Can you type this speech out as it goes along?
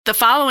The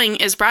following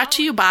is brought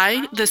to you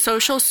by the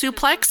Social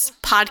Suplex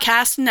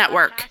Podcast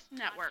Network.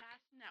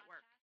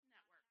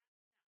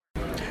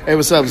 Hey,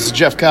 what's up? This is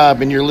Jeff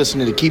Cobb, and you're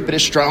listening to Keep It a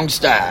Strong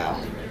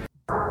Style.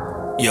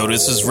 Yo,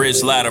 this is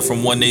Rich Latta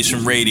from One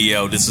Nation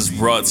Radio. This is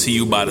brought to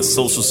you by the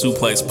Social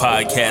Suplex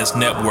Podcast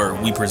Network.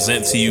 We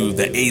present to you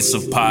the Ace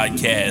of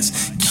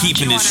Podcasts,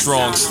 Keeping It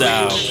Strong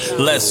Style.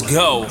 Let's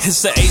go.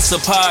 It's the Ace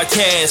of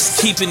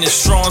Podcasts, Keeping It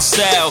Strong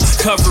Style.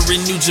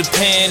 Covering New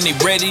Japan, they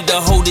ready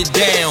to hold it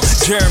down.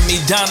 Jeremy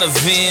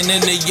Donovan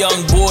and the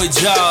young boy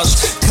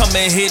Josh. Come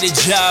and hit a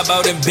job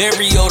out and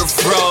bury all the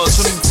frauds.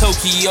 From the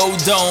Tokyo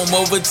Dome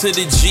over to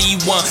the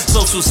G1.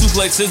 Social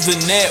Suplex is the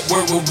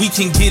network where we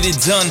can get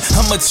it done.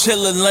 I'ma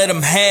chill and let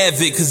them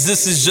have it, cause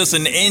this is just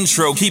an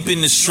intro. Keeping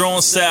the strong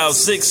style,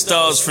 6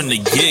 stars from the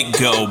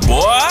get-go,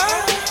 boy.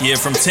 Yeah,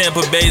 from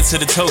Tampa Bay to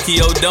the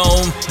Tokyo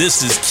Dome,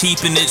 this is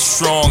Keeping It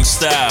Strong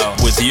Style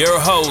with your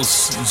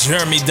hosts,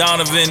 Jeremy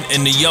Donovan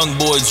and the young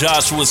boy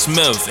Joshua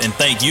Smith. And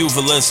thank you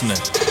for listening.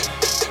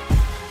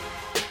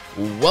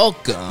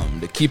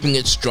 Welcome to Keeping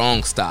It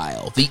Strong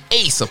Style, the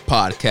ace of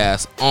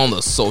podcasts on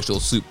the Social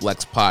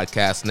Suplex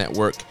Podcast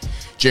Network.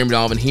 Jeremy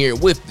Donovan here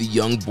with the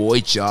young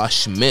boy Josh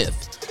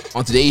Smith.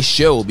 On today's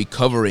show, we'll be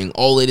covering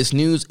all latest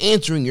news,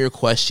 answering your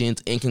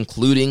questions, and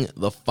concluding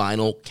the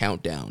final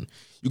countdown.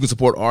 You can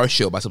support our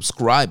show by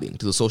subscribing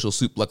to the Social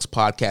Suplex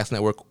Podcast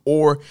Network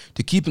or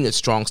to Keeping It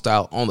Strong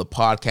Style on the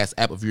podcast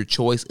app of your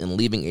choice and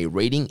leaving a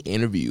rating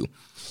and review.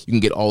 You can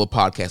get all the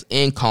podcasts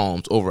and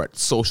columns over at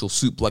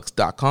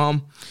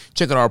socialsuplex.com.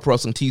 Check out our Pro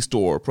Wrestling Tee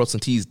store,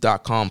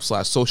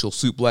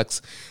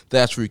 ProWrestlingTees.com/socialsuplex.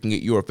 That's where you can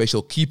get your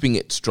official Keeping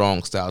It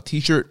Strong Style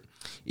t-shirt.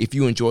 If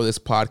you enjoy this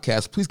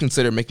podcast, please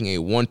consider making a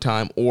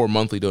one-time or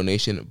monthly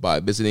donation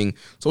by visiting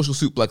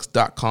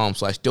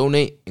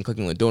socialsuplex.com/donate and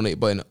clicking the donate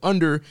button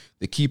under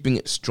the Keeping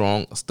It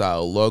Strong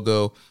Style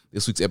logo.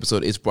 This week's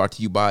episode is brought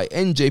to you by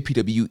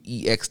NJPW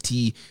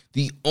EXT,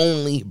 the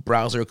only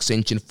browser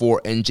extension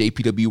for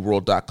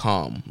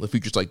NJPWWorld.com. With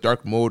features like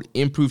dark mode,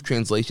 improved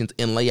translations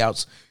and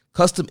layouts,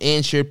 custom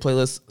and shared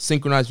playlists,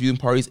 synchronized viewing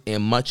parties,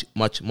 and much,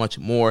 much, much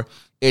more.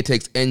 It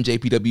takes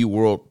NJPW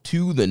World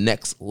to the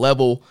next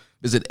level.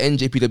 Visit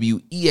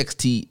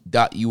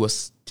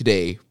njpwext.us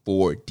today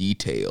for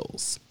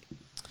details.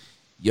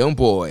 Young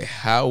boy,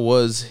 how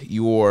was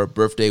your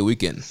birthday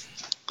weekend?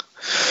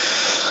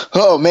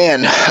 Oh,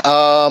 man.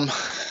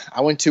 I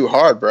went too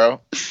hard,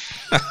 bro.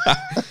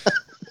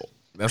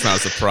 That's not a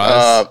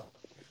surprise.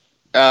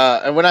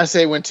 And when I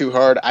say went too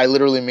hard, I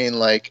literally mean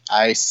like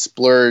I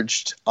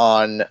splurged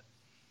on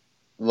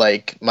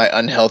like my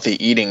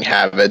unhealthy eating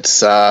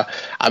habits.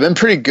 I've been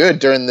pretty good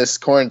during this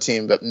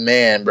quarantine, but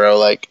man, bro,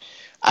 like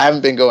I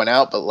haven't been going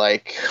out, but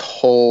like,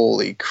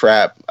 holy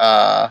crap.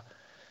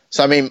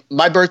 So, I mean,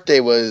 my birthday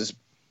was,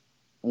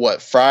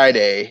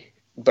 Friday,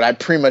 but I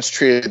pretty much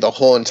treated the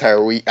whole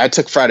entire week. I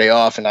took Friday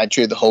off and I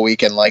treated the whole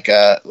weekend like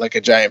a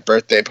giant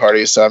birthday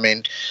party. So, I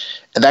mean,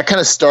 and that kind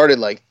of started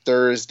like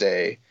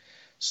Thursday.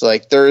 So,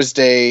 like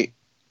Thursday,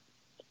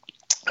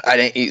 I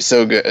didn't eat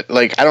so good.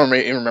 Like, I don't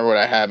even remember what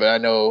I had, but I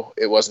know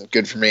it wasn't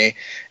good for me.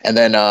 And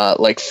then,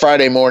 like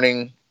Friday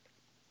morning,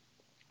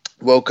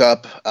 woke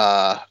up,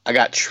 I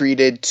got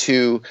treated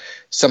to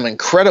some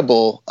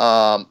incredible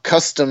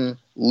custom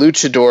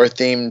luchador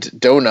themed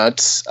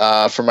donuts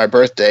for my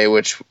birthday,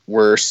 which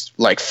were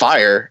like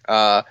fire.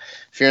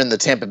 If you're in the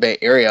Tampa Bay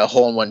area,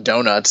 Hole in One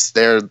Donuts,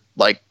 they're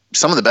like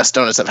some of the best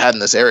donuts I've had in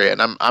this area,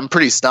 and I'm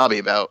pretty snobby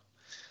about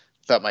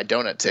my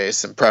donut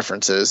tastes and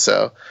preferences.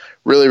 So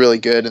really, really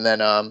good. And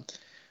then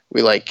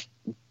we like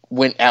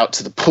went out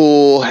to the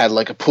pool, had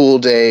like a pool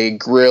day,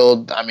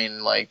 grilled. I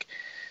mean, like,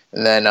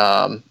 and then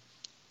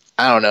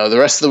I don't know, the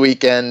rest of the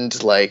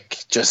weekend,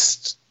 like,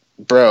 just,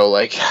 bro,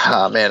 like,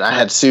 oh, man, I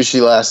had sushi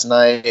last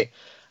night.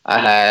 I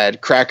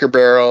had Cracker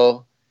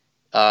Barrel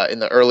in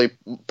the early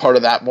part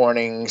of that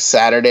morning.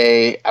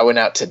 Saturday, I went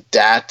out to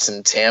Dats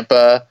in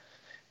Tampa.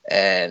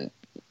 And,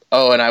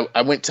 I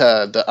went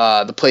to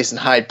the place in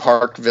Hyde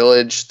Park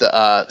Village,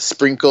 the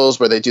Sprinkles,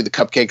 where they do the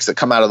cupcakes that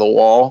come out of the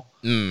wall.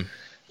 Mm.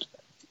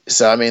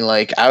 So, I mean,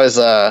 like, I was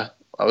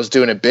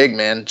doing it big,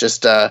 man.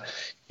 Just,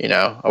 you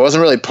know, I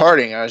wasn't really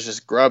partying. I was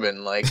just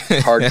grubbing like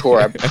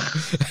hardcore.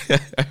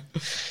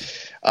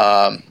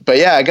 But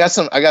yeah, I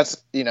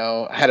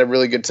had a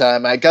really good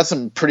time. I got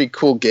some pretty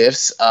cool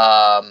gifts.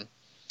 Shout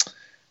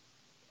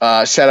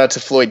out to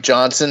Floyd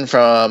Johnson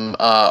from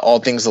All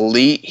Things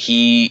Elite.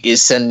 He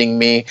is sending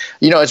me,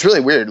 it's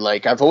really weird.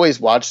 Like, I've always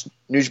watched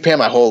New Japan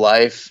my whole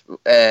life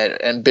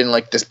and been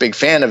like this big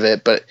fan of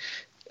it, but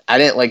I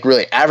didn't like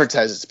really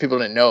advertise it, so people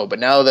didn't know. But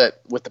now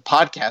that with the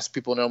podcast,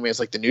 people know me as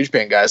like the New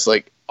Japan guy. So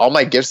like all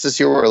my gifts this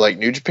year were like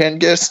New Japan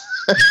gifts,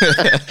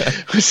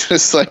 which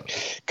is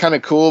like kind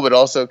of cool, but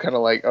also kind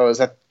of like, oh, is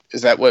that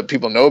what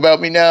people know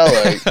about me now?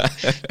 Like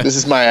this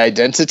is my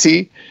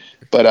identity.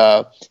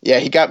 But yeah,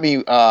 he got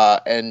me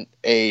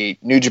a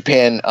New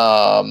Japan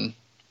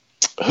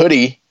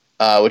hoodie,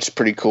 which is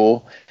pretty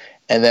cool.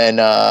 And then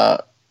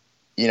our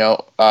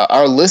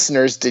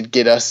listeners did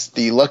get us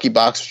the Lucky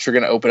Box, which we're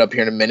going to open up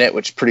here in a minute,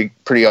 which is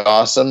pretty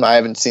awesome. I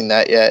haven't seen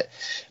that yet.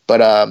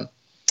 But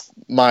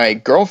my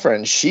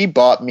girlfriend, she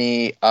bought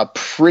me a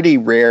pretty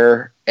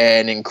rare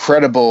and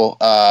incredible,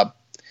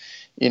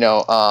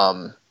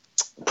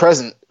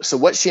 present. So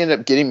what she ended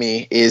up getting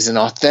me is an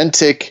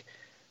authentic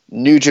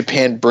New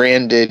Japan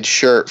branded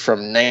shirt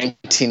from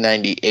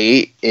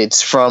 1998.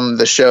 It's from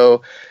the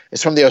show.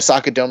 It's from the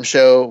Osaka Dome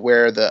show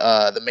where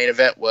the main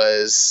event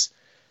was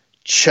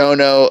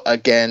Chono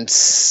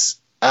against,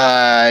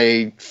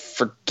 I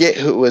forget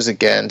who it was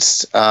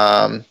against.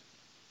 I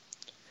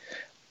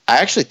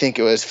actually think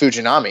it was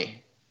Fujinami,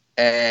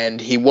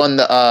 and he won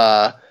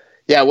the.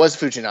 It was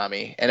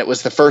Fujinami, and it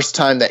was the first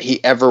time that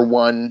he ever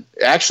won.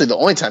 Actually, the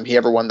only time he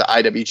ever won the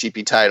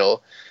IWGP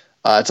title.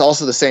 It's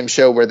also the same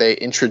show where they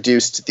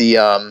introduced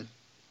the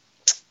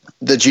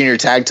junior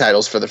tag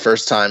titles for the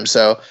first time.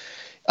 So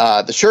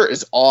the shirt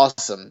is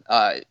awesome.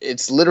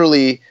 It's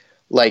literally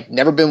like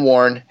never been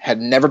worn, had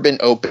never been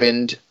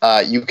opened.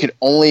 You could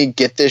only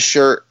get this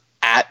shirt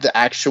at the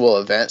actual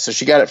event. So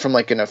she got it from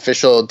like an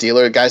official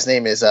dealer. The guy's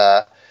name is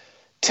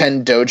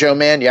 10 Dojo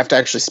Man. You have to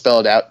actually spell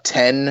it out.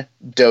 10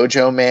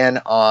 Dojo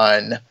Man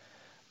on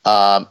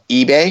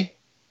eBay.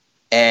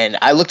 And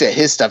I looked at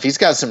his stuff. He's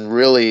got some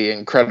really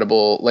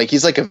incredible, like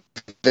he's like a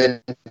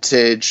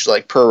vintage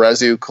like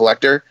Puroresu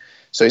collector.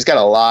 So he's got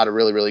a lot of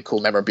really, really cool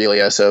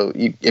memorabilia. So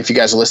if you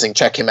guys are listening,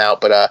 check him out.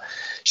 But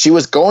she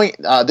was going,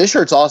 this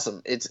shirt's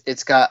awesome.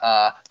 It's got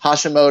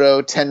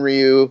Hashimoto,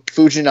 Tenryu,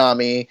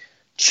 Fujinami,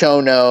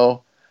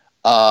 Chono.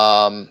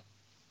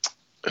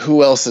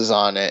 Who else is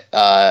on it?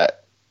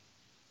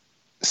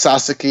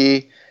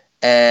 Sasaki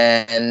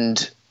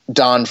and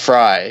Don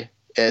Fry.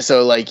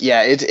 So like,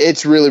 yeah,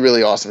 it's really,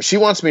 really awesome. She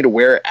wants me to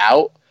wear it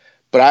out,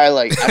 but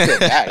I feel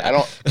bad. I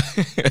don't,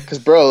 cause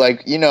bro,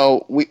 like,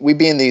 we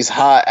be in these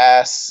hot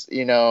ass,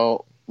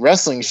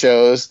 wrestling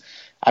shows.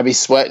 I be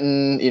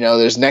sweating,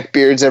 there's neck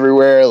beards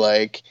everywhere.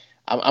 Like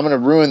I'm going to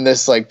ruin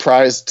this like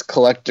prized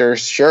collector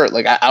shirt.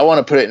 Like I want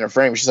to put it in a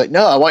frame. She's like,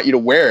 no, I want you to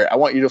wear it. I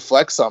want you to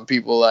flex on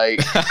people.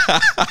 Like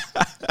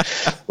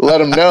let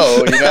them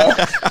know,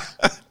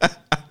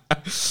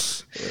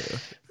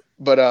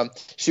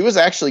 But she was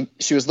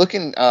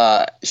looking.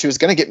 She was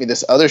gonna get me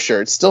this other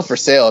shirt. It's still for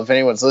sale. If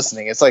anyone's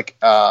listening, it's like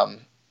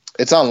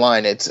it's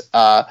online. It's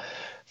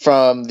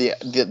from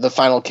the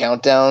final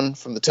countdown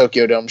from the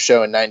Tokyo Dome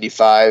show in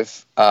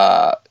 '95.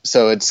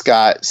 So it's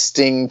got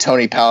Sting,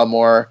 Tony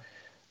Palmore,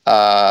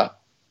 Antonio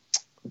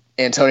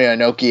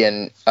Inoki,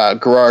 and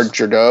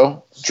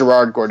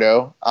Gerard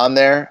Gordeau on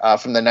there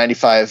from the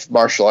 '95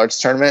 martial arts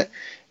tournament.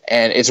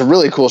 And it's a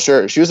really cool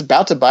shirt. She was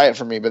about to buy it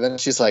for me, but then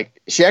she's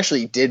like, she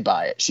actually did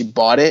buy it. She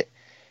bought it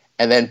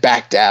and then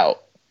backed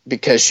out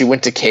because she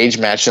went to Cage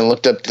Match and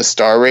looked up the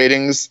star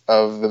ratings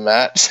of the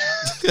match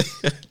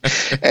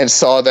and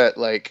saw that,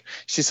 like,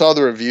 she saw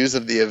the reviews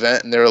of the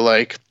event and they were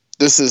like,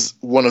 this is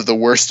one of the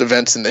worst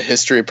events in the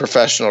history of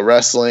professional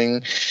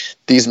wrestling.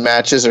 These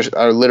matches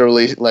are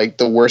literally like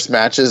the worst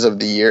matches of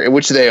the year,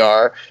 which they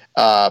are.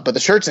 But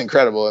the shirt's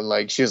incredible. And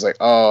like, she was like,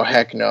 oh,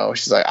 heck no.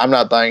 She's like, I'm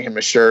not buying him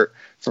a shirt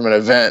from an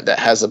event that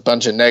has a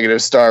bunch of negative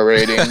star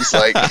ratings.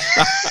 Like,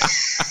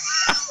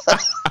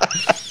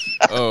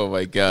 oh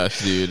my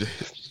gosh, dude.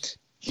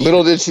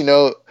 Little did she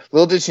know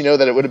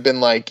that it would have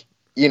been like,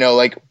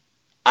 like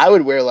I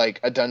would wear like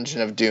a Dungeon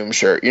of Doom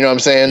shirt. You know what I'm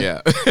saying?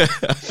 Yeah.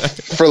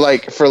 for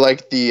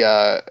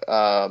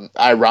the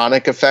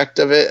ironic effect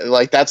of it.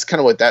 Like that's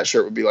kind of what that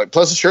shirt would be like.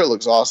 Plus the shirt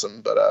looks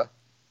awesome, but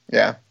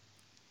yeah.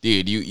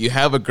 Dude, you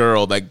have a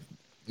girl that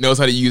knows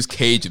how to use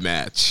Cage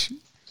Match.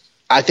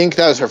 I think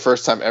that was her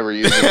first time ever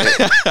using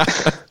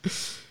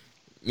it.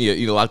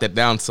 You lock that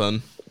down,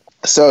 son.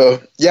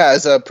 So yeah,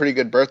 it's a pretty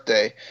good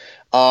birthday.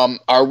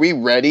 Are we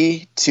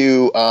ready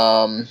to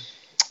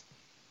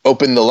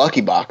open the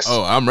lucky box?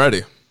 Oh, I'm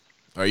ready.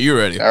 Are you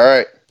ready? All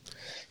right.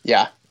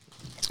 Yeah.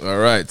 All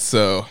right.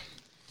 So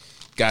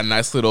got a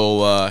nice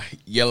little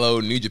yellow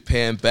New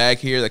Japan bag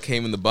here that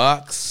came in the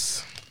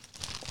box.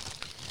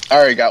 I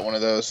already got one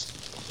of those.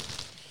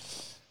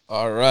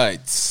 All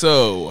right.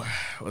 So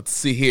let's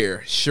see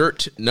here.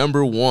 Shirt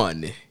number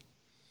 1.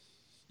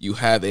 You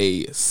have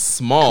a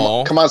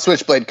small. Come on,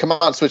 Switchblade.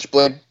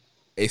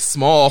 A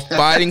small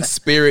Fighting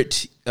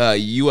Spirit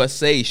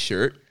USA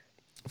shirt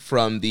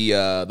from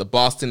the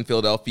Boston,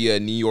 Philadelphia,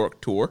 New York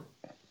tour.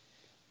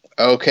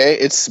 Okay,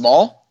 it's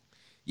small.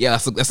 Yeah,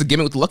 that's a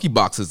gimmick with the lucky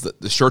boxes.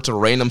 The shirts are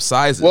random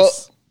sizes. Well,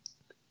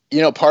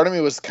 part of me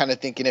was kind of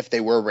thinking if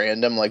they were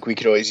random, like we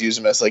could always use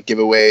them as like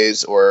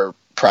giveaways or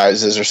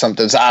prizes or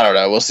something. So I don't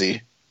know. We'll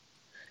see.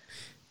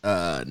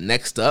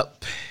 Next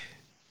up,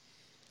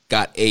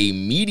 got a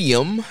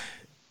medium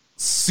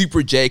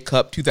Super J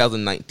Cup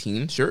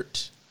 2019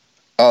 shirt.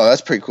 Oh,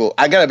 that's pretty cool.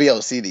 I gotta be able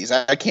to see these.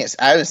 I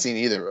haven't seen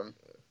either of them.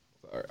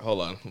 All right,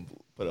 hold on.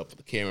 Put it up with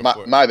the camera.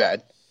 My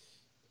bad.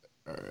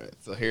 All right,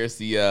 so here's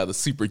the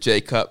Super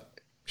J Cup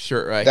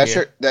shirt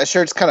here. That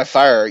shirt's kind of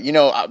fire.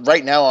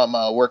 Right now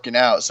I'm working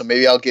out, so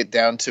maybe I'll get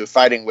down to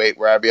fighting weight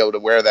where I'll be able to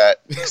wear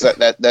that because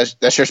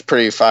that shirt's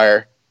pretty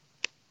fire.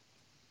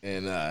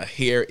 And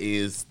here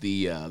is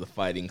the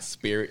Fighting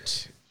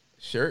Spirit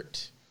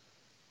shirt.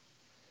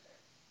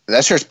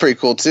 That shirt's pretty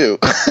cool too.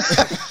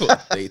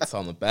 Dates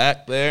on the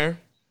back there.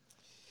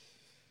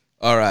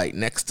 All right,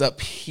 next up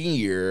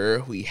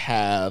here we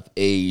have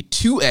a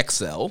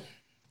 2XL.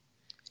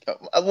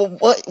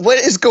 What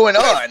is going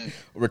on?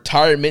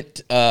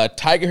 Retirement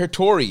Tiger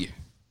Hattori.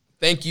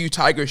 Thank you,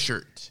 Tiger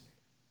shirt.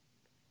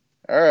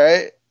 All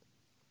right.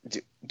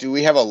 Do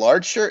we have a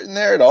large shirt in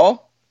there at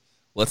all?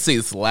 Let's see.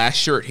 This is the last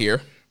shirt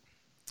here.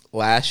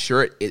 Last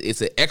shirt.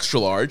 It's an extra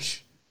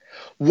large.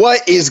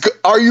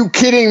 Are you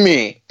kidding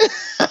me?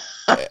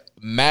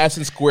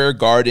 Madison Square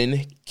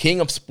Garden,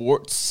 King of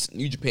Sports,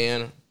 New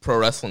Japan Pro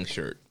Wrestling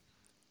shirt.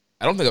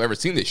 I don't think I've ever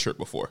seen this shirt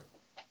before.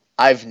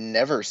 I've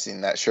never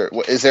seen that shirt.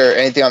 Is there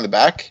anything on the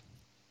back?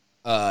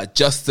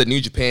 Just the New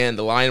Japan,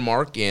 the line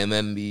mark, and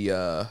then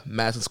the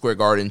Madison Square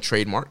Garden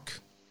trademark.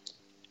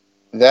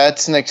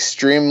 That's an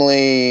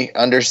extremely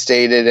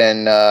understated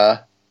and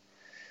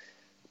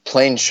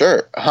plain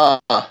shirt,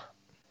 huh?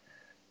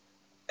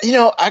 You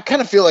know, I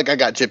kind of feel like I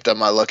got gypped on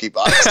my Lucky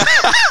Box.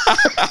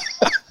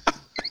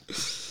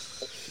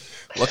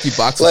 Lucky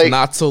Box is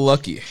not so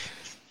lucky.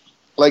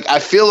 Like, I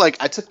feel like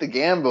I took the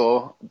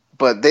gamble,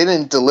 but they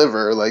didn't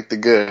deliver, like, the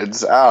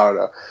goods. I don't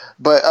know.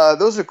 But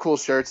those are cool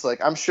shirts. Like,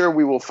 I'm sure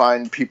we will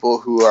find people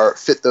who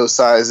fit those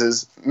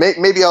sizes.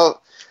 Maybe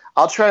I'll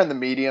try in the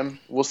medium.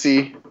 We'll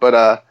see.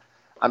 But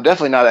I'm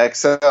definitely not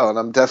XL, and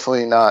I'm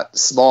definitely not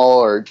small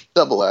or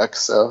double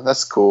X, so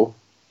that's cool.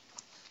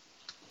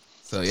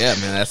 So, yeah,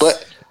 man,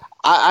 But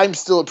I'm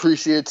still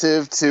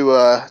appreciative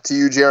to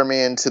you, Jeremy,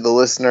 and to the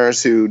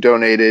listeners who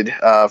donated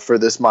for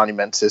this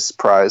monumentous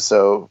prize.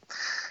 So,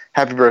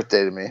 happy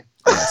birthday to me.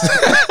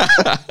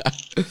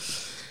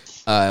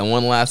 And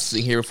one last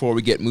thing here before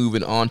we get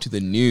moving on to the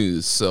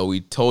news. So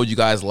we told you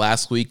guys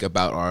last week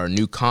about our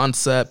new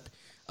concept.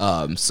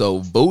 So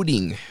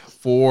voting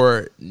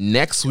for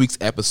next week's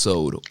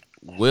episode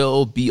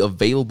will be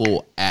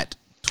available at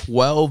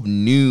 12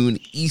 noon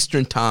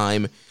Eastern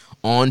time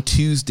on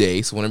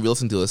Tuesday. So whenever you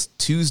listen to this,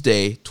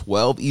 Tuesday,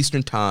 12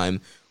 Eastern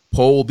time,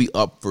 poll will be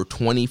up for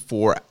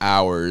 24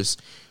 hours.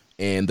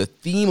 And the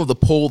theme of the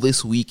poll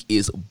this week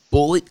is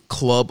Bullet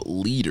Club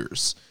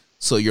leaders.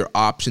 So your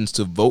options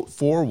to vote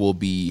for will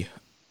be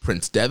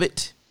Prince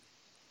Devitt,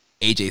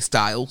 AJ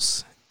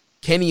Styles,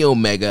 Kenny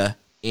Omega,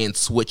 and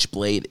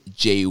Switchblade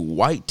Jay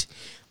White.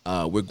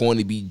 We're going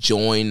to be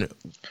joined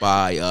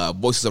by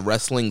Voices of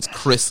Wrestling's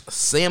Chris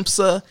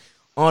Samsa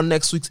on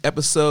next week's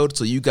episode.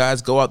 So you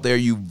guys go out there,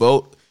 you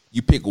vote,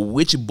 you pick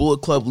which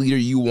Bullet Club leader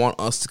you want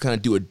us to kind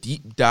of do a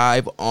deep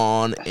dive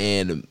on,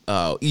 and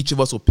each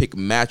of us will pick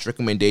match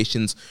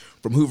recommendations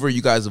from whoever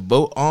you guys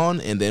vote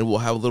on, and then we'll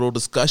have a little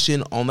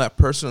discussion on that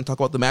person and talk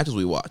about the matches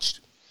we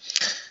watched.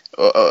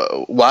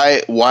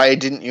 Why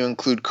didn't you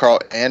include Carl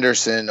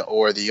Anderson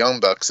or the Young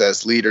Bucks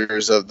as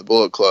leaders of the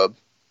Bullet Club?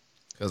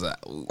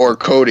 Or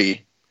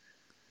Cody?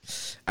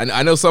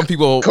 I know some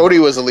people... Cody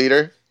was a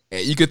leader.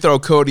 You could throw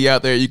Cody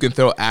out there. You can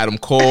throw Adam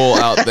Cole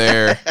out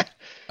there.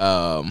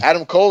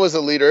 Adam Cole was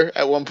a leader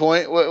at one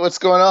point. What's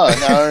going on?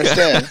 I don't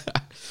understand.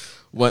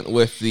 Went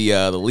with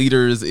the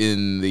leaders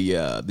in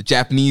the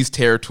Japanese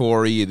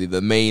territory,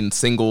 the main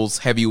singles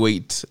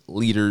heavyweight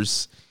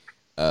leaders.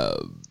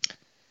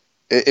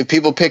 If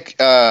people pick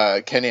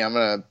Kenny, I'm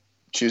gonna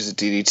choose a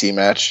DDT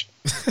match.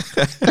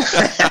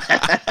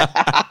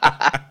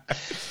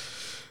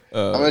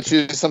 I'm gonna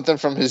choose something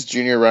from his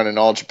junior run in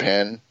All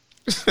Japan,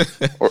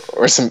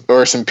 or some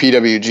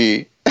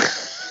PWG.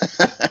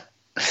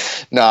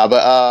 Nah,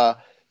 but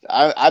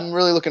I'm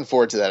really looking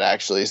forward to that,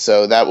 actually.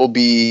 So that will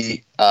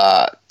be,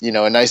 a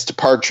nice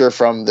departure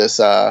from this,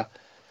 how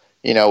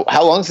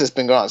long has this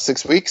been going on?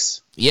 6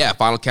 weeks? Yeah,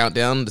 Final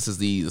Countdown. This is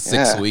the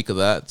sixth week of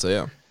that, so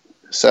yeah.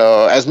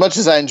 So as much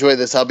as I enjoy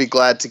this, I'll be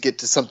glad to get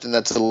to something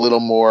that's a little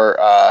more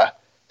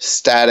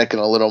static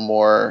and a little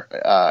more,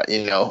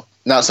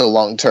 not so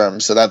long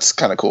term. So that's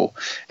kind of cool.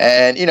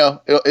 And,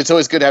 it's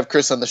always good to have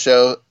Chris on the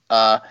show.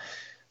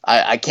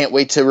 I can't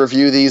wait to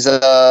review these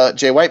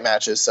Jay White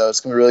matches, so it's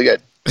going to be really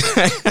good.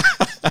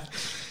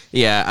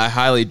 Yeah, I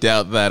highly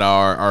doubt that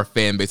our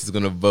fan base is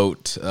going to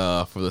vote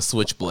for the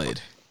Switchblade.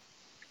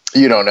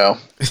 You don't know.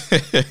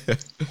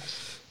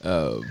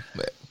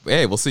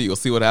 Hey, we'll see. We'll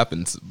see what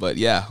happens. But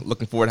yeah,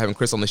 looking forward to having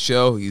Chris on the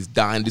show. He's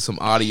dying to do some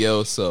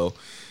audio, so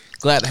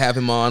glad to have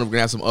him on. We're going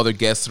to have some other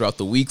guests throughout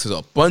the week. So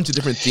there's a bunch of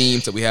different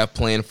themes that we have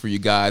planned for you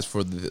guys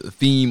for the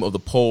theme of the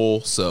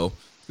poll, so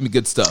be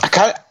good stuff.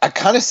 I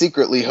kind of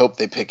secretly hope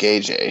they pick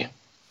AJ,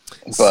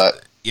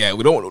 but yeah,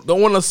 we don't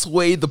want to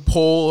sway the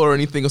poll or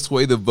anything or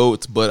sway the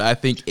votes, but I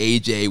think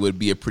AJ would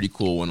be a pretty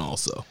cool one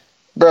also.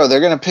 Bro, they're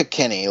gonna pick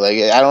Kenny. Like,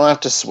 I don't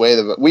have to sway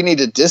the vote. We need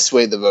to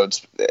dissuade the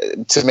votes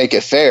to make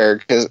it fair.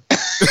 Because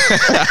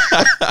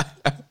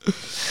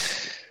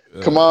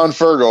come on,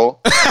 Fergal.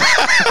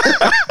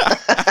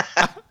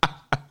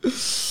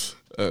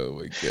 Oh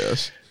my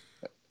gosh.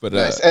 But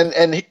nice.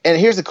 And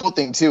here's the cool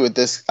thing too with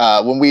this: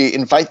 when we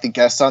invite the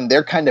guests on,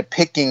 they're kind of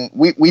picking.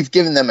 We've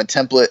given them a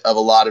template of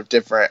a lot of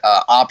different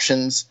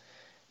options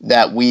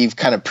that we've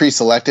kind of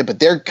pre-selected, but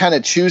they're kind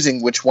of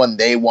choosing which one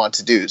they want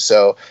to do.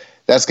 So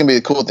that's going to be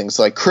the cool thing.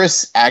 So like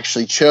Chris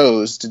actually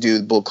chose to do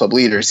the Bullet Club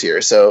Leaders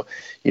here. So,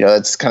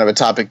 that's kind of a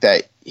topic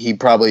that he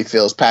probably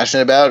feels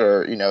passionate about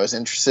or, is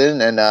interested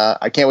in. And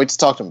I can't wait to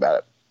talk to him about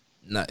it.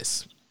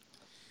 Nice.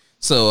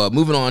 So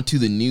moving on to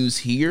the news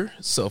here.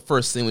 So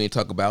first thing we need to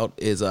talk about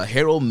is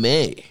Harold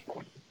Meij,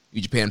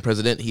 New Japan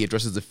president. He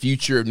addresses the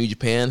future of New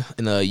Japan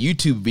in a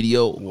YouTube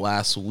video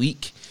last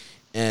week.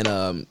 And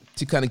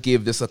to kind of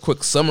give this a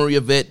quick summary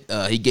of it,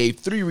 he gave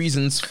 3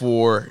 reasons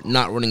for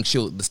not running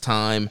show at this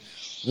time.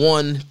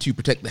 1, to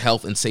protect the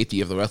health and safety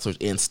of the wrestlers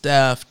and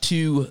staff.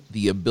 2,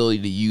 the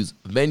ability to use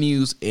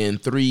venues. And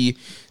 3,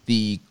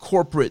 the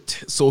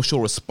corporate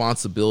social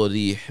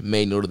responsibility.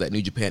 Meij noted that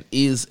New Japan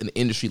is an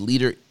industry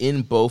leader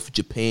in both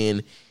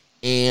Japan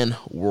and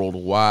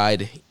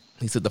worldwide.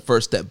 He said the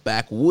first step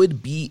back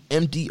would be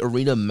empty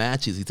arena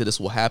matches. He said this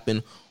will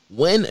happen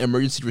when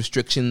emergency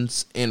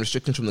restrictions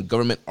from the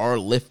government are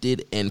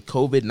lifted and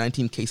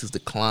COVID-19 cases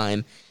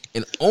decline,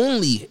 and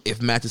only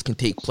if matches can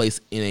take place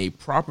in a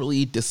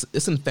properly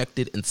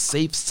disinfected and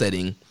safe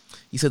setting.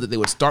 He said that they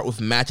would start with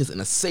matches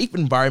in a safe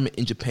environment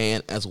in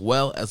Japan, as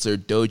well as their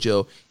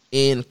dojo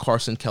in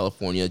Carson,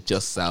 California,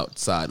 just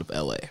outside of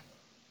LA.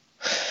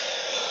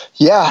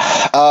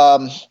 Yeah,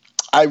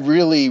 I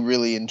really,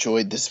 really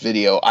enjoyed this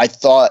video. I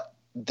thought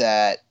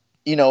that,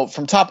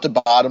 from top to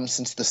bottom,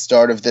 since the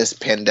start of this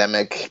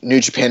pandemic, New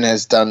Japan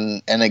has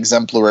done an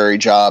exemplary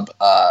job,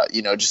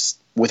 just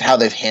with how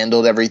they've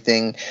handled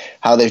everything,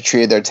 how they've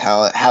treated their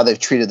talent, how they've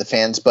treated the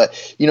fans.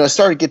 But, it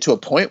started to get to a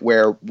point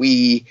where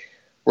we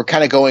were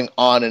kind of going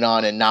on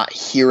and not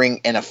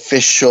hearing an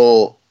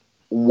official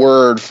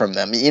word from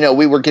them.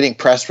 We were getting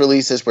press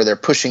releases where they're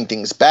pushing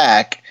things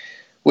back,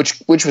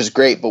 which was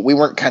great, but we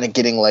weren't kind of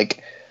getting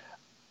like,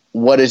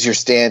 what is your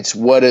stance?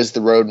 What is the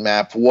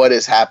roadmap? What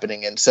is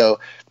happening? And so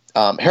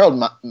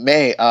Harold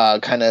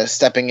Meij kind of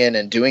stepping in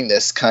and doing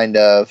this kind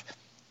of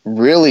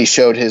really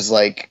showed his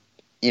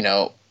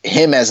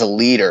him as a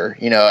leader,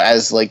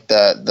 as like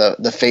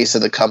the face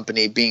of the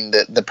company, being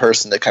the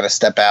person to kind of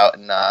step out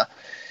and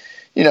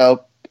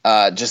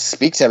just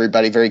speak to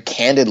everybody very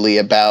candidly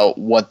about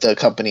what the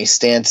company's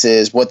stance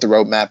is, what the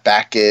roadmap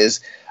back is,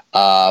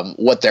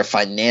 what their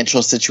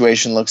financial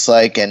situation looks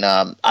like. And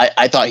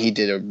I thought he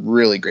did a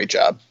really great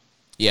job.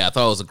 Yeah, I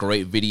thought it was a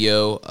great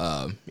video.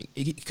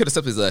 He could have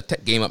stepped his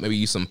tech game up, maybe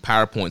use some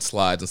PowerPoint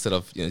slides instead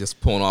of just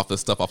pulling off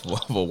this stuff off of a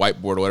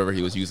whiteboard or whatever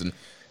he was using.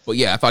 But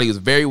yeah, I thought he was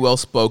very well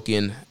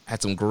spoken,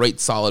 had some great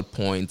solid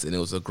points, and it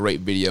was a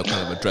great video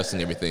kind of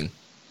addressing everything.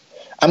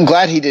 I'm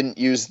glad he didn't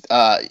use,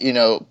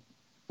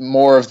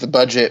 more of the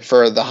budget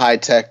for the high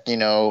tech,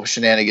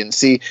 shenanigans.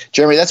 See,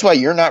 Jeremy, that's why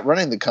you're not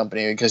running the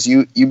company, because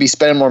you be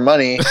spending more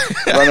money,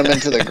 run them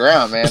into the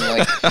ground, man.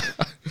 Like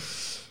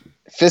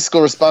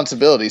fiscal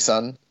responsibility,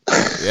 son.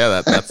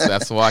 Yeah,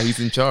 that's why he's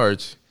in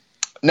charge.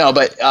 No,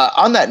 but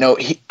on that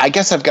note, I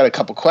guess I've got a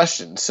couple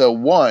questions. So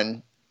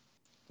one,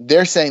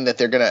 they're saying that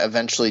they're going to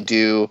eventually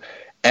do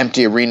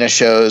empty arena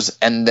shows,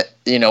 and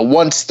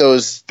once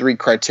those 3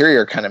 criteria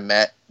are kind of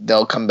met,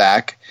 they'll come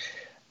back,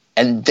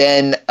 and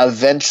then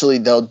eventually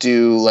they'll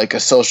do like a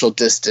social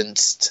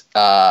distanced,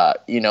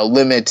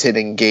 limited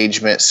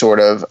engagement sort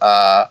of,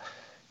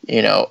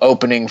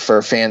 opening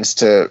for fans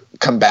to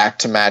come back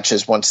to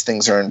matches once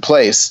things are in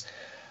place.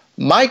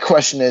 My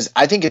question is,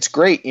 I think it's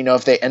great,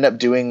 if they end up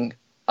doing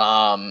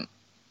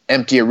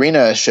empty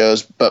arena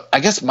shows, but I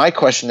guess my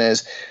question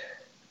is,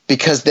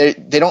 because they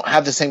don't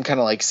have the same kind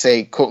of like,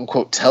 say, quote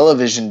unquote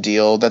television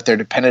deal that they're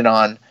dependent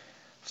on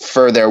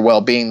for their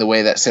well-being the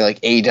way that, say,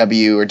 like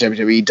AEW or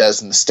WWE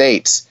does in the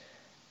States.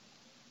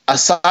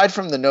 Aside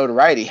from the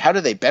notoriety, how do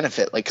they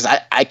benefit? Like, because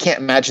I can't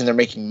imagine they're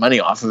making money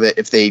off of it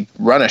if they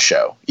run a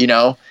show,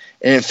 And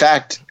in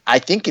fact, I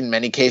think in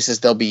many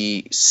cases they'll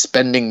be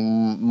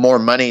spending more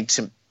money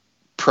to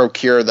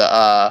procure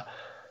the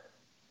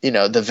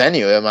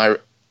venue.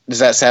 Does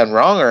that sound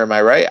wrong, or am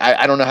I right?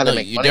 I don't know how to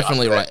make money. You're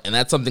definitely right, and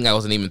that's something I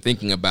wasn't even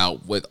thinking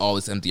about with all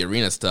this empty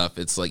arena stuff.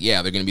 It's like,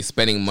 yeah, they're going to be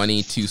spending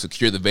money to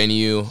secure the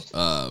venue,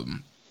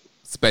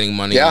 spending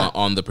money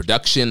on the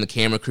production, the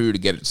camera crew to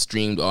get it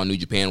streamed on New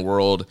Japan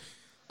World.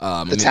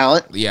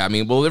 Talent. Yeah,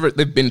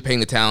 they've been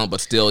paying the talent,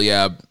 but still,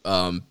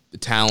 the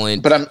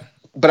talent.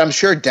 But I'm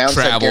sure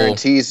downside travel.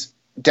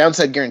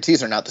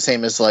 guarantees are not the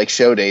same as like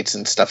show dates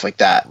and stuff like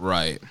that.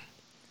 Right.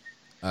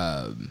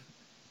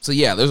 So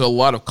yeah, there's a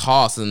lot of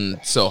costs, and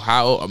so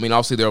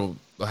obviously they'll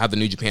have the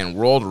New Japan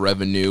World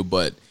revenue,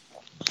 but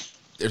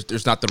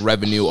there's not the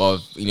revenue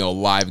of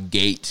live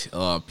gate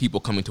people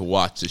coming to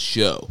watch the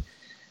show.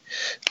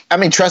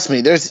 Trust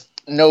me, there's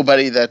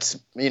nobody that's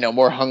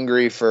more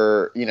hungry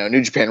for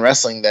New Japan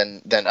Wrestling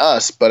than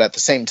us, but at the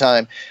same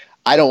time,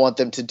 I don't want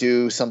them to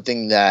do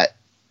something that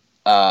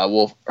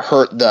will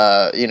hurt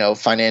the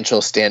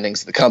financial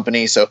standings of the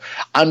company. So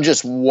I'm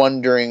just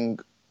wondering,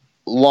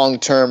 long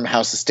term,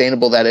 how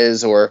sustainable that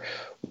is, or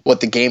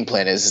what the game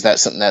plan is. Is that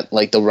something that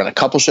like they'll run a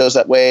couple shows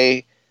that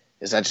way?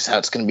 Is that just how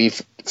it's going to be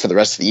for the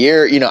rest of the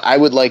year? I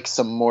would like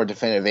some more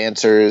definitive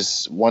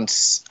answers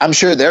once. I'm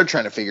sure they're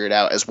trying to figure it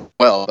out as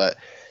well, but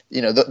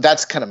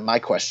that's kind of my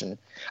question.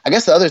 I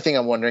guess the other thing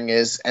I'm wondering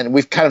is, and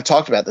we've kind of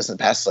talked about this in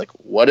the past, like,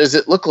 what does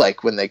it look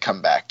like when they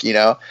come back?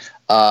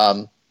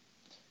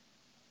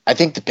 I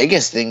think the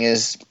biggest thing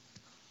is,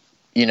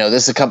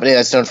 this is a company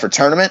that's known for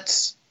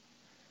tournaments.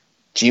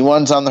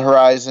 G1's on the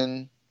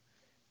horizon.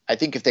 I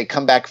think if they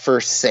come back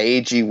for,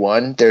 say,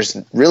 G1, there's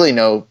really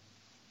no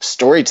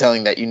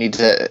storytelling that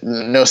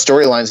no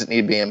storylines that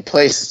need to be in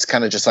place. It's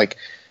kind of just like,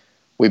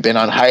 we've been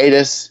on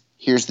hiatus.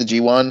 Here's the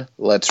G1.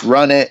 Let's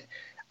run it.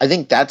 I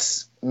think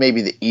that's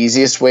maybe the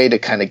easiest way to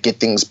kind of get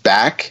things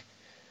back.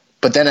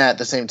 But then at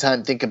the same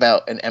time, think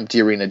about an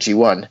empty arena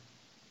G1.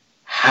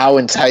 How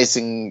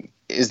enticing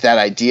is that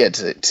idea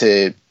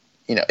to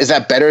is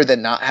that better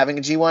than not having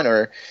a G1?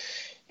 Or,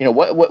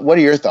 what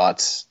are your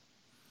thoughts?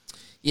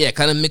 Yeah,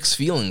 kind of mixed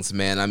feelings,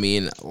 man. I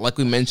mean, like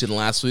we mentioned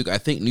last week, I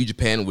think New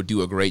Japan would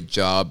do a great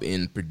job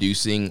in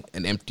producing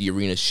an empty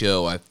arena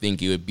show. I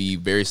think it would be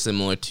very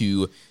similar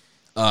to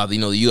the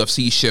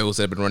UFC shows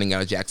that have been running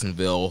out of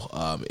Jacksonville.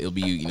 It'll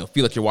be,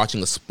 feel like you're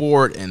watching a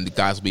sport, and the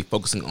guys will be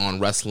focusing on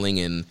wrestling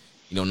and,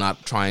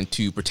 not trying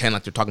to pretend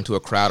like they're talking to a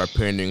crowd or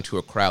pandering to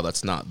a crowd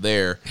that's not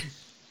there.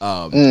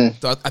 So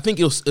I think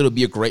it'll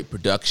be a great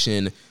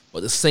production, but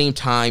at the same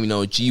time,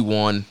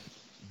 G1,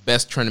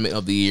 best tournament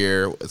of the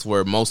year, it's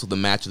where most of the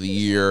match of the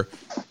year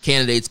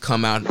candidates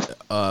come out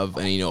of,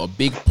 and, a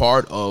big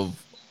part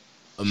of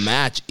a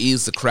match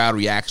is the crowd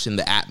reaction,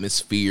 the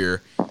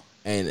atmosphere,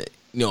 and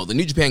the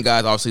New Japan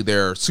guys, obviously,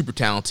 they're super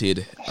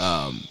talented,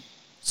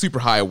 super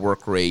high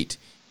work rate,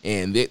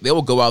 and they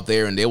will go out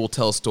there and they will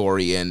tell a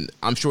story, and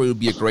I'm sure it would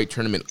be a great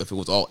tournament if it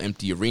was all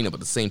empty arena, but at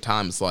the same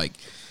time, it's like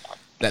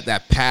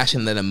that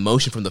passion, that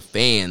emotion from the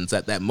fans,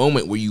 that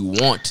moment where you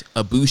want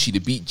Ibushi to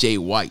beat Jay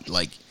White,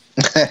 like,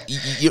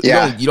 you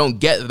don't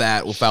get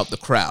that without the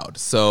crowd.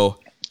 So,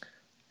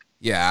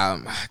 yeah,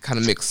 kind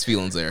of mixed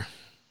feelings there.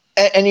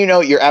 And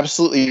you're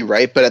absolutely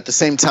right. But at the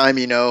same time,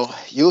 you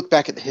look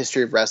back at the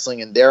history of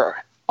wrestling, and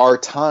there are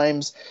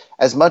times,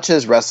 as much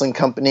as wrestling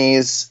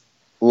companies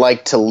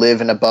like to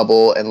live in a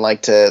bubble and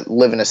like to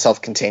live in a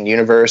self-contained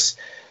universe,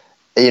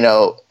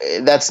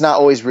 that's not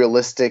always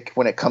realistic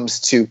when it comes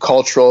to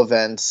cultural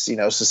events,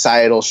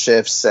 societal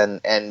shifts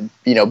and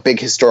big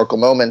historical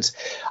moments.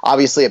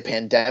 Obviously, a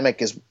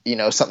pandemic is,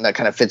 something that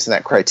kind of fits in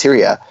that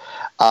criteria.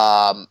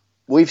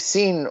 We've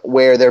seen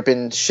where there have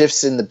been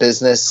shifts in the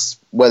business,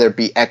 whether it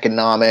be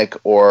economic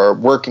or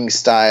working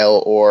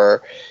style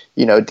or,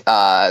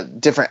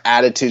 different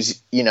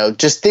attitudes,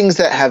 just things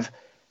that have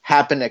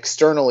happened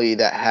externally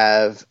that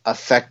have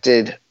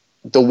affected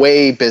the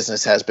way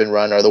business has been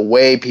run or the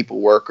way people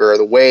work or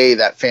the way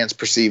that fans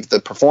perceive the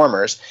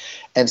performers.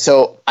 And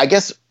so I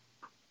guess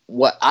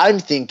what I'm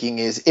thinking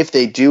is if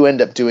they do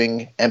end up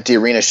doing empty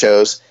arena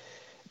shows,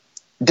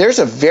 there's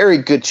a very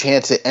good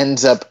chance it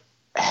ends up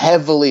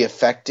heavily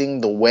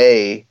affecting the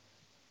way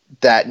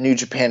that New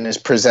Japan is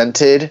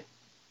presented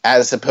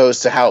as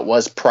opposed to how it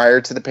was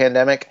prior to the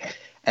pandemic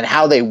and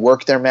how they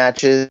work their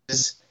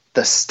matches,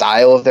 the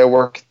style of their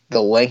work,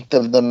 the length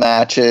of the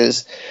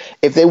matches.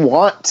 If they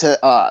want to,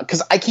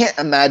 because I can't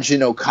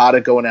imagine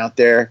Okada going out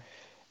there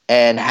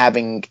and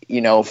having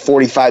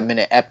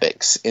 45-minute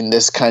epics in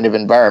this kind of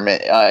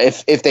environment.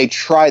 If they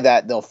try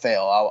that, they'll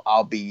fail.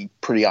 I'll be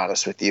pretty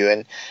honest with you.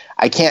 And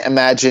I can't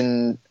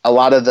imagine a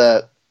lot of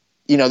the,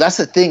 that's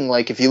the thing.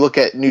 Like if you look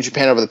at New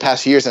Japan over the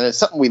past few years, and it's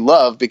something we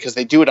love because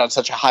they do it on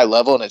such a high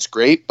level and it's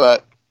great,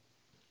 but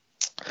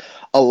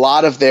a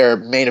lot of their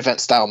main event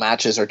style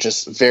matches are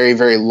just very,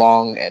 very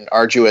long and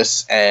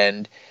arduous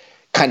and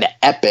kind of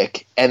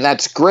epic. And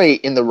that's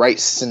great in the right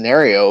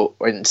scenario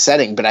and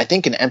setting. But I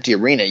think in an empty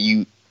arena,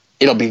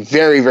 it'll be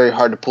very, very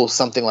hard to pull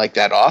something like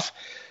that off.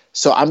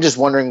 So I'm just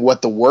wondering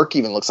what the work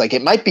even looks like.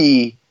 It might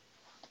be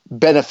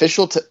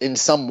beneficial in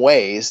some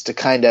ways to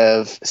kind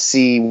of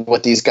see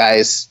what these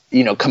guys,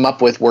 come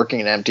up with working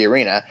in an empty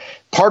arena.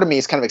 Part of me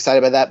is kind of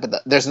excited by that,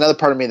 but there's another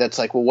part of me that's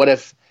like, well, what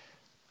if,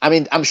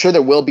 I'm sure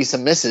there will be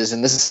some misses,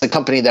 and this is a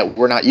company that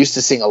we're not used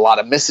to seeing a lot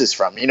of misses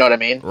from. You know what I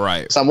mean?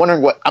 Right. So I'm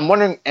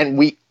wondering,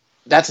 and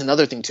that's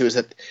another thing too, is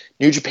that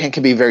New Japan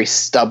can be very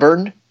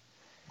stubborn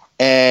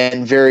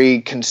and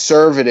very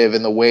conservative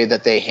in the way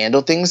that they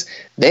handle things.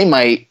 They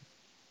might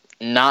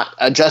not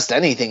adjust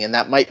anything, and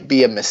that might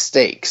be a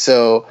mistake.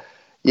 So,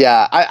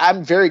 yeah,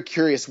 I'm very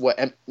curious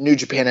what New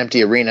Japan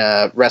Empty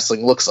Arena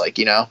wrestling looks like.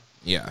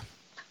 Yeah.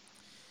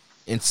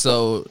 And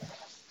so,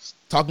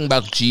 talking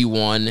about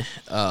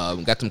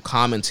G1, got some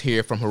comments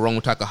here from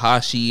Hiromu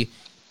Takahashi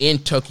in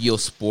Tokyo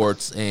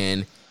Sports,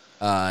 and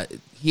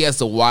he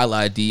has a wild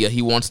idea.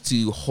 He wants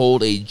to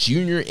hold a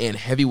junior and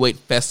heavyweight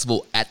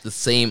festival at the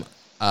same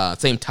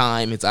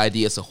time. His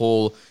idea is to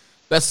hold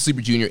Best of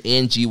Super Junior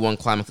and G1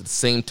 Climax at the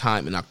same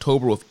time in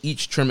October, with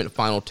each tournament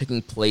final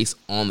taking place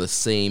on the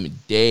same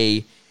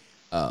day.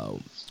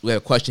 We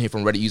have a question here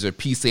from Reddit user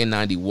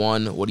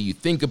PSAN91. What do you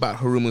think about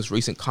Hirumu's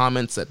recent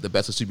comments that the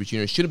Best of Super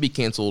Junior should be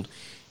canceled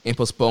and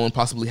postponed,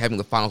 possibly having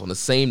the finals on the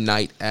same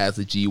night as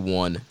the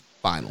G1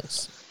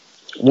 finals?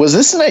 Was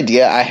this an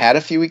idea I had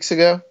a few weeks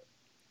ago?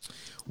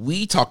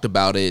 We talked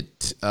about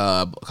it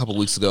a couple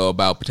weeks ago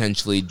about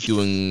potentially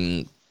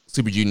doing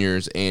Super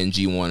Juniors and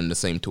G1 in the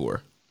same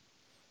tour.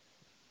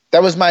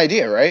 That was my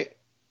idea, right?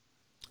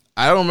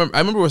 I don't remember. I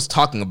remember us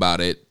talking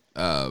about it.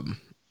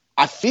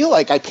 I feel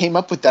like I came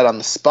up with that on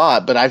the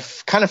spot, but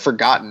I've kind of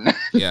forgotten.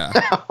 Yeah.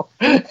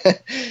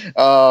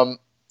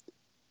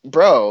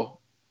 Bro,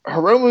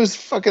 Hiromu's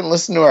fucking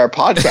listening to our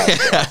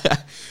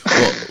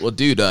podcast. well,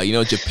 dude,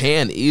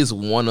 Japan is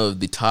one of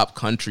the top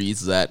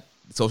countries that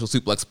Social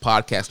Suplex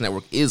Podcast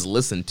Network is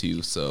listened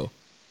to. So,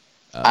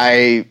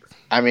 I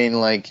mean,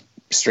 like,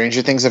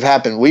 stranger things have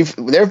happened.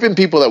 There have been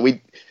people that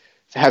we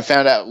have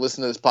found out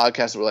listen to this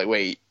podcast. And we're like,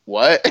 wait,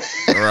 what?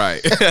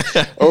 Right.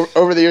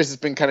 over the years,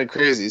 it's been kind of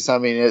crazy. So I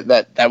mean,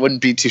 that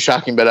wouldn't be too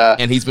shocking. But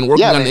and he's been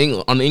working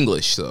on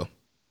English, so.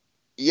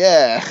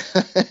 Yeah.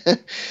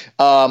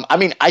 I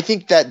mean, I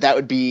think that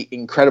would be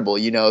incredible.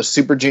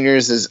 Super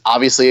Juniors is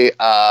obviously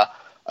a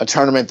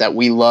tournament that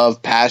we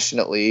love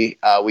passionately.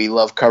 We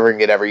love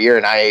covering it every year,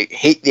 and I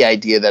hate the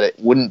idea that it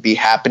wouldn't be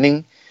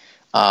happening.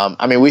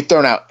 I mean, we've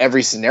thrown out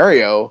every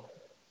scenario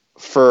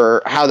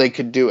for how they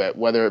could do it,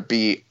 whether it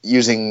be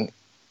using,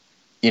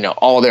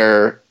 all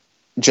their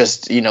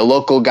just,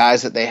 local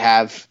guys that they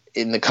have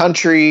in the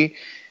country,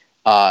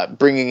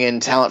 bringing in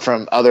talent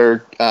from other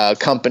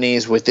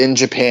companies within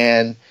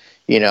Japan,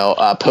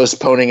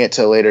 postponing it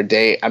to a later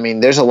date. I mean,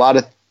 there's a lot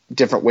of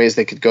different ways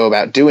they could go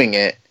about doing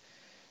it,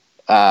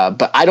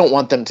 but I don't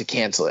want them to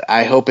cancel it.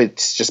 I hope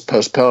it's just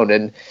postponed.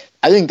 And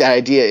I think that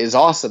idea is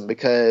awesome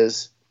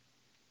because,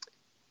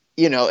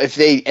 if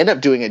they end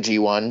up doing a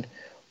G1,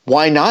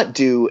 why not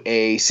do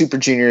a Super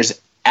Juniors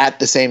at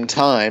the same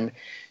time?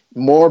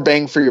 More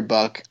bang for your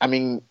buck. I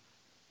mean,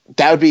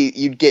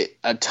 you'd get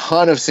a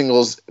ton of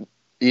singles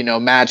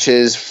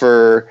matches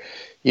for,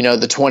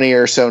 the 20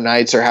 or so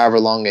nights or however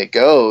long it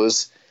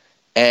goes.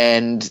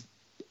 And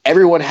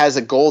everyone has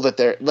a goal that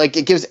they're like,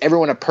 it gives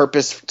everyone a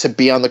purpose to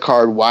be on the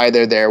card, why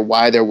they're there,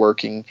 why they're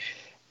working.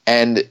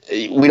 And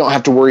we don't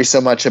have to worry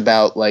so much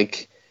about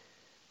like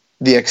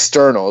the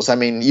externals. I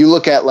mean, you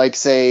look at like,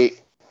 say,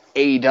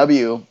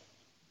 AEW,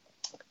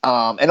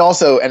 and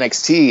also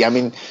NXT. I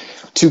mean,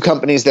 two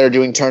companies that are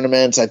doing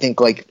tournaments. I think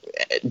like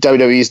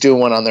WWE is doing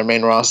one on their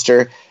main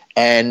roster.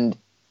 And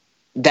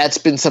that's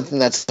been something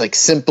that's like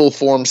simple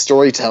form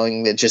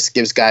storytelling that just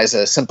gives guys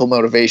a simple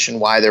motivation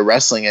why they're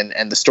wrestling,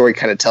 and the story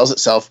kind of tells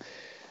itself.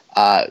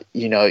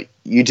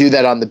 You do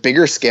that on the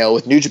bigger scale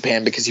with New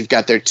Japan because you've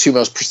got their two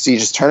most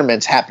prestigious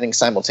tournaments happening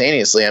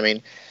simultaneously. I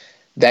mean,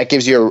 that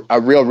gives you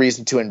a real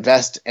reason to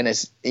invest, and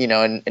it's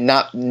and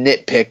not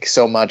nitpick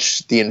so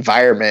much the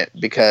environment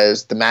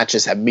because the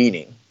matches have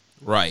meaning.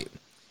 Right.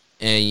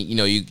 And,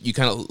 you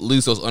kind of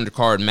lose those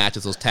undercard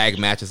matches, those tag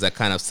matches that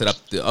kind of set up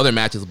the other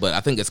matches. But I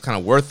think it's kind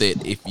of worth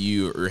it if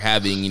you are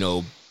having,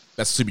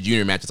 best Super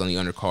Junior matches on the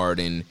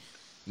undercard. And,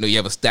 you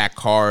have a stacked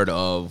card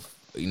of,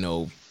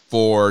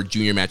 4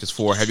 junior matches,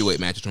 4 heavyweight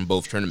matches from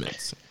both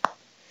tournaments.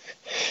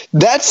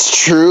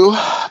 That's true.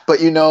 But,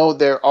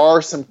 there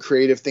are some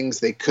creative things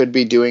they could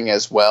be doing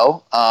as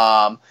well.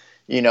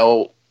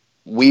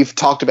 We've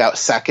talked about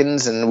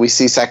seconds, and we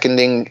see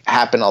seconding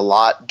happen a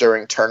lot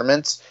during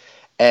tournaments.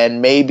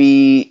 And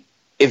maybe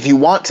if you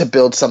want to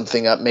build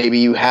something up, maybe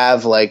you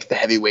have like the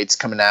heavyweights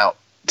coming out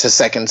to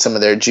second some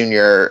of their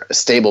junior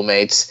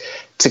stablemates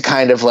to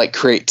kind of like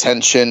create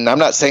tension. I'm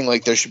not saying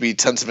like there should be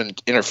tons of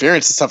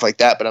interference and stuff like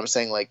that, but I'm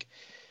saying like,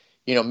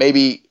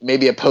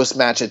 maybe a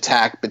post-match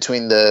attack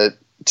between the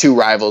two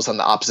rivals on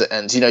the opposite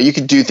ends. You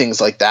could do things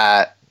like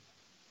that.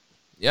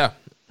 Yeah,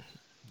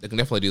 they can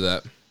definitely do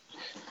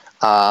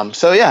that.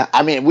 So yeah,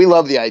 I mean, we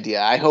love the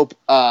idea. I hope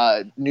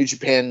New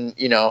Japan,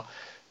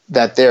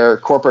 that their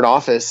corporate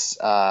office,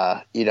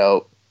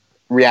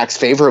 reacts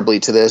favorably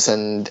to this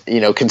and,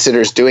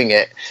 considers doing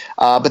it.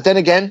 But then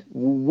again,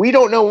 we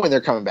don't know when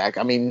they're coming back.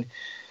 I mean,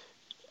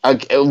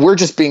 we're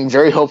just being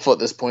very hopeful at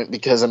this point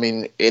because, I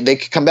mean, they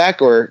could come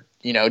back or,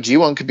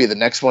 G1 could be the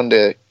next one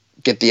to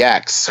get the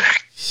axe.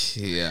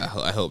 Yeah,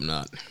 I hope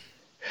not.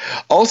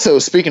 Also,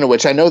 speaking of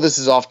which, I know this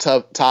is off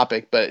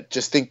topic, but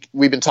just think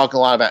we've been talking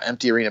a lot about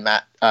empty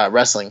arena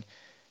wrestling.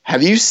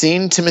 Have you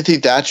seen Timothy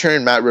Thatcher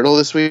and Matt Riddle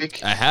this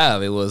week? I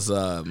have. It was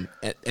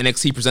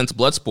NXT Presents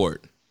Bloodsport.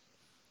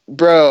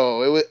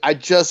 Bro, I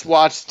just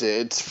watched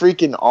it. It's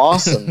freaking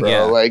awesome, bro.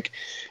 Yeah. Like,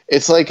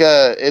 it's like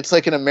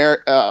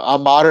a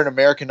modern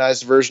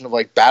Americanized version of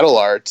like Battle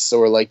Arts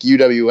or like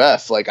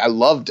UWF. Like, I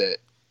loved it.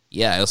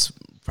 Yeah, it was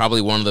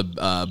probably one of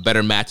the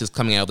better matches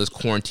coming out of this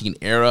quarantine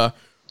era.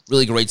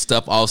 Really great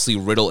stuff. Obviously,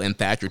 Riddle and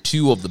Thatcher,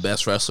 two of the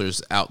best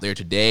wrestlers out there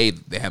today.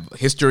 They have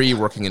history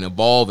working in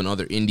Evolve and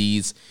other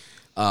indies.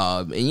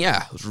 And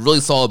yeah, it was a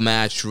really solid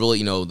match.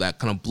 Really, that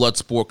kind of blood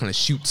sport, kind of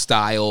shoot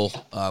style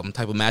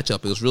type of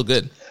matchup. It was real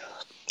good.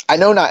 I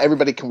know not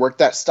everybody can work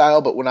that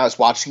style, but when I was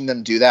watching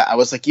them do that, I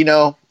was like,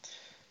 the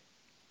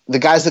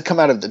guys that come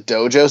out of the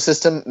dojo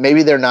system,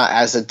 maybe they're not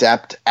as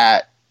adept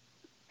at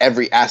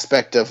every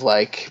aspect of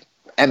like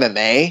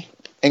MMA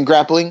and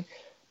grappling,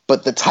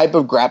 but the type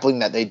of grappling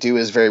that they do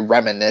is very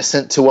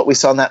reminiscent to what we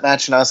saw in that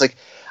match. And I was like,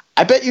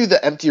 I bet you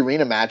the empty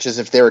arena matches,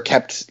 if they were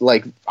kept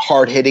like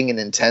hard hitting and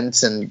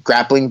intense and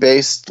grappling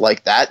based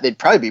like that, they'd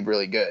probably be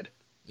really good.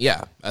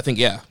 Yeah, I think,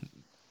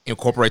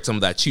 incorporate some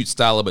of that shoot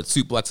style, but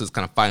suplexes,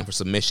 kind of fighting for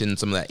submission,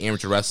 some of that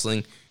amateur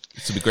wrestling.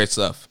 This would be great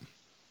stuff.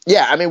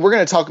 Yeah, I mean, we're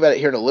going to talk about it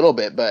here in a little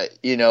bit, but,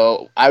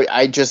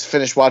 I just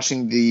finished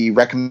watching the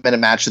recommended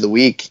match of the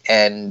week,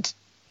 and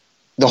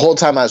the whole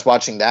time I was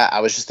watching that,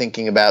 I was just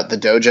thinking about the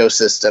dojo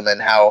system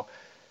and how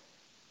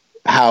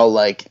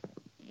like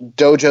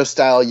dojo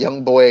style,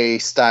 young boy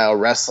style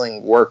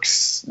wrestling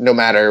works no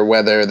matter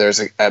whether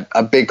there's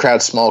a big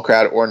crowd, small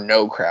crowd, or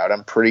no crowd.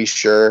 I'm pretty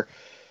sure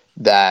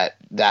that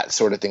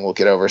sort of thing will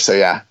get over. So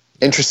yeah,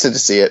 interested to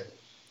see it.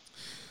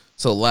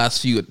 So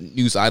last few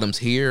news items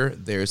here.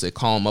 There's a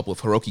column up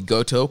with Hiroki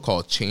Goto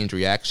called Change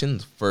Reaction,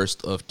 the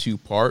first of 2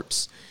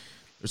 parts.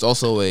 There's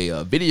also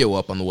a video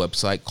up on the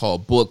website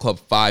called Bullet Club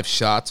 5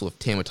 Shots with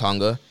Tama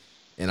Tonga.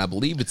 And I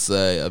believe it's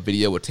a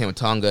video with Tama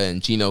Tonga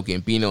and Gino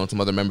Gambino and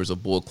some other members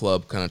of Bullet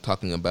Club kind of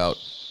talking about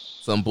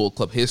some Bullet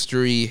Club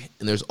history.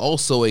 And there's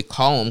also a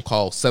column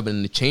called 7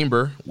 in the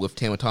Chamber with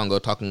Tama Tonga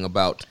talking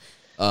about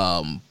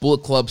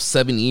Bullet Club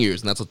 7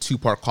 years. And that's a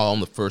 2-part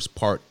column. The first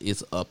part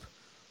is up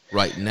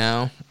right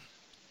now.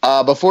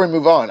 Before we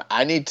move on,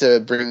 I need to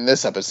bring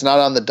this up. It's not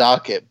on the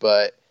docket,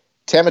 but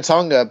Tama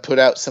Tonga put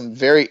out some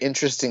very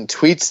interesting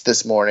tweets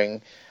this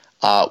morning.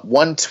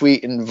 One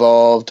tweet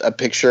involved a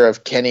picture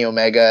of Kenny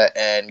Omega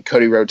and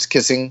Cody Rhodes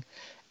kissing,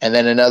 and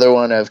then another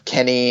one of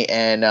Kenny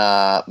and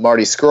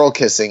Marty Scurll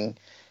kissing.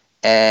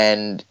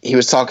 And he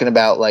was talking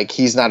about like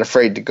he's not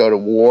afraid to go to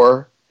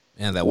war,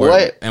 and that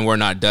we're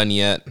not done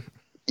yet.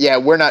 Yeah,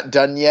 we're not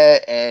done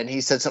yet. And he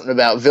said something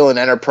about Villain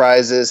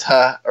Enterprises,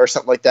 or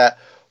something like that.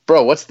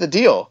 Bro, what's the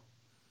deal?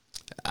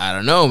 I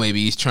don't know.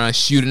 Maybe he's trying to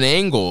shoot an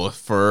angle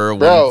for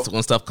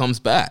when stuff comes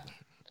back.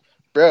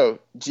 Bro,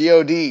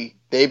 God, they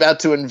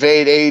about to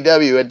invade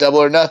AEW at Double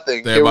or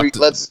Nothing.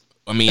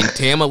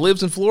 Tama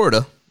lives in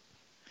Florida.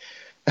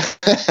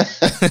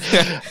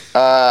 I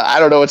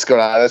don't know what's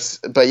going on.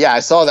 But yeah,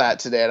 I saw that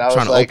today, and I was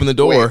trying to open the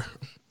door.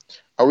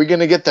 Are we going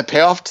to get the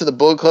payoff to the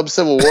Bullet Club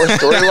Civil War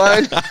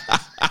storyline?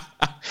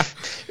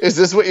 Is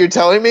this what you're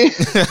telling me?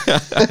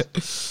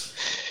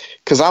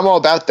 Because I'm all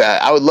about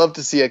that. I would love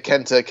to see a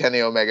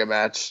Kenny Omega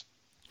match.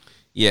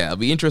 Yeah, it'll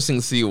be interesting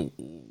to see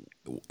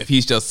if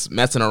he's just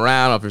messing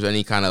around, or if there's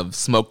any kind of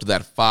smoke to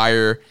that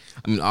fire.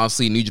 I mean,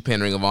 obviously, New Japan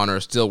and Ring of Honor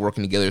are still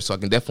working together, so I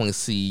can definitely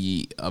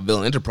see a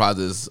Villain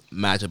Enterprises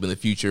matchup in the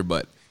future,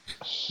 but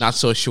not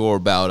so sure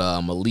about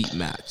Elite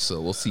match, so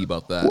we'll see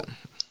about that.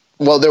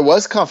 Well, there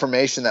was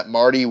confirmation that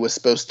Marty was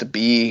supposed to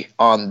be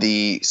on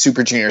the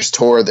Super Juniors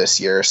tour this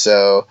year,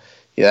 so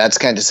yeah, that's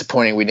kind of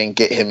disappointing we didn't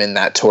get him in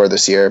that tour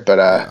this year, but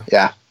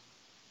yeah.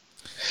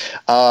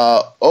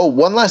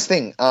 One last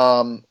thing.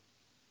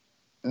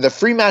 The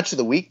free match of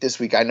the week this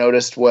week I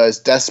noticed was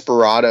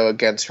Desperado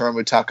against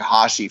Hiromu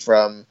Takahashi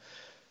from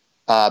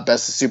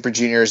Best of Super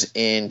Juniors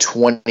in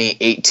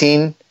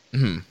 2018.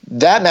 Mm-hmm.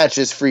 That match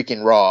is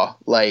freaking raw.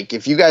 Like,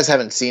 if you guys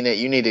haven't seen it,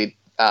 you need to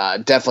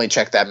definitely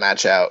check that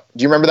match out.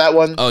 Do you remember that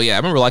one? Oh, yeah. I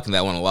remember liking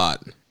that one a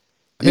lot.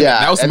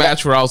 Yeah, that was the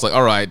match where I was like,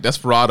 all right,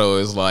 Desperado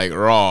is like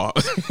raw.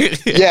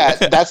 Yeah,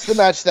 that's the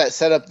match that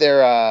set up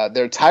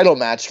their title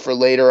match for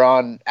later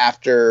on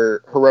after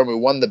Hiromu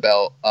won the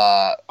belt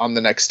on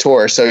the next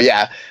tour. So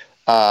yeah,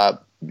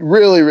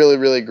 really, really,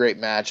 really great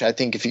match. I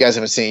think if you guys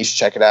haven't seen it, you should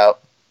check it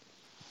out.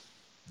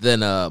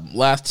 Then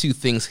last 2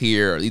 things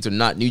here. These are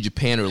not New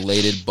Japan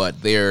related,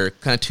 but they're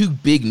kind of 2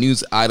 big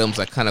news items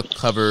that kind of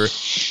cover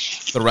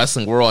the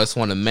wrestling world. I just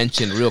want to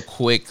mention real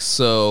quick.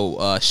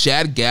 So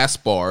Shad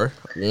Gaspar,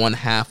 one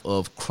half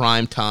of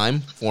Crime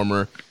Time,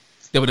 former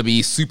WWE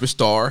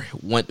superstar,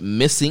 went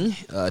missing.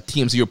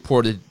 TMZ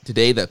reported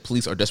today that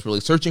police are desperately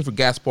searching for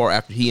Gaspar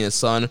after he and his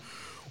son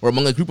were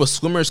among a group of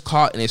swimmers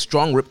caught in a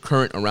strong rip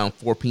current around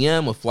 4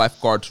 p.m. with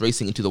lifeguards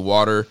racing into the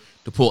water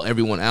to pull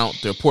everyone out.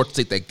 The reports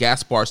state that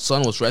Gaspar's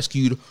son was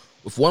rescued,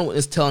 with one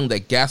witness telling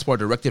that Gaspar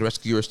directed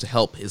rescuers to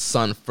help his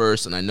son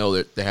first. And I know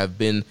that there have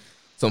been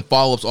some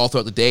follow-ups all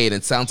throughout the day, and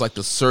it sounds like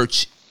the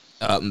search,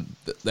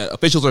 that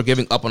officials are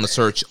giving up on the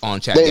search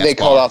on Shad Gaspar. They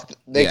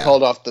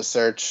called off the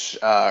search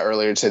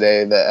earlier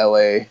today, the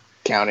LA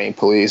County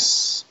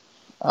Police,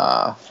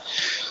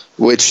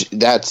 which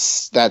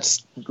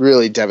that's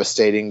really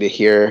devastating to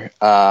hear.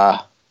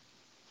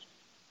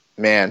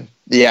 Man,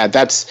 yeah,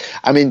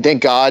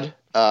 thank God.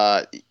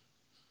 I'm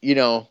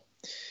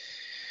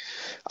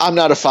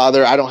not a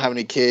father. I don't have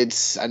any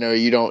kids. I know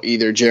you don't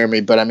either, Jeremy,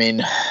 but I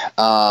mean,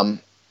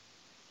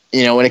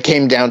 when it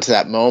came down to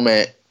that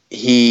moment,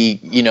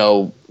 he,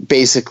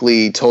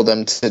 basically told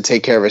them to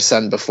take care of his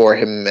son before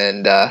him.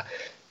 And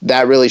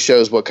that really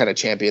shows what kind of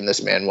champion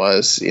this man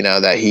was,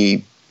 that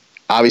he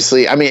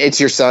obviously, I mean, it's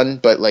your son,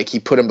 but like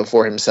he put him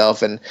before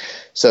himself. And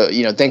so,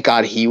 thank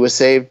God he was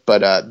saved.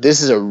 But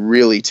this is a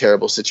really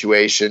terrible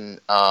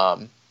situation.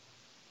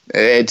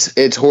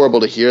 It's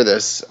horrible to hear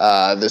this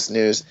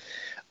news.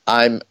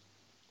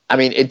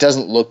 It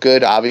doesn't look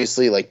good.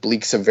 Obviously, like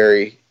bleak's a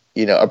very,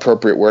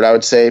 appropriate word, I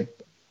would say.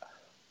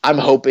 I'm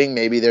hoping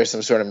maybe there's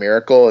some sort of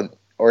miracle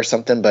or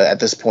something, but at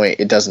this point,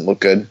 it doesn't look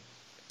good.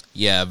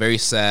 Yeah, very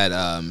sad.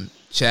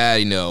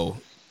 Chad,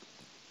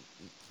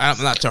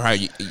 I'm not sure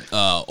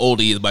how old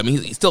he is, but I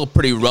mean, he's still a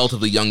pretty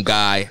relatively young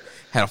guy.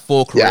 Had a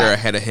full career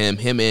ahead of him.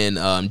 Him and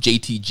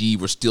JTG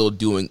were still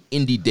doing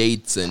indie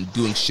dates and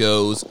doing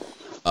shows.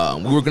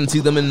 We were going to see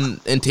them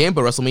in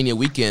Tampa WrestleMania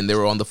weekend. They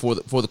were on the For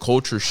the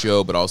Culture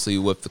show, but also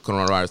with the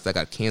coronavirus that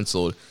got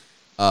canceled.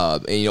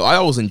 And I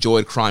always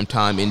enjoyed Crime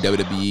Time in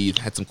WWE.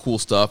 Had some cool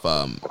stuff.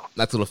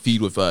 Nice little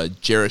feud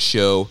with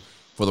Jericho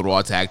for the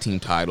Raw Tag Team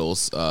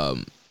titles.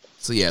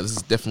 So yeah, this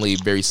is definitely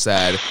very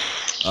sad.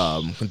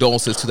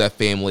 Condolences to that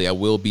family. We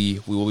will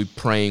be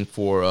praying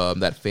for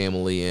that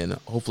family, and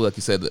hopefully, like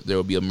you said, that there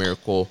will be a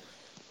miracle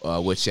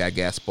with Shad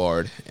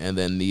Gaspard. And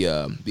then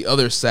the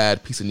other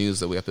sad piece of news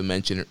that we have to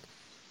mention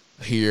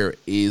here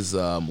is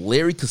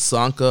Larry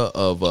Kasanka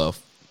of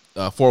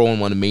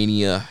 411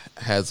 Mania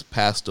has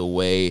passed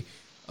away.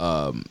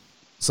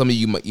 Some of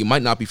you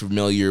might not be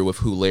familiar with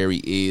who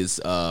Larry is.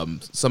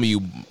 Some of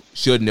you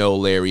should know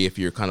Larry if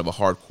you're kind of a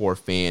hardcore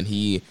fan.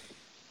 He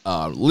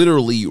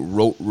literally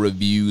wrote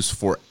reviews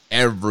for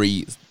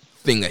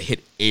everything that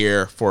hit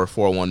air for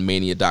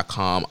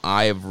 401mania.com.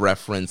 I have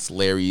referenced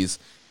Larry's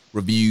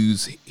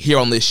reviews here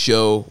on this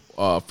show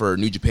for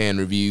New Japan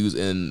reviews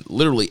and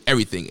literally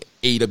everything.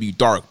 AEW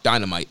Dark,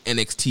 Dynamite,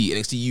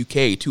 NXT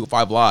UK,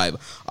 205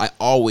 Live. I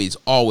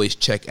always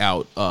check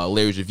out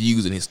Larry's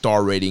reviews and his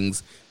star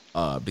ratings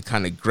to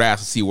kind of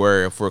grasp to see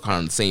if we're kind of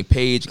on the same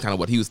page, kind of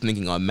what he was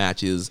thinking on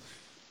matches.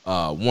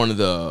 One of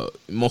the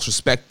most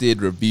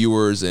respected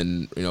reviewers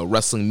and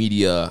wrestling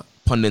media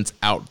pundits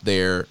out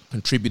there,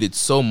 contributed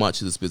so much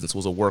to this business,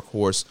 was a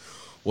workhorse,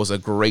 was a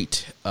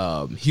great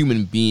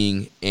human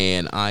being,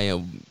 and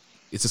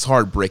it's just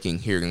heartbreaking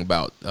hearing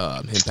about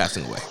him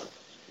passing away.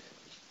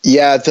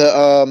 Yeah,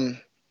 the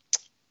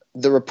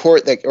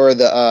report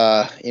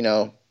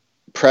the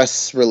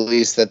press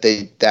release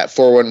that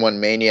 411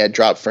 Mania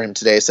dropped for him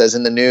today says,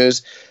 in the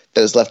news that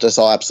has left us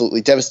all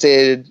absolutely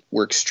devastated,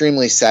 we're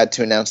extremely sad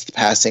to announce the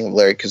passing of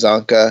Larry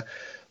Kasanka.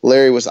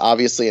 Larry was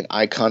obviously an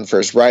icon for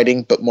his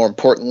writing, but more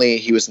importantly,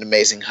 he was an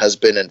amazing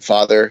husband and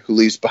father who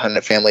leaves behind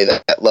a family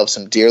that loves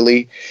him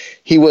dearly.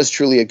 He was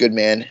truly a good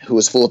man who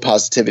was full of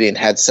positivity and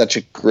had such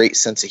a great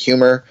sense of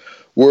humor.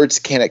 Words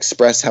can't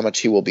express how much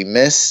he will be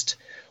missed.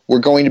 We're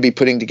going to be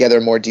putting together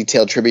a more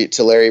detailed tribute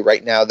to Larry.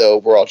 Right now, though,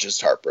 we're all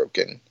just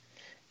heartbroken.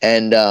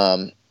 And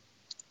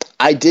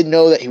I did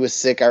know that he was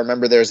sick. I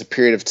remember there was a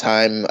period of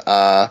time,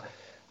 I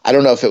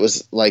don't know if it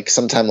was like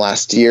sometime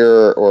last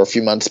year or a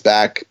few months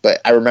back, but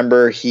I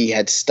remember he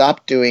had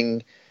stopped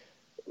doing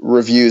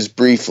reviews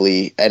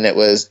briefly, and it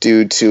was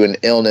due to an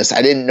illness.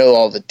 I didn't know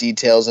all the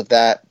details of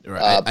that.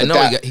 Right. I know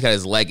he got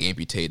his leg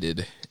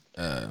amputated.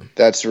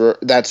 That's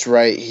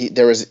right. He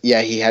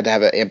had to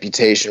have an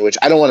amputation, which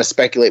I don't want to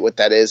speculate what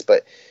that is,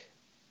 but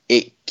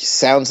it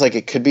sounds like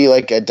it could be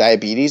like a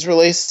diabetes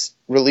release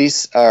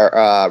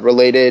or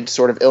related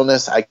sort of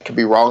illness. I could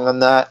be wrong on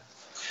that,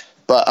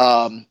 but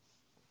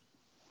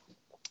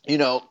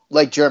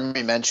like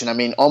Jeremy mentioned, I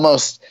mean,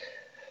 almost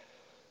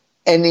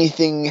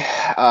anything,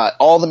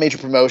 all the major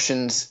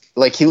promotions,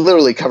 like he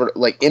literally covered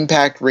like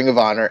Impact, Ring of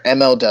Honor,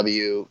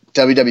 MLW,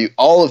 WWE,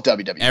 all of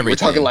WWE. Everything. We're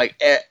talking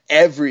like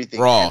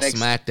everything. Raw, NXT,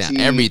 SmackDown,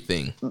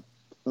 everything.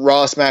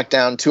 Raw,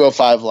 SmackDown,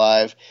 205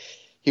 Live.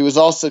 He was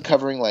also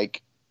covering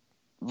like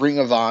Ring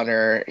of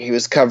Honor. He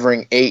was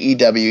covering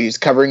AEW. He was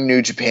covering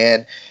New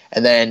Japan.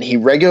 And then he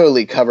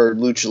regularly covered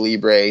Lucha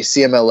Libre,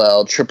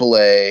 CMLL,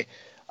 AAA.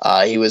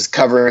 He was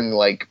covering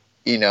like,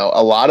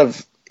 a lot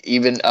of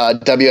even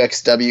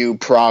WXW,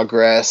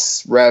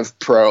 Progress, Rev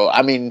Pro.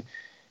 I mean,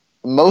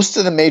 most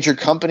of the major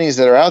companies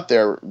that are out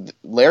there,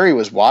 Larry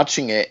was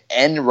watching it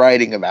and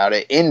writing about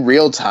it in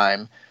real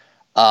time.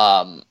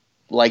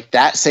 Like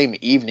that same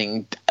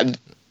evening,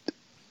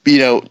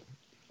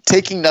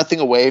 taking nothing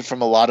away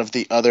from a lot of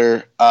the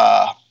other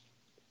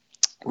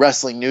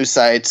wrestling news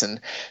sites and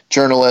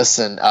journalists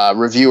and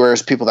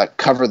reviewers, people that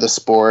cover the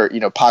sport,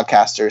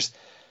 podcasters.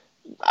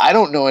 I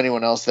don't know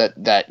anyone else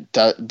that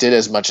did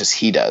as much as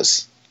he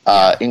does,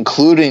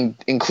 including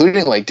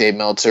like Dave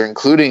Meltzer,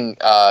 including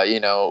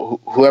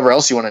whoever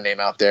else you want to name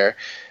out there.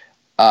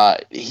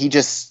 He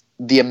just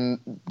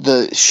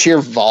the sheer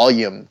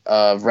volume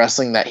of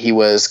wrestling that he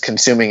was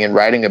consuming and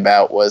writing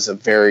about was a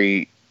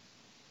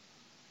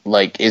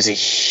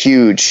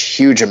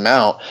huge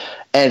amount.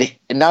 And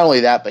not only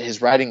that, but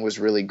his writing was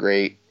really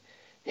great.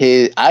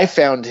 I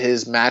found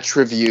his match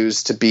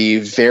reviews to be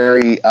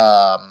very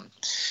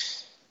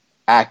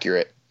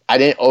accurate. I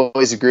didn't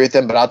always agree with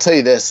them, but I'll tell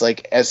you this,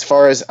 like as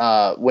far as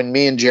when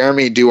me and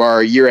Jeremy do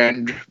our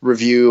year-end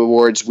review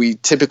awards, we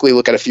typically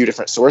look at a few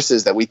different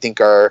sources that we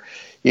think are,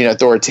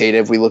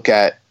 authoritative. We look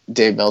at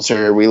Dave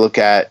Meltzer, we look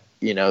at,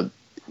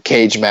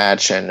 Cage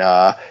Match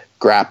and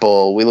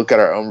Grapple, we look at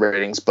our own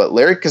ratings, but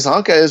Larry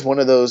Kasanka is one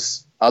of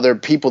those other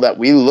people that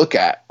we look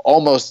at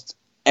almost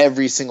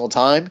every single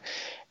time.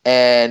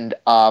 And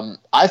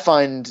I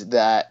find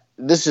that,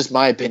 this is just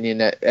my opinion,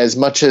 that as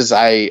much as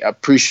I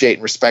appreciate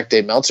and respect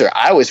Dave Meltzer,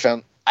 I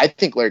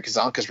think Larry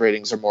Kasanka's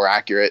ratings are more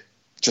accurate.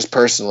 Just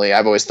personally,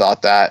 I've always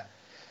thought that.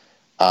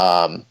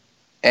 And,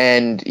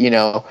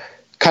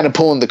 kind of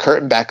pulling the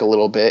curtain back a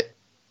little bit,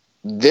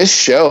 this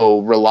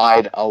show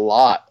relied a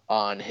lot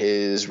on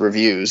his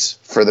reviews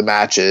for the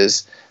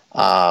matches.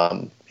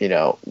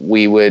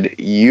 We would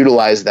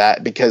utilize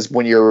that because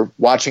when you're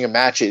watching a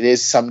match, it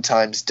is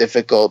sometimes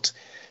difficult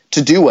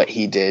to do what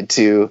he did,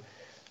 to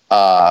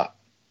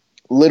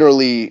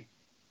literally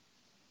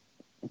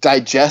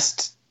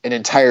digest an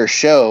entire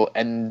show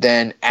and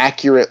then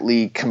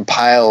accurately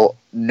compile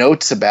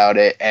notes about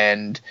it,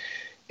 and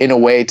in a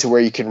way to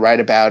where you can write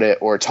about it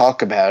or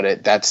talk about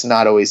it. That's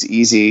not always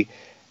easy.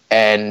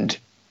 And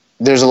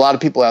there's a lot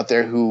of people out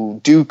there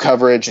who do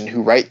coverage and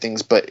who write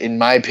things, but in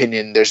my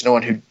opinion, there's no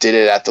one who did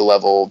it at the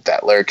level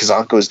that Larry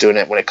Kazanko is doing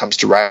it when it comes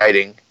to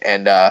writing.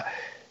 And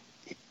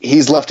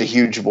he's left a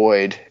huge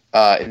void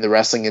in the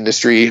wrestling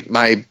industry.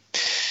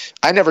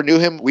 I never knew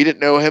him. We didn't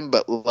know him,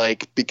 but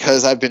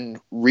because I've been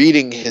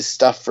reading his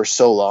stuff for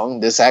so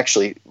long, this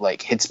actually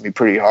hits me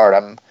pretty hard.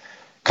 I'm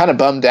kind of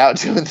bummed out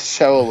doing the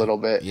show a little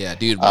bit. Yeah,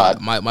 dude.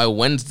 My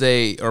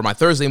Wednesday or my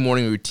Thursday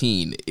morning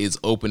routine is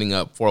opening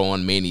up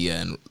 401 Mania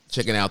and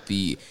checking out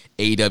the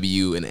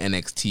AEW and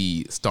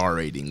NXT star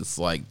ratings.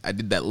 I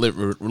did that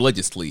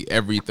religiously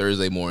every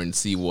Thursday morning to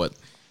see what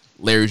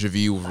Larry's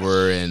reviews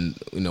were, and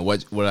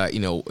what I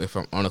if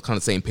I'm on the kind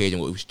of same page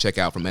and what we should check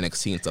out from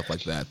NXT and stuff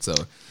like that. So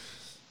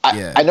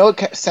yeah, I know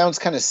it sounds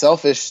kind of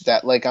selfish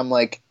that I'm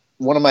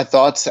one of my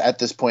thoughts at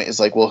this point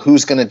is well,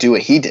 who's going to do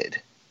what he did?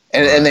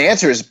 And the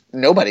answer is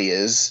nobody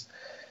is.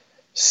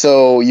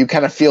 So you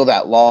kind of feel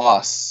that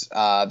loss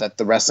that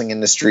the wrestling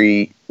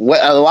industry. A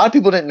lot of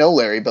people didn't know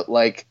Larry, but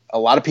a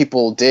lot of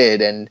people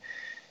did. And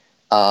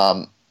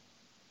at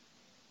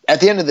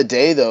the end of the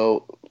day,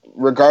 though,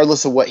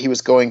 regardless of what he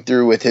was going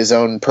through with his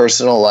own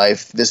personal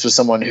life, this was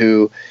someone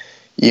who,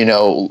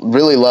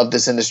 really loved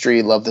this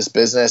industry, loved this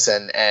business,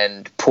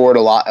 and poured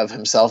a lot of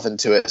himself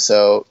into it.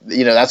 So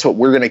that's what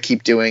we're going to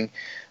keep doing.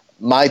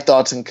 My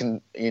thoughts and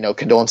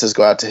condolences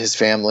go out to his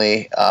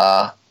family.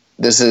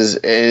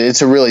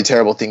 It's a really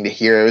terrible thing to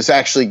hear. It was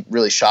actually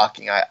really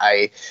shocking.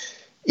 I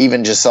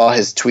even just saw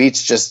his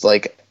tweets just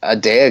a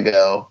day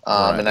ago,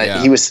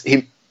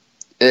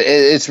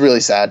 it's really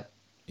sad.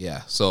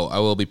 Yeah, so I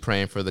will be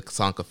praying for the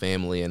Kazanka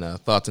family, and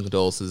thoughts and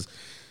condolences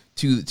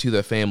to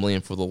their family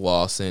and for the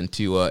loss, and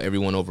to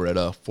everyone over at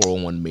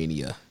 401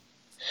 Mania.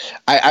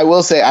 I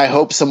will say I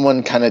hope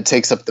someone kind of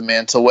takes up the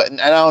mantle, and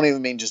I don't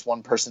even mean just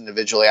one person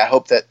individually. I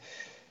hope that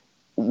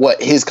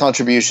what his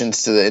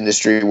contributions to the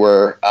industry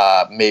were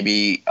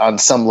maybe on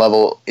some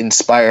level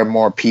inspire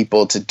more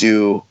people to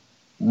do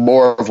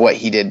more of what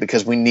he did,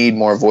 because we need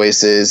more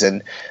voices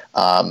and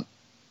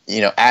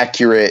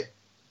accurate,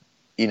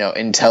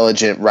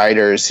 intelligent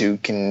writers who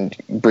can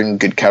bring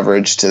good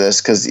coverage to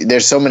this, because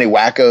there's so many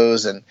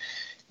wackos and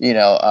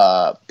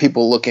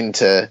people looking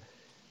to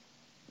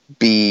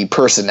be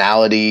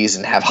personalities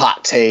and have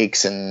hot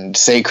takes and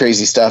say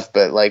crazy stuff.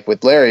 But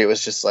with Larry, it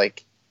was just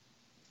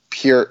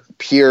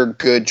pure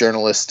good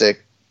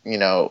journalistic,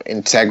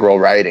 integral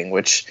writing,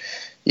 which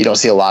you don't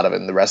see a lot of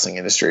in the wrestling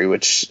industry,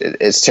 which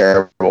is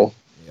terrible.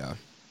 Yeah.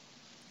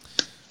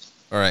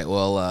 All right.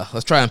 Well,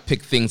 let's try and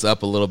pick things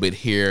up a little bit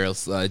here.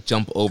 Let's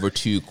jump over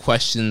to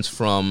questions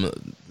from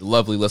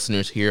lovely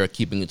listeners here at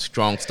Keeping It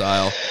Strong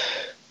Style.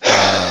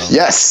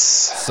 Yes.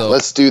 So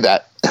let's do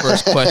that.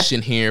 First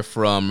question here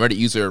from Reddit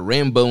user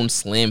Rambone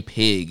Slam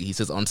Pig. He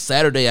says, on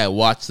Saturday, I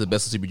watched the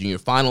Best of Super Junior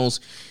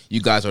finals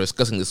you guys are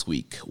discussing this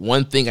week.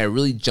 One thing I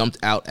really jumped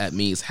out at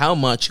me is how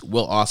much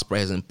Will Ospreay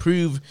has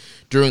improved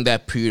during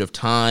that period of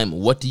time.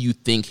 What do you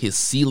think his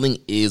ceiling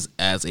is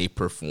as a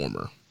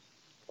performer?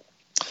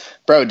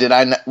 Bro,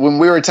 when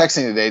we were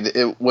texting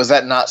today, was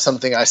that not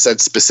something I said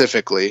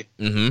specifically?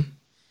 Mm-hmm.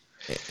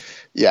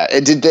 Yeah.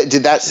 Did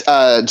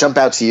that jump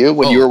out to you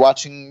when you were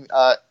watching?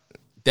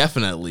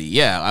 Definitely,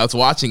 yeah. I was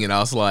watching it. I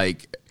was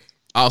like,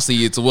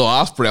 obviously, it's Will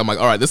Ospreay. I'm like,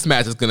 all right, this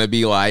match is gonna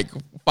be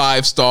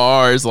 5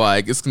 stars.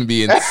 It's gonna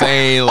be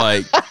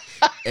insane.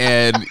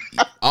 And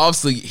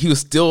obviously, he was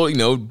still,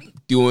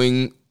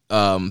 doing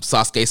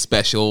Sasuke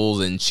specials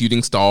and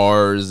shooting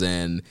stars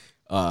and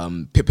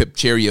Pip Pip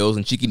Cheerios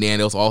and Cheeky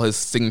Nandos, all his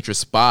signature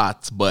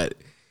spots. But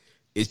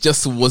it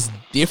just was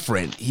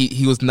different.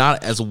 He was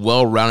not as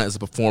well rounded as a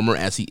performer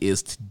as he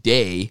is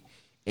today.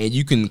 And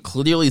you can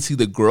clearly see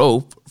the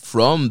growth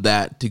from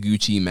that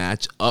Taguchi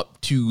match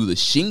up to the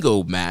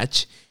Shingo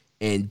match,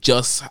 and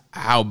just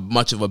how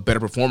much of a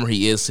better performer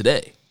he is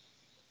today.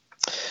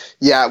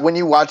 Yeah, when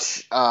you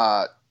watch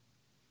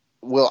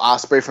Will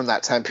Ospreay from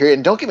that time period,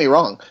 and don't get me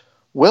wrong,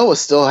 Will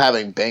was still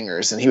having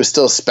bangers, and he was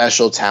still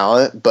special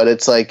talent, but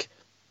it's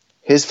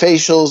his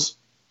facials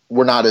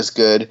were not as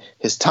good,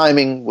 his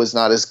timing was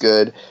not as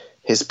good,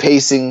 his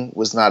pacing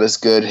was not as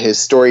good, his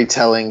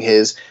storytelling,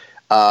 his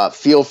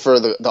feel for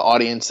the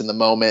audience in the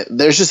moment.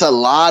 There's just a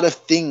lot of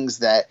things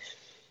that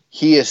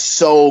he is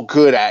so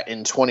good at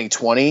in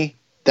 2020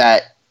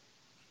 that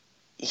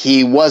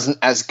he wasn't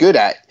as good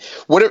at.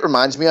 What it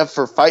reminds me of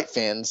for fight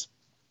fans,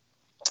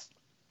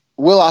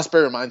 Will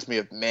Ospreay reminds me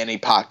of Manny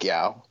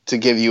Pacquiao, to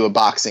give you a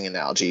boxing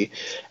analogy.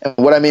 And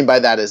what I mean by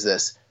that is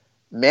this.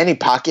 Manny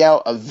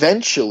Pacquiao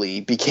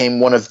eventually became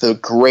one of the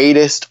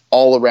greatest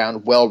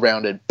all-around,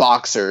 well-rounded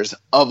boxers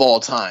of all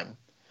time.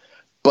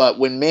 But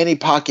when Manny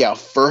Pacquiao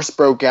first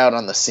broke out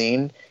on the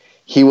scene,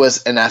 he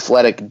was an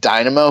athletic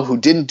dynamo who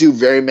didn't do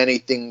very many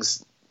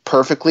things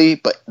perfectly,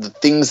 but the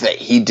things that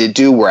he did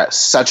do were at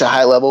such a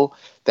high level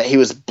that he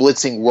was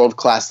blitzing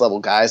world-class level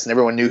guys, and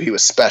everyone knew he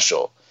was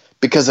special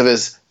because of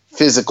his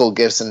physical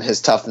gifts and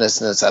his toughness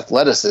and his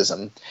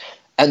athleticism.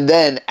 And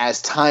then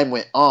as time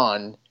went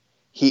on,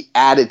 he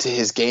added to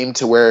his game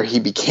to where he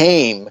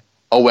became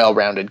a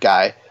well-rounded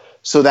guy,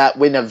 so that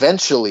when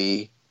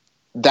eventually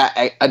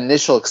that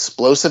initial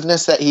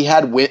explosiveness that he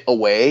had went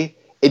away,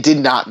 it did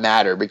not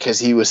matter because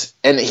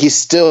he's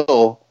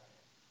still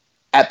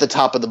at the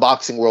top of the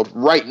boxing world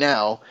right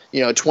now,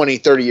 20,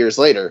 30 years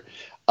later.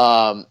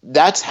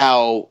 That's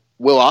how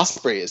Will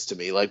Ospreay is to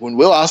me. Like when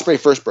Will Ospreay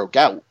first broke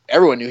out,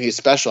 everyone knew he was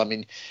special. I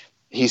mean,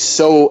 he's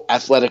so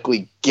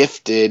athletically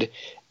gifted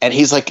and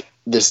he's like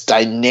this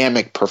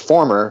dynamic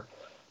performer.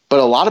 But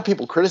a lot of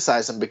people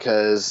criticize him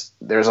because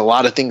there's a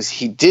lot of things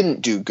he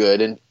didn't do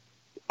good. And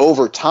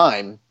over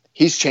time,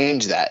 he's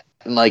changed that.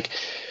 And like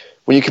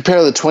when you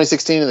compare the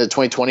 2016 and the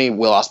 2020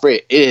 Will Ospreay,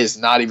 it is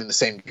not even the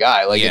same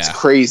guy. Like it's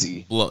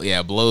crazy.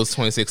 Blows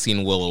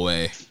 2016 Will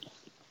away.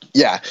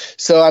 Yeah.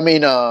 So, I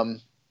mean,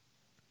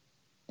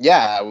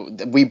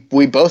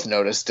 we both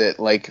noticed it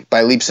like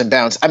by leaps and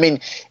bounds. I mean,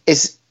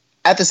 it's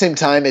at the same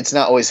time, it's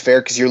not always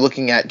fair because you're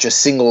looking at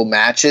just single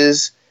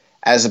matches.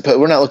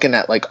 We're not looking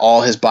at like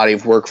all his body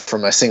of work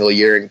from a single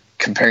year and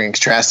comparing and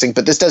contrasting,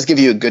 but this does give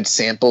you a good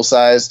sample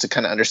size to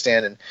kind of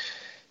understand. And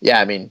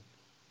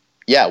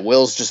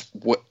Will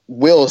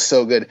is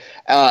so good.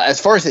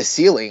 As far as his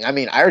ceiling, I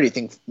mean, I already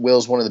think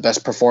Will's one of the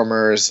best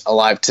performers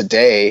alive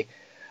today.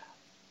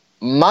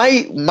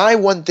 My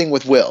one thing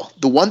with Will,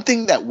 the one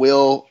thing that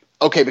Will,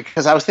 okay,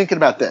 because I was thinking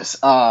about this.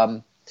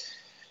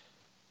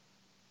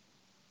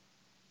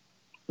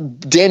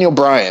 Daniel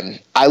Bryan,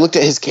 I looked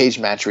at his cage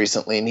match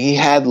recently, and he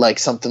had like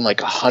something like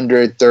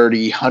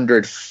 130,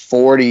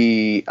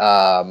 140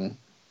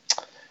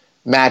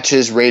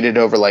 matches rated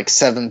over like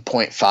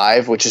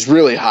 7.5, which is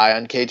really high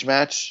on cage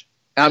match.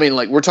 I mean,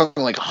 like we're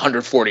talking like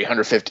 140,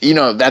 150.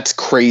 That's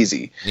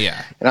crazy.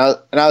 Yeah. And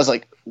I was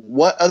like,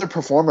 what other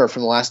performer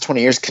from the last 20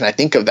 years can I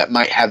think of that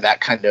might have that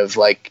kind of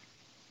like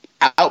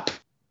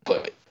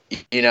output?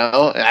 And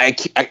then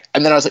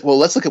I was like, well,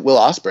 let's look at Will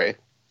Ospreay.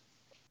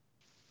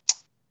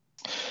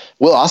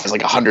 Will Ospreay's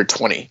like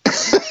 120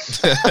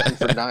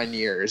 for 9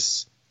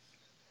 years.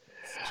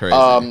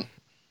 Crazy.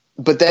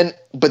 But then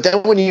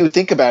when you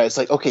think about it, it's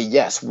like, okay,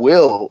 yes,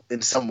 Will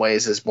in some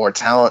ways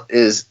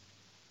is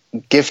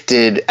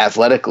gifted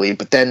athletically,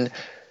 but then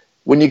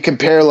when you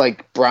compare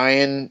like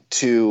Bryan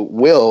to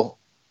Will,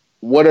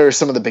 what are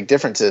some of the big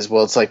differences?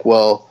 Well, it's like,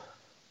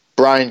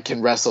 Bryan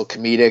can wrestle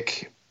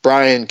comedic,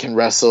 Bryan can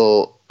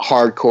wrestle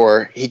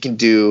hardcore, he can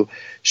do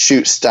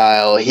shoot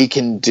style, he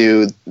can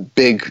do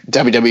big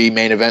WWE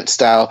main event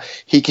style,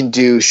 he can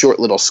do short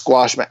little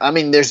squash I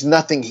mean, there's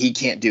nothing he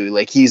can't do.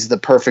 Like he's the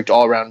perfect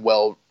all-around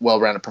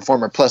well-rounded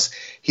performer. Plus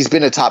he's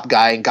been a top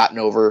guy and gotten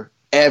over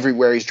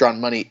everywhere. He's drawn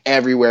money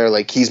everywhere.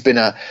 Like he's been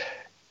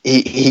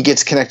he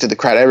gets connected to the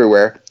crowd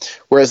everywhere.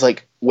 Whereas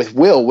like with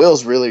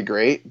Will's really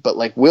great, but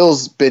like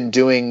Will's been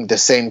doing the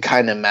same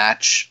kind of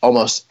match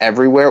almost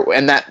everywhere,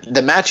 and that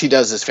the match he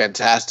does is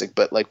fantastic,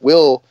 but like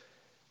Will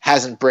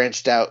hasn't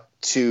branched out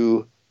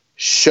to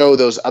show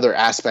those other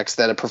aspects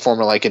that a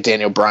performer like a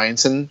Daniel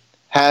Bryanson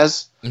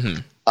has.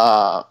 Mm-hmm.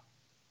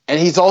 And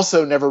he's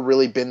also never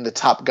really been the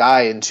top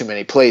guy in too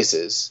many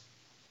places.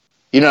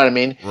 You know what I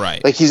mean?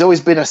 Right. Like he's always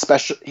been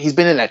he's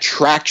been an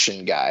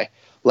attraction guy.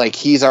 Like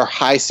he's our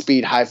high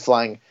speed, high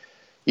flying,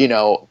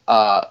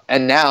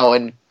 and now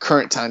in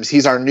current times,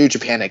 he's our New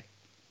Japan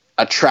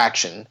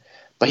attraction,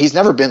 but he's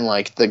never been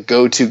like the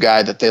go-to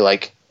guy that they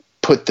like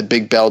put the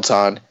big belt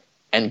on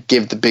and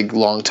give the big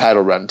long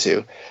title run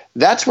to.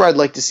 That's where I'd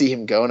like to see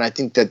him go, and I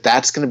think that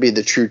that's going to be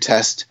the true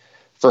test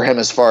for him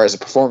as far as a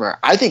performer.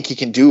 I think he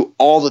can do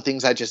all the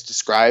things I just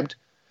described.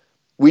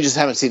 We just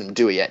haven't seen him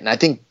do it yet, and I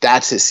think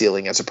that's his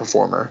ceiling as a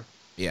performer.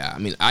 Yeah, I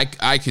mean,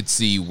 I could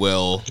see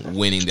Will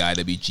winning the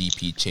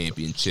IWGP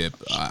Championship.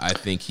 I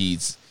think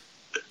he's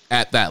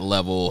at that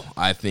level.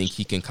 I think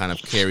he can kind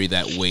of carry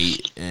that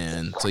weight,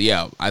 and so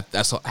yeah,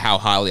 that's how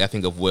highly I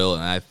think of Will,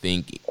 and I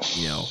think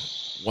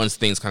once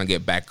things kind of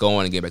get back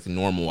going and get back to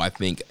normal, I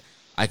think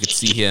I could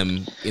see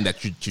him in that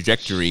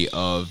trajectory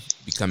of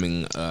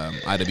becoming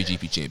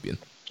IWGP champion.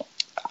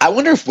 I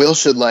wonder if Will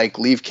should like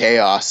leave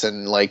Chaos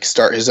and like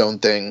start his own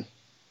thing.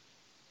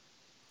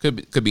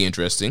 Could be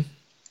interesting.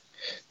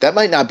 That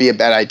might not be a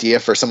bad idea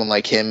for someone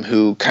like him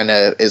who kind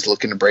of is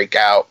looking to break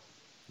out.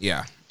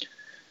 Yeah.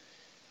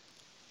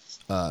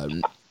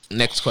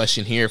 Next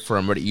question here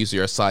from Reddit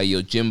user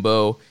Asayo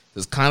Jimbo.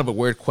 This is kind of a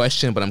weird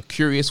question, but I'm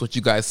curious what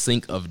you guys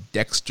think of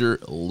Dexter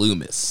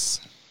Lumis.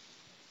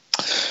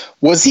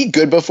 Was he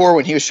good before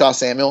when he was Shaw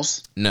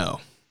Samuels?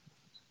 No.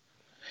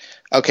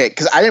 Okay,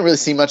 because I didn't really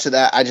see much of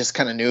that. I just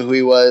kind of knew who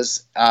he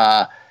was.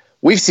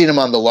 We've seen him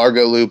on the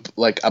Largo Loop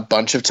like a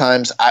bunch of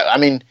times. I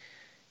mean,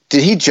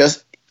 did he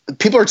just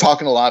people are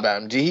talking a lot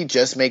about him. Did he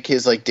just make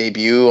his like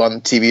debut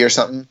on TV or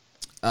something?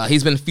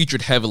 He's been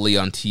featured heavily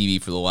on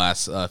TV for the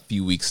last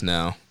few weeks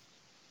now.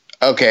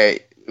 Okay,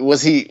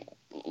 was he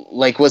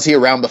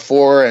around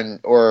before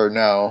or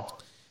no?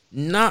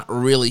 Not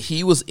really.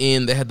 He was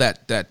in. They had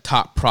that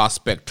top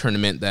prospect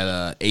tournament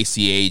that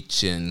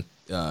ACH and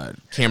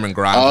Cameron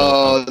Grimes.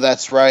 Oh,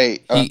 that's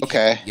right.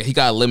 Okay. He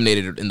got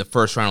eliminated in the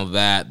first round of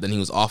that. Then he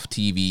was off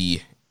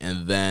TV,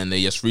 and then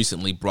they just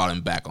recently brought him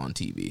back on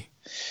TV.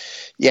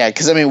 Yeah,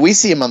 because I mean, we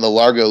see him on the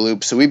Largo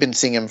Loop, so we've been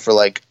seeing him for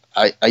like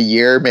a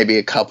year, maybe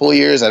a couple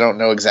years. I don't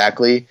know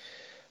exactly,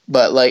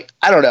 but like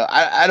I don't know.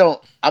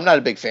 I'm not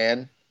a big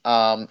fan.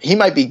 He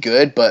might be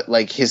good, but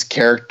like his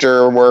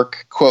character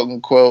work, quote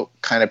unquote,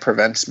 kind of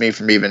prevents me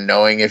from even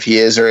knowing if he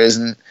is or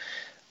isn't.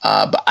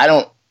 But I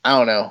don't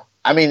know.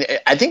 I mean,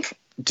 I think,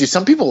 do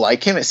some people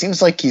like him? It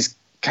seems like he's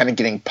kind of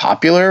getting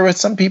popular with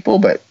some people,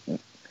 but I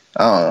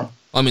don't know.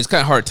 I mean, it's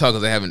kind of hard to tell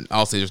because they haven't.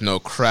 Obviously, there's no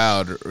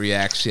crowd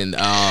reaction.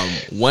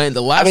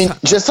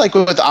 Just like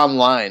with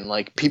online,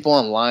 like people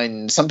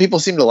online, some people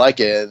seem to like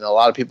it, and a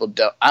lot of people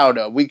don't. I don't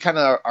know. We kind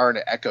of are in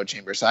an echo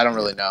chamber, so I don't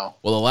really know.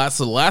 Well,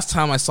 the last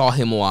time I saw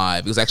him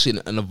live, it was actually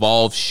an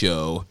Evolve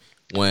show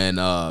when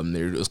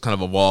there was kind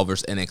of Evolve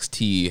versus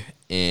NXT,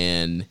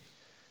 and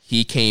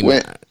he came.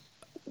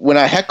 When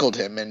I heckled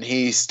him, and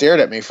he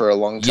stared at me for a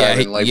long time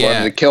and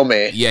wanted to kill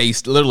me. Yeah, he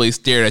literally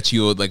stared at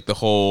you like the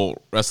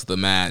whole rest of the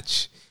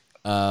match.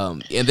 I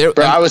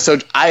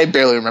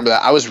barely remember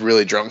that. I was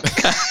really drunk.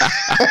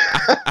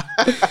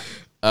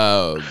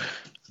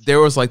 There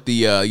was like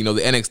the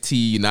the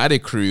NXT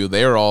United crew.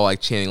 They were all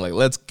like chanting like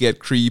 "Let's get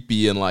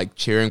creepy" and like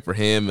cheering for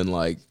him and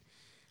like.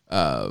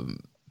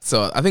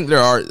 So I think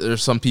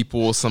there's some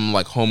people, some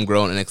like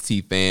homegrown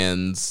NXT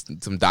fans,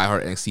 some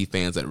diehard NXT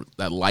fans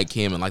that like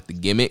him and like the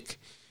gimmick.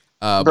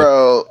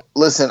 Bro,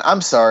 listen,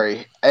 I'm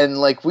sorry, and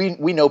like we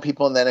know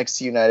people in the NXT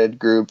United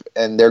group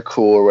and they're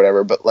cool or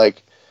whatever, but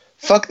like.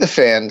 Fuck the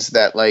fans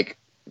that like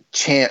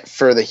chant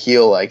for the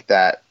heel like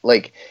that.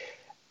 Like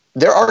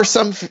there are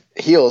some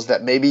heels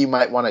that maybe you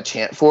might want to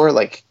chant for,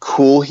 like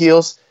cool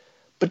heels,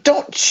 but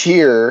don't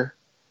cheer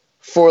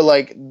for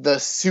like the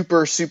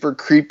super super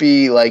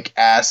creepy like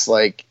ass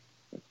like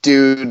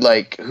dude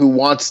like who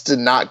wants to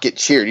not get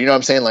cheered. You know what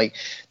I'm saying? Like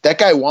that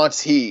guy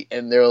wants heat,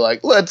 and they're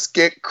like, let's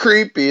get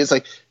creepy. It's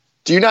like,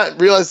 do you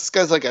not realize this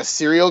guy's like a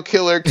serial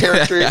killer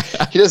character?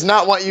 He does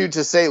not want you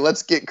to say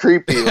let's get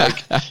creepy.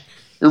 Like.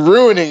 You're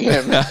ruining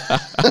him.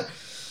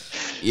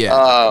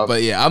 Yeah,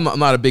 but yeah, I'm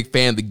not a big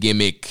fan of the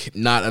gimmick.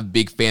 Not a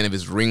big fan of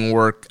his ring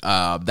work.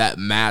 That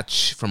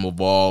match from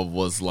Evolve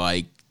was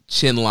like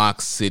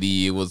Chinlock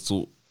City. It was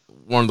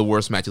one of the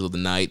worst matches of the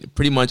night.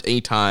 Pretty much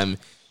anytime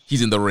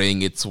he's in the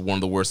ring, it's one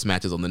of the worst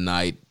matches on the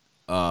night.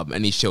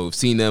 Any show we've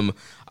seen him.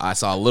 I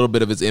saw a little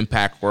bit of his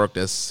Impact work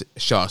as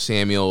Shaw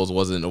Samuels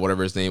wasn't, or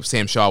whatever his name,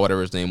 Sam Shaw,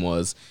 whatever his name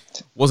was.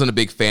 Wasn't a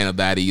big fan of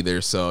that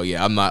either. So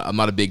yeah, I'm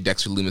not a big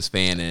Dexter Lumis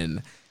fan,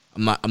 and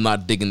I'm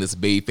not digging this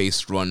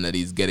babyface run that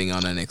he's getting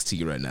on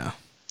NXT right now.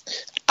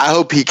 I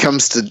hope he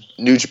comes to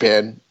New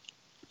Japan.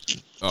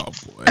 Oh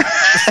boy.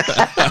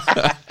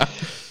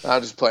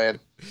 I'm just playing.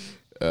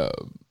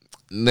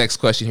 Next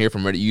question here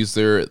from Reddit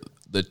user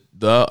the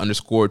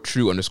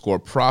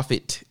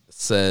 _true_prophet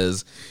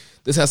says,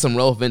 this has some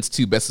relevance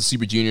to Best of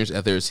Super Juniors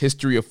as there's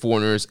history of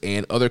foreigners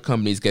and other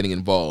companies getting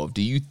involved.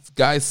 Do you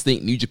guys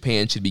think New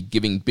Japan should be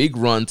giving big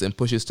runs and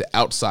pushes to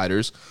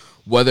outsiders,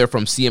 whether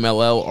from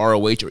CMLL,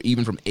 ROH, or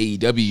even from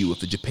AEW with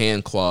the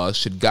Japan clause?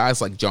 Should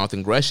guys like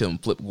Jonathan Gresham,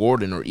 Flip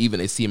Gordon, or even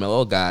a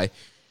CMLL guy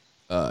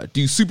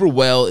do super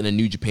well in a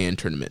New Japan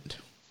tournament?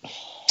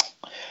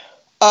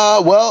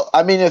 Well,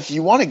 I mean, if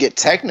you want to get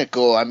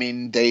technical, I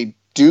mean, they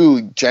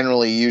do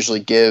generally usually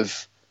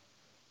give,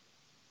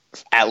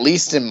 at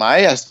least in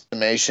my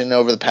estimation,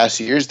 over the past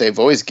few years, they've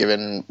always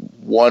given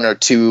one or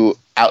two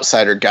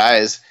outsider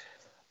guys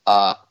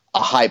a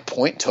high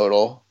point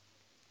total.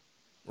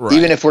 Right.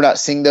 Even if we're not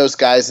seeing those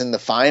guys in the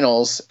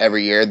finals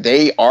every year,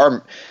 they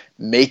are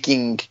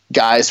making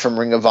guys from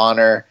Ring of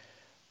Honor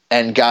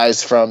and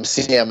guys from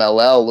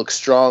CMLL look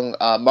strong.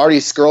 Marty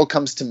Scurll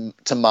comes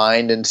to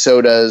mind, and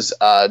so does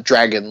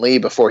Dragon Lee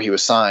before he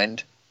was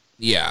signed.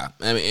 Yeah,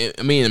 I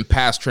mean, in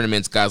past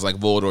tournaments, guys like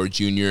Volador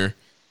Jr.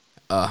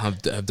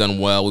 Have done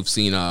well. We've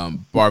seen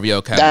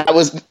Barvio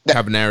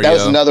Cavernario. That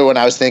was another one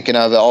I was thinking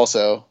of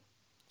also.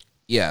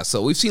 Yeah,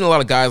 so we've seen a lot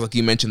of guys, like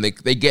you mentioned,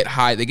 they get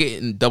high, they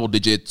get in double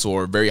digits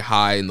or very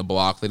high in the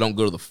block. They don't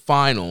go to the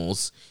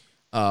finals,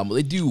 but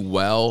they do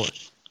well.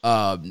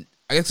 I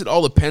guess it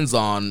all depends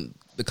on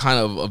the kind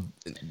of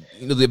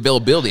the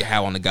availability you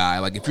have on the guy.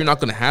 Like if you're not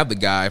going to have the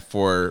guy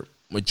for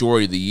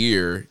majority of the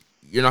year,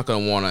 you're not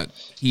going to want to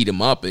heat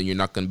him up, and you're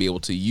not going to be able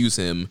to use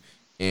him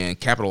and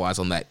capitalize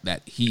on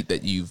that heat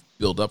that you've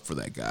built up for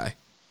that guy.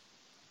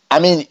 I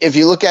mean, if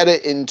you look at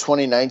it in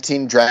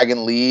 2019,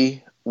 Dragon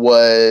Lee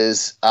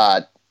was,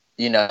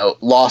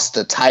 lost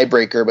a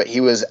tiebreaker, but he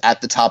was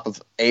at the top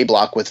of A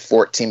block with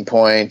 14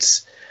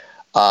 points.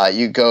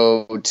 You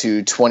go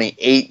to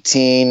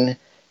 2018,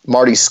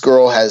 Marty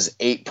Scurll has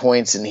 8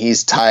 points, and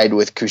he's tied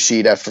with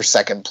Kushida for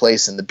second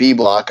place in the B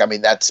block. I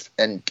mean,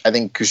 and I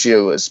think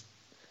Kushida was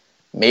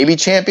maybe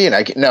champion.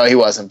 No, he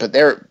wasn't, but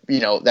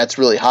that's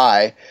really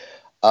high.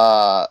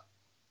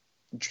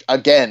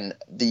 Again,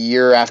 the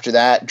year after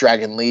that,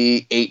 Dragon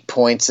Lee, 8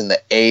 points in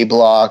the A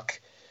block.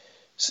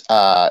 So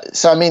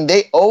I mean,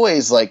 they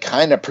always like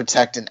kind of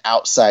protect an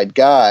outside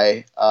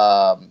guy.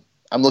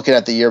 I'm looking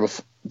at the year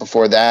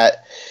before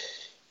that.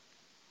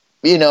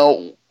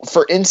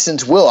 For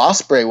instance, Will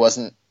Ospreay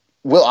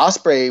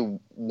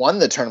won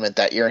the tournament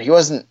that year, and he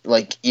wasn't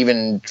like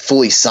even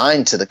fully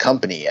signed to the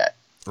company yet.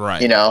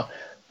 Right.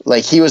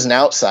 Like he was an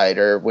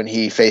outsider when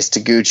he faced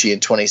Taguchi in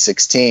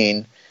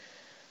 2016.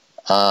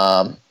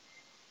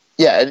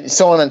 And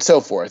so on and so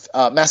forth.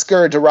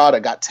 Mascara Dorada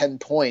got 10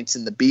 points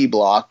in the B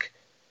block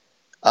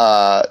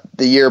the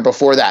year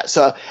before that.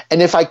 So,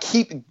 and if I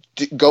keep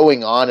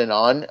going on and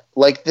on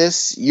like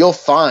this, you'll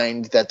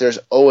find that there's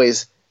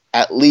always,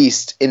 at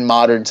least in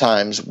modern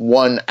times,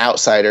 one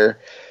outsider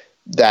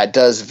that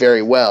does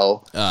very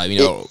well.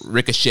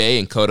 Ricochet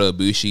and Kota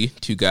Ibushi,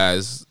 two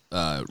guys.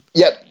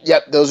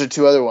 Yep. Those are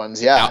two other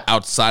ones. Yeah,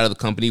 outside of the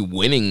company,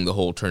 winning the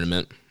whole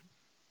tournament.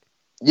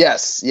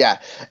 Yes, yeah,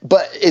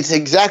 but it's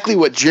exactly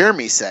what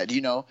Jeremy said.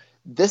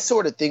 This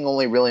sort of thing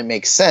only really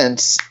makes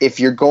sense if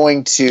you're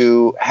going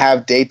to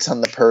have dates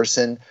on the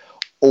person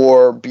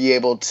or be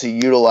able to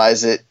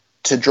utilize it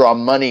to draw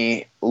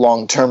money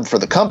long term for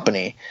the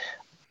company.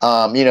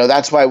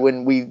 That's why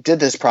when we did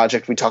this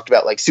project, we talked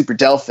about like Super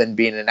Delphin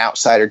being an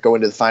outsider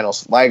going to the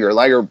finals.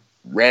 Liger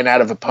ran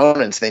out of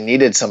opponents. They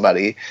needed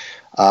somebody.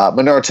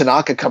 Minoru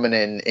Tanaka coming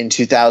in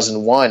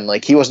 2001,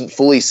 like he wasn't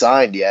fully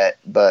signed yet,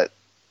 but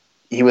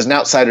he was an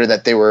outsider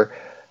that they were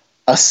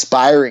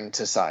aspiring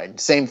to sign.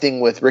 Same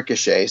thing with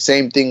Ricochet.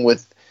 Same thing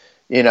with,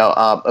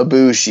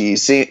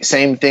 Ibushi.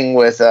 Same thing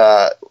with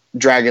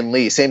Dragon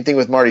Lee. Same thing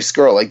with Marty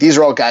Scurll. Like these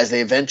are all guys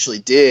they eventually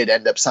did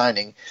end up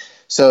signing.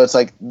 So it's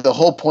like the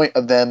whole point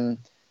of them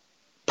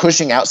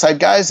pushing outside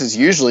guys is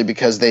usually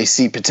because they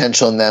see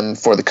potential in them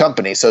for the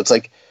company. So it's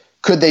like,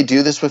 could they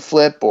do this with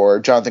Flip or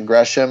Jonathan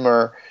Gresham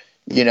or,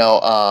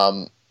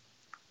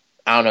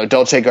 I don't know,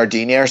 Dolce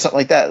Gardenia or something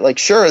like that? Like,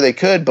 sure, they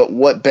could, but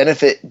what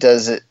benefit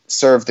does it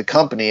serve the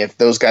company if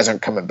those guys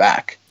aren't coming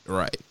back?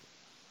 Right.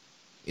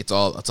 It's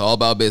all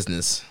about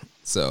business.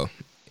 So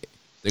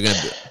they're going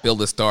to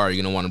build a star.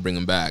 You're going to want to bring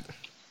them back.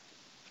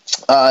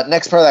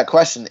 Next part of that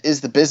question,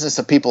 is the business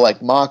of people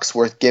like Mox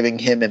worth giving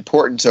him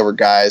importance over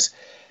guys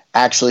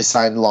actually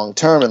signed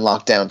long-term and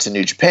locked down to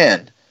New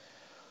Japan?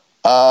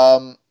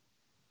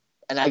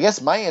 And I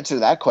guess my answer to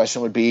that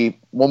question would be,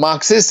 well,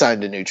 Mox is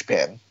signed to New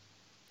Japan.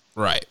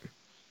 Right.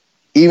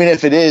 Even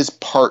if it is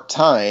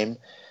part-time,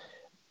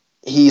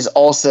 he's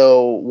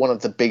also one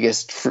of the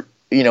biggest,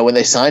 when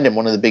they signed him,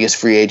 one of the biggest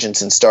free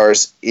agents and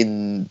stars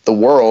in the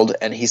world,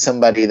 and he's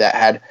somebody that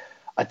had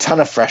a ton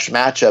of fresh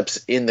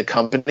matchups in the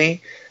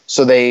company.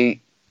 So they,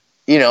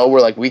 were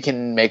like, we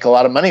can make a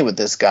lot of money with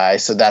this guy.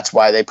 So that's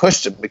why they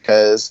pushed him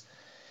because,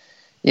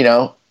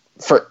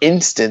 for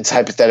instance,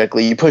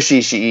 hypothetically, you push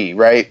Ishii,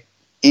 right?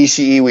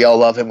 Ishii, we all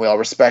love him. We all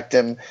respect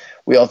him.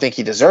 We all think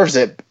he deserves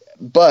it.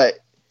 But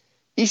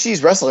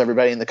Ishii's wrestled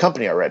everybody in the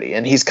company already,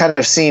 and he's kind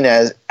of seen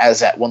as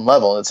at one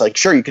level. And it's like,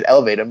 sure, you could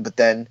elevate him, but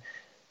then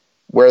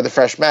where are the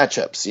fresh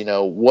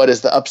matchups? What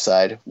is the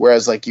upside?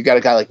 Whereas, like, you got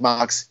a guy like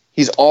Mox,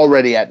 he's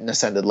already at an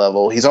ascended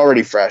level. He's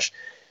already fresh.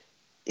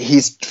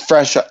 He's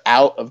fresh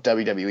out of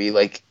WWE.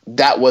 Like,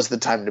 that was the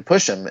time to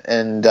push him.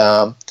 And,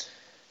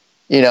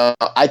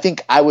 I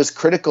think I was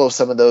critical of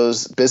some of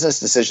those business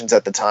decisions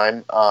at the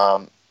time.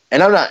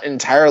 And I'm not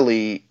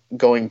entirely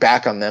going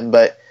back on them,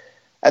 but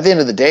at the end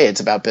of the day, it's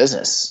about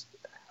business.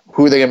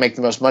 Who are they going to make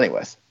the most money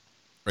with?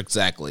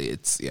 Exactly.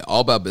 It's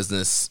all about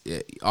business.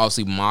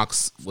 Obviously,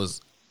 Mox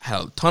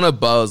had a ton of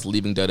buzz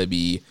leaving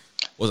WWE,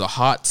 was a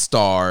hot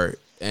star,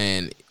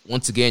 and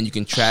once again, you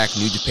can track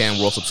New Japan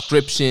World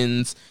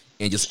subscriptions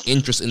and just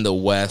interest in the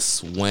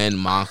West when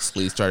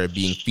Moxley started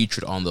being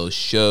featured on those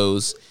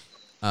shows.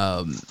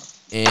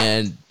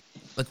 And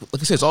like I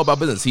said, it's all about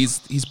business.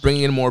 He's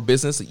bringing in more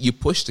business. You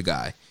push the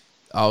guy.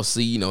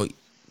 Obviously,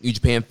 New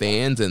Japan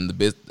fans and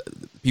the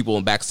people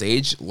in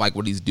backstage like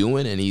what he's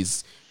doing, and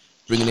he's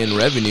bringing in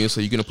revenue, so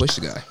you're going to push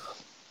the guy.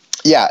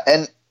 Yeah,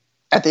 and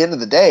at the end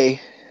of the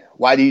day,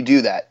 why do you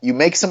do that? You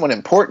make someone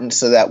important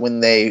so that when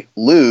they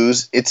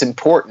lose, it's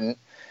important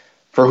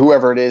for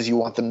whoever it is you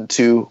want them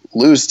to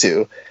lose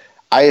to.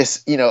 I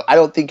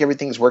don't think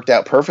everything's worked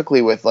out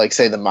perfectly with, like,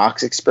 say, the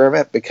Mox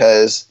experiment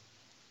because,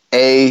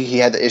 he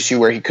had the issue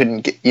where he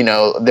couldn't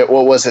get,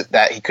 what was it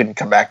that he couldn't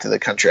come back to the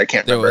country? I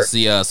can't remember. There was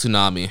the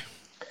tsunami.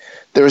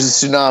 There was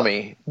a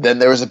tsunami. Then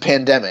there was a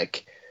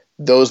pandemic.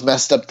 Those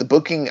messed up the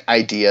booking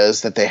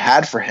ideas that they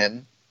had for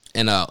him.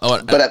 And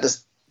but at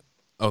this,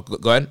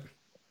 go ahead.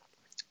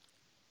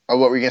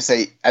 What were you gonna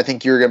say? I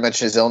think you were gonna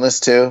mention his illness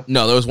too.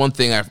 No, there was one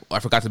thing I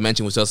forgot to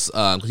mention was just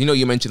because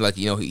you mentioned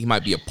he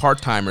might be a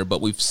part timer, but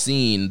we've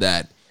seen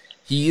that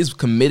he is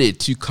committed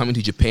to coming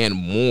to Japan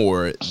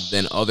more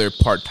than other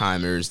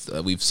part-timers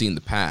we've seen in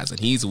the past. And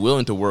he's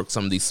willing to work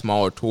some of these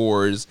smaller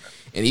tours.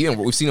 And even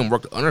we've seen him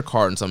work the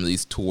undercard on some of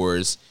these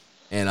tours.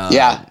 And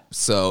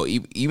so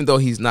even though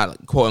he's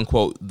not,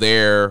 quote-unquote,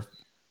 there,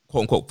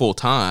 quote-unquote,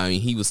 full-time,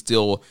 he was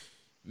still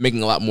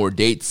making a lot more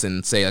dates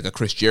than, say, like a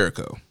Chris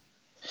Jericho.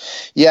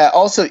 Yeah,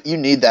 also, you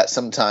need that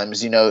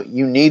sometimes. You know,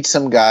 you need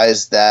some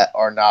guys that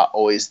are not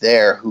always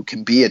there who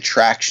can be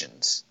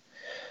attractions.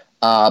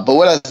 But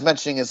what I was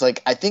mentioning is,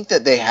 like, I think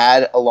that they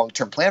had a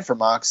long-term plan for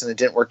Mox, and it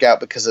didn't work out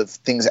because of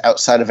things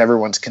outside of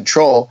everyone's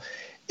control.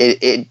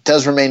 It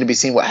does remain to be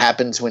seen what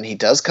happens when he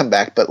does come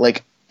back. But,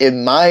 like,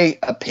 in my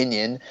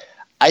opinion,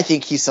 I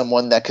think he's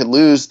someone that could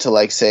lose to,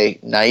 like, say,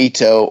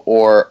 Naito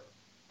or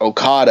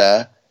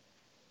Okada,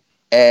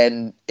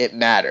 and it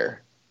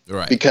matter.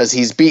 Right. Because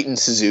he's beaten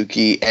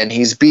Suzuki and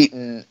he's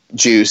beaten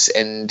Juice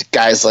and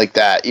guys like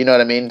that. You know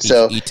what I mean?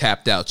 He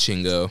tapped out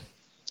Shingo.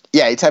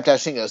 Yeah, he tapped out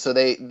Shingo. So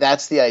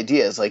that's the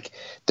idea. Is like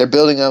they're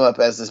building him up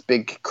as this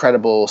big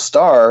credible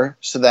star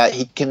so that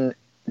he can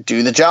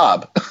do the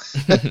job.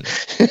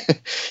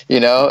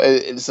 You know?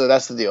 So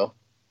that's the deal.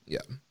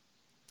 Yeah.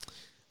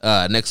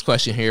 Next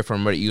question here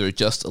from either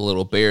Just a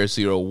Little Bear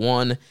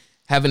 01.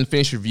 Having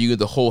finished reviewing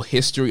the whole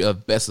history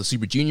of Best of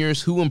Super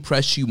Juniors, who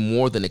impressed you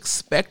more than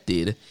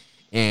expected?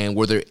 And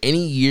were there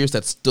any years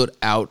that stood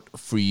out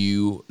for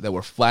you that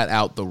were flat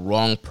out the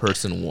wrong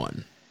person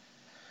won?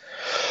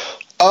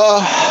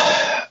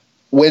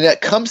 When it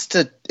comes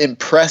to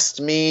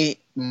impressed me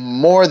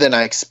more than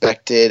I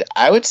expected,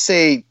 I would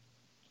say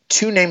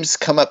two names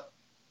come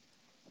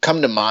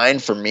to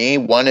mind for me.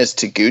 One is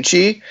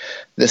Taguchi.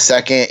 The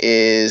second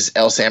is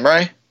El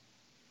Samurai.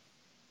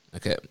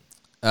 Okay.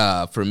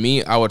 For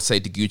me, I would say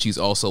Taguchi's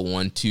also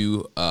one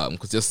too,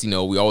 because just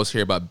we always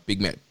hear about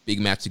Big Mac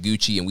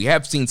Taguchi, and we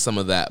have seen some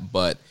of that.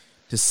 But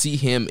to see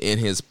him in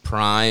his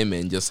prime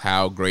and just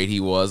how great he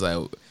was,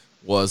 I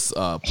was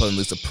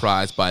pleasantly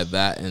surprised by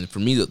that. And for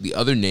me, the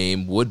other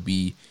name would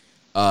be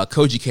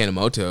Koji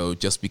Kanemoto,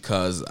 just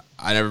because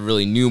I never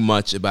really knew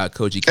much about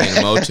Koji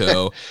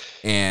Kanemoto.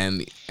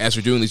 And as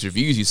we're doing these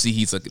reviews, you see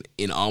he's like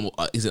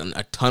he's in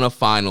a ton of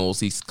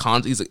finals. He's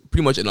like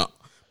pretty much in a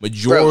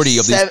majority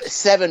of these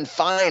 7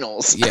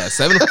 finals. Yeah,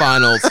 7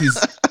 finals. He's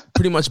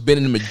pretty much been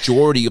in the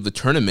majority of the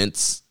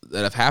tournaments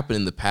that have happened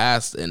in the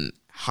past, and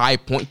high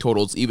point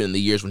totals even in the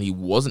years when he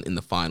wasn't in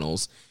the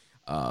finals.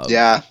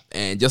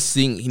 And just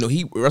seeing,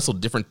 he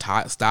wrestled different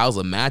styles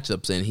of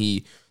matchups, and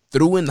he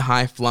threw in the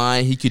high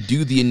flying. He could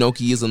do the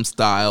Inokiism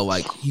style.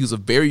 Like, he was a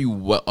very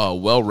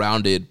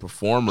well-rounded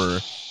performer.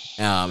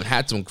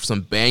 Had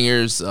some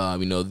bangers.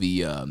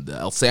 The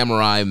El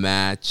Samurai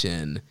match,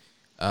 and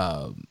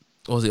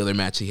what was the other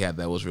match he had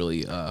that was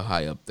really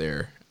high up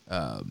there?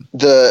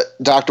 The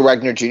Dr.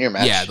 Wagner Jr.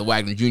 match. Yeah, the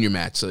Wagner Jr.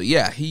 match. So,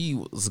 yeah, he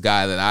was a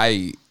guy that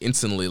I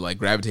instantly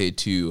gravitated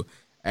to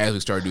as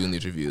we started doing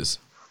these reviews.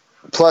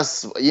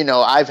 Plus,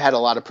 I've had a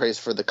lot of praise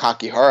for the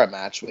Kakihara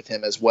match with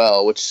him as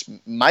well, which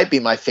might be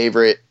my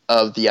favorite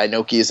of the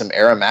Inokiism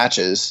era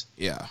matches.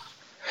 Yeah.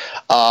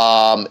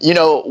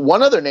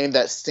 One other name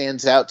that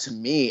stands out to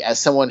me as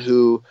someone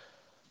who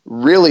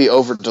really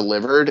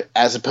over-delivered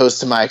as opposed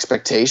to my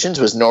expectations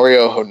was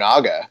Norio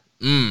Honaga.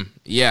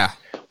 Yeah.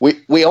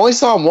 We only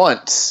saw him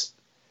once,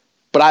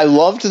 but I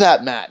loved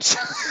that match.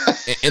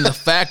 And the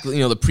fact,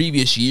 the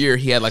previous year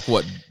he had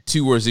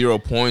 2 or 0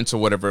 points or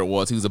whatever it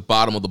was. He was the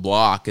bottom of the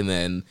block, and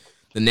then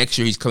the next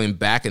year he's coming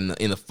back in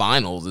the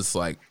finals. It's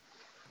like,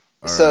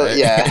 all right.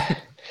 Yeah.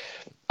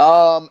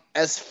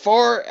 As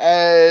far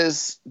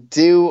as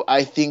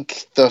I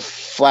think the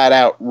flat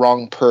out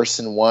wrong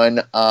person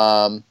won,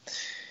 I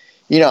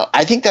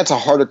think that's a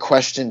harder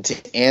question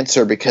to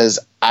answer because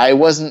I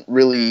wasn't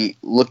really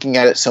looking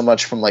at it so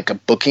much from a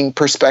booking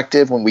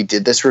perspective when we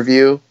did this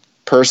review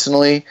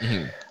personally.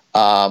 Mm-hmm.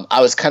 I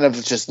was kind of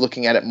just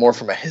looking at it more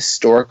from a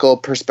historical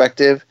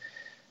perspective.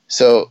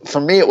 So for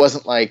me, it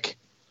wasn't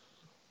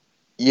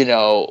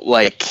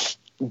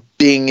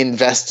being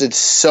invested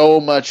so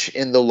much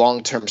in the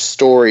long-term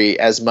story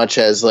as much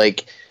as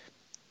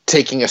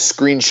taking a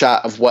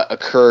screenshot of what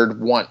occurred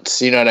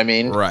once. You know what I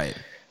mean? Right.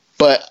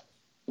 But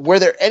were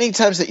there any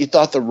times that you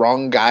thought the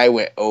wrong guy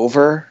went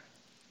over?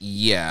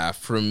 Yeah,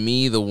 for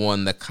me, the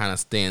one that kind of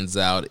stands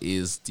out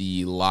is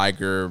the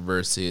Liger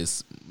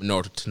versus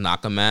Minoru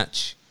Tanaka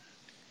match.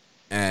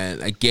 And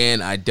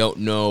again, I don't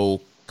know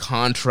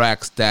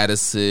contract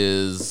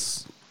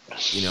statuses,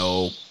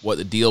 what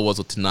the deal was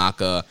with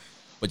Tanaka,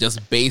 but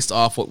just based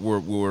off what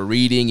we were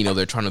reading,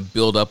 they're trying to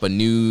build up a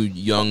new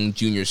young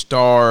junior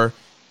star.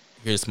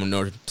 Here's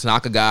Minoru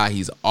Tanaka guy.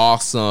 He's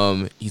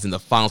awesome. He's in the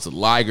finals with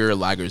Liger.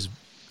 Liger's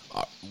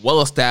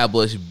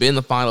well-established, been in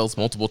the finals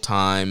multiple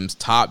times,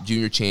 top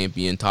junior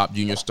champion, top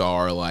junior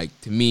star.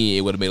 To me,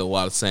 it would have made a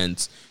lot of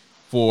sense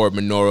for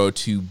Minoru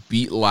to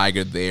beat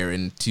Liger there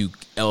and to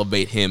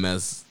elevate him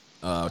as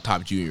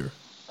top junior.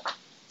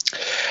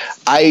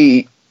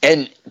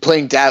 And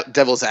playing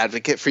devil's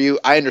advocate for you,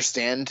 I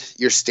understand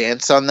your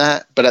stance on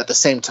that, but at the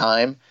same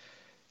time,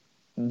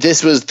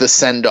 this was the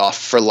send-off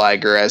for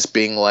Liger as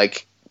being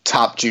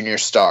top junior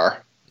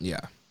star.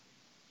 Yeah.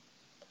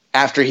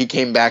 After he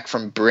came back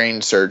from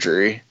brain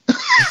surgery.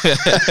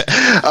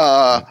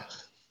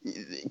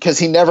 Because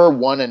he never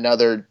won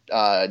another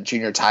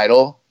junior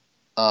title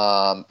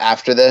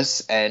after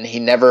this, and he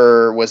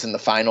never was in the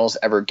finals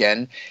ever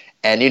again.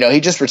 And, he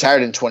just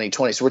retired in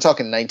 2020, so we're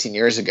talking 19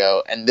 years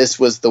ago, and this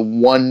was the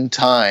one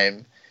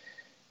time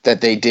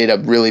that they did a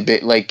really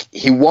big, like,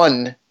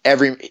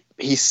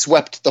 he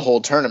swept the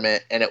whole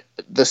tournament, and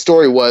the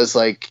story was,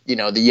 like,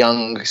 the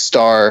young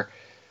star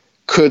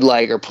could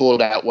Liger pull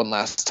it out one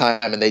last time,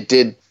 and they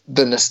did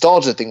the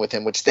nostalgia thing with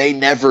him, which they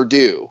never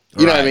do.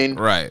 You know what I mean?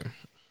 Right.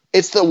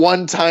 It's the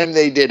one time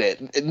they did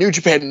it. New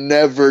Japan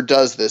never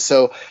does this.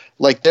 So,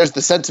 like, there's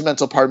the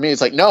sentimental part of me.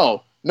 It's like,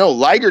 no,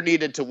 Liger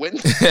needed to win.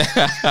 Fuck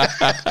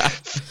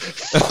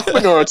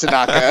Minoru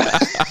Tanaka.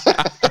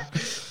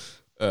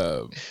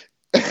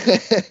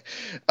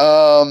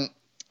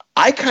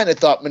 I kind of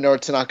thought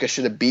Minoru Tanaka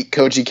should have beat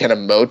Koji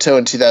Kanemoto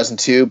in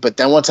 2002, but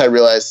then once I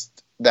realized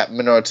that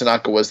Minoru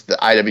Tanaka was the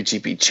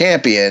IWGP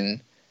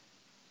champion,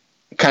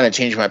 it kind of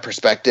changed my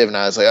perspective, and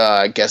I was like, oh,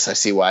 I guess I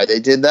see why they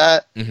did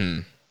that.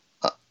 Mm-hmm.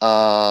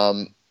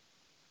 I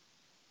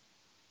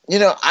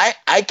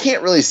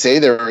can't really say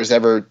there was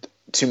ever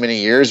too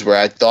many years where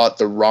I thought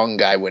the wrong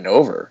guy went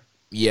over.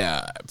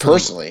 Yeah.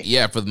 Personally.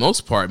 For the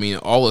most part, I mean,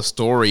 all the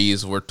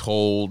stories were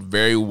told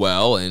very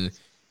well, and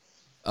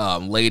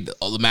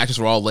the matches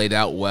were all laid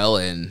out well,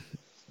 and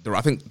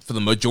I think for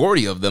the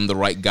majority of them, the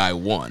right guy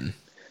won.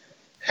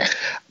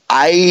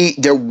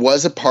 There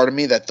was a part of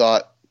me that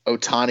thought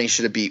Otani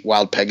should have beat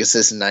Wild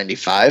Pegasus in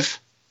 95.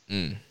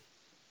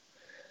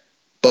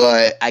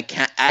 But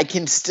I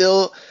can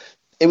still,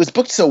 it was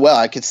booked so well,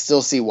 I could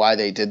still see why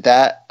they did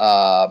that.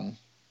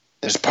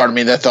 There's a part of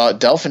me that thought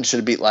Delphin should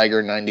have beat Liger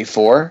in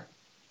 94.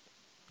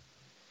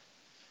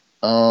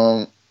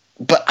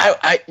 But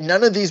I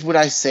none of these would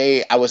I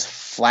say I was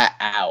flat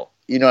out.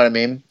 You know what I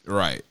mean?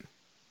 Right.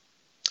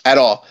 At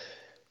all.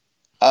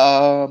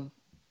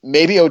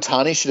 Maybe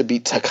Otani should have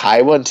beat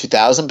Takaiwa in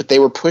 2000, but they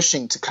were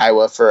pushing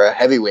Takaiwa for a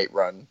heavyweight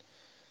run.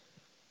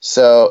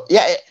 So,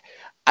 yeah,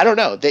 I don't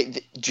know.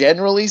 They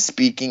generally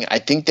speaking, I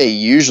think they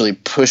usually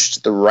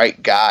pushed the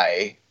right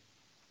guy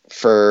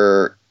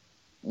for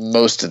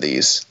most of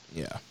these.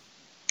 Yeah.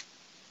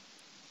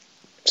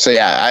 So,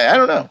 yeah, I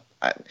don't know.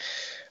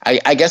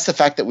 I guess the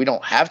fact that we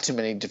don't have too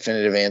many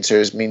definitive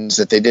answers means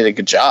that they did a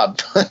good job.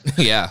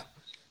 Yeah.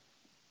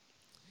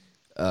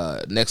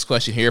 Next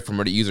question here from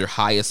Reddit user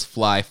Highest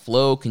Fly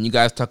Flow. Can you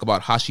guys talk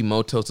about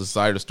Hashimoto's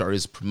desire to start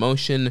his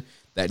promotion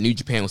that New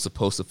Japan was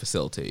supposed to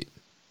facilitate?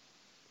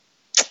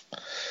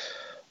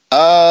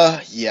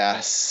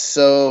 Yeah.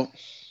 So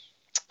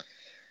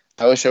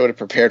I wish I would have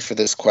prepared for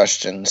this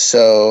question.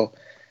 So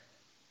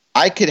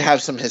I could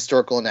have some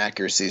historical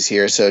inaccuracies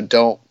here, so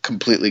don't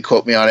completely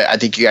quote me on it. I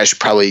think you guys should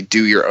probably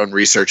do your own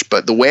research.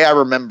 But the way I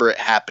remember it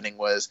happening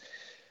was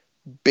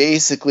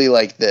basically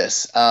like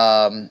this.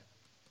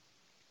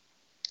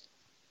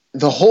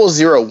 The whole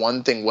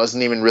 0-1 thing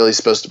wasn't even really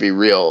supposed to be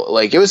real.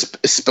 Like, it was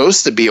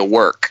supposed to be a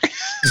work.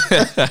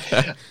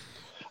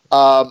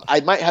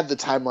 I might have the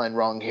timeline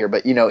wrong here,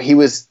 but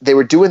they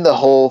were doing the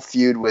whole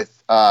feud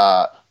with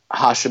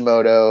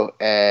Hashimoto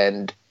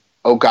and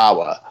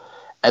Ogawa.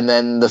 And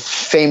then the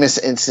famous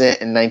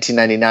incident in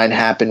 1999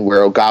 happened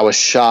where Ogawa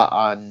shot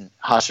on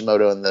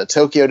Hashimoto in the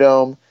Tokyo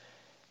Dome.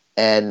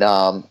 And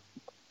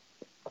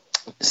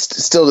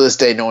still to this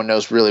day, no one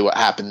knows really what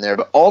happened there.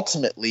 But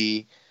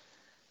ultimately,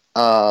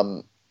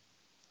 they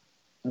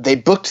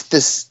booked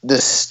this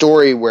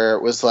story where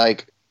it was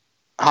like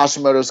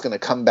Hashimoto's going to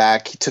come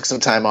back. He took some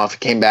time off, he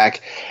came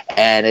back,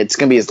 and it's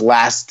going to be his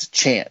last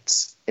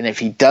chance. And if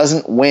he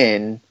doesn't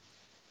win,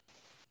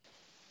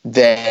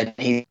 then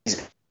he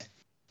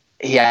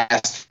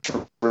has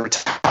to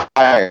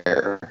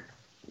retire,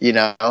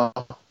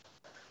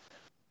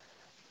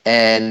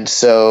 And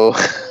so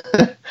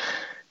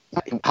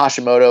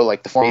Hashimoto,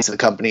 like the former ace of the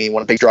company,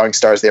 one of the big drawing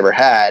stars they ever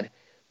had,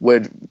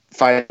 would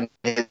find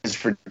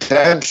his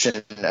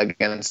redemption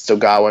against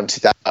Ogawa in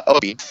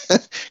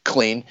 2000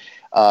 clean.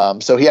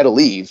 So he had to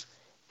leave.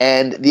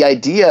 And the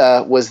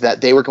idea was that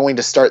they were going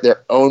to start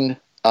their own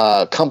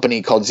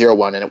company called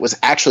 0-1, and it was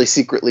actually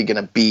secretly going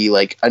to be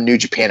like a New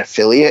Japan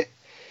affiliate.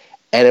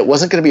 And it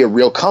wasn't going to be a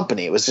real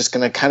company. It was just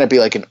going to kind of be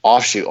like an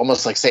offshoot,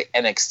 almost like, say,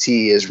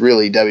 NXT is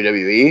really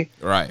WWE.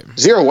 Right.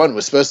 0-1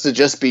 was supposed to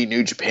just be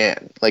New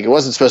Japan. Like, it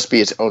wasn't supposed to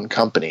be its own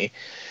company.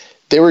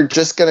 They were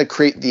just going to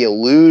create the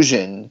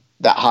illusion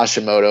that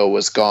Hashimoto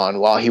was gone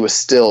while he was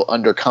still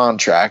under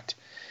contract.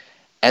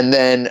 And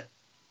then,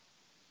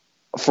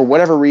 for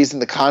whatever reason,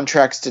 the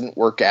contracts didn't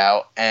work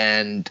out.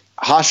 And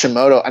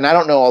Hashimoto, and I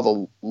don't know all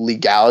the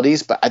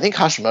legalities, but I think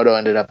Hashimoto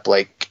ended up,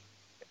 like,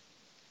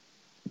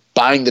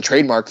 buying the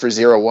trademark for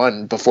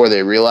 0-1 before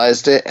they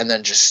realized it, and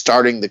then just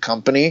starting the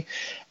company.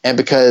 And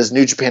because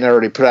New Japan had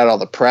already put out all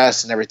the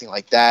press and everything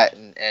like that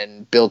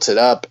and built it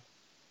up,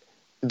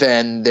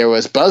 then there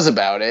was buzz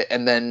about it,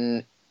 and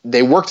then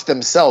they worked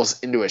themselves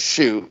into a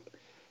shoot.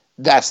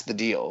 That's the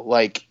deal.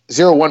 Like,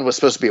 0-1 was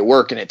supposed to be a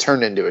work, and it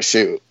turned into a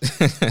shoot.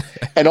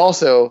 And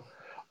also,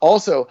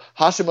 Also,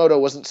 Hashimoto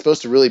wasn't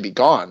supposed to really be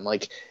gone.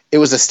 Like, it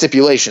was a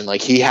stipulation.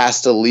 Like, he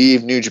has to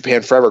leave New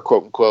Japan forever,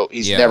 quote unquote.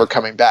 He's never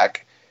coming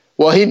back.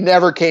 Well, he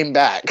never came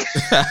back.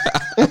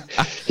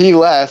 He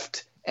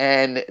left,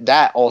 and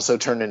that also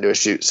turned into a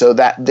shoot. So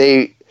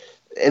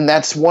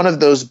that's one of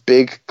those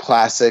big,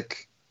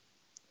 classic,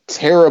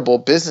 terrible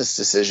business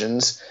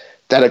decisions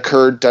that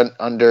occurred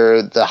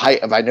under the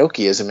height of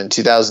Inokiism in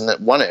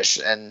 2001-ish.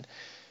 And,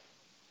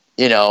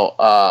 you know,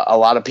 a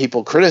lot of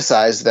people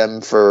criticize them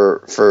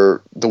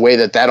for the way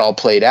that all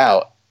played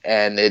out,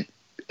 and it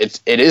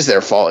is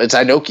their fault. It's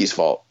Inoki's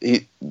fault.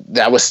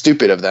 That was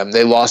stupid of them.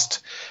 They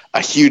lost a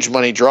huge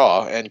money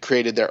draw and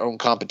created their own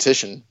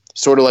competition,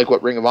 sort of like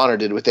what Ring of Honor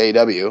did with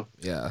AEW.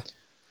 Yeah,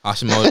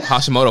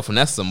 Hashimoto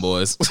finessed them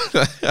boys.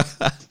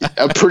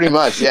 Pretty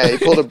much, yeah. He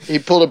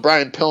pulled a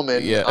Brian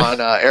Pillman on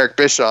Eric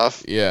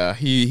Bischoff. Yeah,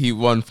 he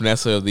won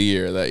Finesser of the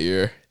Year that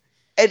year.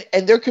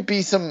 And there could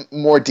be some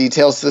more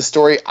details to the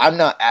story. I'm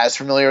not as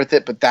familiar with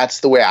it, but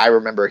that's the way I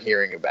remember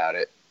hearing about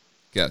it.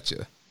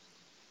 Gotcha.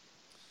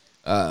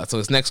 So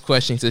his next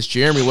question, he says,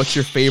 Jeremy, what's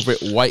your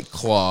favorite White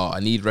Claw?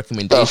 I need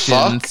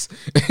recommendations.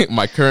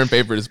 My current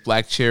favorite is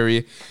Black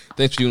Cherry.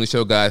 Thanks for doing the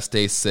show, guys.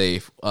 Stay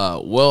safe.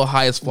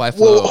 Highest fly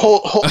flow.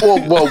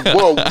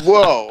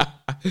 Whoa.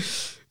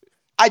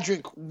 I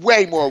drink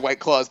way more White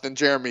Claws than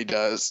Jeremy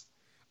does.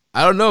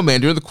 I don't know,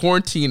 man. During the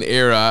quarantine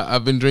era,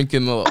 I've been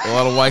drinking a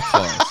lot of White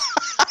Claws.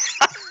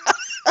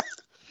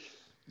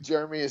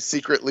 Jeremy is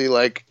secretly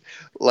like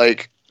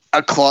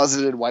a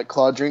closeted White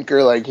Claw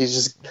drinker. Like, he's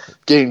just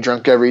getting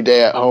drunk every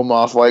day at home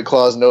off White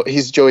Claws. No,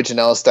 he's Joey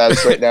Janela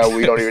status right now.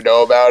 We don't even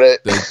know about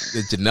it. The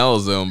Janela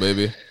zone,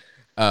 baby.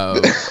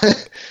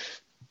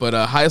 But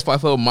highest fly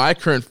flow, my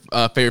current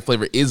favorite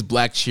flavor is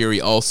Black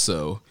Cherry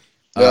also.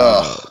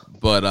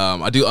 But I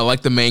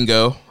like the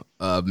mango.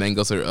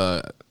 Mangoes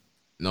are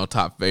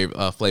top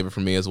favorite flavor for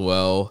me as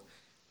well.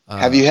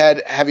 Have you had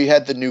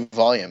the new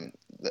volume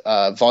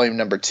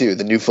number 2,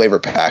 the new flavor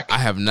pack? I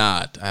have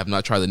not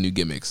tried the new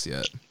gimmicks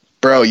yet.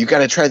 Bro, you got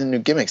to try the new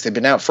gimmicks. They've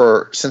been out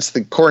since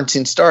the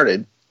quarantine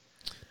started.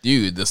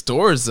 Dude, the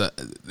stores,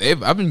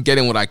 I've been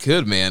getting what I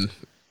could, man.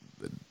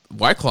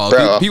 White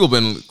Claws, people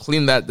been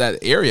cleaning that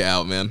area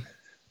out, man.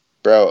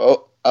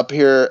 Bro, up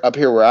here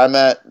where I'm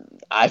at,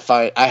 I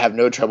have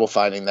no trouble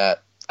finding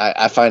that.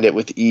 I find it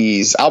with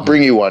ease. I'll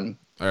bring you one.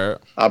 All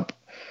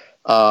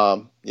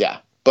right. Yeah.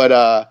 But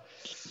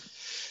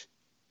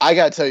I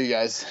gotta tell you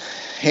guys,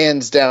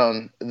 hands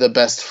down, the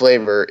best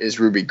flavor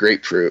is Ruby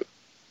Grapefruit.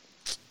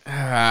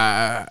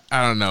 I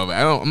don't know,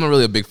 man. I'm not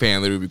really a big fan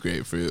of the Ruby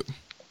Grapefruit.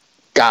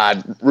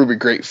 God, Ruby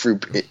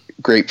Grapefruit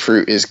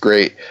is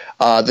great.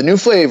 The new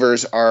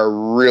flavors are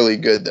really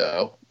good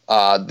though.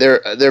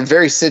 They're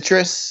very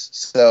citrus.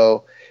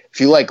 So if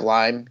you like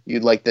lime,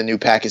 you'd like the new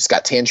pack. It's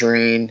got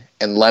tangerine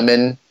and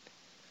lemon.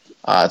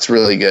 It's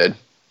really good.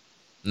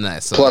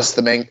 Nice. Plus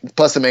the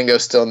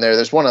mango's still in there.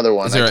 There's one other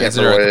one. I can't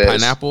remember what it is.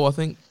 Pineapple, I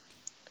think.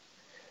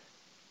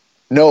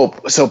 No,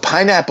 so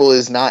pineapple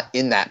is not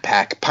in that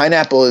pack.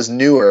 Pineapple is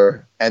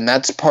newer, and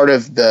that's part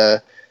of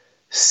the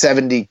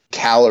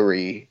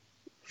 70-calorie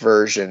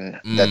version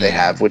that they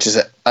have, which is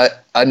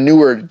a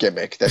newer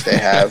gimmick that they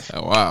have.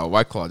 Oh, wow,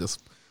 White Claw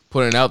just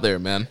putting it out there,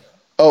 man.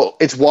 Oh,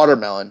 it's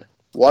watermelon.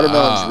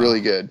 Watermelon's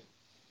really good.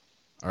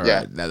 All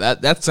right, now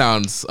that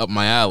sounds up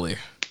my alley.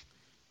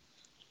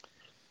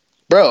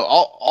 Bro,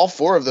 all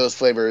 4 of those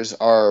flavors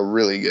are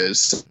really good.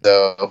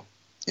 So,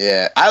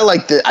 yeah, I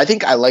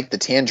think I like the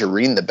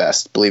tangerine the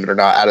best, believe it or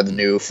not, out of the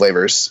new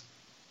flavors.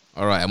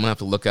 All right, I'm gonna have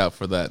to look out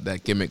for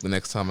that gimmick the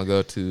next time I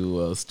go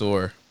to the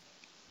store.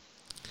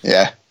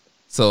 Yeah.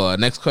 So,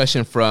 next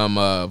question from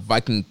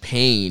Viking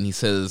Payne. He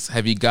says,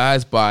 have you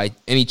guys by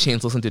any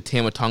chance listened to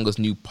Tama Tonga's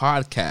new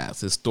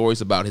podcast? His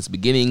stories about his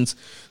beginnings,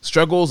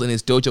 struggles, and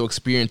his dojo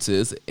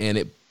experiences, and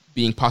it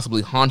being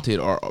possibly haunted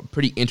are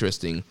pretty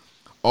interesting.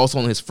 Also,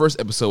 on his first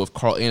episode with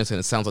Carl Anderson,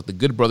 it sounds like the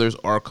Good Brothers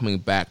are coming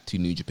back to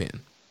New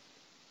Japan.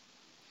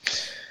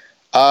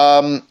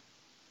 I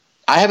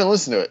haven't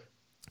listened to it,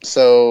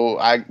 so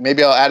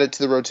maybe I'll add it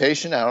to the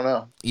rotation. I don't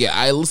know. Yeah,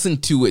 I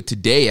listened to it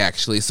today,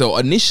 actually. So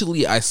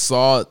initially, I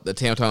saw that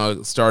Tama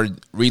Tonga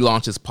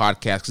relaunched his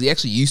podcast because he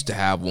actually used to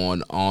have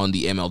one on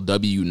the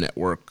MLW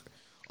network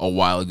a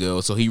while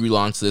ago. So he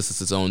relaunched this as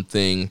his own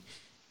thing.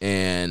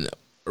 And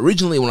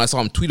originally, when I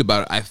saw him tweet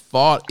about it, I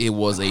thought it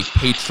was a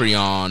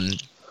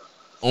Patreon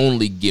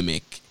only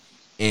gimmick,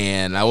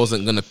 and I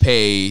wasn't gonna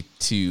pay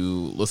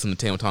to listen to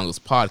Tama Tonga's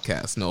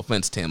podcast. No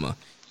offense, Tama,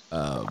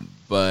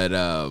 but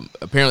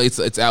apparently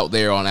it's out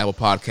there on Apple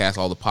Podcasts,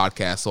 all the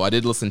podcasts. So I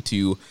did listen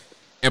to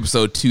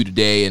episode 2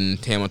 today, and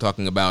Tama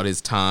talking about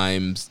his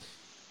times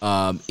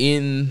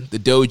in the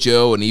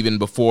dojo, and even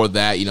before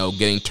that,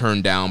 getting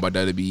turned down by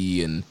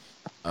WWE, and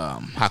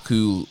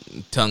Haku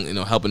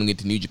helping him get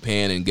to New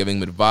Japan and giving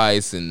him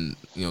advice, and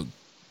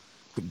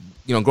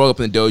growing up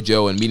in the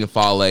dojo and meeting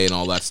Fale and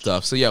all that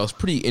stuff. So, yeah, it was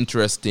pretty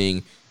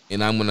interesting,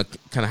 and I'm going to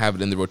kind of have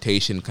it in the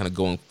rotation kind of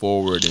going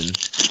forward. And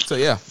so,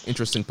 yeah,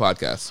 interesting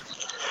podcast.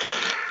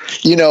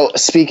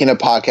 Speaking of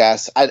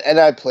podcasts,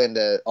 I plan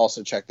to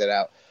also check that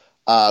out.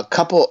 A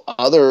couple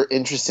other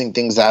interesting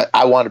things that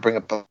I want to bring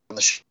up on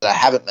the show that I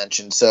haven't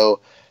mentioned. So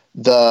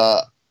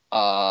the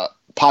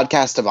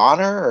Podcast of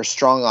Honor or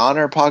Strong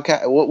Honor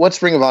podcast.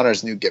 What's Ring of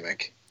Honor's new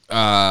gimmick?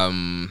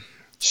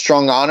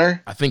 Strong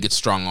Honor? I think it's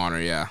Strong Honor,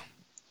 yeah.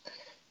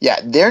 Yeah,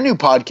 their new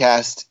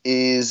podcast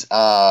is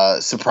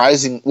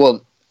surprising.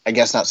 Well, I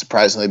guess not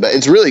surprisingly, but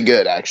it's really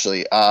good,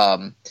 actually.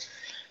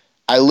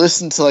 I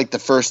listened to like the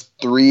first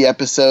 3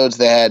 episodes.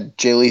 They had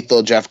Jay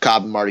Lethal, Jeff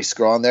Cobb, and Marty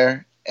Scurll on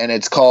there, and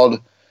it's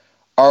called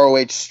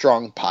ROH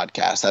Strong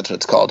Podcast. That's what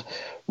it's called.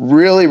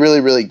 Really, really,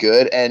 really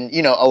good. And,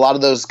 you know, a lot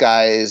of those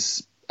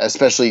guys,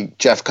 especially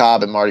Jeff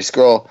Cobb and Marty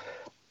Scurll,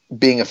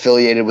 being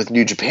affiliated with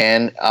New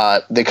Japan,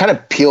 they kind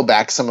of peel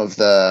back some of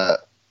the,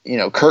 you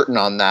know, curtain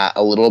on that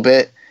a little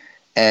bit.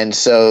 And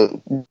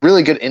so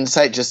really good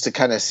insight just to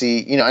kind of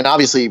see, you know, and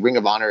obviously Ring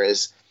of Honor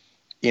is,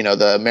 you know,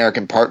 the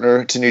American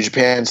partner to New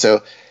Japan.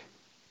 So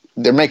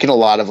they're making a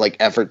lot of like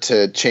effort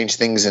to change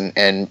things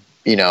and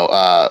you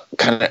know,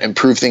 kind of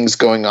improve things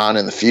going on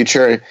in the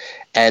future.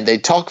 And they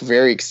talk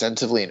very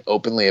extensively and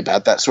openly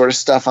about that sort of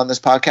stuff on this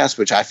podcast,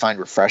 which I find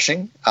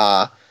refreshing.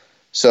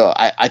 So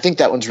I think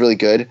that one's really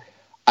good.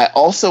 I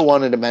also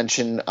wanted to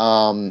mention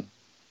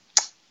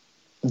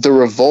The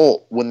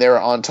Revolt when they were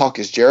on Talk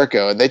is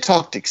Jericho, and they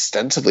talked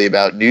extensively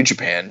about New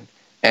Japan,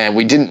 and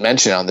we didn't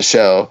mention on the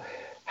show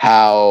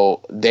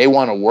how they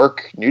want to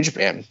work New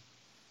Japan.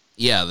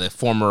 Yeah, the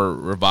former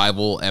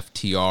Revival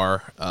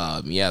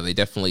FTR. Yeah, they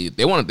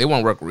want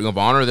to work Ring of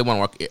Honor. They want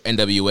to work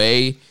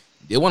NWA.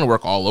 They want to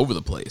work all over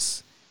the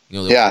place. You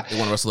know, they want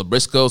to wrestle the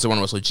Briscoes. They want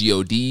to wrestle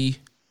God.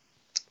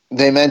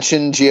 They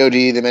mentioned God.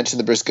 They mentioned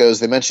the Briscoes.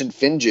 They mentioned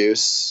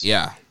FinJuice.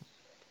 Yeah.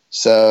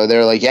 So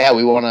they're like, yeah,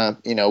 we want to,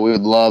 you know, we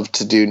would love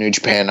to do New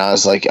Japan. And I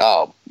was like,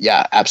 oh,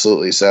 yeah,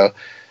 absolutely. So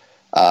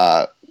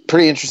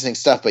pretty interesting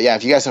stuff. But yeah,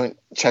 if you guys haven't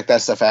checked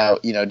that stuff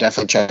out, you know,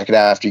 definitely check it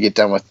out after you get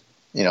done with,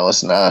 you know,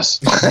 listen to us.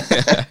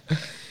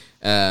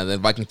 Then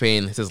Viking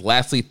Fan says,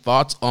 lastly,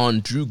 thoughts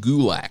on Drew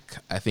Gulak.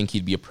 I think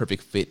he'd be a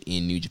perfect fit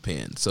in New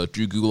Japan. So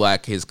Drew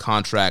Gulak, his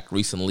contract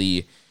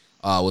recently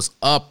was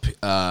up.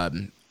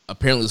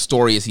 Apparently the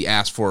story is he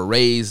asked for a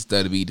raise.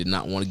 WWE did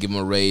not want to give him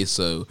a raise.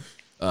 So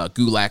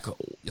Gulak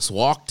just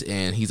walked,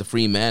 and he's a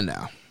free man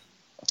now.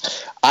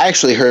 I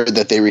actually heard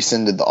that they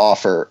rescinded the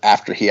offer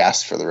after he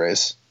asked for the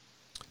raise.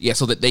 Yeah,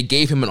 so that they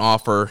gave him an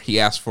offer. He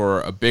asked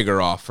for a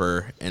bigger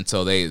offer, and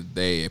so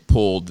they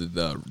pulled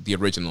the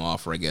original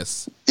offer, I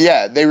guess.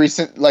 Yeah, they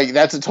like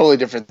that's a totally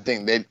different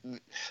thing. They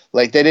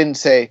didn't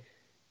say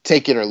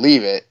take it or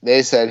leave it.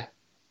 They said,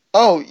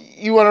 "Oh,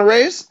 you want a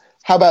raise?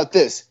 How about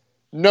this?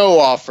 No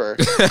offer.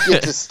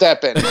 Get to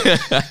step in."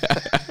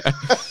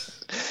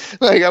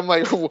 I'm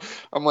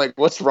like,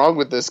 what's wrong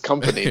with this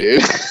company,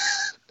 dude?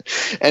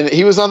 And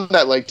he was on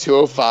that like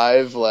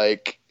 205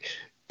 like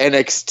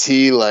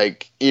NXT,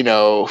 like, you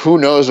know, who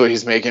knows what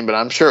he's making, but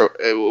I'm sure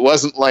it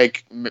wasn't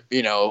like,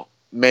 you know,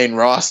 main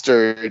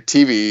roster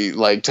TV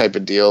like type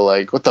of deal.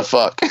 Like, what the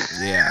fuck?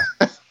 Yeah.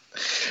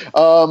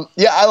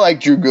 Yeah, I like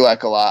Drew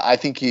Gulak a lot. I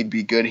think he'd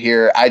be good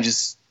here. I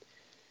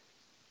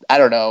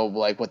don't know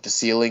like what the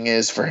ceiling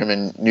is for him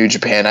in New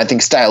Japan. I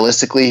think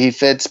stylistically he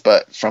fits,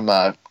 but from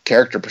a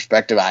character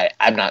perspective,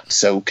 I'm not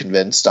so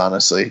convinced,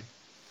 honestly.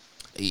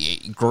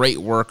 Great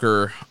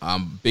worker.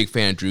 Big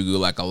fan of Drew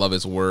Gulak. I love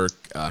his work.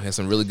 Has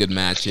some really good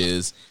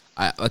matches.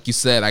 Like you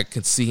said, I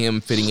could see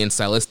him fitting in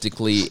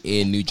stylistically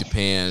in New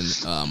Japan.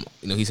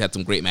 You know, he's had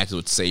some great matches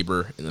with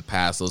Sabre in the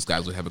past. Those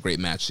guys would have a great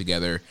match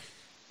together.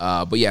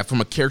 But yeah,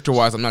 from a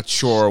character-wise, I'm not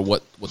sure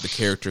what the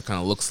character kind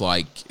of looks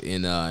like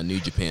in New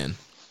Japan.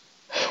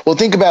 Well,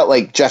 think about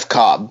like Jeff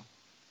Cobb.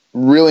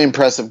 Really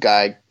impressive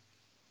guy.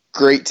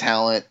 Great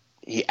talent.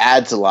 He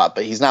adds a lot,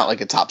 but he's not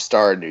like a top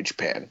star in New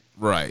Japan.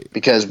 Right.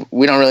 Because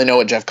we don't really know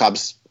what Jeff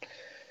Cobb's,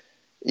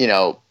 you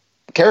know,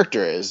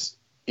 character is.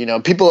 You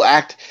know, people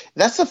act –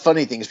 that's the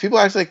funny thing is people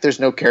act like there's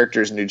no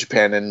characters in New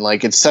Japan, and,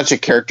 like, it's such a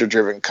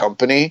character-driven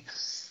company,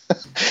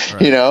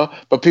 right. You know?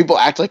 But people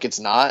act like it's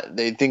not.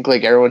 They think,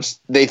 like, everyone's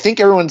 – like,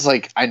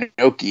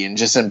 Inoki and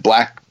just in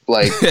black,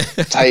 like,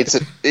 tights.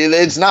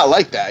 It's not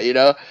like that, you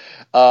know?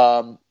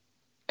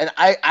 And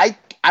I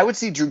would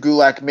see Drew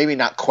Gulak maybe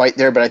not quite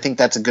there, but I think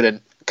that's a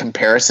good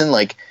comparison.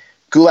 Like,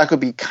 Gulak would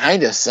be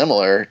kind of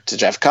similar to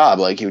Jeff Cobb.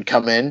 Like, he would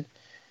come in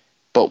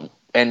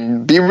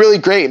and be really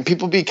great, and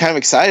people be kind of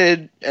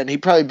excited, and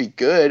he'd probably be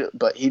good,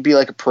 but he'd be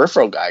like a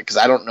peripheral guy because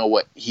I don't know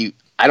what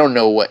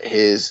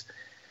his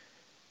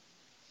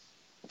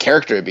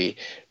character would be.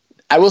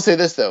 I will say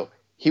this though,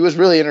 he was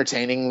really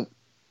entertaining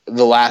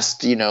the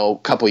last, you know,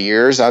 couple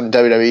years on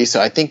WWE,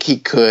 so I think he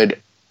could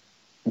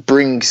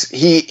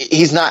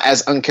he's not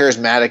as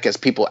uncharismatic as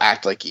people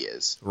act like he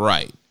is.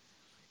 Right.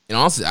 And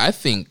honestly, I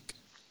think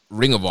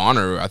Ring of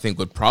Honor,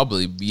 would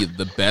probably be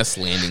the best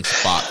landing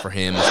spot for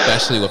him,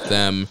 especially with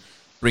them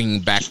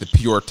bringing back the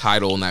pure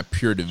title in that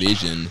pure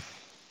division.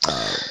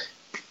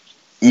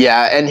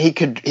 Yeah, and he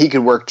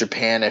could work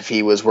Japan if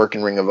he was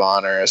working Ring of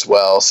Honor as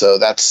well. So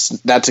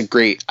that's a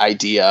great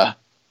idea.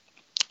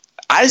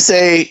 I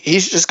say he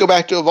should just go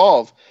back to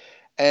Evolve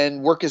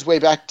and work his way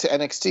back to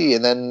NXT,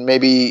 and then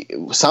maybe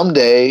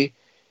someday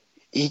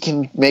he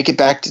can make it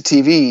back to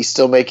TV. He's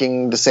still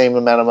making the same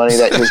amount of money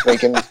that he was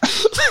making.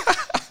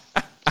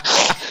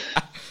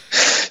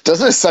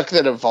 Doesn't it suck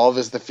that Evolve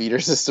is the feeder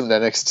system to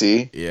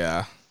NXT?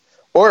 Yeah.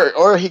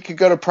 Or he could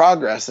go to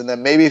Progress, and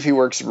then maybe if he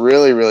works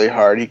really, really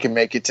hard, he can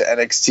make it to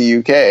NXT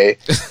UK.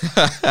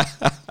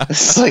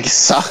 It's like,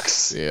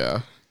 sucks.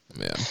 Yeah,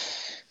 man.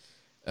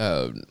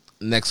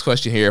 Next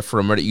question here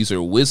from Reddit user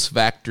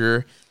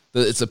WizFactor.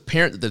 It's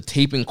apparent that the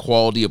taping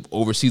quality of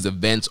overseas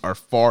events are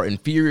far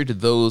inferior to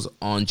those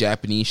on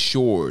Japanese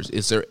shores.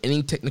 Is there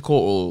any technical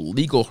or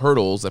legal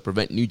hurdles that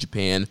prevent New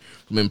Japan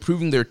from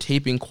improving their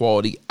taping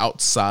quality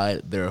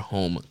outside their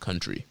home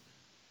country?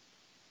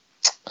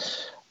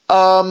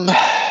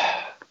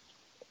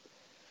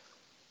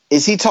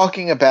 Is he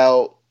talking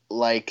about,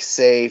 like,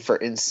 say, for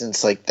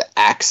instance, like the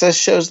Access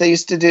shows they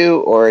used to do,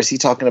 or is he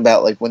talking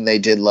about like when they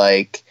did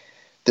like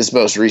this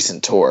most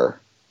recent tour?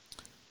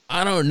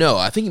 I don't know.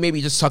 I think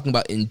maybe just talking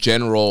about in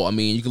general. I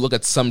mean, you can look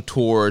at some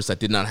tours that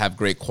did not have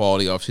great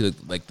quality. Obviously,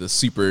 like the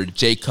Super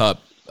J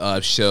Cup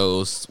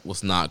shows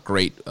was not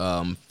great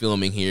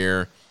filming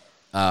here.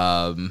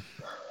 The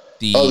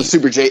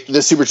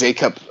Super J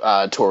Cup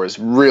tour was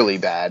really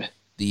bad.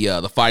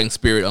 The Fighting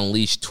Spirit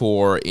Unleashed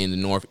tour in the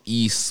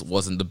Northeast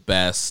wasn't the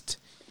best.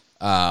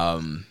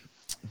 That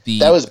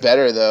was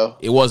better though.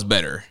 It was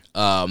better.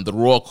 The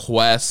Royal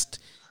Quest,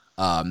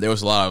 there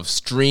was a lot of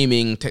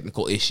streaming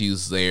technical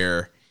issues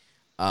there.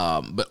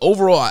 But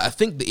overall, I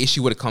think the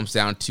issue what it comes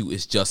down to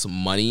is just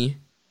money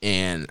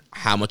and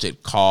how much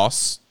it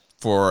costs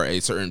for a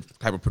certain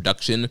type of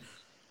production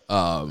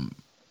to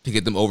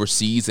get them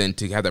overseas and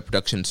to have that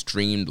production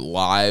streamed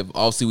live.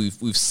 Obviously,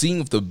 we've seen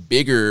with the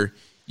bigger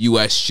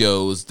U.S.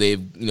 shows, they've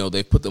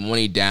put the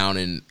money down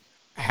and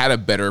had a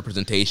better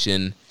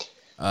presentation.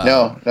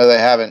 No, they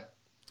haven't.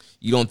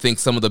 You don't think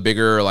some of the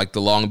bigger, like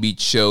the Long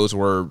Beach shows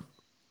were?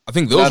 I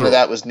think none of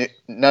that was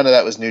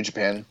New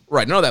Japan.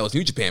 Right, none of that was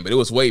New Japan, but it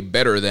was way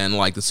better than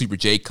like the Super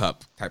J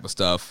Cup type of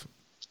stuff.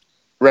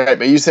 Right,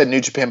 but you said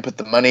New Japan put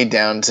the money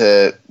down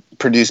to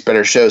produce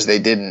better shows. They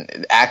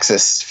didn't.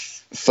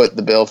 Access foot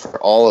the bill for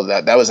all of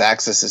that. That was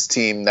Access's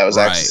team. That was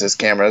right. Access's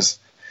cameras.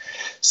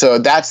 So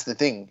that's the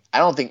thing. I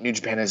don't think New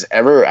Japan has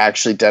ever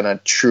actually done a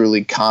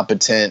truly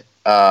competent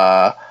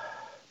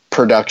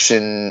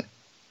production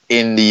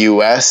in the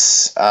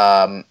U.S.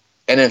 And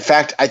in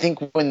fact, I think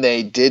when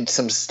they did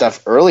some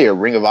stuff earlier,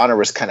 Ring of Honor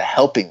was kind of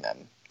helping them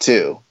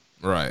too.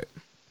 Right.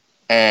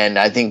 And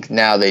I think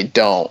now they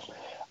don't.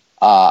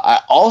 I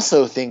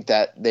also think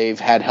that they've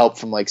had help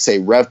from, like, say,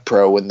 Rev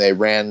Pro when they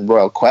ran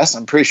Royal Quest.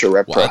 I'm pretty sure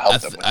Rev Pro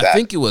helped them with that. I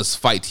think it was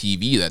Fight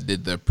TV that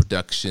did the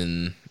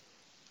production.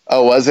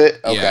 Oh, was it?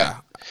 Okay. Yeah.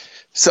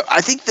 So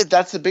I think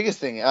that's the biggest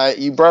thing.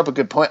 You brought up a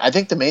good point. I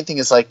think the main thing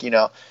is, like, you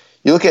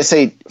look at,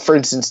 say, for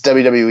instance,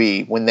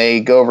 WWE, when they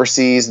go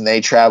overseas and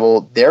they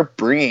travel, they're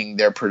bringing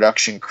their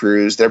production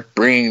crews, they're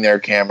bringing their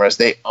cameras,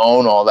 they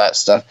own all that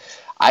stuff.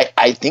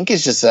 I think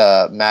it's just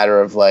a matter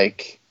of,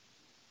 like,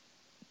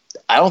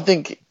 I don't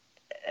think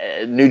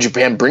New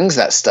Japan brings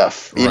that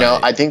stuff. You know,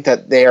 I think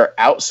that they are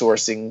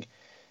outsourcing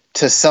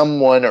to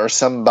someone or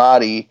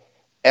somebody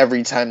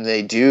every time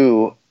they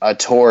do a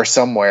tour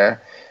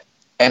somewhere.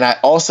 And I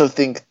also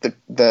think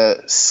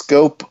the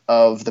scope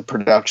of the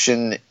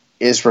production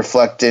is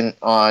reflectant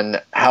on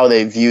how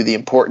they view the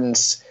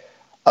importance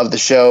of the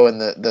show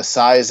and the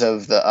size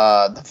of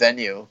the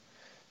venue.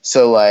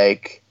 So,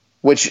 like,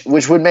 which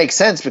would make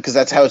sense because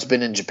that's how it's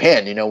been in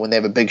Japan. You know, when they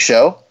have a big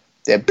show,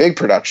 they have big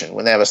production.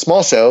 When they have a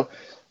small show,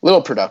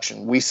 little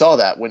production. We saw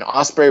that when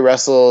Ospreay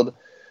wrestled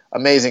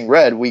Amazing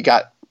Red. We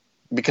got,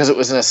 because it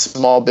was in a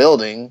small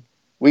building,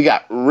 we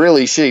got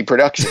really shitty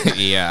production.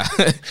 Yeah,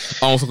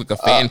 almost looked like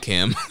a fan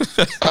cam.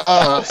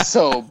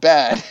 So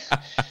bad.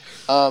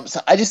 So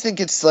I just think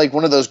it's like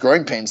one of those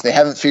growing pains. They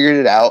haven't figured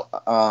it out.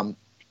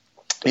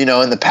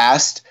 In the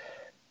past,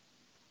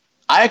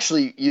 I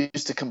actually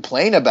used to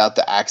complain about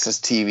the Access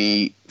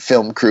TV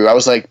film crew. I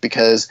was like,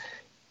 because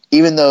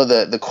even though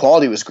the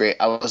quality was great,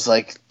 I was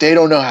like, they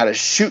don't know how to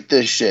shoot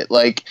this shit.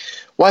 Like,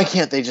 why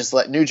can't they just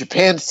let New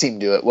Japan's team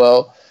do it?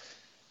 Well,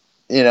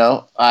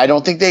 I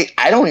don't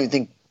even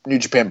think New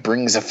Japan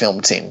brings a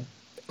film team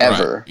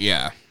ever. Right.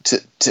 Yeah.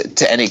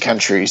 To any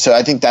country. So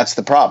I think that's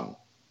the problem.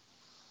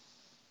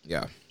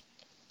 Yeah.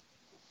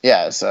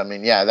 Yeah. So, I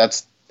mean, yeah,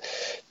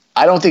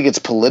 I don't think it's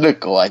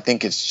political. I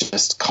think it's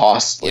just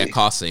costly. Yeah,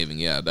 cost saving.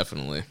 Yeah,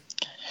 definitely.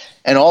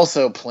 And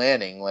also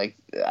planning. Like,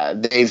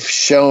 they've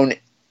shown,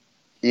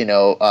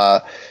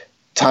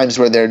 times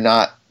where they're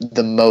not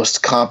the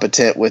most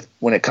competent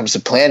when it comes to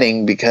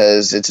planning,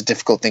 because it's a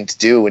difficult thing to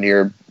do when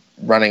you're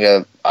running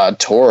a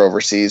tour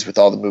overseas with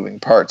all the moving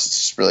parts. It's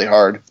just really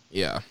hard.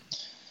 Yeah.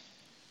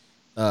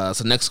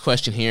 So next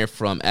question here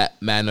from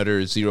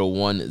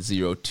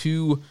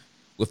 @Madnutter0102.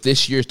 With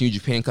this year's New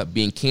Japan Cup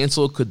being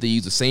canceled, could they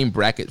use the same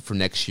bracket for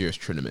next year's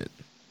tournament?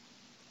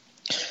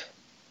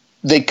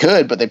 They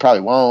could, but they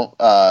probably won't,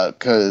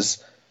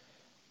 because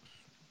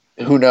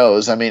who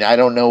knows? I mean, I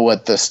don't know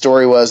what the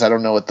story was. I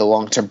don't know what the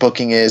long-term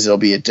booking is. It'll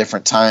be a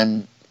different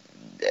time.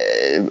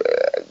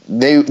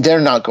 They're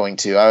not going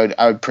to.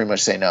 I would pretty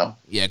much say no.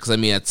 Yeah, because I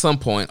mean, at some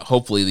point,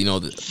 hopefully,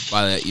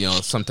 by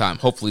sometime,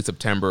 hopefully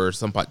September or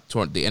some point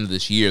toward the end of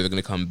this year, they're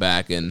going to come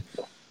back and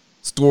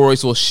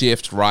stories will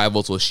shift,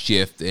 rivals will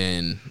shift,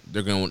 and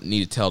they're going to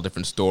need to tell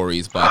different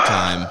stories by the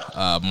time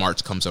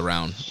March comes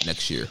around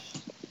next year.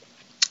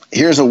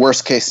 Here's a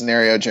worst case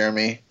scenario,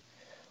 Jeremy.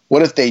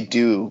 What if they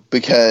do,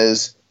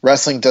 because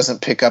wrestling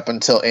doesn't pick up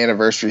until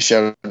Anniversary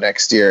Show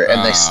next year,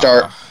 and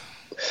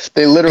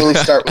they literally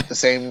start with the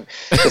same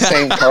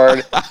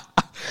card.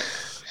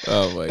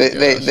 Oh my gosh.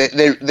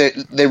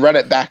 They run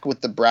it back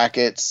with the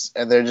brackets,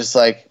 and they're just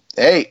like,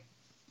 hey,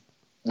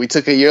 we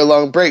took a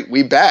year-long break,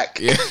 we back.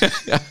 Yeah.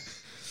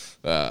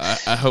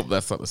 I hope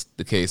that's not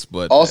the case,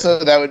 but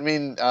also that would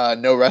mean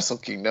no Wrestle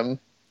Kingdom.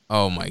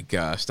 Oh my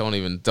gosh! Don't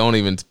even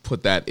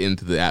put that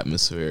into the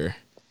atmosphere,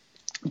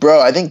 bro.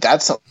 I think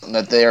that's something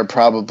that they are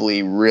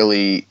probably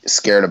really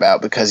scared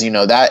about, because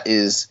that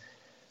is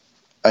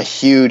a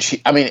huge.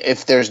 I mean,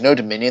 if there's no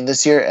Dominion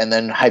this year, and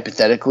then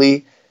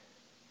hypothetically,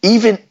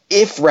 even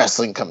if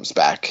wrestling comes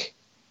back,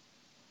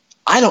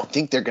 I don't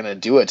think they're gonna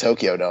do a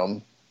Tokyo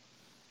Dome.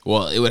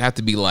 Well, it would have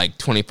to be like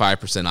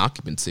 25%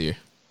 occupancy.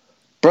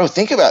 Bro,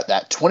 think about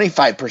that.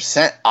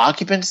 25%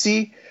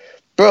 occupancy.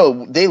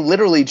 Bro, they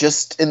literally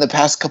just in the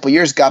past couple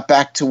years got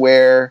back to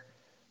where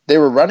they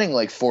were running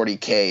like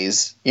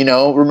 40Ks.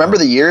 Remember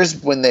the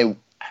years when they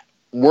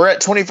were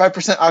at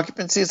 25%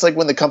 occupancy? It's like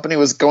when the company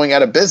was going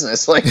out of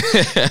business. Like,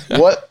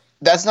 what?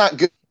 That's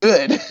not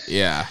good.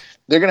 Yeah.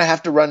 They're gonna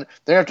have to run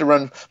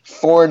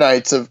 4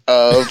 nights of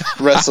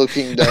Wrestle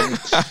Kingdom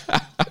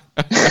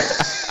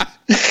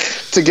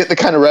to get the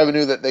kind of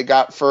revenue that they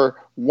got for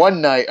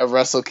one night of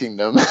Wrestle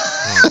Kingdom.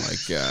 Oh my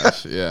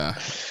gosh, yeah.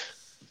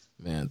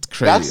 Man, it's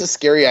crazy. That's a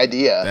scary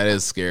idea. That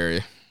is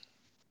scary.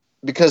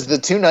 Because the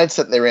 2 nights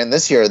that they ran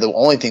this year are the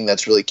only thing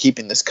that's really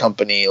keeping this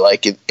company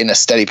like in a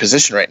steady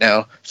position right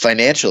now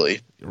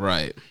financially.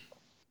 Right.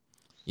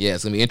 Yeah,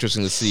 it's going to be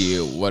interesting to see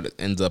what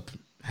ends up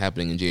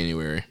happening in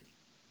January.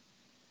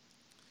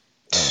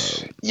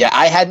 Yeah,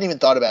 I hadn't even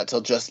thought about it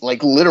till just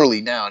like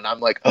literally now, and I'm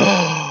like,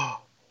 oh,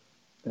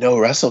 no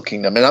Wrestle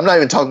Kingdom. And I'm not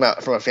even talking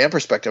about from a fan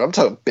perspective. I'm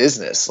talking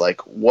business.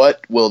 Like,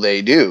 what will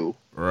they do?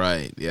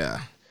 Right,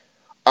 yeah.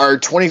 Are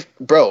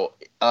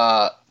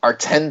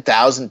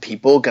 10,000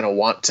 people going to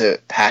want to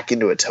pack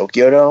into a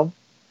Tokyo Dome?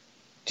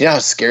 Do you know how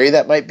scary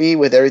that might be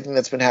with everything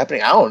that's been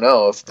happening? I don't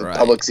know if the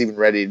public's even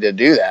ready to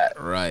do that.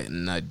 Right,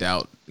 and I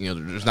doubt,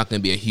 there's not going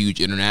to be a huge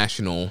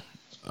international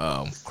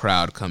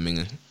crowd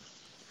coming.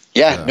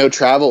 Yeah, no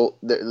travel.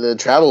 The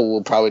travel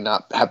will probably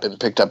not have been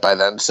picked up by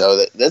then, so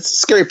that's a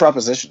scary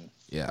proposition.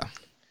 Yeah.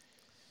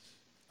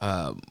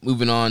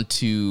 Moving on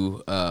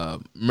to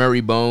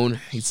Murray Bone.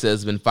 He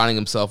says been finding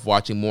himself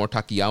watching more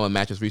Takayama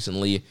matches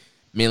recently,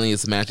 mainly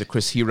his match with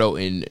Chris Hero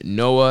in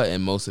Noah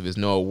and most of his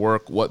Noah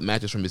work. What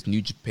matches from his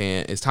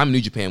time in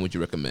New Japan would you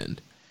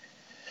recommend?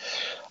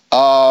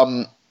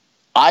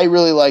 I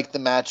really like the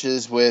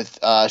matches with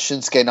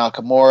Shinsuke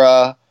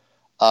Nakamura.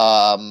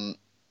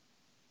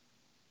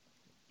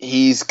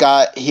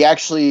 He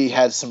actually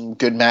had some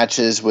good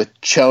matches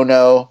with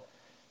Chono.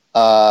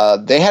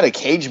 They had a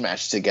cage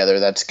match together.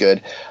 That's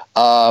good.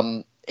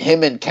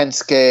 Him and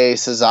Kensuke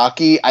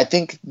Sasaki, I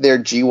think their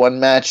G1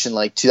 match in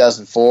like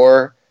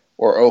 2004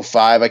 or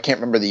 05, I can't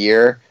remember the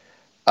year.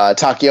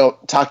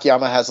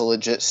 Takayama has a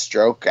legit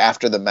stroke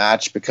after the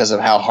match because of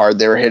how hard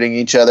they were hitting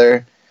each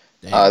other.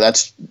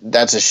 That's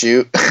a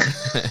shoot.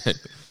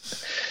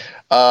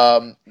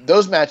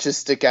 Those matches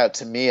stick out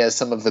to me as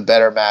some of the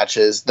better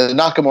matches. The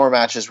Nakamura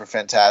matches were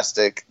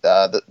fantastic.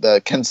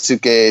 The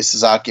Kensuke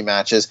Sasaki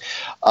matches.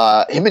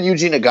 Him and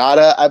Yuji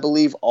Nagata, I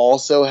believe,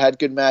 also had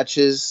good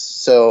matches.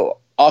 So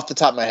off the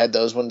top of my head,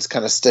 those ones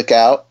kind of stick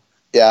out.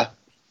 Yeah.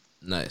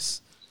 Nice.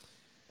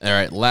 All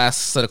right,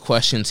 last set of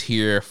questions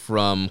here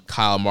from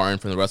Kyle Martin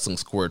from the Wrestling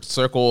Squared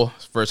Circle.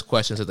 First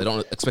question says, I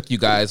don't expect you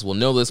guys will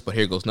know this, but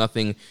here goes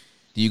nothing.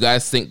 Do you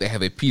guys think they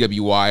have a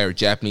PWI or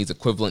Japanese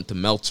equivalent to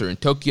Meltzer in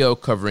Tokyo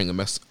covering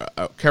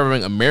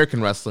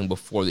American wrestling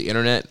before the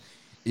internet?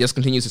 It just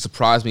continues to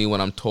surprise me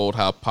when I'm told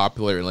how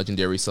popular and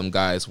legendary some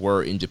guys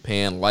were in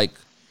Japan, like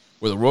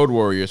were the Road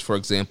Warriors, for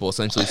example,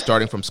 essentially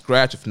starting from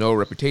scratch with no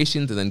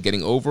reputations and then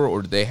getting over,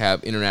 or do they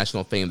have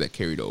international fame that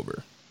carried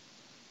over?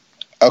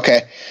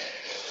 Okay.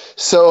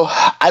 So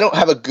I don't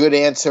have a good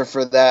answer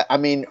for that. I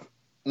mean,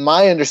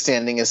 my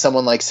understanding is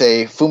someone like,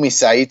 say, Fumi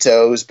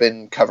Saito, who's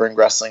been covering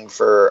wrestling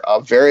for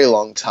a very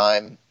long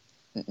time,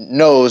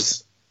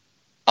 knows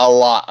a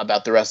lot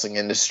about the wrestling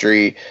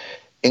industry,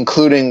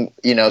 including,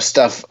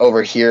 stuff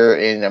over here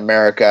in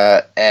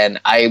America.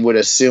 And I would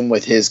assume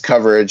with his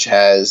coverage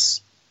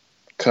has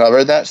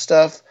covered that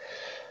stuff.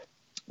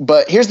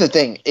 But here's the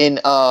thing. In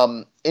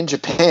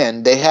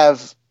Japan, they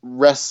have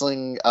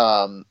wrestling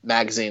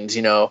magazines,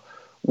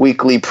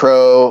 Weekly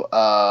Pro,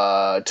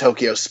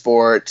 Tokyo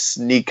Sports,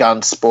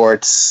 Nikon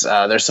Sports.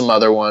 There's some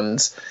other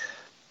ones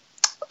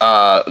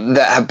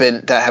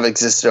that have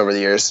existed over the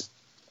years.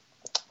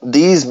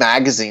 These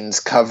magazines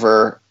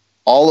cover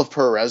all of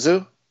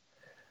Puroresu,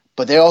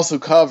 but they also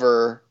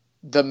cover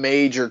the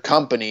major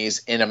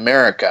companies in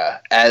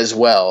America as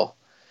well.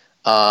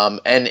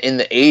 And in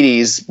the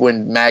 80s,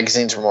 when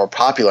magazines were more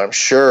popular, I'm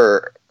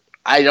sure,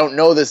 I don't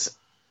know this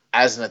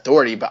as an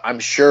authority, but I'm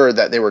sure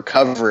that they were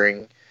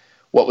covering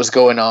what was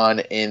going on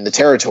in the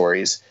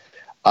territories.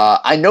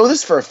 I know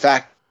this for a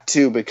fact,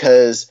 too,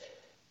 because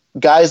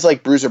guys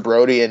like Bruiser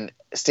Brody and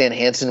Stan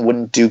Hansen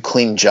wouldn't do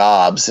clean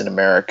jobs in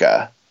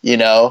America, you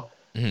know,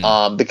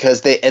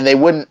 because they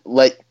wouldn't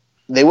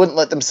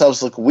let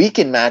themselves look weak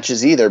in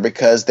matches either,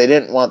 because they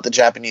didn't want the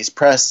Japanese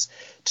press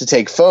to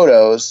take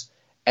photos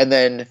and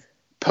then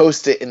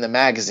post it in the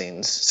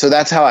magazines. So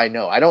that's how I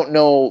know. I don't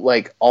know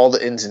like all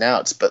the ins and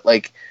outs, but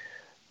like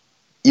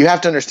you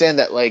have to understand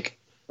that like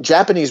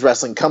Japanese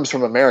wrestling comes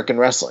from American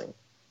wrestling.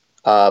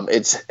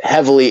 It's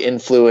heavily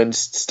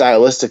influenced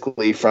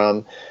stylistically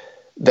from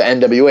the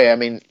NWA. I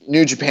mean,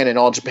 New Japan and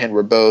All Japan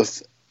were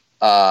both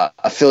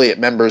affiliate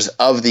members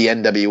of the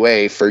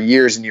NWA for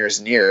years and years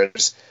and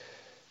years,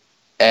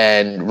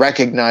 and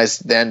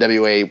recognized the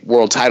NWA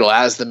world title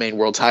as the main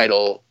world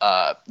title.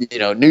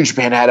 New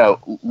Japan had a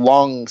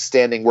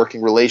long-standing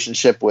working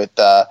relationship with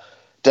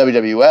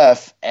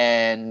WWF,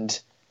 and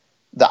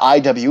the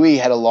IWE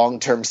had a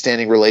long-term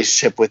standing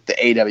relationship with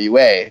the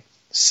AWA.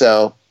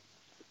 So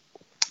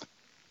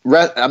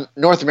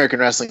North American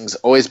wrestling has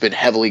always been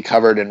heavily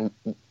covered and,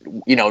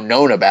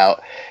 known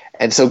about.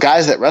 And so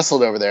guys that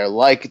wrestled over there,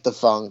 like the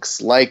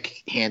Funks,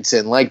 like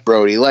Hansen, like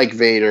Brody, like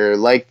Vader,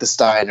 like the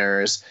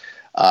Steiners,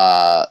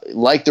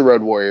 like the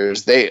Road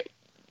Warriors, they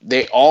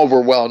all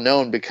were well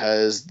known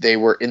because they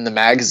were in the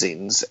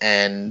magazines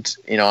and,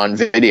 on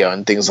video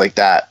and things like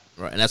that.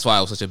 Right, and that's why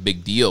it was such a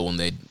big deal when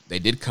they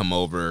did come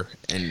over,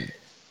 and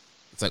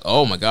it's like,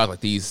 oh my God,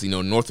 like these,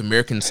 North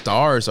American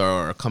stars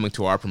are coming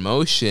to our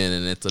promotion,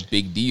 and it's a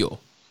big deal.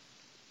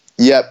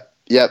 Yep.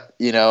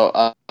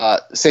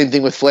 Same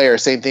thing with Flair,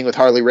 same thing with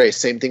Harley Race,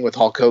 same thing with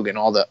Hulk Hogan,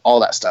 all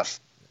that stuff.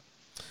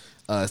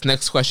 This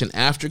next question: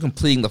 after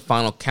completing the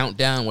final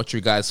countdown, what's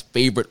your guys'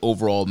 favorite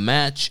overall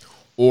match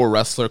or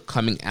wrestler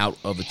coming out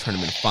of the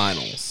tournament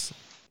finals?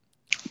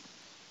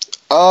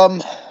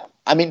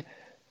 I mean,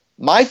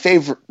 my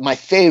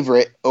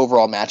favorite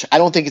overall match, I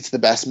don't think it's the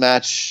best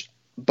match,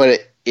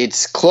 but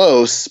it's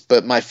close.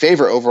 But my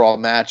favorite overall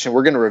match, and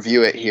we're going to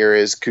review it here,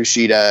 is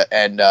Kushida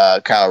and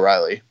Kyle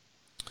O'Reilly.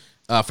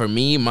 For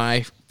me,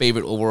 my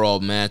favorite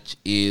overall match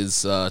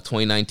is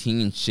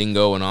 2019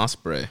 Shingo and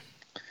Ospreay.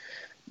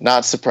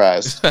 Not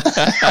surprised.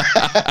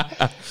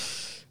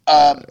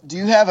 Do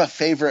you have a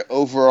favorite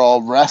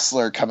overall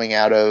wrestler coming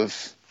out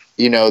of,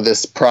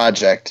 this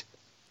project?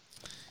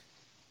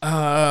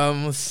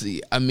 Let's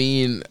see. I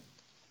mean,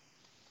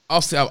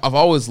 I'll say I've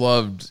always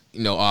loved,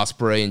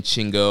 Ospreay and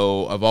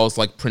Shingo. I've always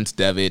liked Prince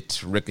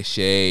Devitt,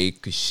 Ricochet,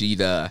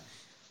 Kushida.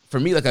 For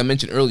me, like I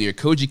mentioned earlier,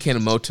 Koji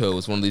Kanemoto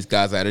is one of these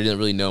guys that I didn't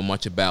really know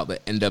much about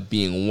that ended up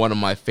being one of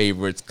my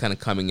favorites kind of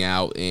coming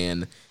out,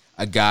 and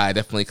a guy I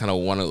definitely kind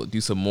of want to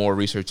do some more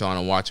research on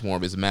and watch more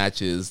of his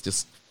matches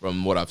just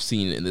from what I've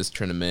seen in this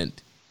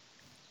tournament.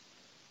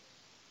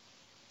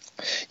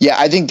 Yeah,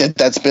 I think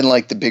that's been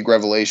like the big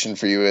revelation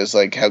for you is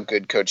like how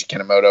good Koji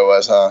Kanemoto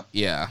was, huh?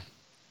 Yeah.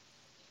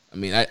 I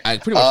mean, I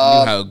pretty much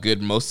knew how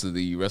good most of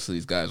the rest of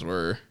these guys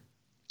were.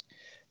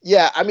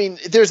 Yeah, I mean,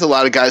 there's a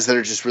lot of guys that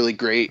are just really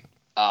great.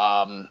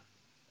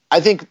 I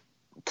think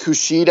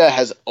Kushida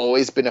has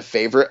always been a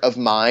favorite of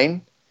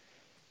mine,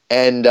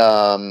 and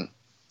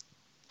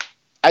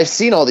I've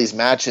seen all these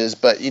matches,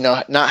 but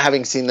not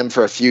having seen them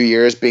for a few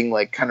years, being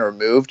like kind of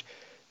removed,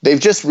 they've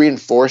just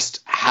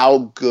reinforced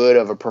how good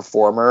of a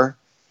performer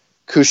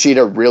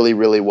Kushida really,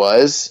 really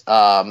was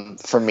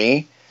for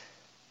me.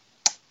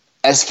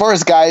 As far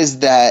as guys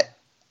that,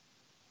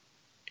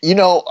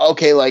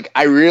 like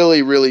I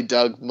really, really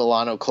dug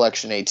Milano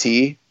Collection AT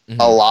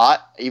a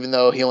lot, even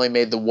though he only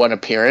made the one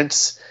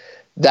appearance.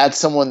 That's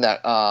someone that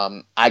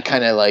I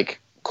kind of like,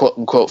 quote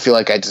unquote, feel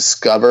like I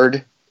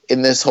discovered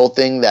in this whole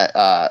thing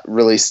that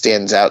really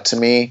stands out to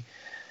me.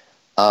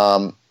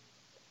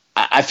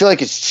 I feel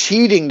like it's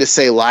cheating to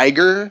say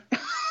Liger,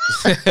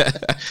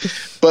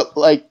 but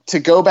like to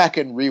go back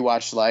and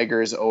rewatch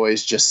Liger is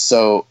always just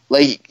so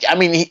like, I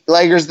mean,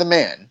 Liger's the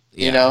man,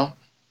 Minoru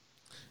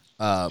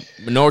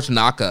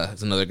Tanaka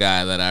is another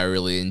guy that I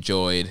really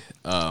enjoyed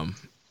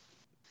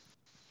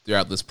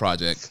throughout this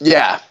project.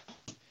 Yeah.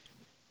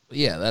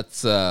 Yeah,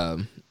 that's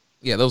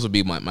those would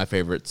be my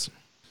favorites.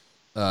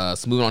 So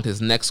moving on to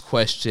his next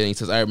question, he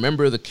says, I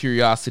remember the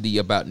curiosity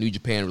about New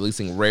Japan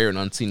releasing rare and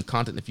unseen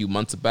content a few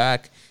months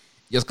back.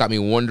 It just got me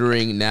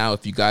wondering now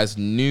if you guys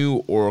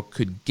knew or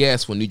could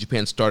guess when New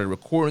Japan started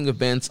recording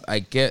events. I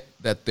get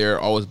that there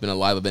always been a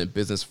live event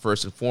business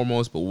first and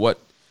foremost, but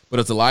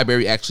does the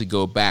library actually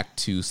go back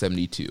to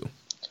 72?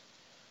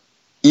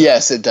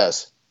 Yes, it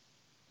does.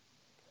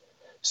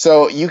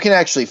 So you can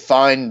actually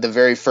find the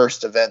very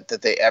first event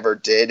that they ever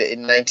did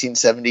in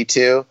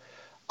 1972,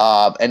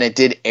 and it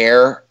did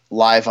air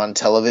live on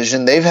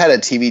television. They've had a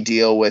TV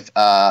deal with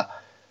TV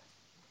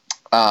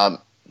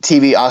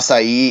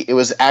Asahi. It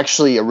was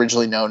actually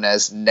originally known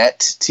as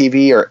Net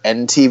TV or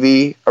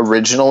NTV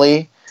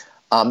originally.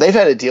 They've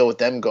had a deal with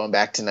them going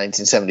back to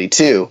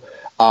 1972.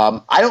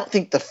 I don't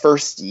think the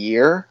first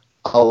year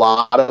a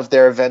lot of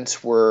their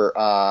events were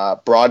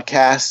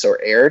broadcast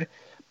or aired,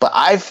 but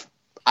I've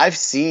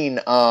seen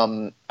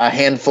a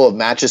handful of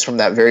matches from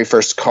that very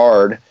first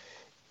card,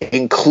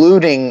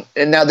 including,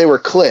 and now they were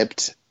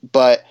clipped,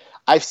 but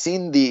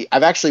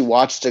I've actually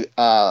watched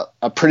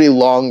a pretty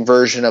long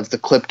version of the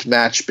clipped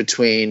match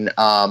between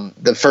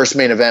the first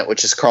main event,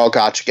 which is Karl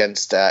Gotch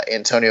against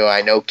Antonio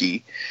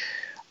Inoki.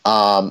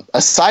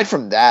 Aside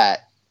from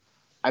that,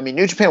 I mean,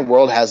 New Japan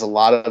World has a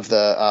lot of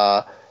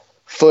the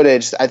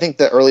footage. I think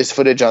the earliest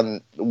footage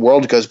on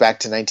World goes back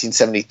to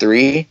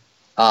 1973.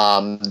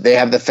 They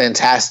have the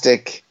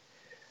fantastic,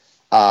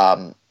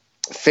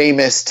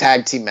 famous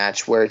tag team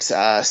match where it's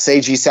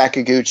Seiji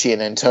Sakaguchi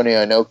and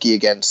Antonio Inoki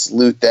against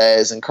Lou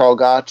Thesz and Karl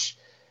Gotch.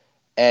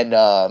 And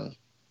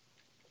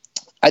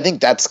I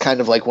think that's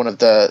kind of like one of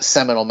the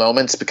seminal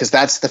moments, because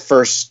that's the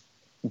first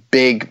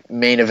big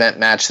main event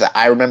match that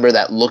I remember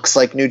that looks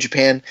like New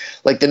Japan.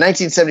 Like the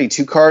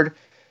 1972 card,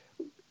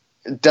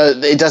 it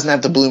doesn't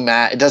have the blue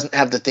mat. It doesn't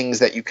have the things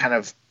that you kind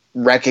of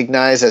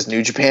recognize as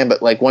New Japan,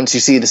 but like once you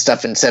see the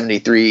stuff in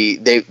 73,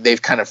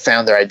 they've kind of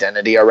found their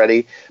identity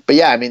already. But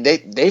yeah, I mean,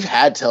 they've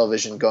had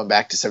television going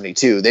back to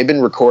 72. They've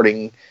been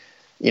recording,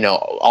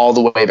 all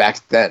the way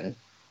back then.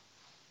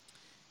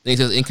 Then he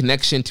says, in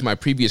connection to my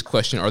previous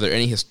question, are there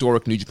any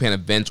historic New Japan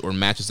events or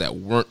matches that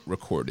weren't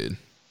recorded?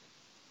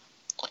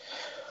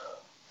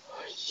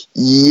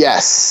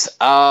 Yes.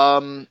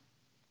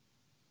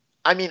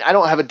 I mean, I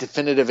don't have a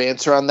definitive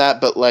answer on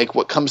that, but like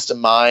what comes to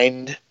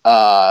mind,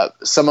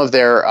 some of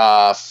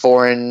their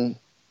foreign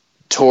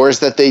tours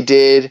that they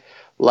did,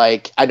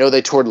 like I know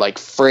they toured like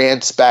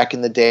France back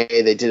in the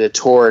day. They did a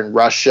tour in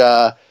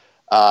Russia.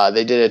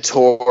 They did a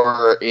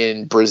tour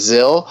in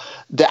Brazil.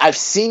 I've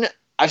seen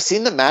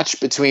the match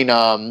between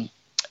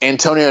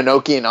Antonio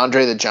Inoki and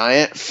Andre the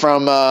Giant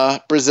from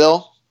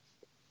Brazil.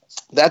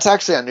 That's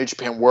actually on New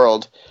Japan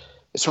World.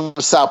 It's from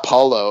Sao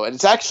Paulo, and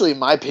it's actually, in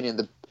my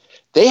opinion,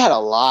 they had a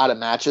lot of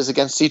matches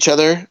against each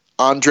other,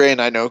 Andre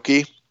and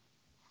Inoki.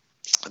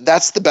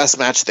 That's the best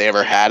match they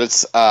ever had.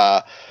 It's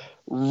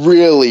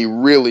really,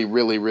 really,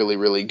 really, really,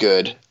 really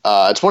good.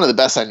 It's one of the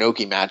best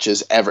Inoki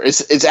matches ever.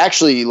 It's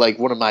actually like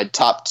one of my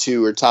top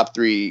 2 or top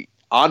 3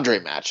 Andre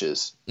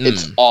matches.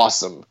 It's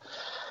awesome.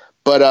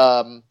 But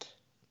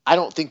I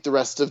don't think the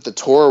rest of the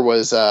tour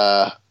was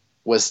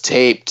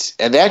taped.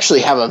 And they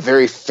actually have a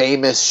very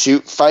famous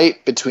shoot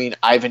fight between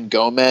Ivan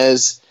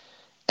Gomez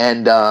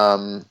and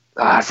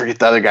I forget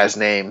the other guy's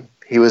name.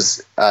 He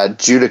was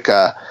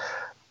Judica.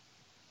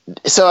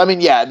 So, I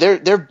mean, yeah,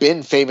 there have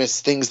been famous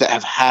things that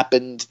have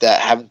happened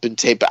that haven't been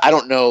taped, but I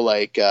don't know,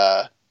 like,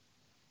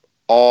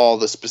 all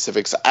the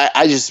specifics.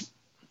 I just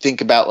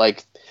think about,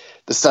 like,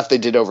 the stuff they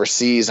did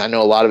overseas. I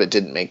know a lot of it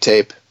didn't make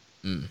tape.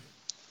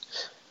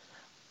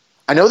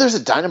 I know there's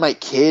a Dynamite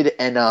Kid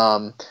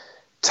and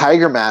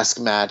Tiger Mask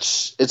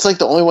match. It's, like,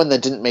 the only one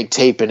that didn't make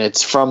tape, and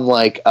it's from,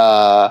 like,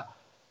 the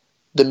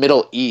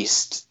Middle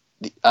East.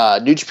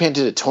 New Japan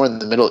did a tour in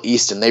the Middle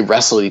East, and they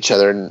wrestled each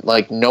other, and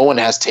like no one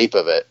has tape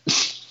of it.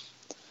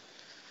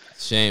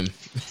 Shame.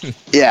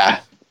 Yeah.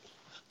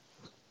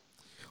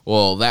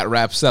 Well, that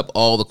wraps up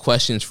all the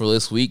questions for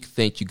this week.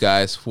 Thank you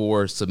guys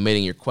for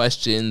submitting your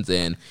questions,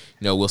 and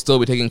we'll still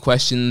be taking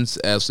questions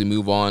as we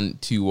move on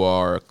to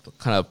our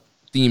kind of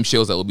theme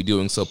shows that we'll be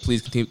doing. So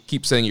please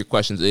keep sending your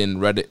questions in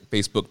Reddit,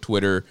 Facebook,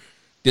 Twitter,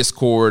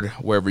 Discord,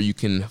 wherever you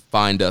can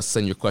find us.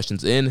 Send your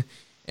questions in.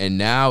 And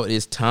now it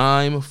is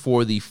time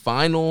for the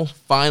final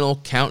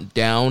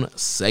countdown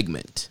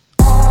segment.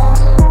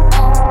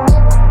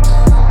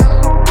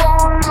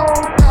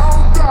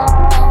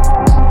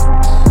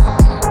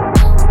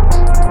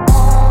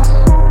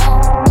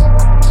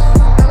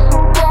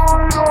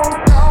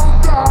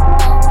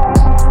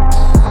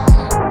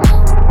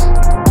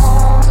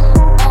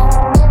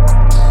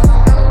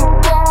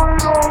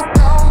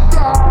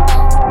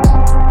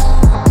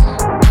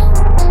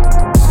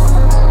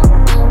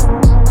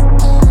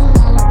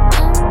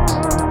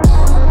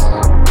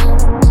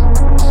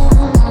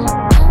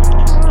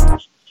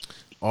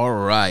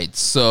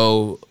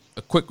 So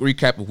a quick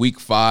recap of Week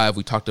 5.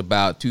 We talked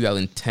about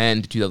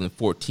 2010 to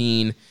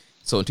 2014.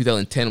 So in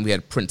 2010, we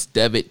had Prince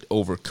Devitt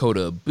over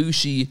Kota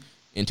Ibushi.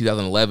 In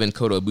 2011,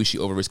 Kota Ibushi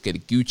over Ryusuke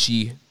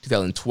Taguchi.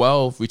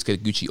 2012, Ryusuke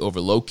Taguchi over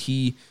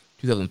Low-Ki.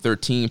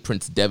 2013,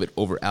 Prince Devitt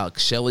over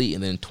Alex Shelley.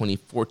 And then in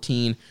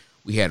 2014,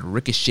 we had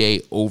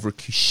Ricochet over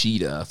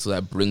Kushida. So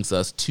that brings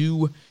us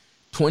to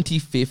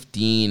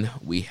 2015.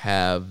 We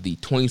have the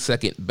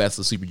 22nd Best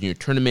of Super Junior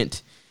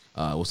Tournament.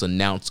 Was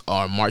announced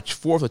on March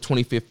 4th of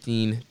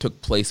 2015,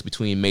 took place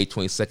between May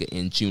 22nd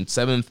and June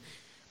 7th.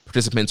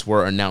 Participants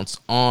were announced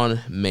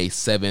on May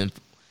 7th.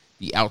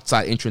 The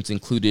outside entrants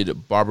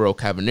included Barbaro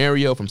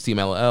Cavernario from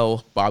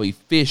CMLL, Bobby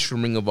Fish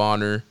from Ring of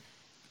Honor,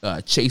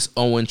 Chase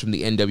Owens from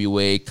the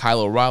NWA,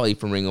 Kyle O'Reilly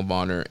from Ring of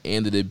Honor,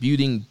 and the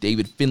debuting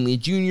David Finlay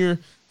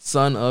Jr.,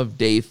 son of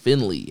Dave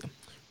Finlay.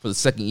 For the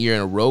second year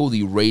in a row,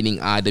 the reigning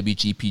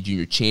IWGP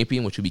Junior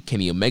Champion, which would be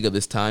Kenny Omega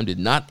this time, did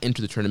not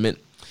enter the tournament.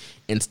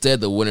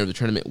 Instead, the winner of the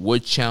tournament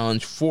would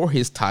challenge for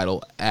his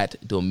title at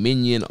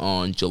Dominion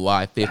on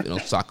July 5th in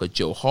Osaka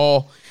Joe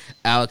Hall.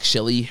 Alex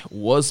Shelley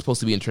was supposed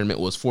to be in the tournament,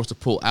 was forced to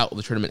pull out of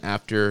the tournament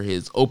after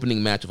his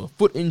opening match of a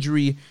foot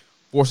injury,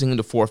 forcing him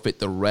to forfeit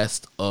the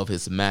rest of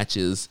his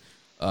matches.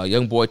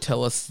 Young boy,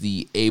 tell us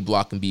the A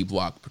block and B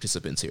block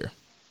participants here.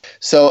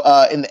 So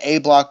in the A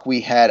block,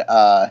 we had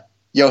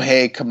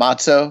Yohei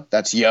Komatsu,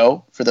 that's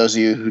Yo, for those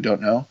of you who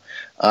don't know,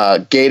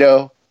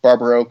 Gato,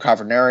 Barbaro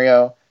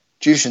Cavernario,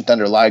 Jushin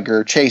Thunder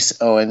Liger, Chase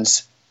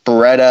Owens,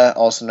 Beretta,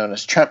 also known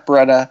as Trent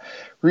Beretta,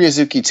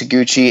 Ryosuke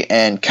Taguchi,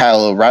 and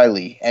Kyle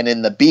O'Reilly. And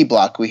in the B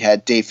block, we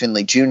had Dave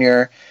Finlay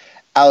Jr.,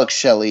 Alex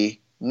Shelley,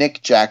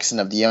 Nick Jackson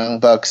of the Young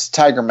Bucks,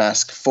 Tiger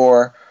Mask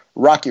 4,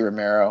 Rocky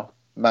Romero,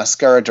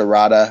 Mascara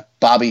Dorada,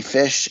 Bobby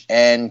Fish,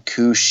 and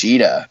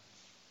Kushida.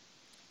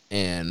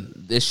 And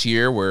this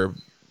year, we're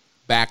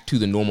back to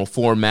the normal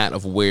format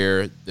of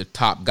where the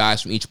top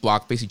guys from each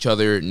block face each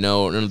other.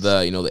 None of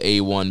the the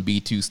A1,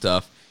 B2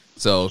 stuff.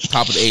 So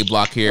top of the A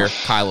block here,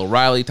 Kyle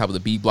O'Reilly. Top of the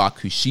B block,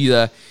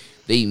 Kushida.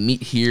 They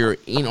meet here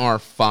in our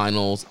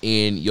finals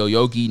in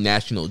Yoyogi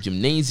National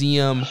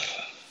Gymnasium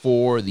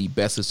for the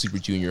Best of Super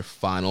Junior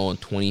final in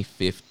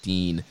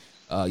 2015.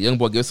 Young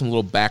boy, give us some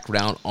little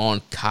background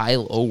on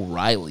Kyle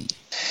O'Reilly.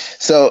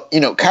 So,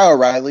 Kyle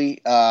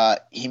O'Reilly,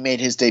 he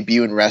made his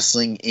debut in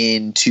wrestling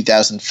in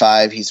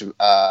 2005. He's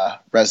a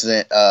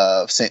resident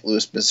of St.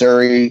 Louis,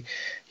 Missouri.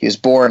 He was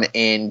born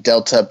in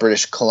Delta,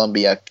 British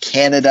Columbia,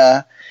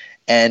 Canada.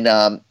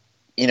 And,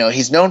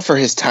 he's known for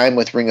his time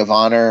with Ring of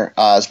Honor,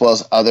 as well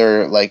as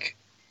other,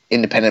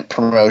 independent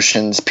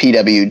promotions,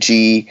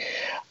 PWG.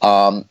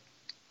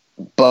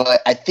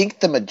 But I think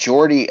the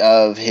majority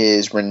of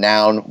his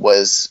renown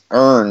was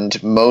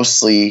earned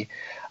mostly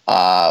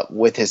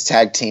with his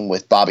tag team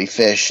with Bobby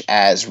Fish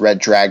as Red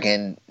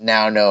Dragon,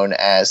 now known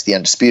as the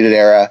Undisputed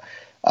Era.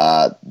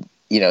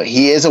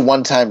 He is a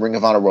one-time Ring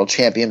of Honor World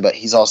Champion, but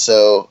he's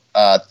also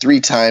a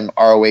three-time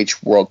ROH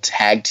World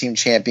Tag Team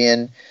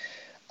Champion.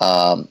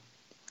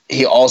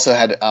 He also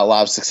had a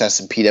lot of success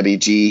in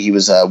PWG. He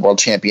was a world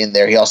champion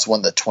there. He also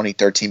won the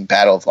 2013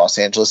 Battle of Los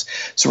Angeles.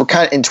 So we're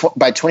kind of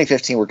by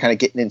 2015, we're kind of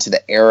getting into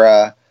the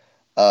era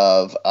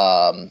of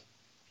the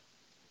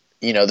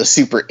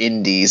super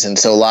indies, and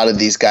so a lot of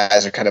these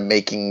guys are kind of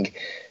making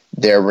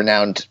their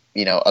renowned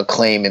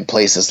acclaim in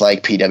places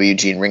like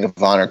PWG and Ring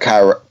of Honor.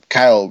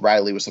 Kyle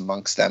O'Reilly was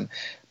amongst them.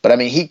 But,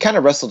 he kind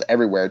of wrestled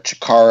everywhere.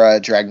 Chikara,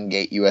 Dragon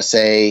Gate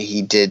USA.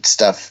 He did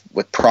stuff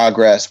with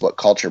Progress, What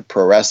Culture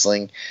Pro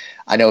Wrestling.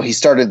 I know he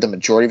started the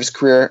majority of his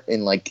career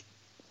in,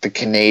 the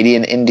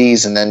Canadian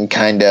indies and then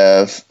kind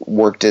of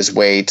worked his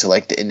way to,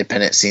 the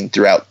independent scene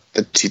throughout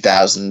the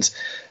 2000s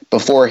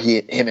before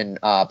him and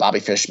Bobby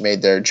Fish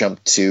made their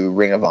jump to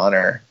Ring of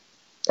Honor.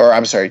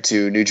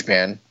 To New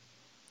Japan.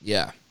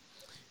 Yeah.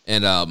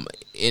 And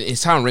in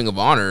his time in Ring of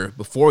Honor,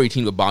 before he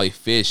teamed with Bobby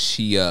Fish,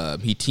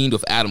 he teamed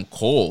with Adam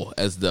Cole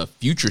as the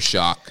Future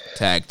Shock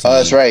tag team. Oh,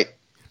 that's right.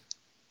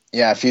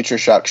 Yeah, Future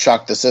Shock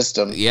shocked the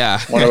system.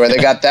 Yeah. Wonder where they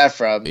got that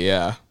from.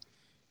 Yeah.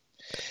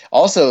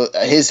 Also,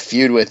 his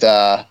feud with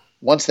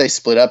once they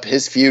split up,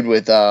 his feud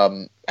with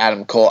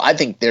Adam Cole, I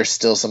think they're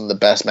still some of the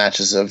best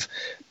matches of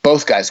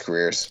both guys'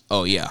 careers.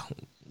 Oh yeah,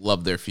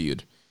 love their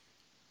feud.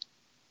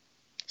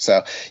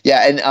 So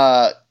yeah,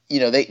 and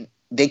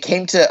they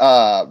came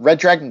to Red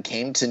Dragon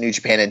came to New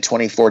Japan in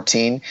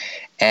 2014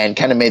 and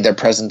kind of made their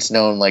presence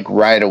known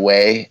right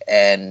away.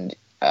 And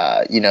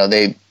I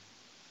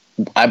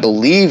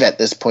believe at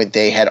this point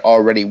they had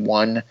already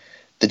won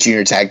the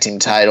junior tag team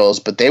titles,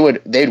 but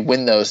they'd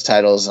win those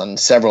titles on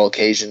several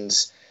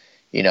occasions,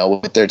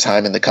 with their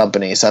time in the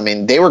company. So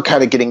they were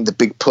kind of getting the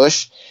big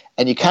push,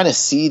 and you kind of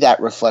see that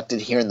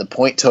reflected here in the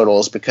point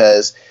totals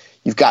because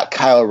you've got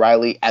Kyle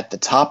O'Reilly at the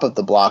top of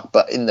the block,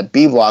 but in the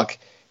B block,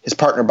 his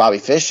partner Bobby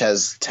Fish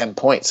has 10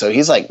 points, so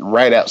he's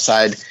right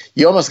outside.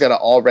 You almost got an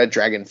all Red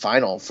Dragon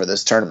final for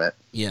this tournament.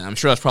 Yeah, I'm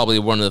sure that's probably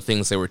one of the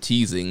things they were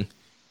teasing,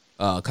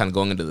 kind of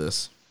going into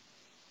this.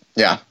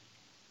 Yeah.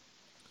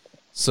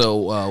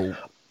 So,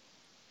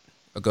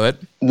 go ahead.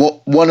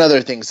 Well, one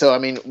other thing. So,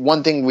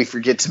 one thing we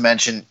forget to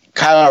mention,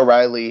 Kyle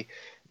O'Reilly,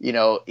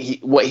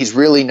 what he's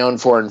really known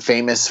for and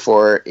famous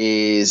for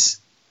is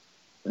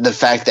the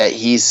fact that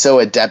he's so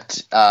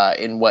adept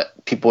in what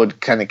people would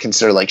kind of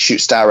consider shoot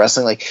style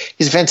wrestling.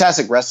 He's a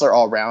fantastic wrestler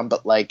all around,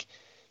 but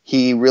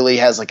he really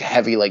has a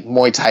heavy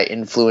Muay Thai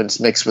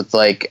influence mixed with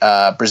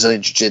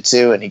Brazilian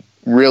Jiu-Jitsu, and he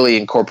really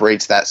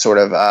incorporates that sort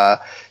of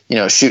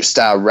shoot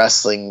style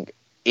wrestling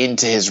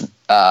into his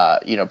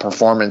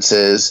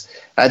performances.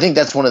 And I think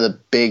that's one of the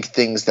big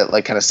things that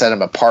kind of set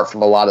him apart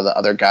from a lot of the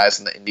other guys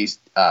in the indies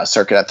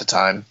circuit at the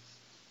time.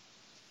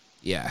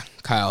 Yeah,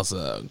 Kyle's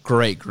a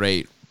great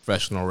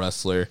professional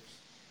wrestler.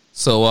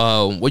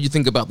 So what do you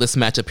think about this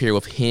matchup here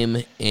with him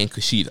and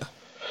Kushida?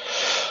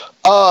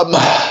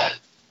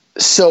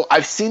 So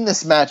I've seen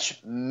this match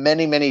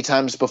many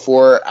times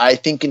before. I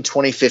think in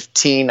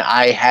 2015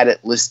 I had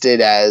it listed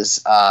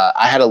as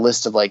I had a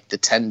list of the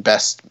 10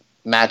 best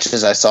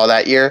matches I saw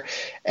that year,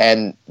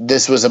 and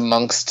this was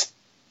amongst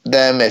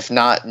them, if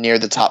not near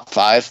the top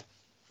 5.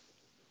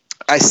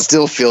 I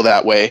still feel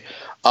that way.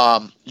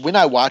 When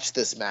I watch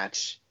this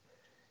match,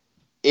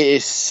 it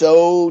is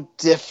so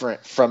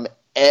different from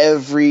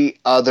every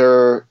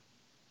other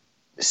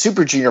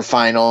Super Junior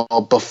final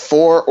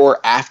before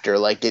or after.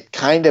 Like, it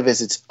kind of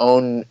is its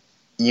own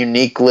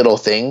unique little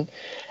thing.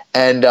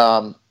 And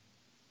I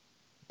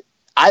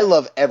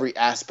love every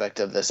aspect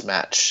of this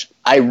match.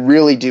 I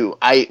really do.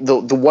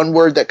 The one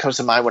word that comes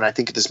to mind when I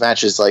think of this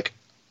match is like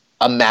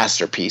a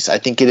masterpiece. I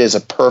think it is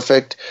a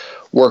perfect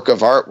work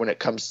of art when it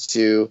comes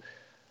to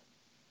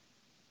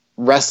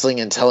wrestling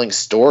and telling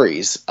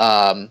stories.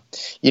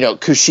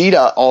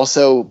 Kushida,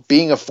 also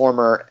being a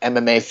former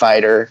MMA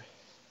fighter,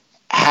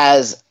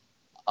 has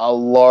a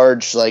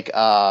large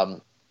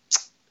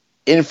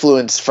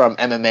influence from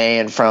MMA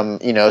and from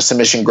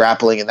submission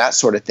grappling and that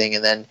sort of thing.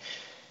 And then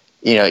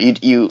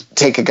you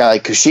take a guy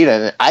like Kushida,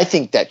 and I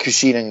think that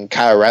Kushida and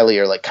Kyle O'Reilly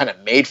are like kind of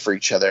made for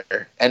each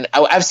other. And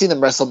I've seen them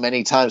wrestle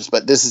many times,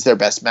 but this is their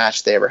best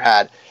match they ever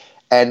had.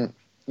 And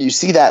you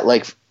see that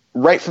like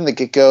right from the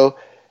get-go,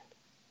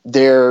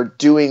 they're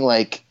doing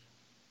like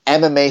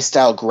MMA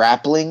style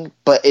grappling,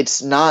 but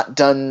it's not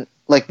done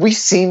like we've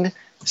seen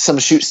some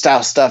shoot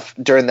style stuff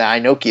during the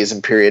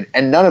Inokiism period,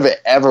 and none of it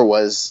ever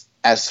was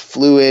as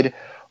fluid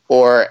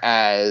or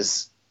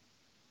as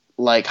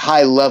like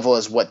high level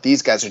as what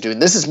these guys are doing.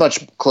 This is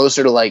much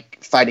closer to like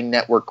Fighting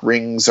Network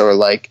rings or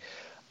like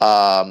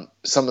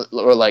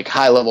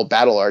high level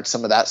battle arts,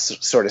 some of that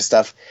sort of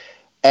stuff.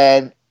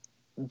 And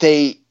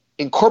they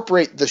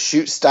incorporate the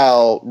shoot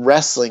style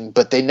wrestling,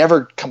 but they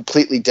never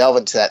completely delve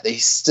into that. They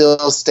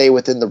still stay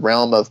within the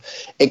realm of,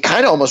 it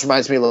kind of almost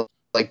reminds me of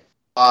like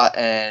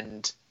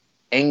and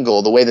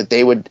Angle, the way that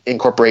they would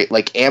incorporate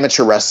like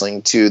amateur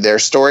wrestling to their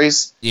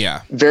stories.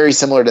 Yeah. Very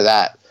similar to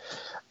that.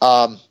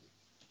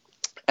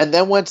 And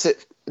then once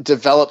it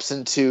develops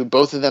into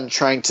both of them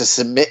trying to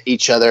submit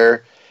each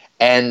other,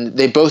 and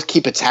they both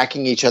keep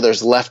attacking each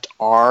other's left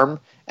arm,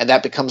 and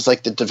that becomes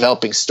like the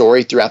developing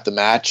story throughout the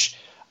match.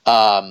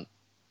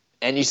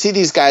 And you see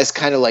these guys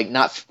kind of like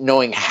not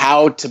knowing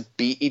how to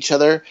beat each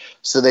other,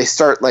 so they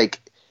start like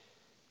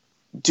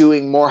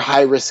doing more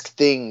high risk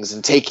things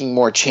and taking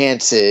more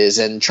chances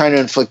and trying to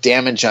inflict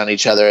damage on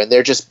each other, and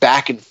they're just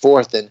back and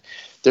forth, and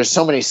there's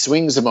so many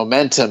swings of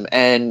momentum.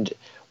 And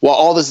while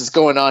all this is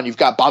going on, you've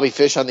got Bobby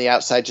Fish on the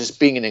outside just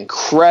being an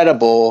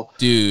incredible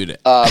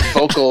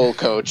vocal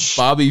coach.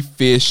 Bobby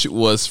Fish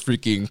was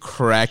freaking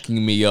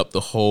cracking me up the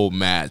whole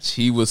match.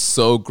 He was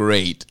so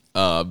great,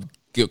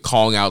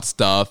 calling out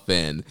stuff,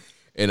 and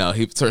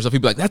he starts off,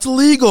 he'd be like, "That's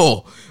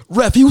illegal,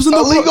 ref. He was in the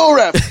illegal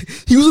ref.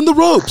 He was in the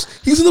ropes.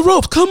 He was in the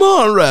ropes. Come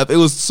on, ref." It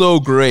was so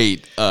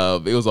great.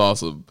 It was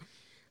awesome.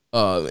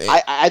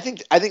 I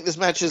think this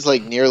match is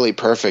like nearly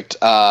perfect.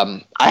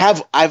 I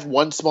have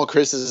one small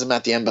criticism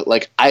at the end, but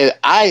like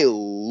I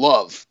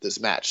love this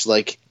match.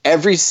 Like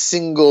every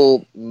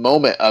single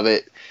moment of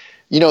it.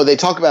 They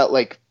talk about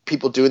like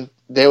people doing.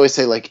 They always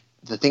say like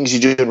the things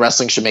you do in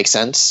wrestling should make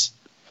sense.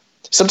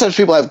 Sometimes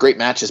people have great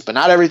matches, but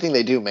not everything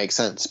they do makes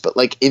sense. But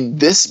like in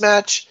this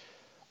match,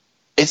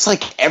 it's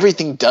like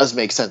everything does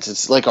make sense.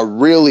 It's like a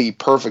really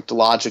perfect,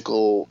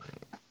 logical,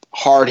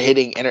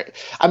 hard-hitting.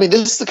 I mean,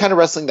 this is the kind of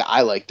wrestling that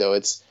I like, though.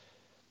 It's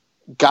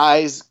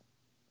guys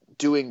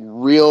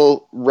doing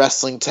real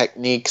wrestling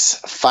techniques,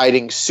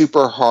 fighting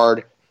super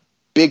hard,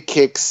 big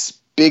kicks,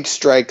 big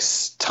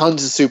strikes,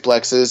 tons of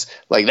suplexes.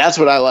 Like that's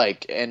what I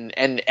like. And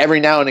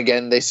every now and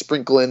again they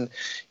sprinkle in,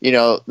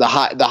 the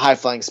high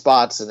flying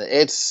spots, and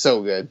it's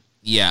so good.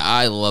 Yeah,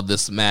 I love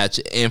this match.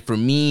 And for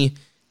me,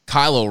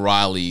 Kyle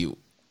O'Reilly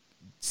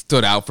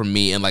stood out for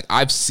me. And like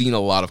I've seen a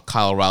lot of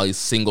Kyle O'Reilly's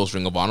singles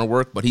Ring of Honor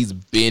work, but he's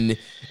been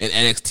in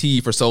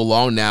NXT for so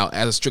long now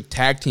as a strict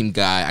tag team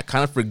guy. I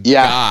kind of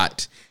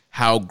forgot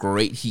how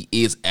great he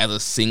is as a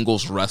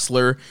singles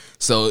wrestler.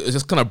 So it's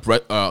just kind of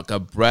a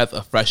breath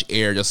of fresh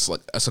air. Just like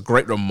it's a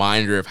great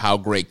reminder of how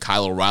great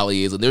Kyle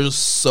O'Reilly is. And there's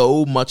just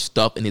so much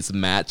stuff in his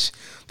match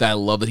that I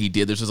love that he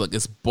did. There's just like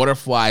this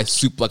butterfly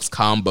suplex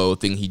combo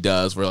thing he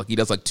does, where like he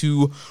does like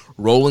two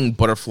rolling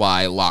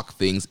butterfly lock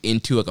things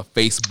into like a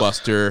face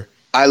buster.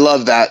 I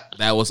love that.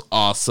 That was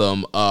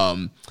awesome.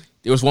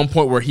 There was one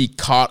point where he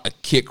caught a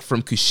kick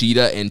from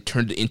Kushida and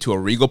turned it into a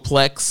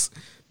Regalplex.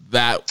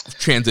 That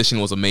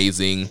transition was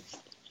amazing.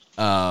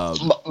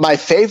 My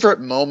favorite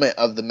moment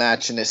of the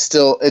match, and it's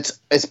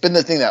been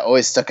the thing that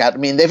always stuck out. I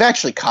mean, they've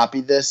actually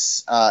copied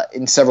this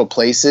in several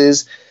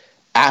places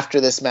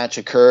after this match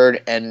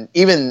occurred, and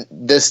even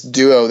this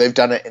duo, they've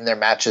done it in their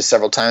matches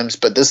several times,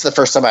 but this is the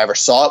first time I ever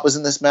saw it was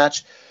in this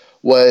match,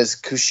 was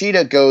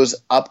Kushida goes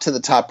up to the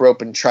top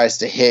rope and tries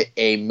to hit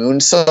a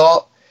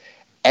moonsault,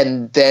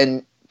 and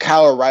then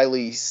Kyle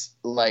O'Reilly's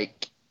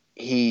like,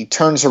 he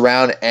turns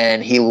around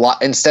and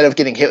instead of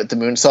getting hit with the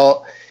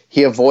moonsault,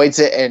 he avoids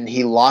it and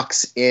he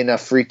locks in a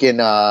freaking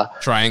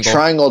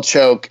triangle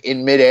choke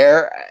in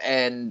midair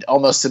and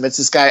almost submits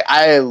this guy.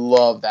 I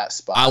love that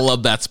spot. I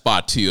love that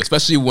spot too,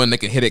 especially when they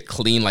can hit it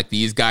clean like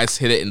these guys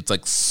hit it, and it's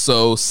like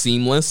so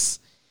seamless.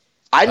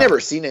 I never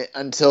seen it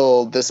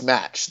until this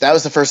match. That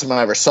was the first time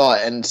I ever saw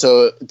it, and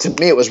so to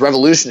me it was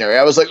revolutionary.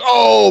 I was like,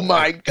 "Oh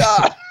my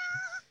god!"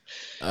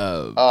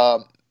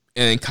 And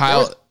then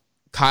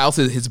Kyle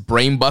says his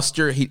brain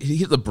buster. He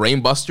hit the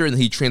brain buster, and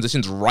then he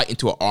transitions right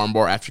into an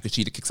armbar after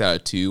Kushida kicks out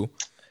at 2.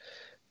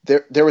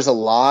 There was a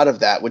lot of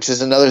that, which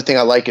is another thing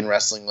I like in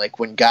wrestling. Like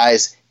when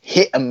guys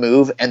hit a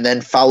move and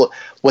then follow.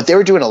 What they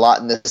were doing a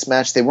lot in this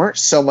match, they weren't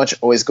so much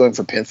always going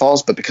for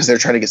pinfalls, but because they were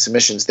trying to get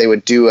submissions, they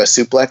would do a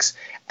suplex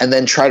and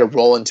then try to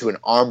roll into an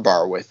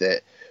armbar with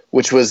it,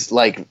 which was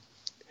like,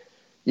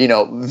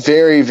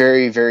 very,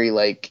 very, very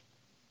like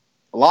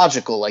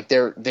logical. Like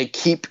they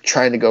keep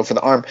trying to go for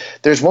the arm.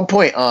 There's one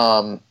point,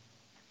 and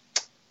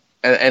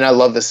I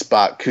love this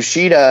spot.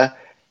 Kushida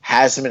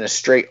has him in a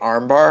straight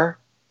armbar,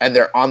 and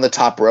they're on the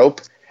top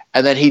rope,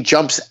 and then he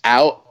jumps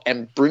out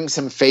and brings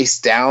him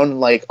face down,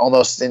 like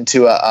almost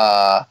into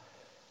a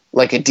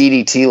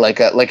DDT, like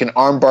an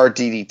armbar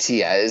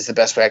DDT is the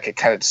best way I could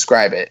kind of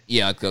describe it.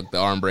 Yeah, like the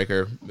arm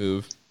breaker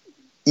move.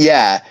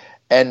 Yeah,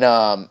 and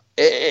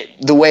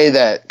the way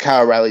that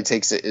Kyle O'Reilly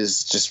takes it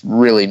is just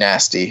really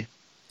nasty.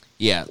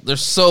 Yeah,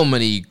 there's so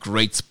many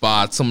great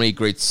spots, so many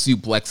great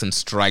suplex and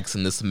strikes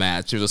in this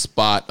match. There's a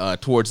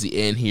spot towards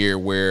the end here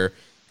where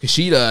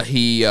Kushida,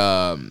 he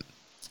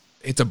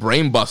hits a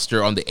brain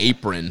buster on the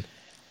apron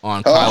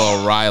on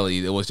Kyle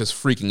O'Reilly. It was just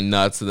freaking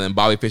nuts. And then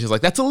Bobby Fish is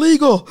like, that's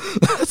illegal.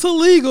 That's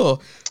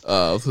illegal.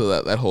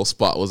 So that whole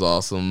spot was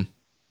awesome.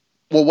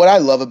 Well, what I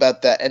love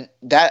about that, and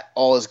that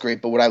all is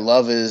great, but what I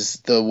love is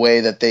the way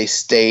that they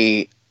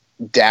stay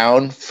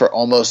down for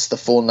almost the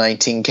full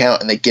 19 count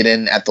and they get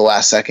in at the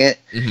last second.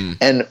 Mm-hmm.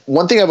 And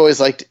one thing I've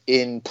always liked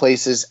in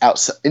places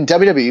outside in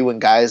WWE, when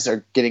guys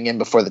are getting in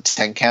before the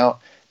 10 count,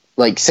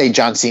 like say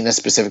John Cena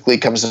specifically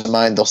comes to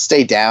mind, they'll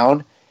stay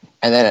down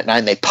and then at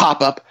 9 they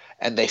pop up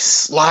and they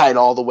slide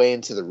all the way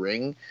into the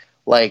ring,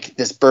 like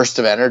this burst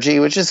of energy,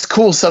 which is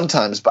cool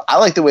sometimes. But I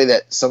like the way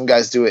that some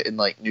guys do it in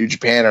like New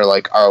Japan or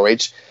like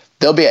ROH.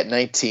 They'll be at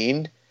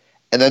 19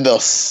 and then they'll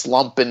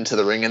slump into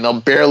the ring and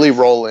they'll barely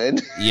roll in.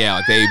 Yeah,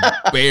 like they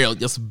barely.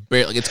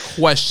 Like it's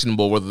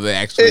questionable whether they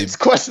actually. It's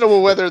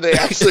questionable whether they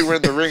actually were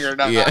in the ring or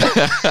not. Yeah.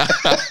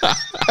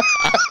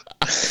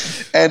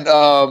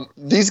 And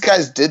these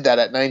guys did that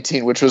at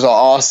 19, which was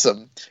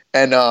awesome.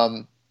 And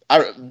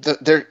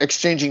they're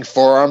exchanging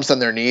forearms on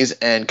their knees,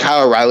 and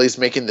Kyle O'Reilly's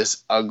making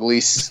this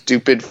ugly,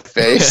 stupid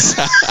face.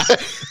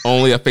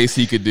 Only a face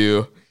he could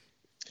do.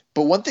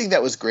 But one thing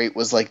that was great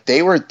was like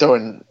they were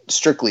throwing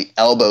strictly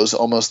elbows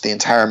almost the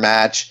entire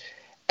match.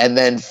 And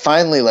then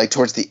finally, like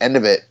towards the end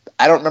of it,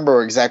 I don't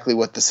remember exactly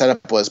what the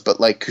setup was, but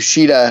like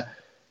Kushida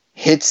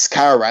hits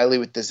Kyle O'Reilly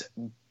with this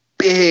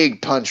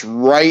big punch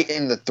right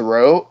in the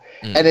throat.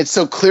 And it's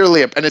so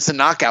clearly, and it's a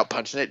knockout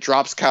punch, and it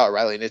drops Kyle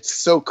O'Reilly, and it's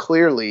so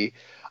clearly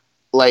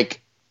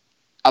like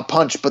a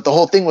punch. But the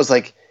whole thing was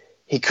like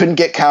he couldn't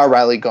get Kyle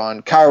O'Reilly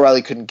gone. Kyle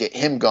O'Reilly couldn't get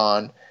him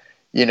gone,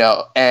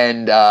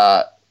 and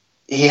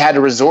he had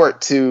to resort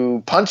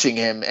to punching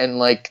him. And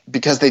like,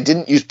 because they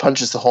didn't use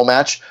punches the whole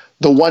match,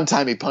 the one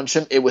time he punched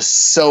him, it was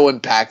so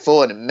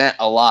impactful and it meant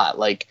a lot,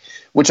 like,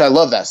 which I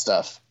love that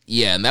stuff.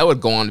 Yeah, and that would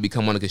go on to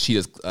become one of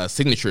Kushida's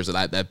signatures,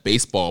 that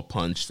baseball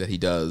punch that he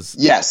does.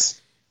 Yes.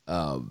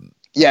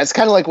 Yeah, it's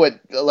kind of like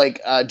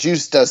what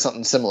Juice does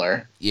something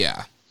similar.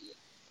 Yeah.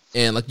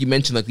 And like you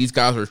mentioned, like these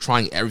guys are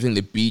trying everything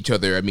to beat each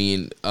other. I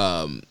mean,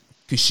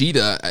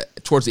 Kushida,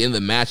 towards the end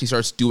of the match, he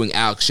starts doing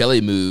Alex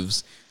Shelley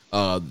moves,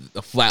 a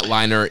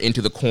flatliner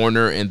into the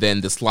corner, and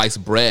then the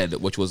sliced bread,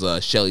 which was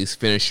Shelley's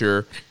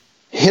finisher.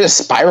 Hit a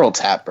spiral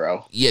tap,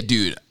 bro. Yeah,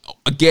 dude.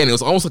 Again, it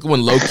was almost like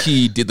when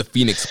Low-Ki did the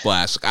Phoenix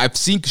Splash. Like, I've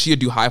seen Kushida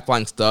do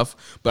high-flying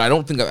stuff, but I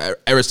don't think I've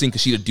ever seen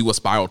Kushida do a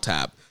spiral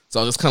tap. So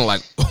I was just kind of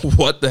like,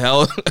 what the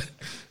hell?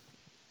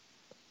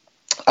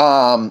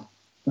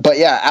 But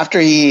yeah, after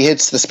he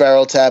hits the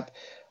spiral tap,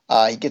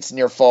 he gets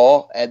near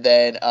fall, and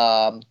then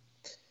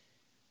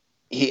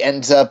he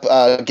ends up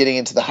getting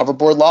into the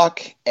hoverboard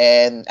lock.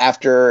 And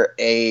after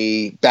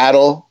a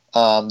battle,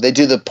 they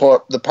do the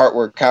part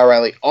where Kyle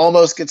O'Reilly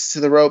almost gets to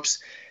the ropes,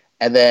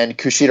 and then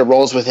Kushida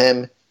rolls with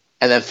him,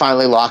 and then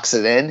finally locks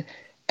it in,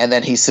 and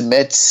then he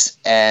submits,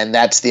 and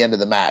that's the end of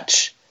the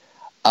match.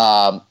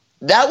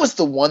 That was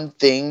the one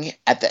thing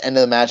at the end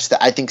of the match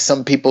that I think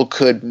some people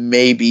could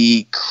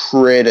maybe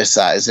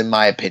criticize, in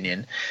my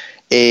opinion,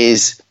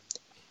 is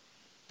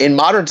in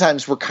modern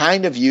times we're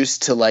kind of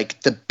used to like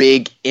the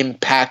big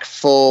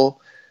impactful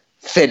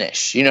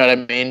finish. You know what I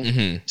mean?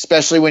 Mm-hmm.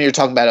 Especially when you're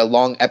talking about a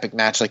long epic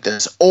match like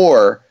this,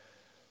 or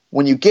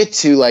when you get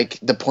to like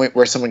the point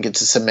where someone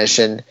gets a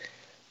submission,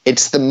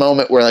 it's the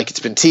moment where like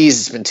it's been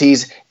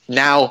teased.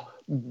 Now,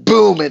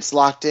 boom, it's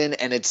locked in,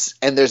 and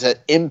there's an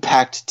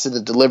impact to the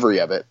delivery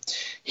of it.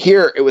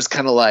 Here, it was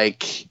kind of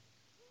like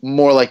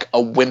more like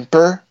a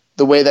whimper,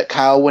 the way that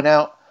Kyle went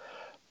out.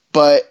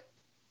 But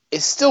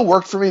it still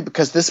worked for me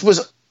because this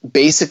was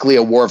basically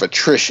a war of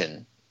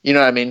attrition. You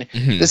know what I mean?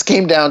 Mm-hmm. This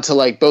came down to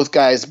like both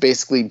guys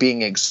basically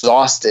being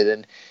exhausted,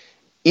 and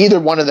either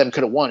one of them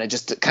could have won. It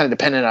just kind of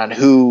depended on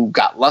who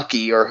got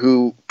lucky or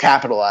who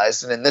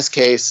capitalized. And in this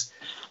case,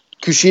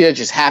 Kushida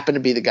just happened to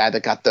be the guy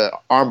that got the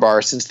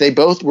armbar, since they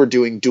both were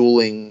doing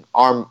dueling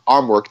arm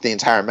work the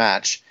entire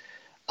match.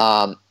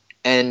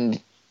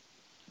 And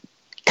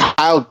Kyle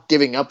Kyle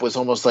giving up was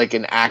almost like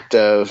an act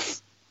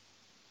of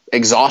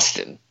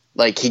exhaustion.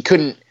 Like he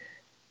couldn't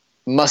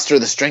muster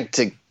the strength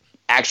to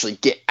actually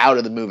get out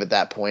of the move at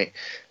that point.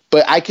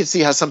 But I could see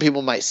how some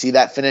people might see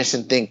that finish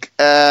and think,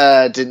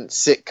 didn't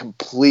sit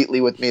completely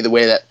with me the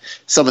way that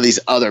some of these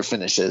other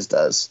finishes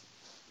does.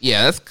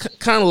 Yeah, that's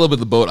kind of a little bit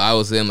the boat I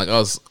was in. Like I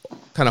was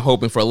kind of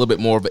hoping for a little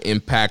bit more of an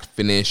impact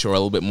finish or a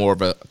little bit more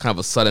of a kind of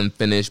a sudden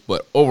finish.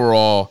 But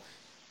overall,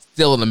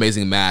 still an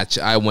amazing match.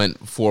 I went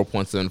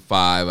 4.75.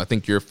 I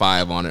think you're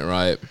 5 on it,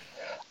 right?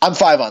 I'm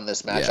 5 on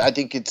this match. Yeah. I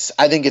think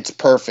it's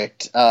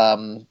perfect.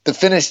 The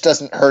finish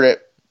doesn't hurt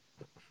it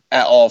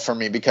at all for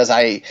me because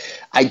I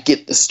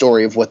get the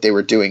story of what they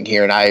were doing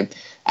here, and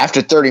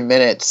after 30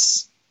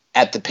 minutes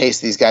at the pace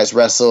these guys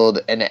wrestled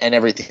and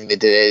everything they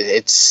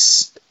did,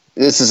 this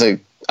is a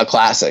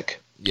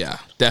classic. Yeah,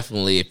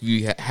 definitely. If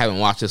you haven't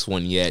watched this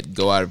one yet,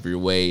 go out of your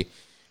way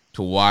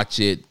to watch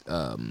it.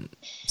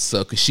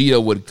 So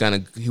Kushida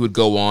would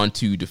go on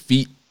to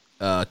defeat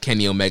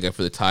Kenny Omega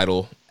for the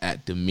title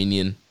at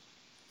Dominion.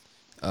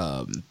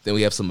 Then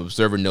we have some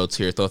observer notes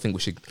here, so I think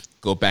we should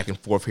go back and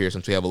forth here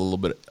since we have a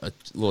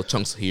little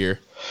chunks here.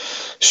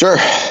 Sure.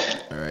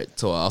 All right,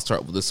 so I'll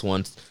start with this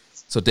one.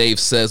 So Dave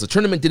says, the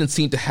tournament didn't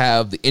seem to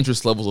have the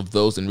interest levels of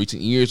those in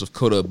recent years, with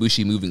Kota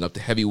Ibushi moving up to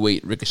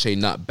heavyweight, Ricochet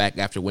not back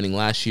after winning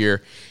last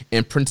year,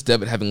 and Prince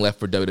Devitt having left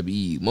for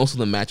WWE. Most of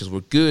the matches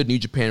were good. New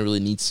Japan really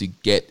needs to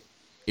get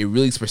a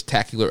really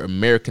spectacular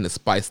American to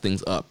spice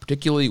things up,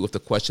 particularly with the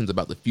questions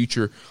about the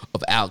future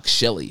of Alex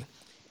Shelley.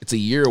 It's a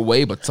year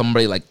away, but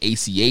somebody like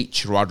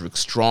ACH, Roderick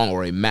Strong,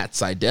 or a Matt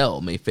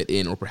Sydal may fit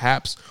in, or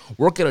perhaps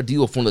work out a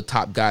deal with one of the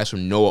top guys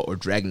from Noah or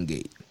Dragon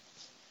Gate.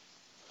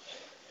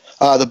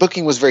 The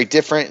booking was very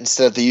different.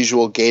 Instead of the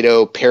usual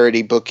Gato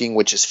parody booking,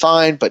 which is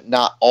fine, but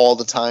not all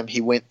the time.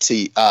 He went to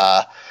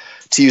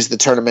use the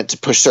tournament to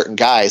push certain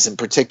guys, in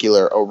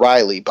particular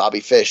O'Reilly, Bobby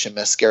Fish, and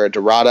Mascara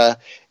Dorada,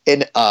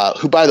 and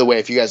who, by the way,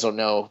 if you guys don't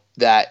know,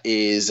 that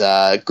is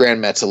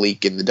Grand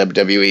Metalik in the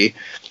WWE.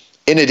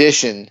 In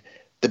addition,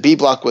 the B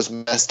block was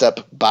messed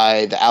up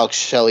by the Alex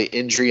Shelley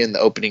injury in the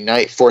opening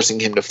night,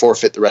 forcing him to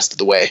forfeit the rest of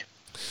the way.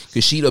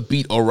 Kushida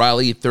beat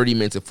O'Reilly 30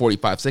 minutes and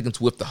 45 seconds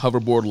with the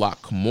hoverboard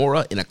lock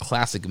Kimura in a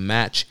classic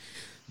match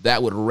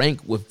that would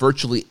rank with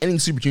virtually any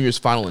Super Juniors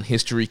final in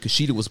history.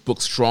 Kushida was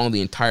booked strong the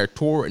entire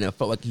tour, and it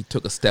felt like he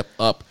took a step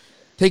up,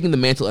 taking the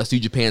mantle as New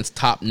Japan's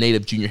top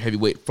native junior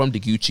heavyweight from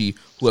Taguchi,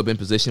 who had been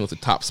positioned with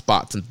the top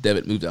spot since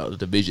Devitt moved out of the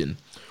division.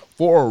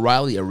 For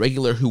O'Reilly, a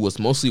regular who was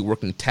mostly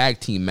working tag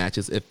team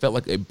matches, it felt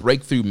like a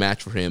breakthrough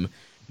match for him.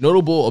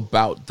 Notable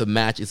about the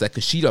match is that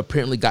Kushida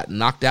apparently got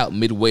knocked out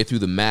midway through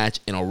the match,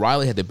 and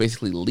O'Reilly had to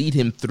basically lead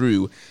him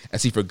through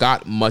as he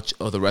forgot much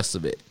of the rest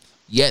of it.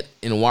 Yet,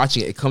 in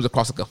watching it, it comes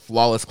across like a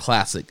flawless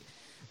classic.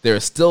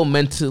 There's still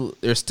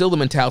the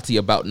mentality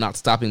about not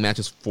stopping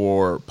matches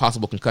for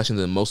possible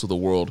concussions in most of the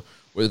world,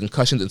 where the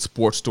concussions in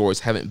sports stories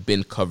haven't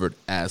been covered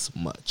as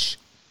much.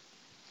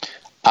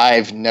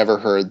 I've never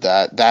heard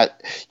that.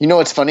 You know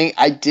what's funny?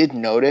 I did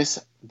notice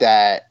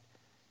that.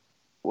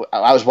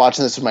 I was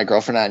watching this with my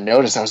girlfriend, and I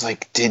noticed, I was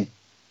like, did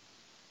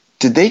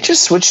they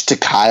just switch to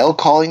Kyle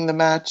calling the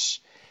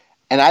match?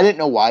 And I didn't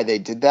know why they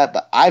did that,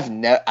 but I've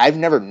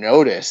never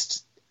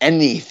noticed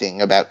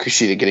anything about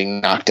Kushida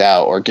getting knocked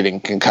out or getting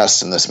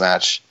concussed in this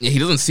match. Yeah, he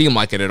doesn't seem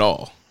like it at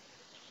all.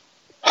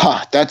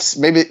 Huh, that's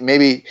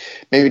maybe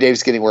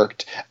Dave's getting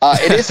worked.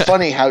 It is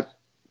funny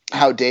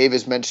how Dave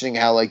is mentioning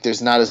how like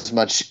there's not as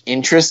much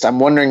interest. I'm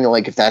wondering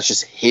like if that's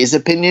just his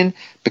opinion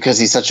because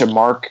he's such a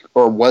mark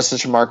or was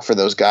such a mark for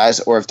those guys,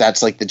 or if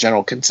that's like the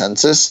general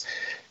consensus.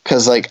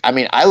 Because like I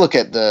mean, I look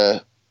at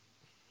the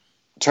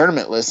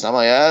tournament list and I'm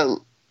like,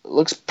 it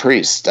looks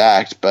pretty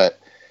stacked. But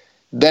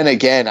then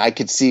again, I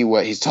could see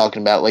what he's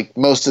talking about. Like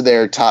most of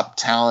their top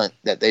talent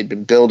that they'd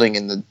been building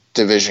in the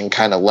division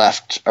kind of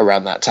left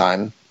around that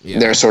time. Yeah.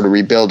 They're sort of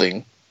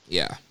rebuilding.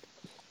 Yeah.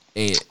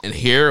 And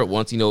here,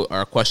 once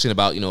our question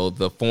about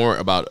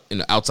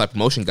the outside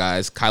promotion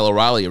guys, Kyle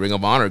O'Reilly, a Ring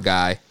of Honor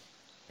guy,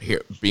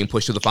 here being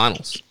pushed to the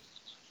finals.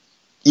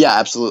 Yeah,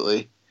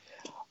 absolutely.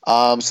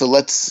 So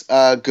let's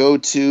go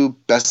to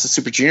Best of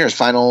Super Juniors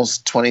Finals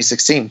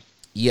 2016.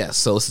 Yes,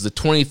 so this is the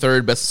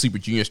 23rd Best of Super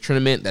Juniors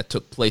tournament that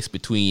took place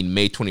between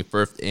May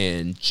 21st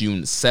and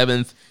June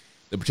 7th.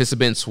 The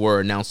participants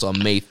were announced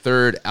on May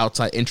 3rd.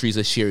 Outside entries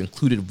this year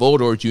included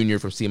Volador Jr.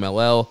 from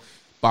CMLL,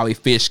 Bobby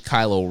Fish,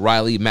 Kyle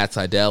O'Reilly, Matt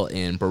Sydal,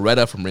 and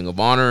Beretta from Ring of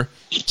Honor,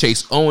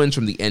 Chase Owens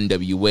from the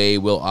NWA,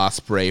 Will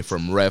Ospreay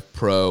from Rev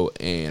Pro,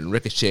 and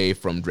Ricochet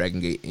from Dragon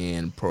Gate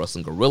and Pro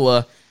Wrestling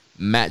Guerrilla.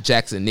 Matt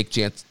Jackson and Nick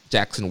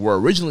Jackson were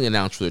originally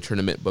announced for the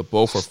tournament, but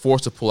both were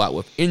forced to pull out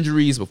with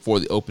injuries before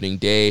the opening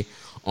day.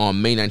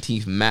 On May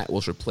 19th, Matt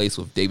was replaced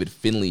with David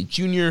Finlay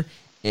Jr.,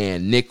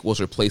 and Nick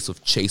was replaced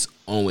with Chase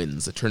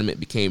Owens. The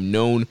tournament became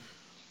known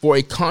for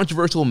a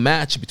controversial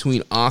match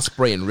between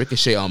Ospreay and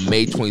Ricochet on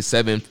May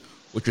 27th,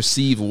 which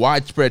received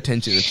widespread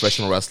attention in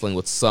professional wrestling,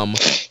 with some,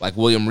 like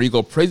William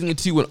Regal, praising it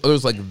too, and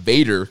others like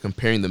Vader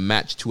comparing the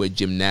match to a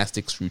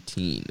gymnastics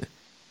routine.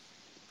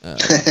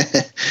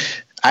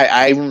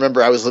 I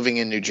remember I was living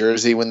in New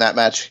Jersey when that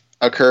match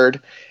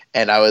occurred,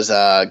 and I was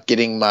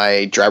getting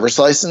my driver's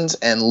license,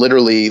 and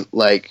literally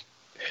like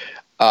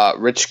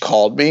Rich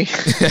called me.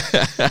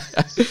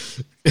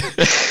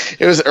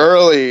 It was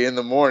early in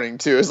the morning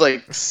too. It was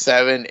like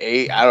 7,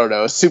 8, I don't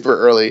know, super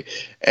early.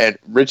 And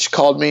Rich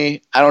called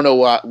me. I don't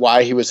know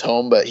why he was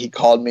home, but he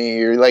called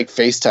me or like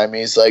FaceTime me.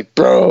 He's like,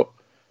 bro.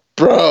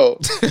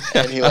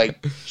 And he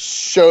like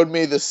showed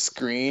me the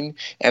screen,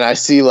 and I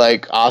see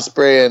like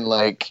Ospreay and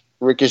like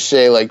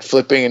Ricochet like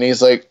flipping, and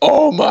he's like,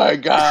 oh my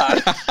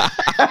God.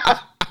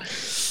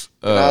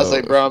 And I was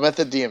like, bro, I'm at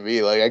the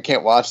DMV. Like, I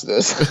can't watch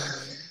this.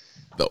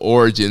 The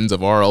origins of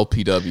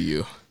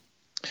RLPW.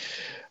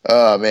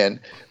 Oh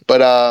man.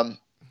 But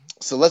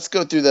so let's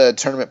go through the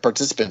tournament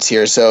participants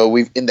here. So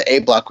we've in the A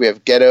block we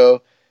have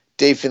Gedo,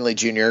 Dave Finlay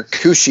Jr.,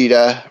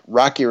 Kushida,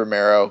 Rocky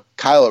Romero,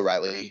 Kyle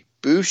O'Reilly,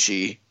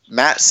 Bushi,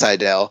 Matt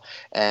Sydal,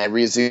 and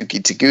Ryusuke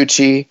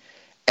Taguchi.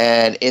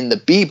 And in the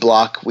B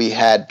block we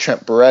had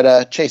Trent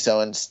Beretta, Chase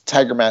Owens,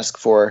 Tiger Mask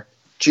 4,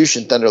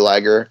 Jushin Thunder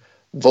Liger,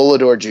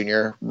 Volador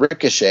Jr.,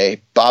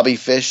 Ricochet, Bobby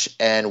Fish,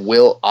 and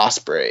Will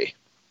Ospreay.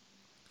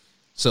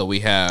 So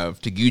we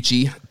have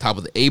Taguchi, top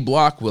of the A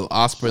block, Will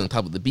Ospreay on the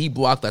top of the B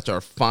block. That's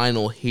our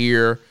final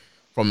here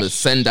from the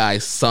Sendai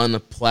Sun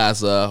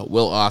Plaza.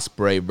 Will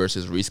Ospreay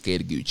versus Ryusuke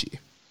Taguchi.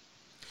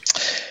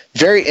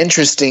 Very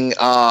interesting.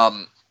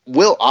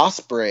 Will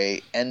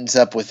Ospreay ends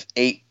up with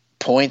 8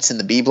 points in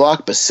the B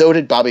block, but so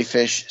did Bobby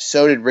Fish,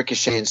 so did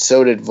Ricochet, and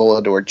so did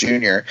Volador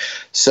Jr.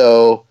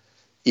 So,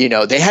 you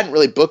know, they hadn't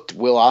really booked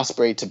Will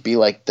Ospreay to be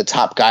like the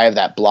top guy of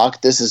that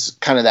block. This is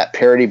kind of that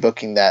parody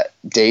booking that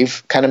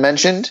Dave kind of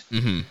mentioned.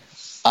 Mm-hmm.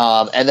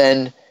 And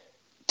then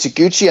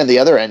Taguchi on the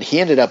other end, he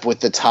ended up with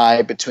the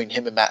tie between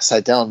him and Matt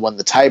Sydal and won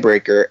the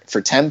tiebreaker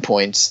for 10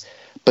 points.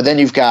 But then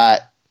you've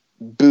got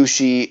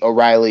Bushi,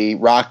 O'Reilly,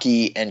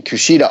 Rocky, and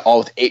Kushida all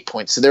with 8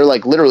 points. So they're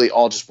like literally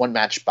all just one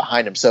match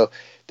behind him. So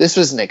this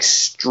was an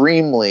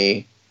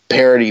extremely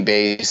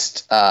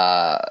parody-based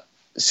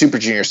Super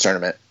Juniors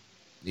tournament.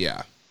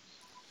 Yeah.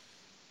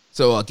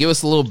 So give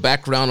us a little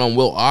background on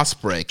Will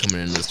Ospreay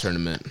coming into this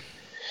tournament.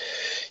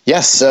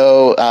 Yes,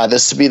 so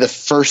this will be the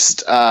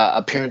first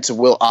appearance of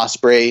Will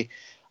Ospreay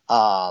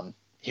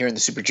here in the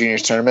Super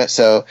Juniors tournament.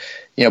 So,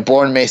 you know,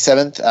 born May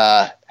 7th,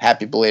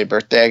 happy belated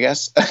birthday, I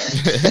guess.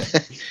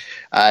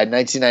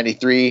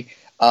 1993.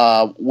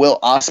 Will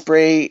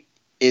Ospreay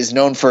is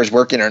known for his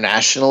work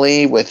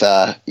internationally with,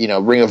 you know,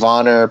 Ring of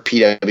Honor,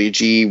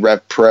 PWG,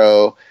 Rev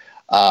Pro.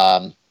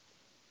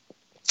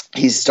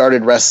 He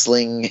started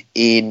wrestling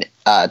in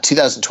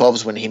 2012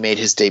 is when he made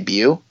his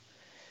debut.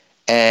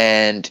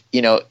 And,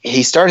 you know,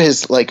 he started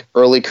his like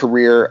early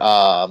career.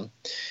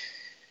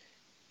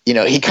 You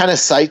know, he kind of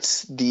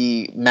cites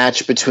the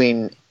match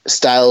between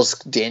Styles,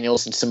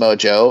 Daniels, and Samoa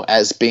Joe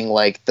as being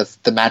like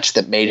the match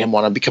that made him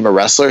want to become a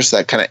wrestler. So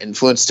that kind of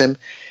influenced him.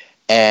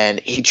 And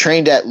he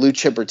trained at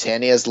Lucha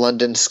Britannia's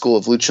London School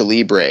of Lucha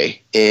Libre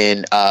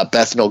in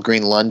Bethnal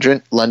Green,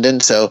 London.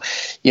 So,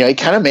 you know, he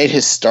kind of made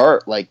his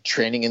start like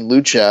training in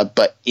Lucha,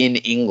 but in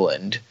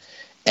England.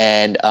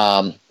 And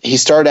he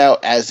started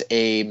out as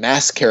a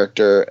masked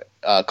character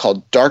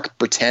called Dark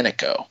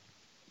Britannico.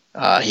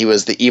 He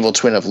was the evil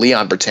twin of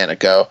Leon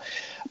Britannico.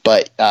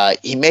 But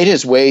he made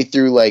his way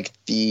through like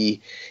the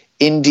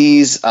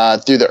Indies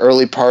through the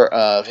early part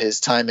of his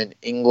time in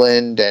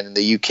England and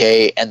the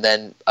UK, and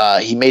then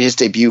he made his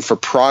debut for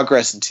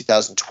Progress in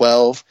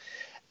 2012,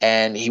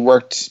 and he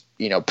worked,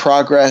 you know,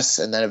 Progress,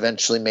 and then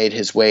eventually made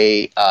his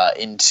way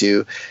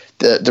into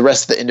the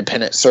rest of the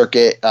independent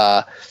circuit.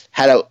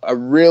 Had a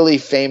really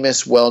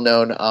famous,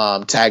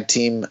 well-known tag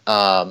team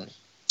called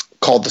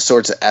the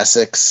Swords of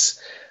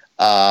Essex.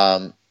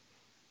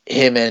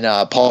 Him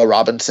and Paul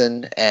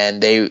Robinson,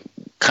 and they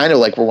kind of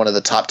like were one of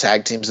the top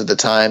tag teams at the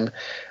time.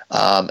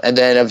 And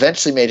then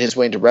eventually made his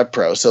way into Rev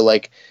Pro. So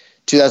like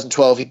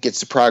 2012, he gets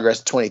to Progress.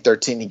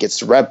 2013, he gets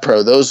to Rev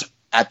Pro. Those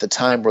at the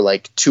time were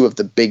like two of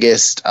the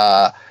biggest,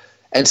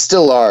 and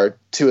still are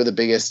two of the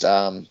biggest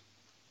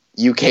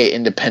UK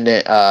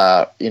independent,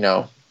 you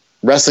know,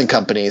 wrestling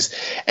companies.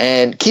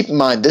 And keep in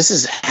mind, this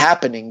is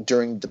happening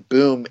during the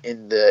boom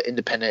in the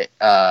independent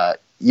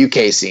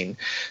UK scene.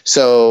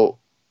 So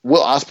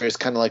Will Ospreay is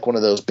kind of like one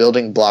of those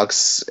building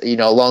blocks, you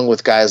know, along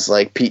with guys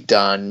like Pete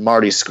Dunne,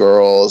 Marty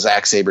Scurll,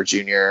 Zack Sabre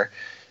Jr.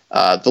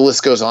 The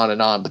list goes on,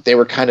 but they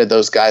were kind of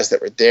those guys that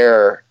were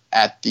there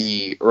at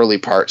the early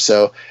part.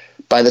 So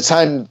by the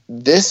time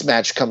this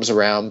match comes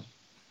around,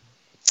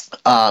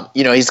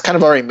 you know, he's kind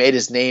of already made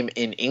his name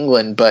in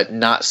England, but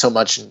not so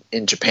much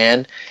in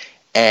Japan.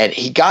 And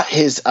he got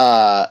his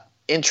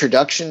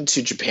introduction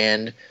to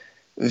Japan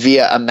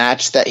via a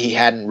match that he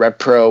had in Rev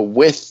Pro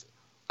with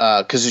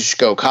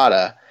Kazuchika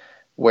Okada,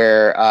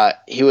 where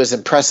he was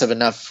impressive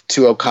enough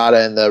to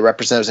Okada and the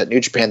representatives at New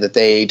Japan that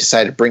they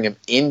decided to bring him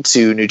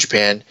into New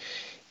Japan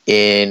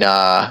in,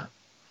 I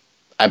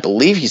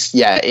believe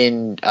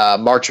in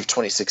March of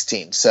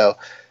 2016. So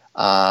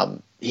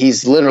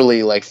he's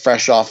literally like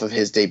fresh off of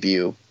his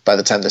debut by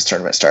the time this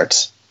tournament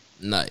starts.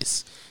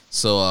 Nice.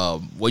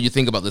 So what do you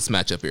think about this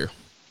matchup here?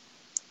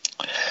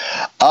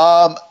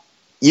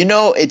 You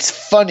know, it's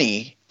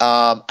funny.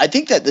 I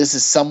think that this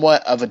is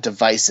somewhat of a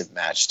divisive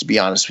match, to be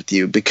honest with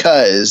you,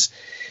 because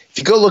if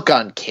you go look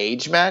on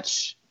Cage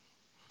Match,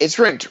 it's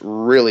ranked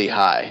really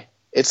high.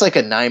 It's like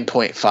a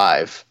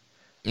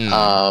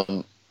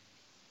 9.5.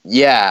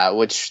 Yeah,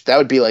 which that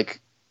would be like,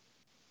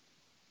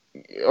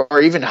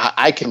 or even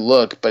I can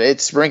look, but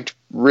it's ranked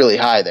really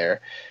high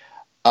there.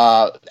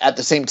 At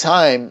the same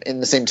time, in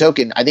the same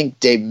token, I think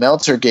Dave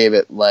Meltzer gave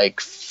it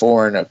like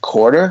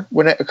 4.25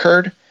 when it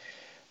occurred.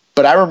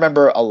 But I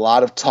remember a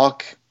lot of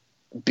talk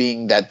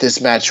being that this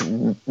match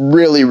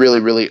really, really,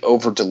 really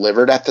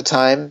over-delivered at the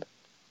time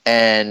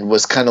and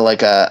was kind of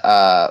like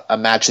a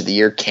match of the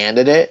year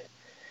candidate.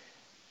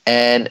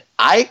 And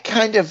I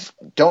kind of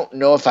don't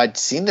know if I'd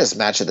seen this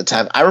match at the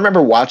time. I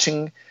remember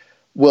watching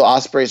Will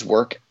Ospreay's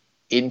work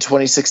in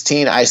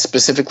 2016. I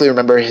specifically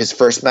remember his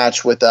first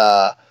match with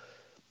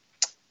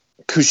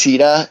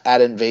Kushida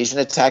at Invasion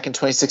Attack in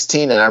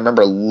 2016, and I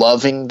remember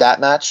loving that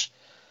match.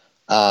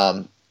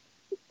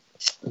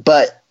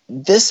 But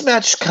this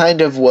match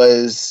kind of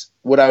was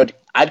what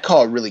I'd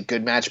call a really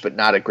good match, but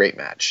not a great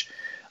match.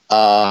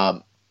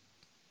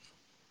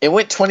 It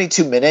went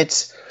 22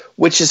 minutes,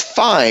 which is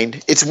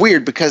fine. It's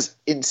weird because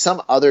in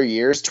some other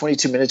years,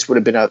 22 minutes would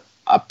have been a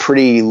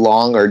pretty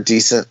long or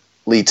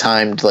decently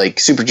timed like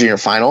Super Junior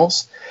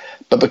finals.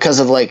 But because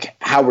of like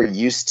how we're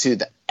used to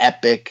the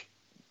epic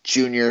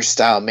junior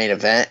style main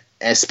event,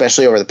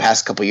 especially over the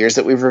past couple years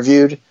that we've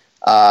reviewed,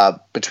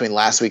 between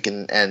last week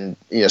and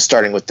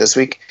starting with this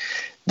week,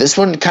 this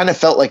one kind of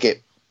felt like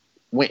it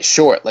went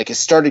short. Like it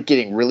started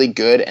getting really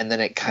good and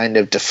then it kind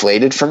of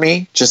deflated for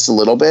me just a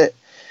little bit.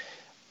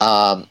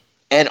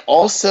 And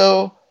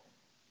also,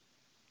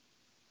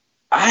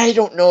 I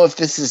don't know if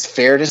this is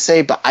fair to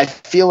say, but I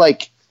feel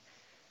like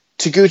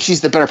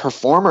Taguchi's the better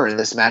performer in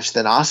this match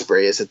than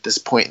Ospreay is at this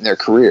point in their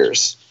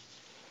careers.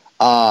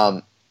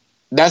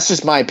 That's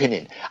just my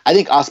opinion. I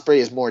think Ospreay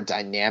is more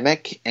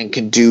dynamic and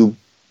can do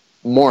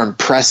more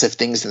impressive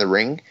things in the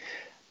ring,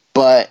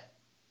 but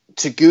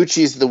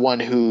Taguchi's the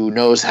one who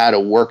knows how to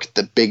work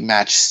the big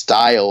match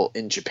style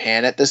in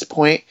Japan at this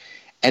point,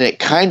 and it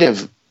kind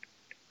of,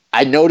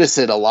 I notice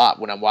it a lot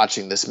when I'm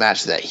watching this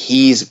match that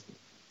he's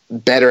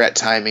better at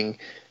timing,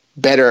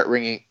 better at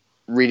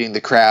reading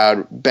the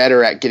crowd,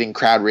 better at getting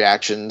crowd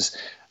reactions.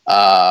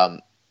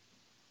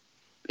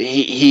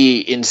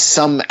 He in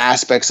some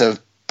aspects of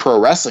pro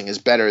wrestling is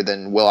better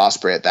than Will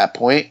Ospreay at that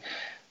point.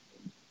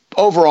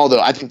 Overall, though,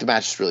 I think the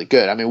match is really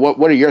good. I mean, what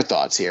are your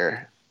thoughts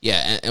here?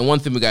 Yeah, and one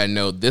thing we got to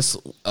know, this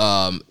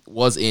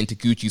was in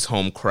Taguchi's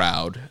home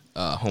crowd,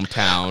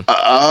 hometown.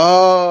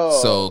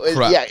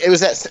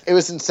 It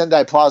was in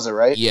Sendai Plaza,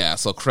 right? Yeah,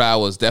 so crowd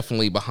was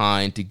definitely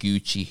behind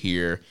Taguchi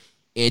here.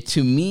 And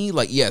to me,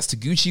 like, yes,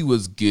 Taguchi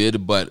was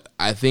good, but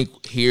I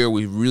think here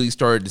we really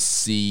started to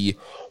see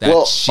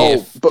that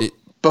shift. But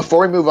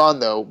before we move on,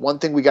 though, one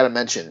thing we got to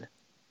mention,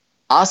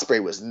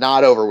 Ospreay was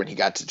not over when he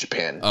got to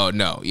Japan. Oh,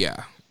 no,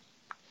 yeah.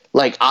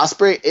 Like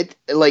Ospreay,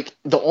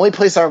 the only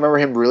place I remember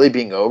him really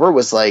being over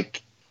was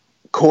like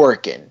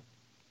Korakuen.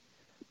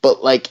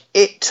 But like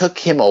it took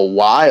him a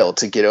while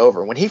to get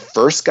over. When he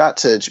first got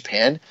to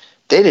Japan,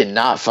 they did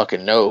not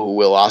fucking know who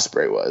Will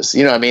Ospreay was.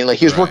 You know what I mean? Like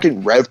he was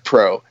working Rev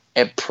Pro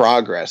and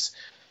Progress.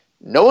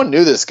 No one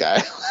knew this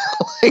guy.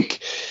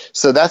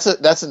 So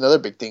that's another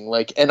big thing.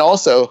 Like, and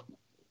also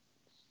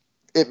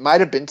it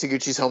might have been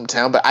Taguchi's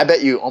hometown, but I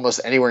bet you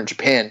almost anywhere in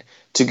Japan,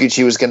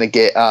 Taguchi was going to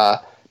get,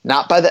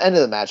 not by the end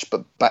of the match,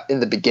 but in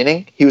the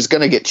beginning, he was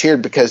going to get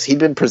cheered because he'd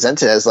been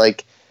presented as,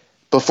 like,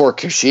 before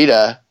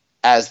Kushida,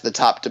 as the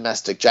top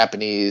domestic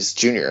Japanese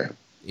junior.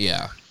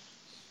 Yeah.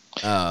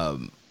 What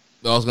I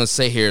was going to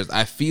say here is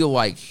I feel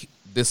like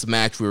this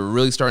match, we were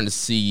really starting to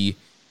see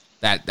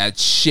that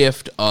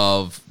shift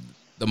of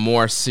the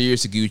more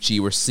serious Taguchi.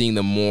 We're seeing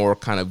the more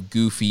kind of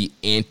goofy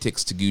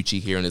antics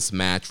Taguchi here in this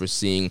match. We're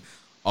seeing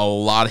a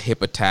lot of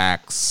hip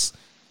attacks.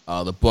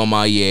 The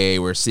Bomaye,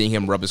 we're seeing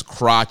him rub his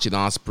crotch in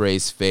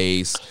Ospreay's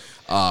face.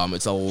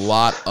 It's a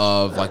lot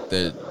of like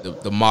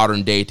the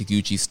modern day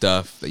Taguchi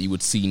stuff that you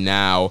would see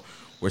now.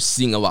 We're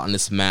seeing a lot in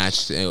this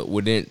match.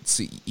 We didn't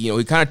see, he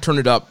kind of turned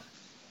it up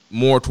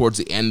more towards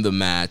the end of the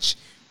match,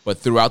 but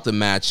throughout the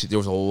match there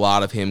was a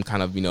lot of him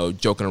kind of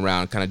joking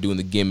around, kind of doing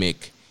the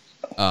gimmick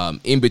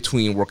in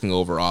between working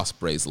over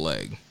Ospreay's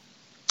leg.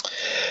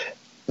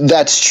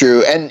 That's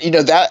true, and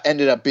that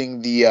ended up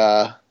being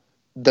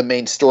the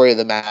main story of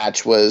the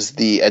match was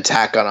the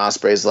attack on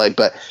Ospreay's leg.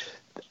 But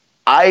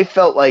I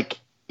felt like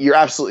you're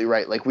absolutely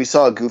right. Like we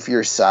saw a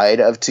goofier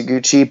side of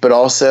Taguchi, but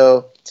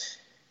also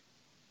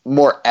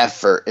more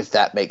effort, if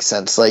that makes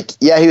sense. Like,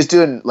 yeah, he was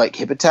doing like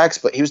hip attacks,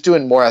 but he was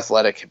doing more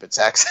athletic hip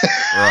attacks.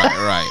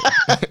 Right.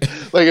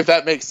 Like if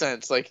that makes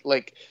sense. Like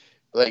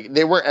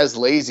they weren't as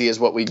lazy as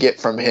what we get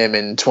from him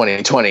in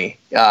 2020,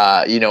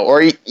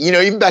 or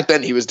even back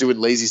then he was doing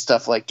lazy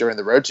stuff like during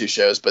the Road to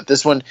shows. But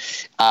this one,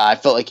 I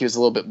felt like he was a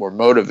little bit more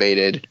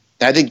motivated.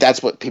 And I think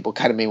that's what people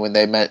kind of mean when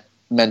they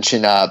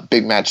mention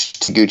big match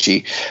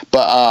Taguchi.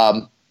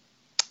 But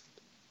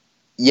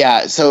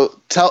yeah, so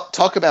let's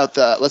talk about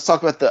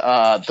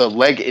the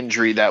leg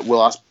injury that Will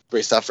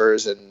Ospreay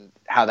suffers and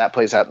how that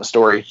plays out in the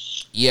story.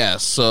 Yeah,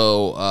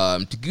 so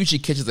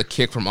Taguchi catches a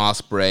kick from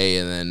Ospreay,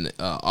 and then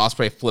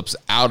Ospreay flips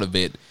out of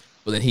it,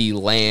 but then he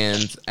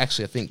lands.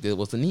 Actually, I think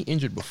was the knee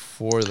injured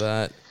before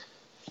that.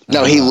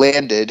 No, he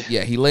landed.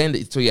 Yeah, he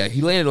landed. So yeah,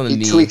 he landed on the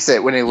knee. He tweaks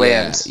it when he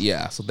lands.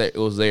 Yeah. So it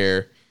was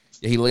there.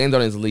 Yeah, he lands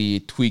on his knee,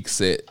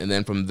 tweaks it, and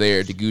then from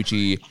there,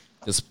 Taguchi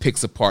just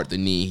picks apart the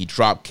knee. He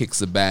drop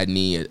kicks a bad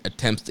knee,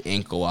 attempts the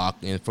ankle lock,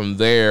 and from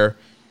there,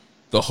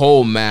 the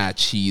whole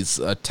match, he's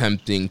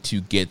attempting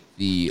to get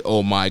the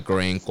oh my god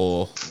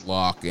ankle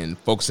lock and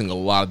focusing a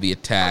lot of the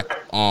attack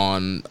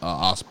on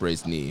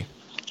Ospreay's knee.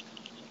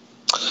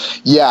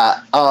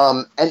 Yeah,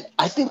 and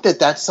I think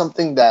that's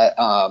something that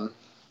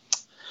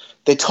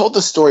they told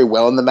the story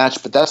well in the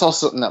match, but that's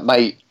also something that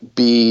might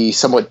be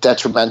somewhat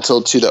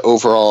detrimental to the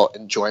overall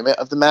enjoyment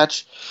of the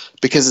match,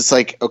 because it's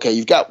like, okay,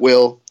 you've got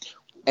Will,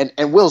 and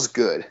Will's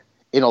good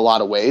in a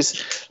lot of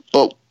ways,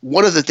 but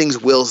one of the things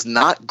Will's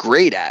not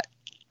great at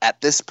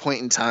this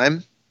point in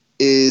time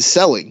is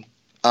selling.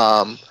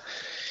 I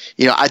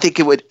think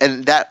it would,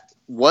 and that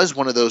was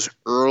one of those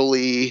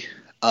early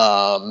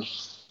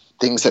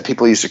things that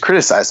people used to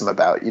criticize him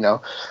about,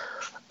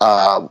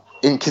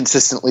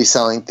 inconsistently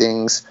selling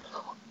things,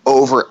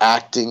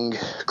 overacting,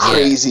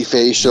 crazy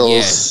facials.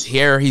 Yes,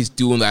 here he's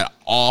doing that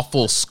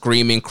awful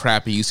screaming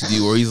crap he used to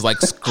do where he's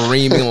like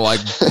screaming like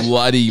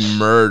bloody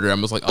murder.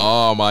 I'm just like,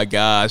 oh my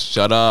gosh,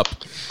 shut up.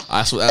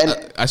 That's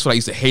what I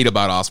used to hate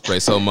about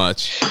Ospreay so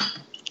much.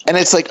 And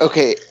it's like,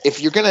 okay, if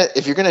you're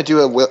gonna do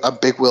a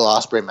big Will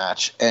Ospreay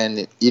match,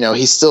 and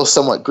he's still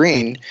somewhat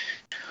green,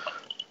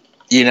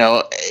 he's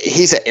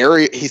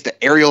the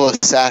aerial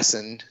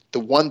assassin. The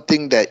one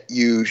thing that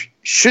you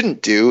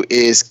shouldn't do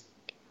is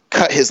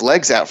cut his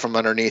legs out from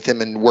underneath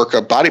him and work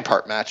a body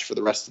part match for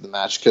the rest of the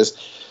match, because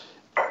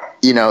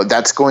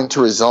that's going to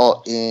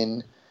result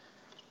in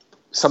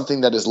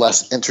something that is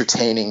less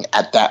entertaining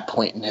at that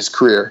point in his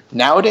career.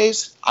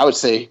 Nowadays, I would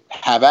say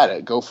have at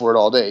it, go for it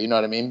all day. You know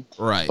what I mean?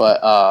 Right. But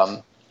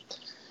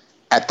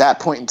at that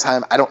point in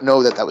time, I don't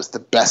know that was the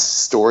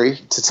best story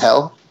to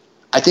tell.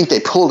 I think they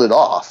pulled it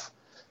off,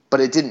 but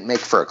it didn't make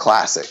for a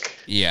classic.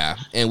 Yeah,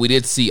 and we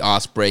did see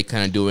Ospreay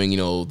kind of doing,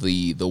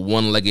 the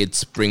one-legged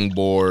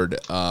springboard,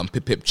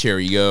 pip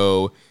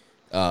cherry-o.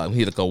 He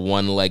had like a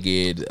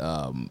one-legged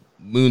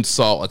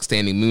moonsault, like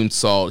standing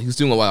moonsault. He was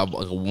doing a lot of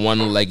like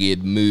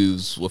one-legged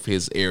moves with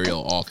his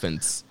aerial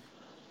offense.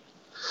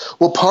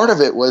 Well, part of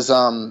it was,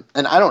 and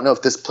I don't know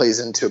if this plays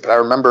into it, but I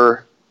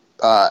remember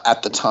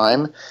at the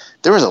time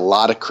there was a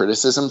lot of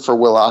criticism for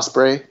Will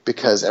Ospreay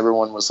because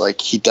everyone was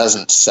like, he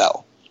doesn't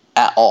sell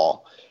at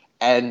all.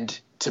 And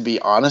to be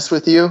honest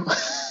with you,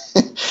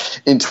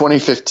 in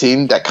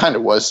 2015, that kind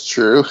of was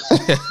true.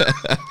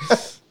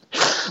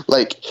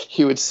 Like,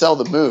 he would sell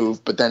the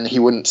move, but then he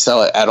wouldn't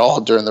sell it at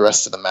all during the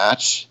rest of the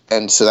match.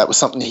 And so that was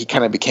something he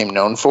kind of became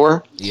known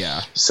for.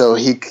 Yeah. So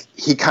he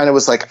kind of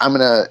was like, I'm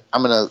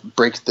gonna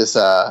break this,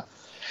 the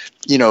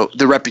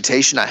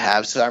reputation I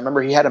have. So I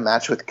remember he had a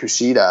match with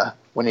Kushida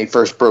when he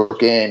first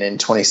broke in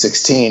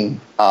 2016,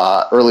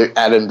 early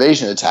at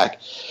Invasion Attack.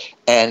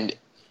 And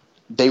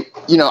they,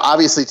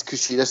 obviously it's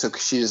Kushida, so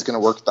Kushida's going to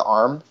work the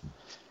arm.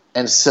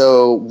 And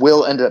so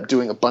Will ended up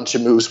doing a bunch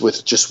of moves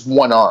with just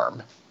one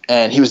arm.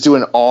 And he was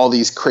doing all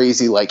these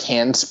crazy, like,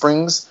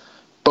 handsprings,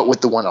 but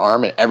with the one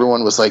arm. And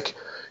everyone was like,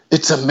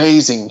 it's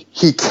amazing.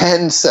 He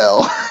can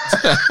sell.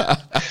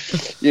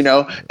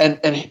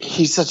 And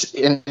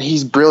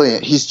he's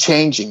brilliant. He's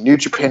changing. New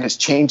Japan is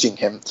changing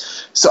him.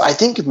 So I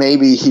think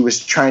maybe he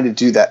was trying to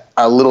do that,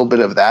 a little bit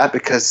of that,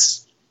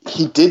 because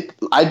he did.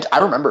 I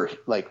remember,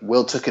 like,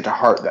 Will took it to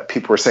heart that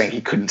people were saying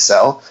he couldn't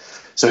sell.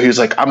 So he was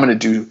like, I'm going to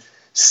do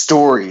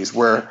stories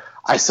where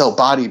I sell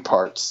body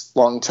parts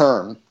long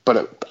term.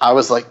 But I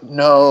was like,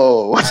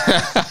 no.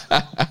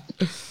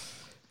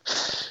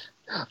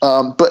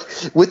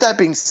 But with that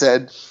being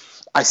said,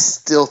 I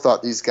still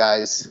thought these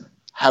guys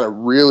had a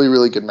really,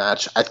 really good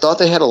match. I thought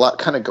they had a lot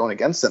kind of going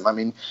against them. I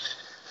mean,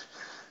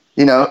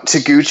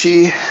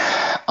 Taguchi,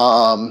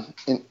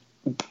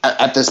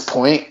 at this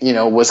point,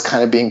 was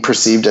kind of being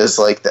perceived as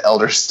like the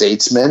elder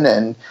statesman,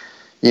 and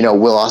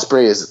Will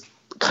Ospreay is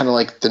kind of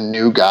like the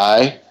new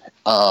guy.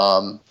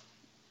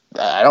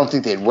 I don't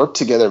think they'd worked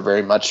together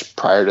very much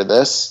prior to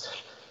this.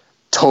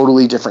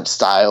 Totally different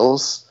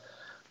styles.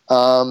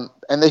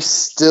 And they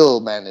still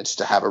managed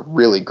to have a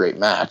really great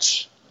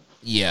match.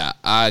 Yeah,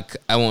 I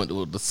went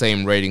with the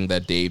same rating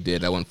that Dave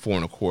did. I went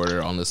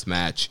 4.25 on this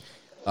match.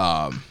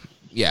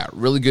 Yeah,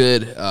 really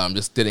good.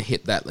 Just didn't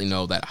hit that,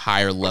 that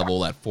higher level,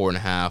 that 4.5,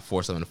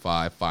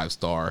 4.75,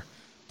 5-star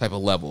type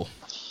of level.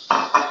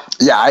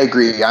 Yeah, I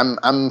agree. I'm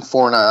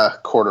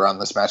 4.25 on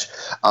this match.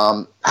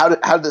 How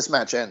did this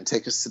match end?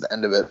 Take us to the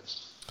end of it.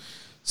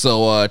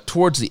 So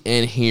towards the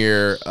end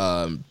here,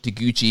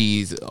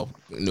 Taguchi's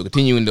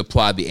continuing to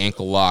apply the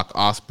ankle lock.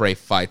 Ospreay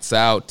fights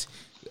out,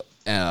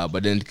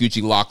 but then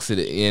Taguchi locks it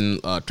in,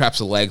 traps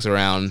the legs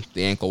around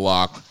the ankle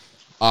lock.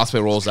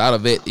 Ospreay rolls out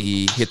of it.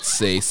 He hits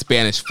a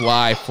Spanish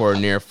fly for a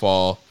near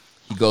fall.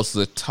 He goes to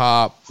the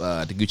top.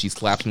 Taguchi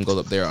slaps him, goes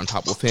up there on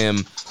top of him.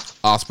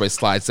 Ospreay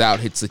slides out,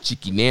 hits the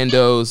Cheeky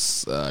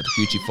Nandos.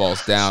 Taguchi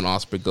falls down.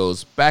 Ospreay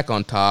goes back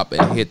on top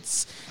and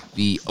hits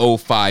the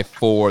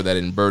 054, that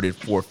inverted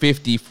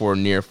 450 for a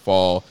near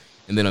fall,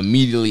 and then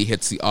immediately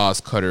hits the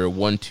Oz Cutter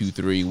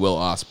 1-2-3. Will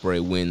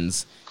Ospreay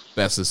wins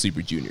Best of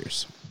Super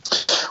Juniors.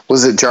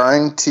 Was it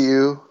jarring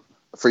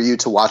for you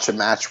to watch a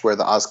match where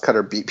the Oz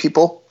Cutter beat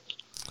people?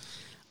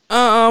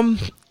 Not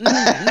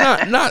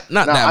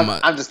that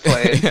much. I'm just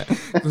playing.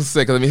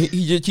 I mean,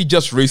 he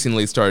just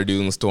recently started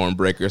doing the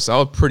Stormbreaker, so I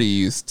was pretty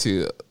used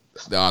to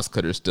the Oz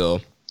Cutter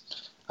still.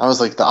 I was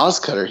like, the Oz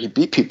Cutter, he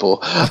beat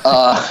people.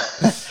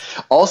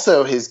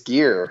 Also, his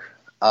gear,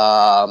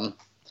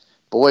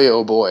 boy,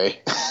 oh boy.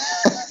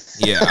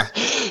 Yeah.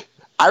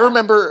 I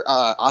remember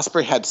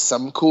Ospreay had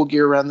some cool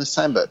gear around this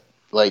time, but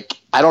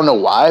like, I don't know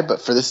why, but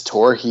for this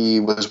tour, he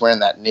was wearing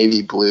that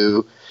navy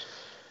blue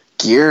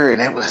gear,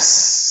 and it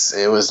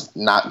was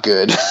not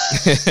good.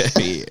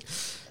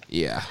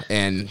 Yeah,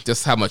 and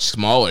just how much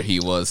smaller he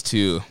was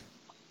too.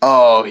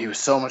 Oh, he was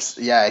so much.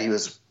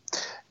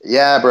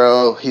 Yeah,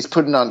 bro. He's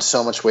putting on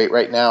so much weight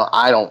right now.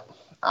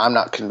 I'm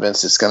not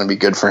convinced it's going to be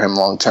good for him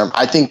long term.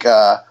 I think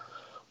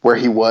where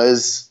he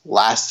was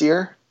last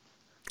year,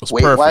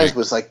 weight wise,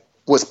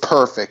 was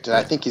perfect, and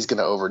I think he's going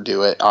to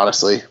overdo it.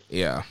 Honestly,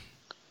 yeah.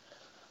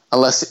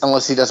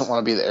 Unless he doesn't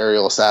want to be the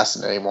aerial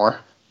assassin anymore.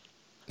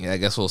 Yeah, I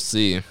guess we'll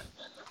see.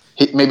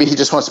 Maybe he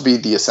just wants to be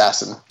the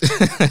assassin.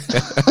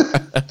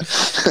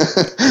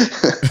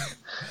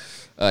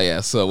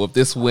 Yeah, so with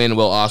this win,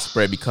 Will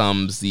Ospreay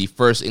becomes the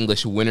first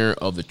English winner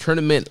of the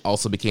tournament,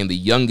 also became the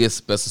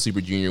youngest Best of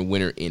Super Junior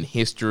winner in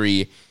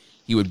history.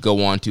 He would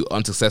go on to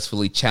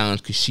unsuccessfully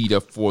challenge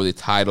Kushida for the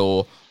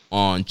title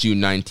on June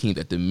 19th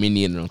at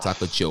Dominion in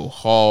Osaka-jo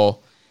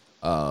Hall.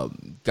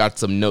 Got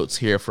some notes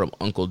here from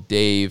Uncle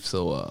Dave,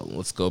 so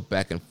let's go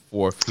back and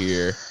forth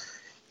here.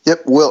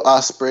 Yep, Will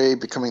Ospreay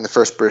becoming the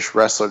first British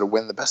wrestler to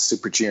win the Best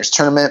Super Juniors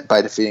tournament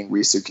by defeating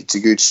Ryusuke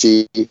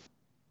Taguchi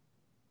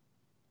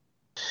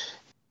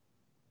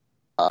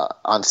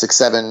on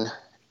 6-7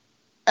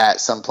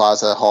 at Sun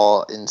Plaza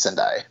Hall in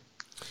Sendai.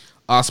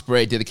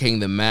 Ospreay, dedicating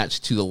the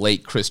match to the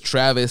late Chris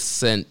Travis,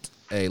 sent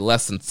a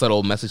less than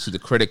subtle message to the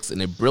critics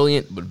in a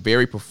brilliant but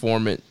very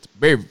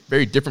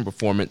different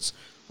performance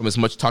from his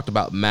much talked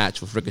about match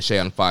with Ricochet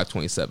on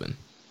 5/27.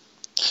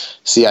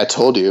 See, I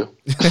told you.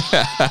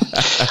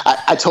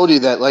 I told you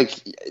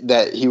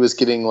that he was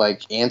getting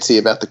antsy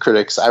about the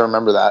critics. I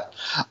remember that.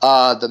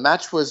 The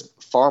match was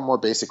far more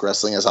basic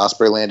wrestling as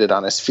Ospreay landed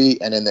on his feet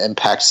and in the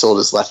impact sold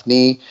his left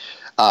knee.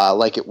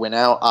 It went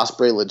out.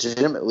 Ospreay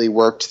legitimately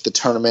worked the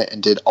tournament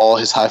and did all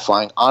his high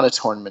flying on a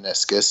torn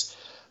meniscus.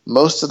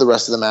 Most of the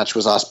rest of the match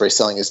was Ospreay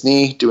selling his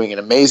knee, doing an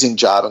amazing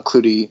job,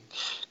 including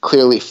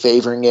clearly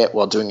favoring it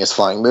while doing his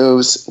flying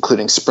moves,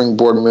 including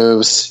springboard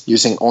moves,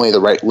 using only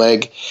the right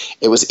leg.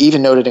 It was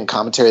even noted in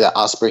commentary that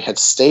Ospreay had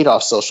stayed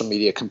off social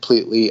media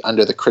completely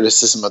under the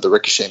criticism of the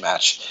Ricochet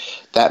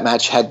match. That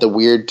match had the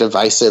weird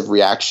divisive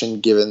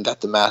reaction given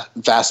that the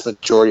vast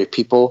majority of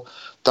people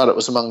thought it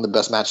was among the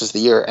best matches of the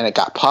year, and it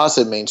got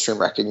positive mainstream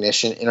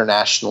recognition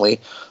internationally,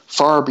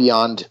 far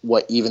beyond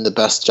what even the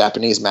best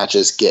Japanese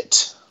matches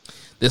get.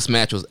 This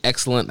match was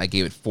excellent. I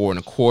gave it 4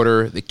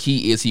 1/4. The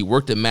key is he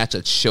worked a match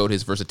that showed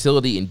his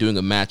versatility in doing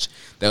a match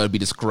that would be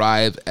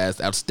described as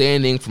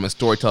outstanding from a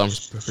storytelling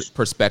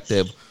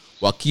perspective,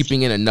 while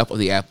keeping in enough of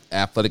the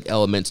athletic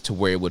elements to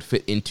where it would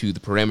fit into the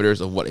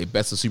parameters of what a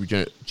Best of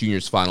Super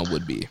Juniors final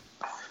would be.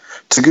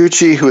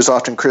 Taguchi, who is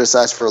often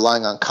criticized for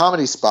relying on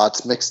comedy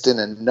spots, mixed in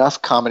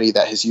enough comedy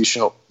that his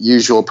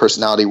usual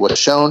personality was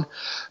shown,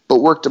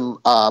 but worked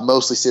a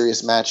mostly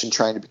serious match in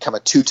trying to become a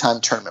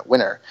 2-time tournament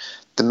winner.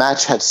 The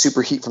match had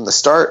super heat from the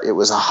start. It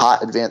was a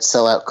hot advanced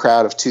sellout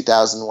crowd of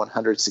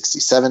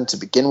 2,167 to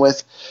begin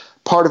with.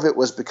 Part of it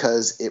was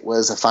because it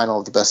was a final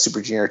of the Best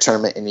Super Junior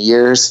tournament in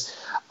years.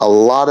 A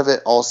lot of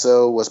it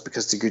also was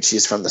because Taguchi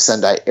is from the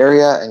Sendai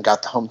area and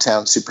got the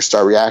hometown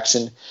superstar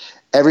reaction.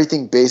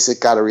 Everything basic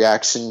got a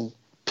reaction,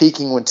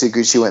 peaking when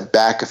Taguchi went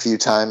back a few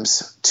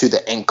times to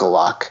the ankle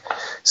lock.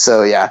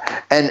 So, yeah.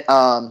 And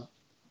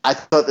I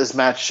thought this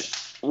match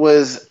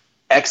was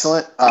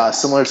excellent,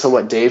 similar to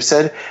what Dave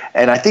said,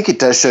 and I think it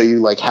does show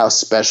you how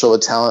special a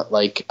talent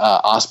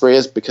Ospreay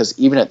is, because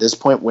even at this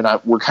point when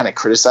we're kind of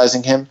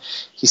criticizing him,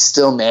 he's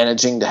still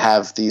managing to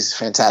have these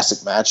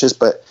fantastic matches.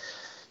 But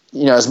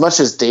as much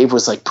as Dave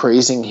was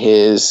praising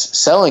his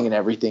selling and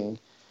everything,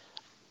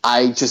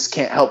 I just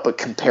can't help but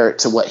compare it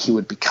to what he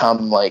would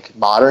become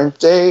modern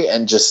day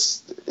and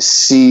just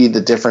see the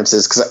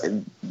differences, because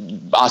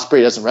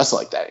Ospreay doesn't wrestle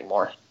like that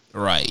anymore.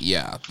 Right,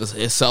 yeah.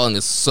 His selling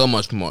is so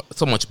much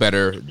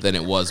better than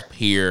it was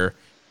here.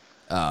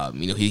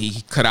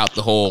 He cut out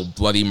the whole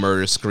bloody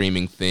murder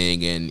screaming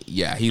thing, and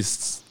yeah,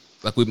 he's,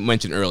 like we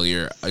mentioned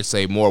earlier, I'd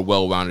say more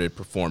well-rounded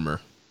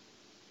performer.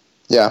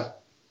 Yeah.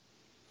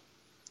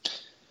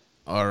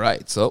 All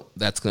right, so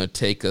that's going to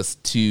take us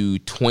to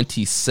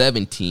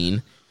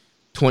 2017,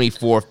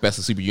 24th Best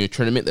of Super Junior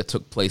tournament that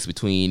took place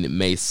between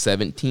May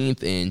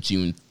 17th and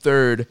June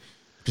 3rd.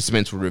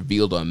 Participants were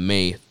revealed on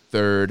May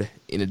 23rd.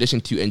 In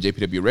addition to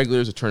NJPW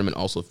regulars, the tournament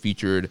also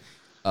featured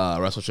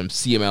wrestlers from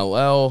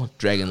CMLL,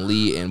 Dragon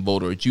Lee and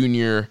Volador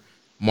Jr.,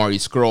 Marty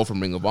Scurll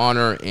from Ring of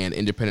Honor, and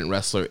independent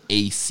wrestler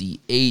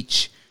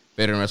ACH.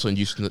 Veteran wrestler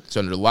Jushin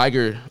Thunder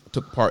Liger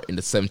took part in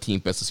the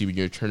 17th Best of Super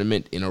Junior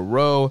tournament in a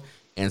row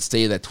and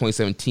stated that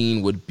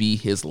 2017 would be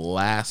his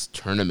last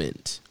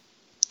tournament.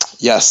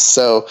 Yes,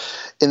 so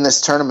in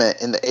this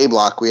tournament, in the A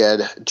block, we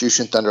had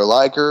Jushin Thunder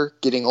Liger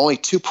getting only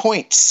 2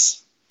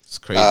 points. It's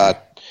crazy.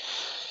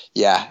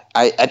 Yeah,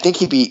 I think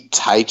he beat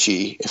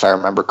Taichi, if I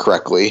remember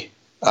correctly.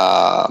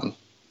 Or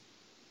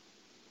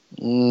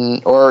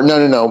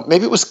no.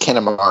 Maybe it was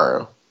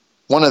Kanemaru.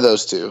 One of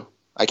those two.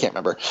 I can't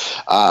remember.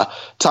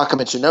 Taka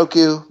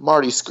Michinoku,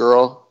 Marty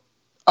Scurll.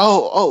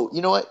 Oh,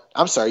 you know what?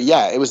 I'm sorry.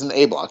 Yeah, it was in the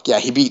A block. Yeah,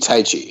 he beat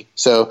Taichi.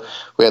 So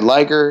we had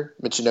Liger,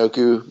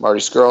 Michinoku, Marty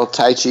Scurll,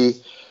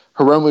 Taichi,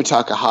 Hiromu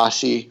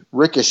Takahashi,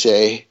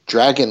 Ricochet,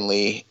 Dragon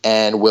Lee,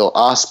 and Will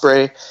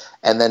Ospreay.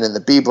 And then in the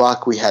B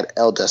block, we had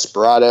El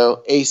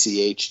Desperado,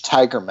 ACH,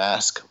 Tiger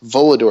Mask,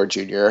 Volador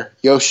Jr.,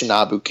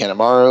 Yoshinobu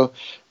Kanemaru,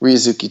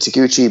 Ryuzuki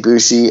Taguchi,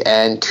 Bushi,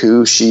 and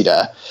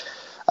Kushida.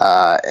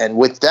 And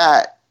with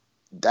that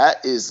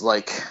is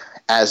like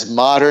as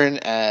modern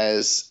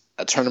as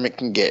a tournament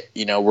can get.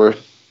 You know, we're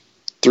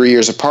 3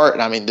 years apart,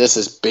 and I mean, this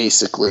is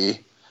basically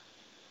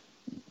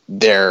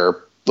their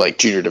like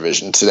junior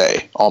division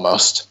today,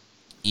 almost.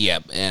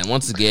 Yep, and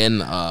once again,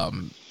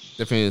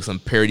 definitely some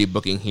parity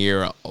booking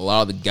here. A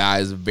lot of the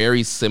guys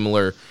very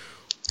similar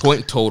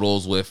point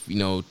totals, with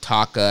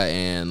Taka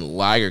and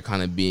Liger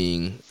kind of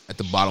being at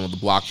the bottom of the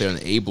block there in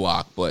the A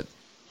block, but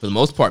for the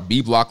most part,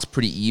 B block's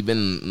pretty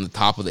even, and the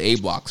top of the A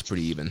block's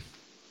pretty even.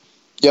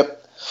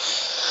 Yep.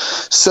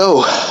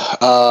 So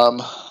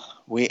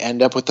we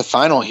end up with the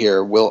final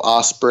here: Will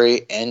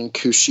Ospreay and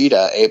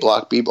Kushida, A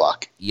block, B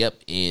block. Yep,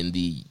 in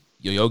the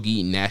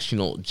Yoyogi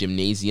National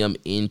Gymnasium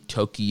in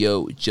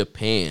Tokyo,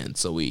 Japan.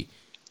 So we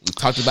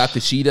talked about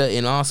Kushida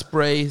and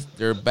Ospreay,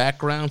 their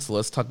background, so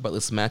let's talk about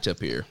this matchup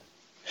here.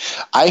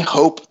 I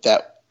hope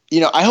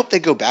they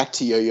go back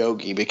to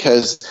Yoyogi,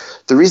 because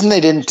the reason they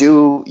didn't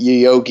do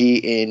Yoyogi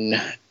in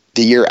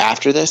the year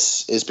after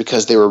this is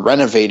because they were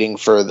renovating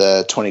for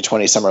the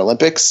 2020 Summer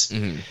Olympics.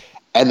 Mm-hmm.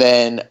 And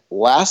then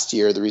last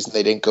year, the reason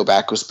they didn't go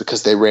back was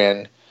because they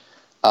ran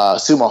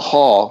Sumo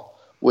Hall,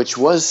 which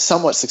was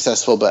somewhat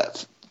successful,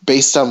 but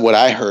based on what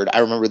I heard, I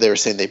remember they were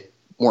saying they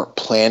weren't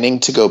planning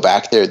to go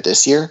back there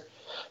this year.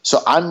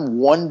 So I'm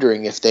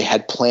wondering if they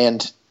had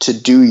planned to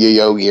do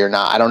Yoyogi or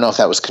not. I don't know if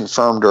that was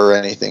confirmed or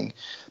anything.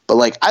 But,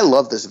 like, I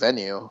love this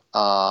venue.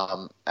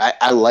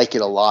 I like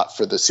it a lot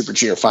for the Super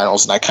Junior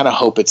Finals, and I kind of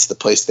hope it's the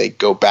place they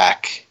go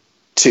back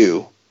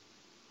to.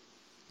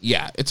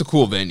 Yeah, it's a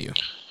cool venue.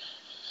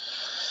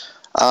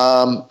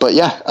 But,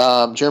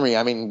 yeah, Jeremy,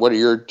 I mean, what are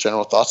your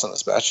general thoughts on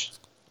this match?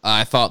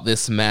 I thought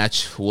this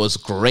match was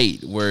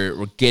great.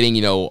 We're getting,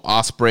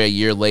 Ospreay a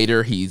year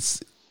later.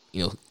 He's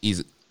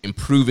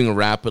improving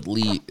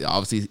rapidly.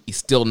 Obviously, he's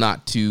still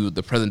not to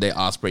the present day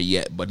Ospreay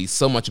yet, but he's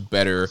so much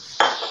better.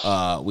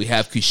 We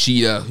have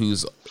Kushida,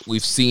 who's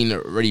we've seen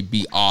already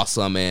be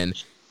awesome, and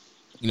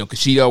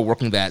Kushida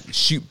working that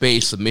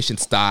shoot-based submission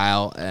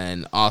style,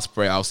 and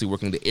Ospreay obviously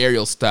working the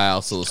aerial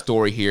style. So the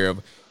story here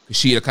of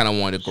Kushida kind of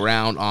wanted to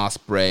ground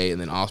Ospreay, and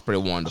then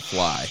Ospreay wanted to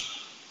fly.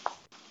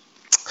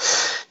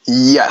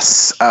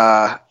 Yes,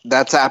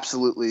 that's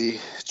absolutely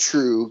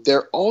true.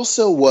 There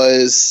also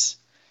was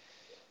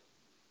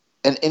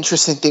an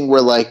interesting thing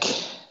where, like,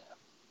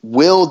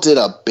 Will did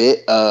a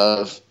bit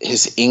of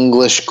his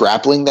English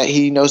grappling that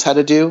he knows how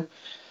to do,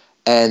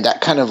 and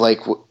that kind of, like,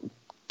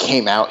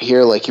 came out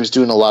here. Like, he was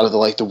doing a lot of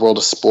the World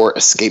of Sport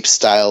escape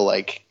style,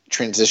 like,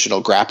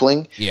 transitional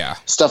grappling. Yeah.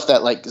 Stuff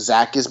that, like,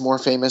 Zach is more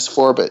famous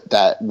for, but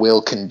that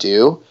Will can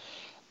do.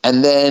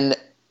 And then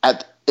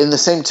in the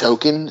same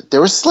token,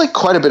 there was like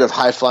quite a bit of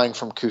high flying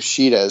from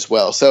Kushida as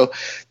well. So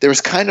there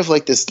was kind of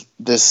like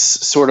this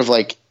sort of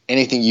like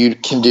anything you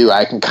can do,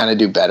 I can kind of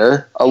do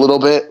better a little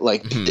bit.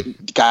 Like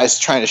guys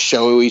trying to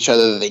show each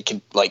other that they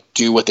can like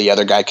do what the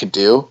other guy could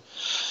do.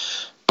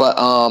 But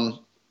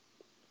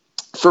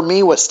for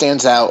me, what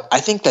stands out,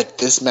 I think that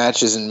this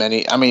match is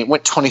it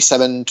went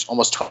 27,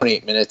 almost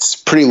 28 minutes,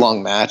 pretty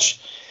long match.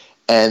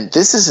 And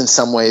this is in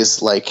some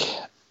ways like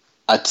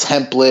a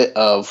template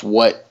of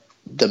what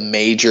the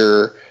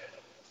major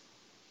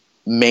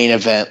main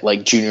event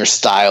like junior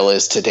style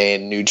is today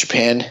in New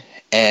Japan.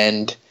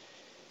 And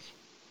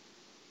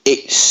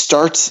it's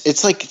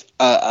like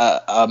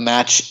a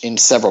match in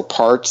several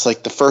parts.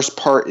 Like the first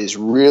part is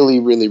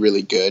really, really,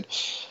 really good.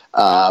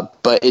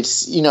 But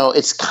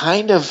it's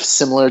kind of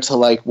similar to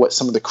like what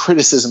some of the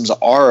criticisms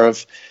are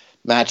of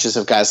matches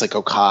of guys like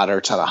Okada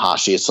or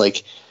Tanahashi. It's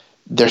like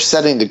they're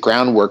setting the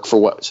groundwork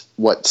for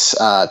what's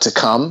to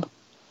come.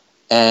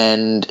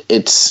 And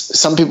it's,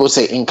 some people would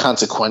say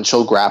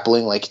inconsequential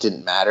grappling, like it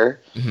didn't matter.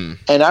 Mm-hmm.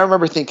 And I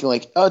remember thinking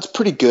like, oh, it's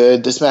pretty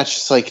good. This match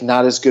is like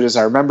not as good as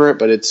I remember it,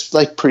 but it's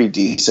like pretty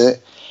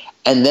decent.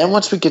 And then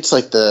once we get to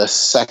like the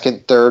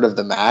second third of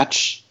the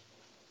match,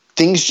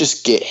 things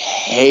just get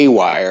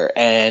haywire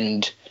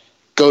and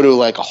go to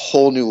like a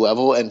whole new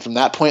level. And from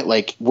that point,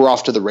 like we're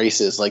off to the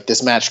races. Like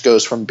this match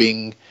goes from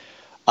being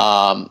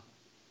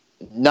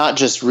not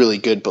just really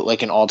good, but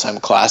like an all-time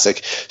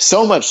classic.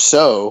 So much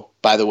so,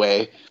 by the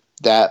way,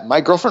 that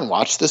my girlfriend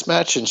watched this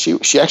match, and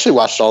she actually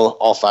watched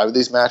all 5 of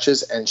these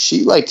matches, and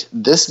she liked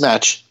this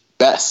match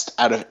best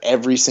out of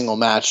every single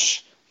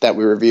match that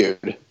we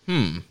reviewed.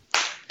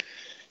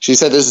 She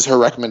said this is her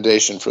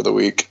recommendation for the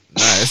week.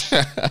 Nice.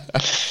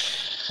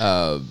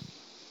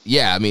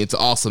 Yeah, I mean, it's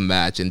an awesome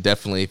match, and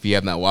definitely, if you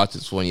have not watched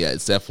this one yet,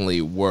 it's definitely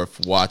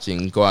worth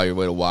watching. Go out of your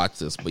way to watch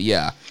this. But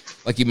yeah,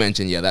 like you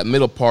mentioned, yeah, that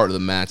middle part of the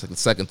match, like the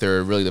second,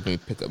 third, really definitely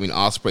pick up. I mean,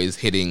 Ospreay is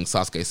hitting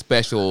Sasuke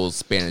specials,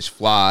 Spanish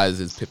flies,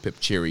 his Pip Pip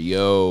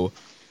Cheerio,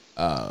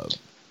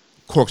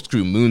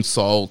 corkscrew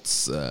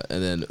moonsaults,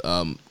 and then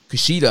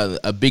Kushida,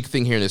 a big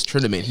thing here in this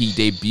tournament, he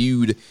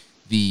debuted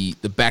the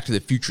Back to the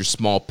Future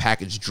small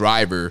package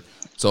driver.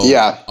 So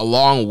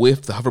along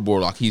with the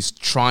hoverboard lock, he's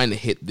trying to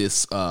hit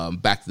this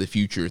Back to the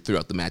Future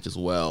throughout the match as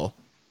well.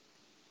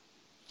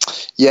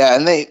 Yeah,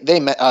 and they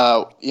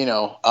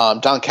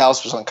Don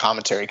Callis was on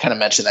commentary, kind of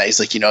mentioned that. He's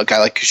like, a guy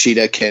like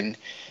Kushida can,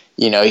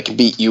 he can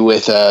beat you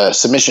with a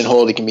submission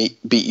hold. He can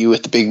beat you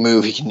with the big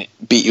move. He can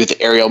beat you with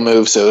the aerial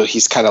move. So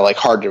he's kind of like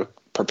hard to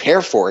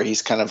prepare for.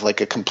 He's kind of like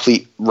a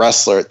complete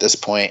wrestler at this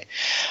point.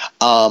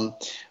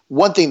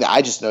 One thing that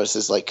I just noticed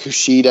is like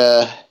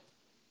Kushida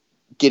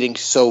getting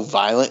so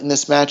violent in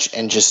this match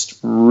and just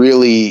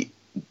really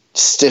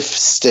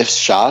stiff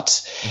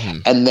shots.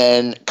 And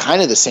then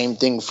kind of the same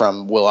thing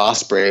from Will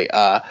Ospreay.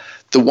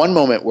 The one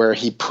moment where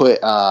he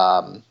put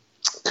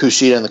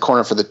Kushida in the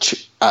corner for the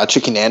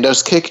Chicken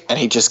Nando's kick, and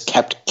he just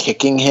kept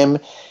kicking him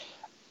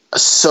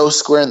so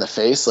square in the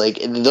face. Like,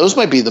 those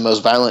might be the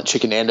most violent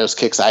Chicken Nando's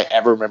kicks I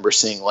ever remember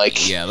seeing.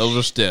 Like, yeah, those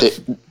are stiff.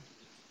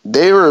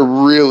 They were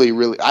really,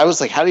 really. I was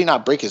like, how did he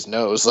not break his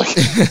nose? Like,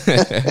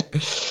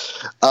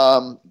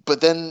 but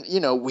then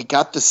we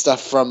got the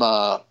stuff from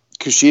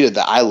Kushida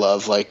that I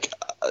love, like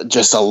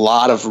just a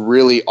lot of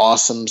really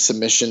awesome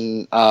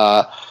submission,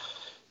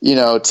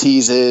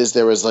 teases.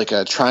 There was like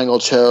a triangle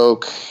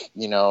choke,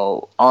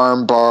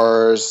 arm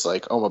bars,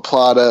 like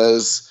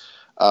omoplatas,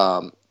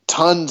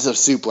 tons of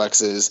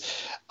suplexes.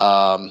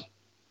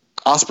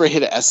 Ospreay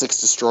hit an Essex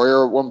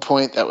Destroyer at one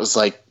point that was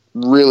like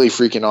really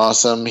freaking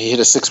awesome. He hit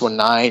a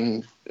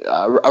 619,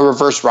 a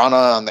reverse Rana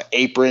on the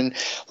apron.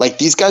 Like,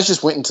 these guys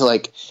just went into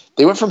like,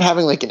 they went from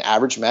having like an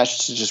average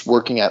match to just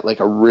working at like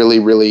a really,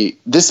 really,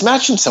 this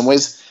match in some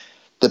ways,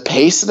 the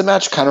pace of the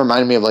match kind of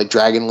reminded me of like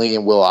Dragon Lee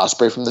and Will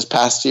Ospreay from this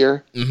past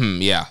year.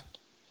 Yeah.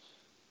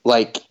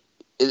 Like,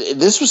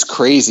 this was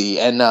crazy.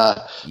 And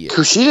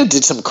Kushida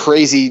did some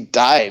crazy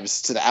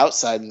dives to the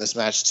outside in this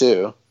match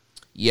too.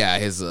 Yeah,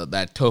 his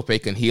that tope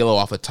con hilo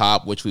off the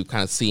top, which we've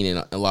kind of seen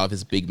in a lot of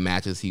his big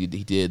matches he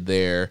did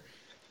there.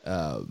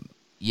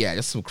 Yeah,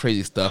 just some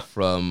crazy stuff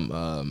from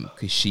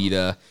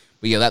Kushida.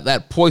 But yeah,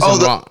 that poison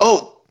Rana.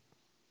 Oh,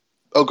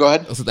 go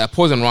ahead. So that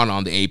poison Rana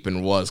on the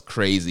apron was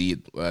crazy.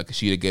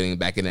 Kushida getting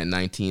back in at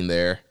 19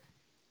 there.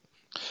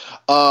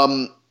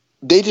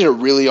 They did a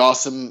really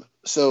awesome.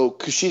 So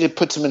Kushida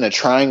puts him in a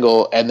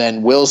triangle, and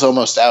then Will's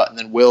almost out, and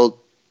then Will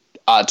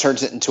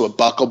turns it into a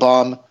buckle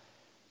bomb.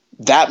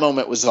 That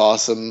moment was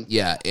awesome.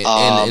 Yeah,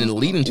 and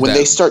leading to when that,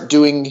 they start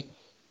doing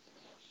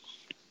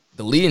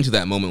the lead into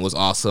that moment was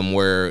awesome,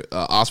 where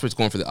Ospreay's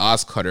going for the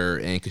Oz Cutter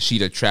and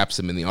Kushida traps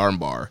him in the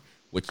armbar,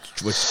 which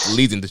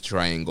leads into the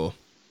triangle.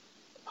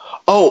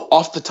 Oh,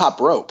 off the top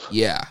rope.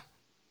 Yeah.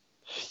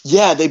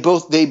 Yeah, he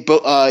goes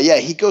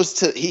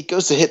to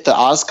hit the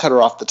Oz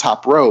Cutter off the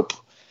top rope,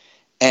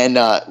 and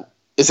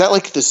is that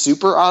like the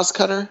Super Oz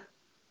Cutter?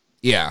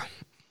 Yeah.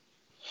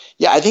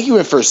 Yeah, I think he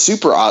went for a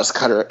Super Oz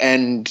Cutter,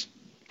 and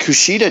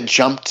Kushida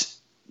jumped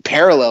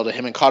parallel to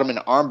him and caught him in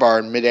an armbar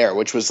in midair,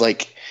 which was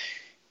like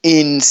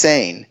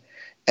insane.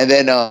 And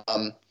then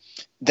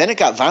it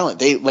got violent.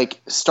 They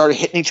like started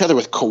hitting each other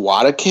with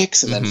Kawada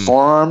kicks and then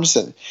forearms,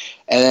 and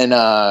then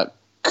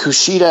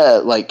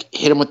Kushida like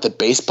hit him with the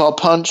baseball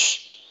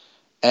punch,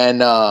 and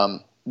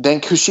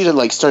then Kushida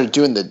like started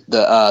doing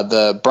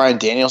the Bryan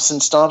Danielson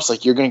stomps,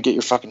 like you're gonna get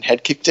your fucking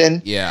head kicked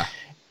in. Yeah.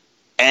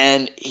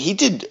 And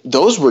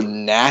those were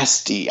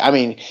nasty. I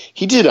mean,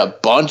 he did a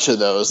bunch of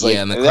those. Like,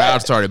 yeah, and the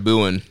crowd started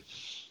booing.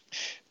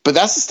 But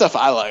that's the stuff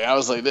I like. I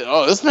was like,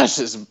 oh, this match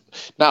is,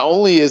 not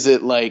only is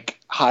it like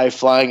high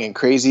flying and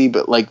crazy,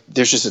 but like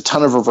there's just a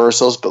ton of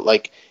reversals, but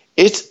like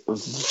it's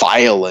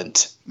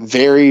violent.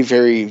 Very,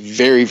 very,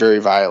 very, very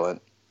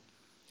violent.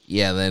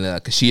 Yeah, then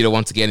Kushida,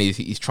 once again,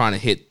 he's trying to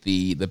hit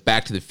the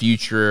Back to the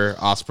Future.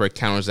 Ospreay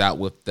counters out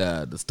with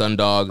the Stun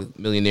Dog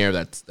Millionaire,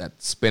 that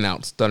spin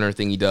out stunner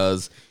thing he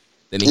does.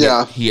 Then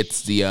he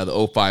hits the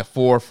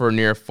 054 for a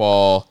near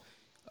fall.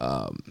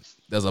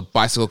 There's a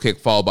bicycle kick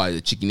followed by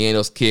the Chicken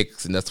Nando's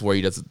kicks, and that's where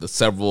he does the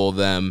several of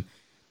them.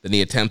 Then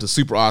he attempts a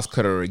Super Oz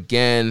Cutter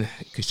again.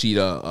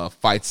 Kushida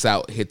fights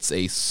out, hits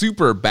a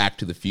Super Back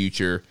to the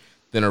Future,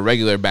 then a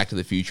regular Back to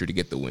the Future to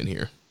get the win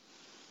here.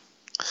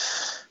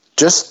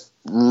 Just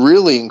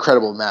really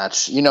incredible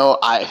match.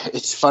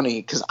 It's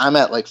funny because I'm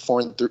at like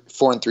 4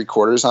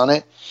 3/4 on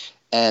it,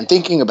 And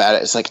thinking about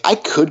it, it's like I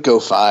could go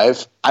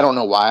 5. I don't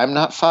know why I'm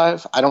not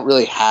 5. I don't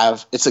really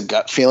have – it's a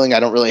gut feeling.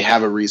 I don't really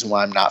have a reason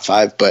why I'm not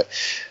 5. But,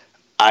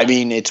 I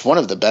mean, it's one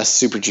of the best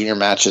Super Junior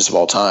matches of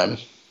all time.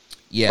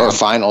 Yeah. Or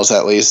finals,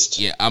 at least.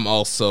 Yeah, I'm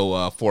also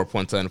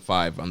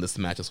 4.75 on this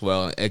match as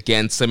well.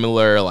 Again,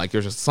 similar. Like,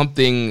 there's just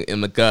something in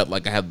the gut.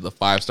 Like, I have the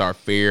 5-star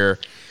fear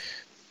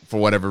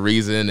for whatever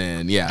reason.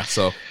 And, yeah,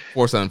 so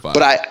 4.75.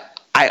 But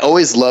I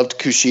always loved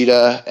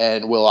Kushida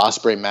and Will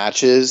Ospreay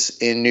matches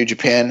in New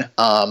Japan.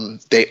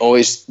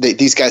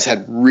 These guys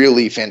had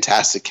really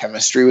fantastic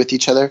chemistry with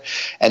each other,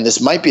 and this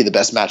might be the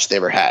best match they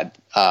ever had.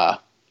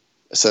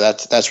 So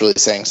that's really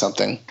saying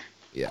something.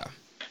 Yeah.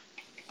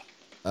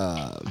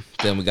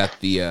 Then we got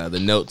the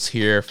notes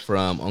here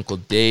from Uncle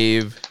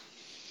Dave.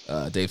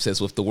 Dave says,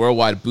 with the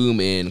worldwide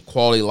boom in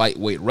quality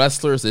lightweight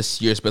wrestlers,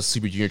 this year's Best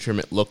Super Junior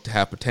tournament looked to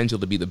have potential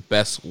to be the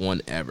best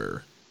one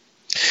ever.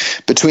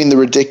 Between the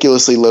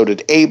ridiculously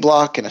loaded A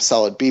block and a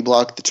solid B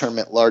block, the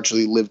tournament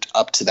largely lived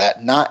up to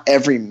that. Not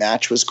every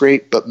match was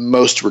great, but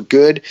most were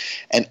good,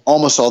 and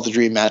almost all the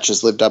dream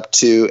matches lived up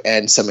to,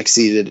 and some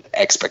exceeded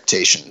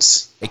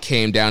expectations. It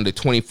came down to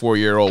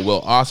 24-year-old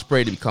Will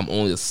Ospreay to become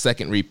only the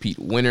second repeat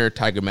winner.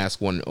 Tiger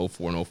Mask won in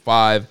 04 and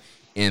 05.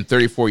 And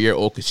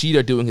 34-year-old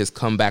Kushida doing his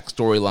comeback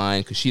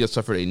storyline. Kushida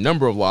suffered a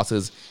number of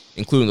losses,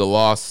 including the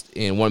loss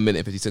in 1 minute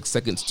and 56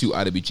 seconds to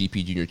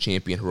IWGP Junior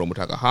Champion Hiromu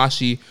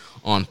Takahashi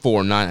on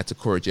 4-9 at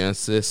Sakura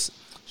Genesis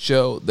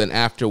show. Then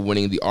after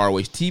winning the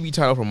ROH TV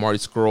title from Marty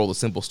Scurll, the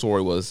simple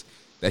story was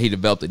that he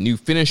developed a new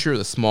finisher,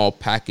 the small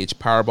package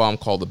powerbomb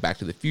called the Back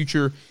to the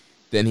Future.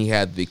 Then he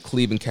had the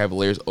Cleveland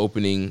Cavaliers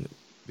opening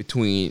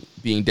between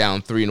being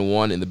down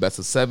 3-1 in the best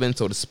of 7,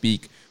 so to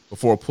speak,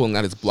 before pulling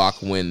out his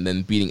block win,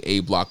 then beating A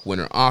block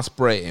winner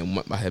Ospreay, and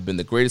what might have been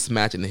the greatest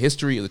match in the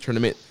history of the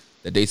tournament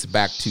that dates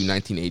back to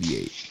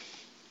 1988.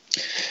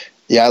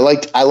 Yeah,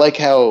 I like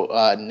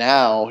how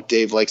now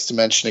Dave likes to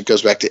mention it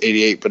goes back to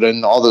 88, but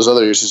in all those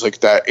other years, he's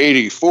like that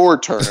 84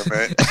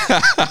 tournament.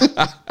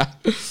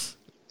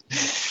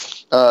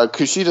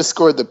 Kushida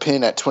scored the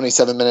pin at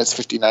 27 minutes,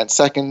 59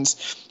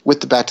 seconds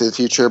with the Back to the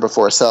Future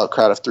before a sellout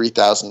crowd of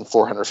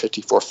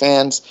 3,454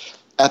 fans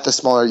at the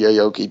smaller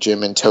Yoyogi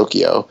Gym in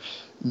Tokyo.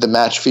 The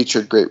match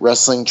featured great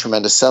wrestling,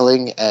 tremendous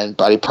selling, and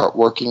body part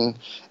working,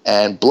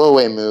 and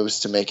blowaway moves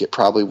to make it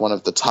probably one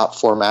of the top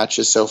 4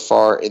 matches so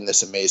far in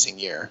this amazing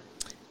year.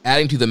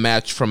 Adding to the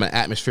match from an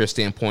atmosphere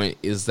standpoint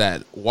is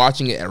that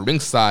watching it at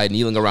ringside,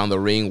 kneeling around the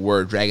ring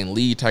were Dragon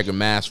Lee, Tiger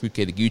Mask,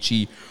 Ryusuke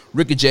Taguchi,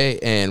 Ricochet,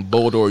 and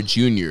Boldor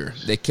Jr.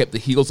 They kept the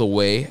heels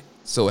away,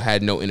 so it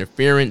had no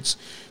interference.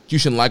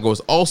 Jushin Liger was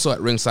also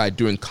at ringside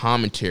during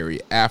commentary.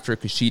 After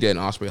Kushida and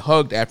Ospreay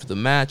hugged after the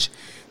match,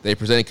 they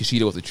presented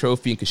Kushida with a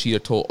trophy, and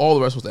Kushida told all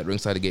the wrestlers at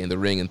ringside to get in the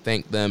ring and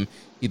thanked them.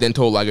 He then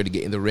told Liger to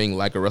get in the ring.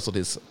 Liger wrestled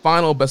his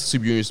final Best of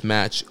Super Juniors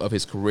match of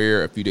his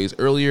career a few days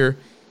earlier.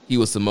 He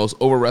was the most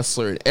over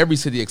wrestler in every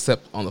city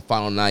except on the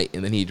final night,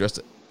 and then he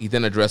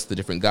then addressed the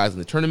different guys in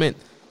the tournament,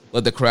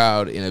 led the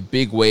crowd in a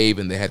big wave,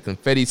 and they had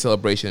confetti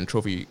celebration and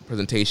trophy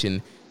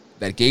presentation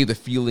that gave the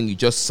feeling you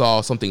just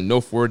saw something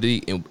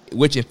noteworthy,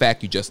 which in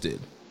fact you just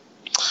did.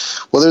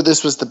 Whether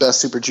this was the best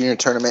Super Junior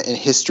tournament in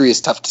history is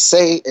tough to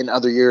say. In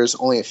other years,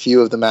 only a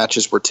few of the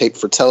matches were taped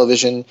for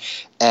television,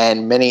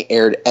 and many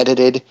aired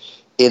edited.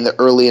 In the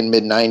early and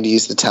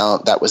mid-90s, the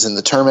talent that was in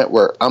the tournament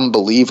were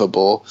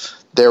unbelievable.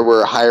 There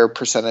were a higher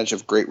percentage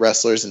of great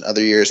wrestlers in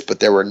other years, but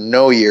there were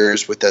no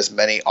years with as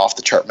many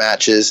off-the-chart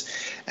matches,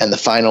 and the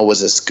final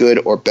was as good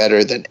or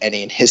better than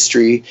any in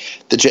history.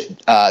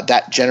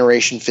 That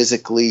generation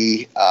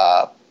physically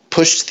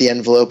pushed the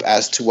envelope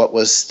as to what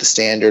was the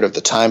standard of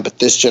the time, but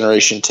this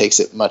generation takes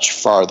it much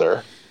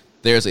farther.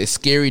 There's a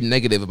scary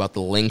negative about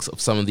the lengths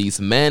of some of these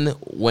men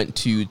went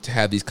to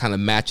have these kind of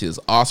matches.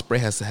 Ospreay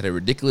has had a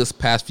ridiculous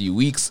past few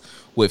weeks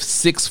with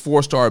 6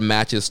 4-star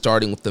matches,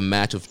 starting with the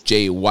match of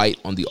Jay White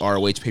on the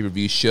ROH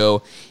pay-per-view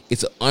show.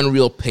 It's an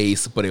unreal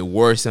pace, but a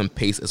worrisome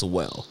pace as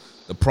well.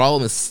 The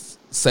problem is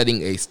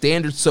setting a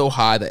standard so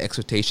high that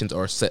expectations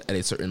are set at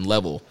a certain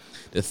level.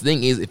 The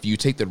thing is, if you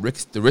take the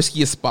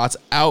riskiest spots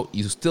out,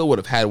 you still would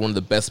have had one of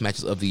the best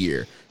matches of the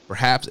year.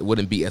 Perhaps it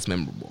wouldn't be as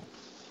memorable.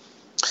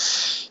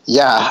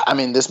 Yeah, I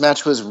mean, this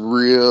match was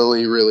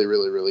really, really,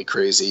 really, really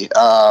crazy.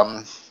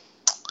 And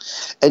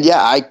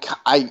yeah,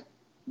 I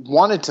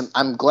wanted to.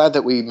 I'm glad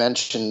that we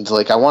mentioned.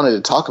 I wanted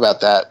to talk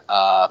about that,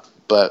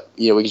 but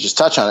we could just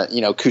touch on it.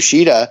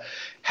 Kushida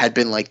had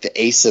been the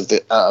ace of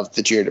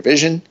the junior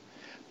division,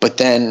 but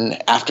then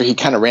after he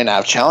kind of ran out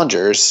of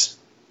challengers,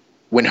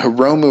 when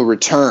Hiromu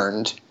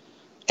returned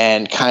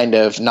and kind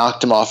of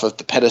knocked him off of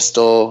the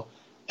pedestal,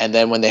 and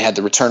then when they had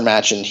the return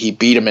match and he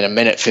beat him in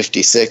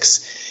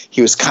 1:56,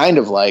 he was kind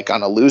of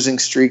on a losing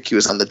streak. He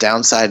was on the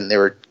downside, and they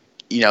were,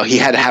 he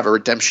had to have a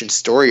redemption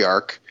story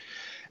arc.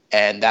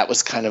 And that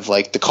was kind of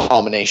the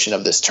culmination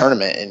of this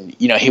tournament. And,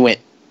 he went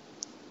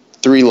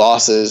 3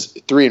 losses,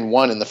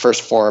 3-1 in the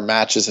first 4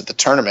 matches at the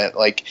tournament.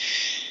 We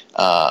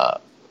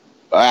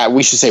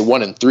should say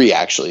 1-3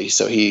 actually.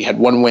 So he had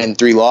 1 win,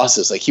 3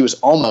 losses. He was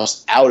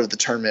almost out of the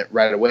tournament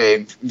right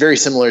away. Very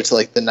similar to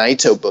the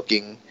Naito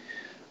booking.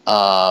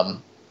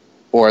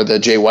 or the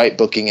Jay White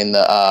booking in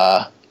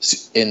the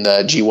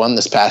G1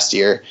 this past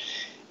year.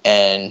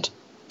 And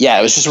yeah,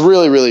 it was just a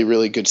really, really,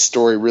 really good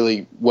story,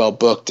 really well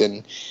booked.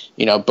 And,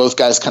 both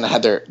guys kind of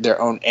had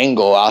their own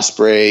angle.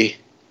 Ospreay,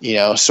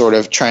 sort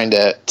of trying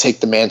to take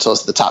the mantle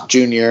as the top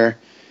junior,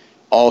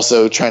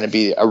 also trying to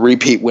be a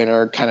repeat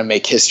winner, kind of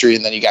make history.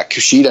 And then you got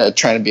Kushida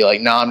trying to be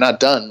like, no, I'm not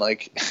done.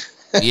 Like,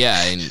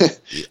 yeah. And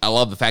I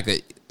love the fact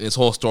that this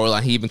whole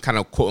storyline, he even kind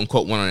of quote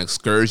unquote went on an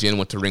excursion,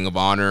 went to Ring of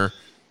Honor,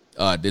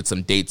 did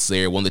some dates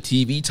there, won the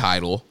TV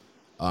title,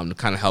 to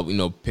kind of help,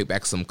 pick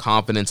back some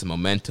confidence and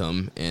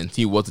momentum. And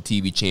he was the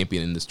TV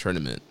champion in this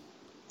tournament.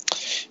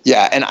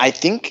 Yeah. And I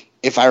think,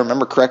 if I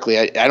remember correctly,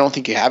 I don't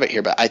think you have it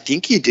here, but I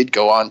think he did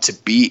go on to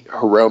beat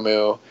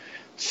Hiromu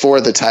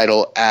for the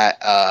title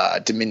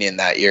at Dominion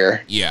that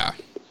year. Yeah.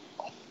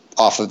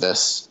 Off of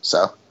this.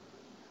 So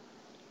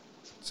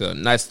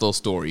nice little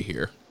story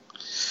here.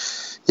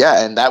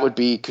 Yeah, and that would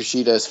be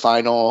Kushida's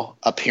final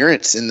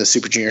appearance in the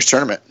Super Juniors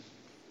tournament.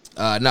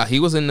 No, he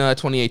was in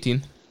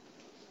 2018.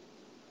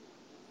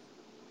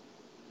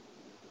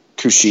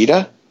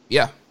 Kushida?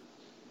 Yeah.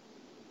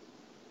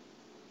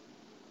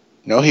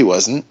 No, he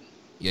wasn't.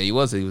 Yeah, he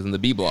was. He was in the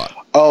B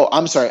block. Oh,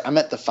 I'm sorry. I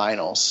meant the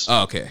finals.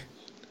 Oh, okay.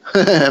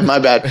 My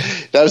bad.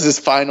 That was his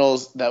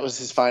finals. That was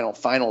his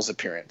finals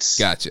appearance.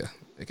 Gotcha.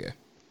 Okay.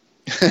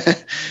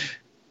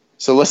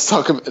 So let's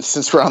talk about,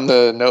 since we're on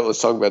the note,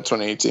 let's talk about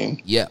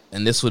 2018. Yeah,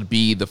 and this would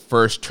be the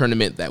first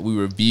tournament that we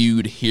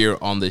reviewed here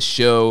on this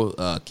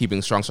show.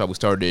 Keeping Strong Style, we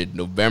started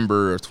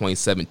November of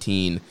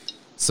 2017.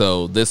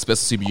 So this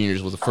Best of Super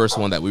Juniors was the first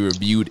one that we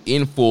reviewed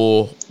in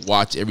full,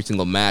 watch every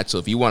single match. So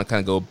if you want to kind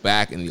of go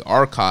back in the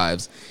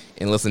archives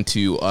and listen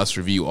to us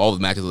review all the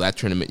matches of that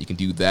tournament, you can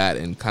do that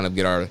and kind of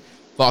get our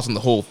thoughts on the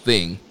whole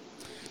thing.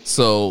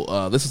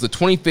 So this is the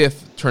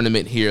 25th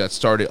tournament here that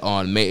started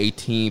on May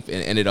 18th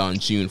and ended on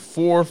June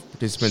 4th.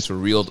 Participants were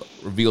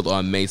revealed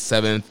on May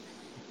 7th.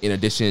 In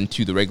addition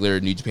to the regular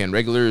New Japan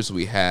regulars,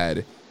 we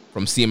had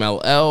from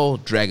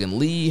CMLL, Dragon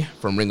Lee,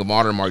 from Ring of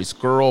Honor, Marty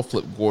Scurll,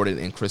 Flip Gordon,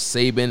 and Chris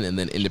Sabin, and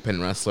then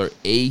independent wrestler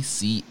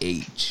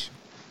ACH.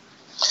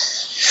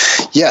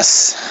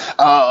 Yes.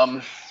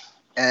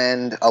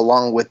 And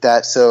along with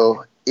that,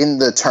 so in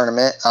the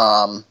tournament,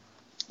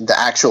 the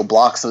actual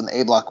blocks, so in the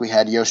A block, we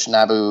had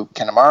Yoshinobu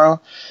Kanemaru,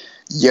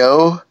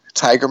 Yo,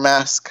 Tiger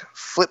Mask,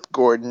 Flip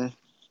Gordon,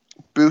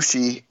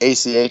 Bushi,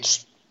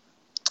 ACH,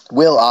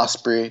 Will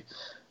Ospreay,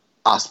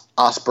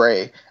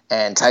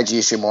 and Taiji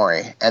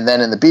Ishimori. And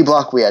then in the B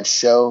block, we had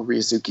Sho,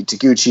 Ryosuke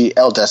Taguchi,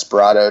 El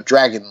Desperado,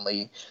 Dragon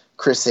Lee,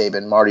 Chris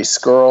Sabin, Marty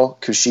Scurll,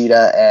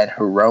 Kushida, and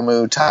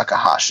Hiromu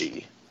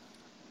Takahashi.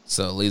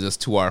 So it leads us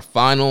to our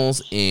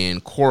finals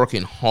in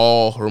Korakuen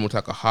Hall, Hiromu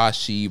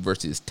Takahashi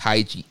versus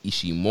Taiji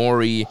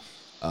Ishimori.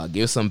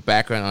 Give us some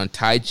background on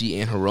Taiji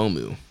and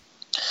Hiromu.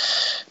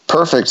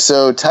 Perfect.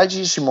 So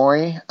Taiji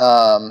Ishimori,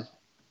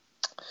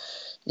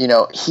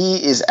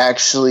 he is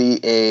actually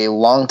a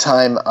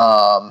longtime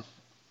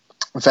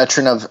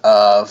veteran of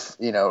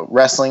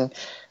wrestling.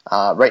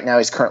 Right now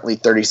he's currently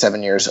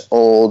 37 years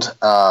old.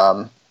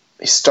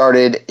 He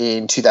started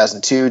in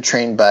 2002,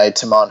 trained by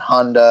Tamon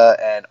Honda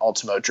and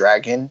Ultimo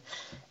Dragon.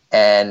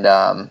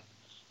 And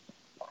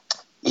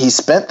he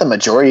spent the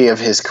majority of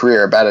his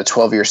career, about a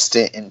 12-year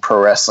stint in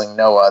Pro Wrestling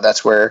Noah.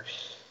 That's where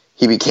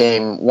he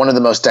became one of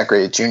the most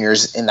decorated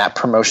juniors in that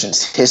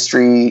promotion's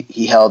history.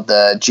 He held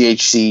the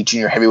GHC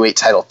Junior Heavyweight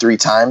title 3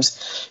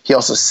 times. He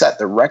also set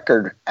the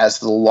record as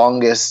the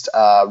longest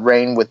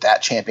reign with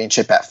that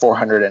championship at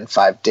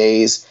 405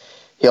 days.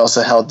 He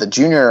also held the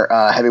Junior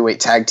Heavyweight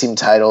Tag Team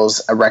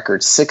titles a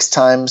record 6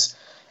 times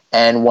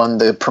and won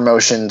the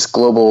promotion's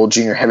Global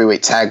Junior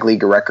Heavyweight Tag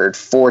League a record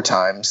 4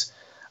 times.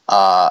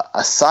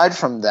 Aside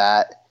from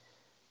that,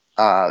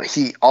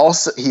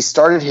 he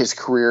started his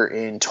career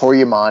in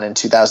Toryumon in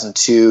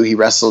 2002. He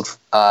wrestled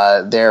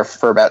there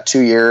for about 2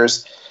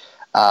 years.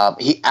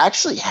 He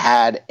actually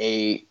had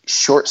a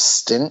short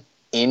stint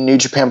in New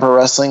Japan Pro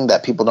Wrestling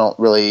that people don't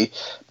really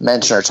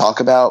mention or talk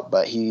about,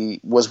 but he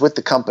was with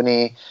the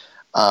company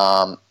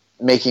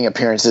making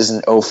appearances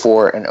in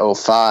 04 and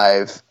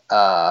 05.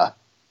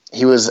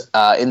 He was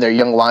in their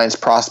Young Lions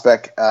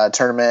Prospect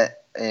tournament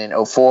in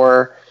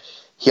 04.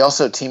 He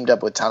also teamed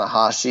up with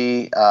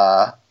Tanahashi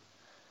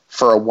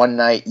for a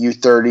one-night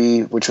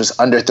U30, which was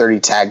under 30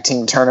 tag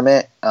team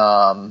tournament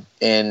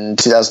in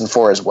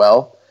 2004 as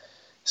well.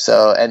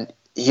 So, and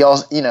he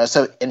also,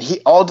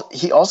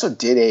 he also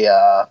did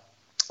a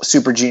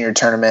Super Junior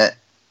tournament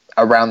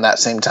around that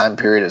same time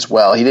period as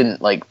well. He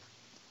didn't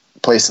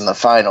place in the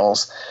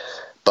finals,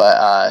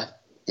 but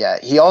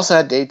he also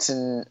had dates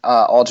in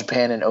All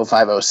Japan in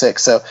 05-06.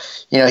 So,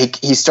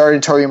 he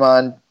started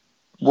Toryumon,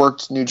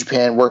 worked New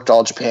Japan, worked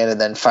All Japan, and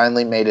then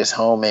finally made his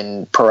home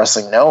in Pro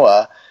Wrestling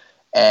Noah.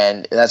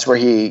 And that's where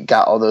he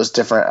got all those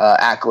different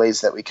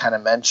accolades that we kind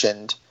of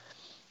mentioned.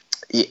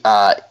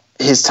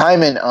 His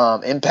time in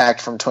Impact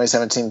from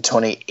 2017 to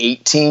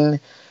 2018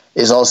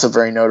 is also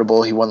very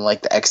notable. He won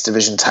the X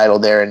Division title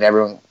there, and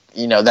everyone,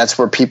 that's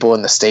where people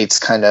in the States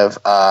kind of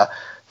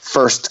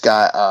first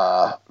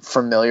got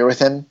familiar with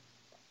him.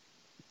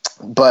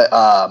 But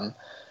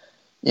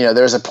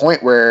there was a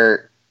point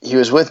where he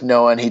was with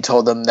Noah and he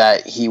told them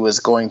that he was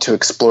going to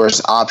explore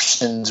his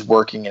options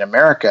working in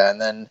America.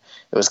 And then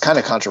it was kind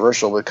of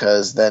controversial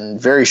because then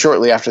very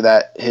shortly after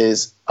that,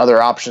 his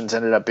other options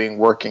ended up being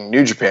working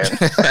New Japan.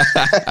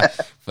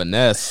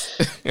 Finesse.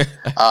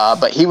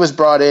 But he was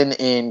brought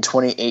in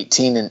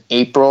 2018 in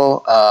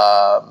April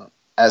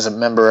as a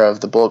member of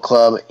the Bullet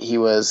Club. He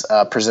was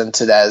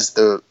presented as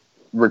the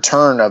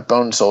return of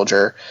Bone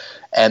Soldier.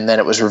 And then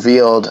it was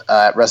revealed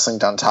at Wrestling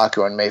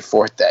Dontaku on May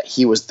 4th that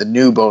he was the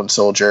new Bone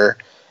Soldier.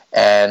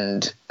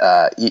 And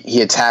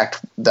he attacked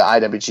the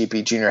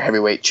IWGP Junior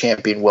Heavyweight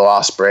Champion Will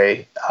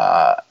Ospreay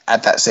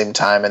at that same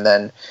time, and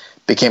then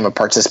became a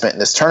participant in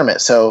this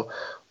tournament. So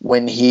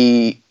when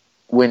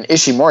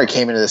Ishimori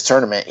came into this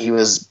tournament, he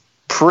was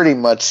pretty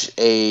much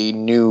a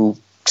new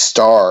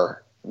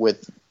star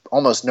with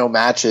almost no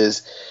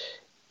matches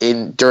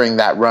during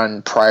that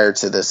run prior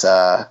to this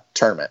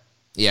tournament.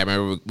 Yeah, I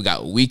remember we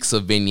got weeks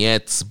of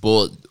vignettes.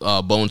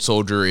 Bone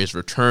Soldier is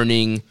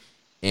returning.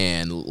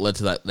 And led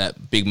to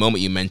that big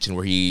moment you mentioned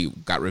where he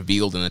got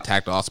revealed and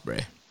attacked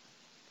Ospreay.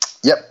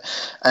 Yep.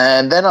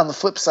 And then on the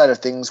flip side of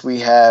things, we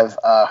have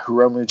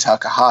Hiromu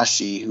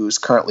Takahashi, who's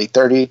currently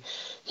 30.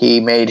 He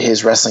made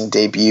his wrestling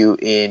debut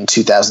in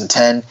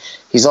 2010.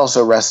 He's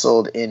also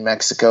wrestled in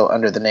Mexico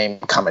under the name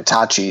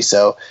Kamitachi.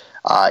 So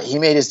he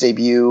made his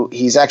debut.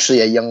 He's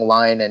actually a young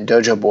lion and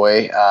dojo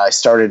boy.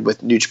 Started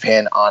with New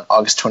Japan on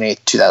August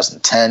 28th,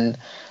 2010.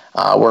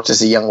 Worked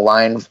as a young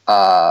lion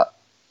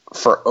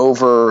for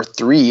over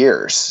 3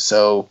 years,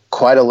 so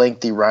quite a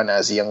lengthy run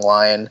as a young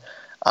lion.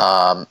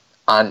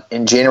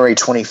 In January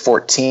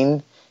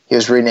 2014, he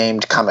was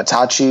renamed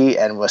Kamitachi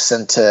and was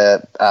sent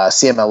to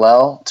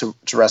CMLL to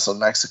wrestle in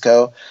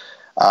Mexico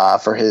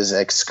for his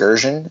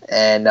excursion.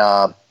 And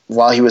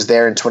while he was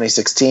there in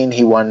 2016,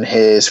 he won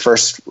his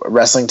first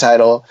wrestling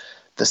title,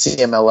 the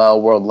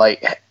CMLL World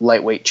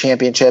Lightweight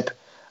Championship.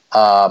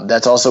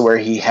 That's also where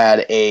he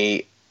had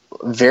a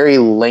very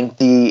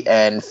lengthy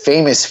and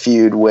famous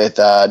feud with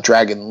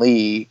Dragon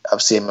Lee of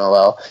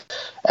CMLL,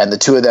 and the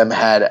two of them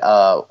had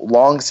a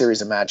long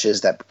series of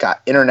matches that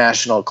got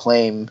international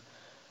acclaim,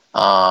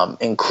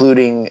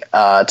 including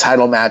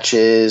title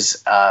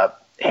matches,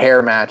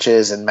 hair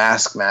matches, and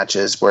mask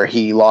matches, where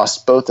he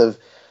lost he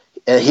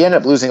ended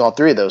up losing all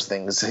three of those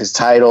things: his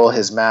title,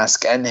 his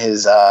mask, and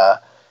his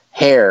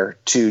hair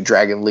to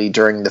Dragon Lee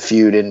during the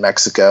feud in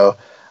Mexico.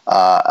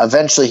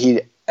 Eventually,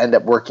 he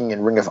ended up working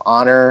in Ring of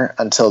Honor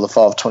until the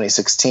fall of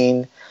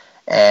 2016,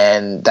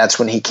 and that's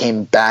when he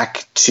came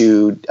back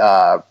to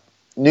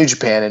New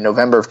Japan in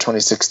November of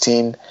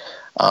 2016.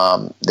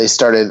 They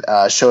started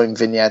showing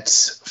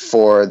vignettes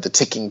for the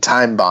ticking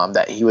time bomb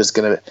that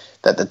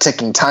the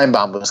ticking time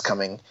bomb was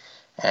coming,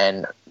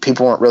 and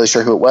people weren't really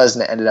sure who it was,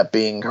 and it ended up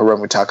being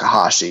Hiromu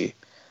Takahashi.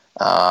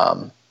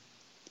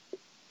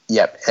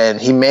 Yep, and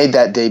he made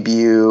that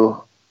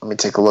debut. Let me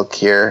take a look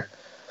here.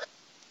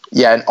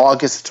 Yeah, in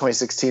August of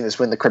 2016 is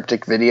when the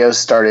cryptic videos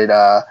started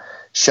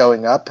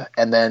showing up.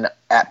 And then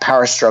at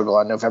Power Struggle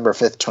on November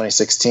 5th,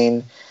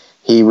 2016,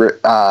 he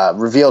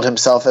revealed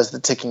himself as the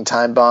Ticking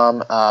Time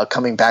Bomb,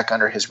 coming back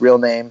under his real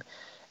name,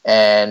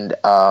 and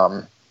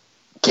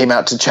came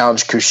out to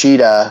challenge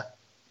Kushida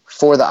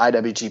for the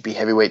IWGP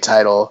Heavyweight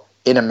title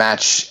in a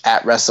match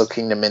at Wrestle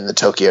Kingdom in the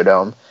Tokyo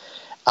Dome.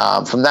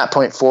 From that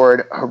point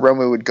forward,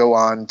 Hiromu would go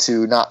on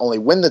to not only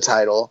win the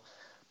title,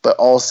 but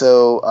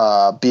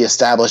also be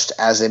established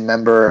as a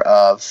member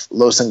of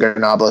Los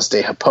Ingobernables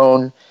de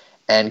Japón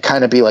and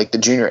kind of be like the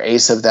junior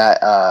ace of that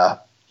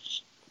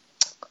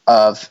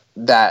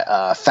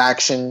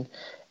faction,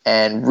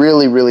 and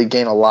really, really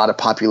gain a lot of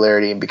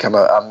popularity and become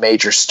a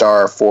major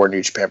star for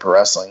New Japan Pro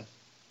Wrestling.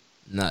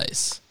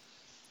 Nice.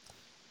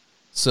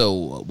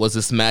 So, was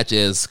this match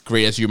as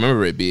great as you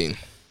remember it being?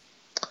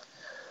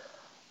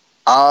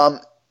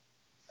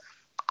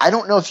 I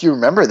don't know if you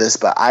remember this,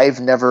 but I've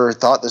never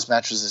thought this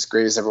match was as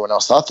great as everyone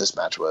else thought this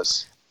match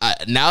was.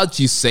 Now that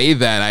you say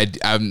that,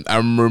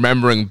 I'm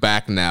remembering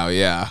back now.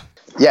 Yeah.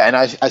 Yeah, and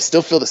I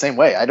still feel the same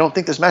way. I don't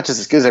think this match is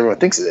as good as everyone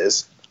thinks it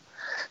is,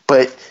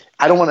 but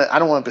I don't want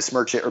to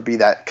besmirch it or be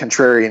that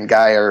contrarian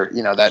guy or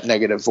that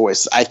negative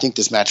voice. I think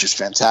this match is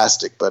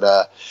fantastic.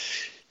 But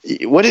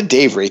what did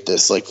Dave rate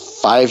this? Like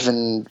 5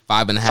 and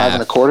 5.5, 5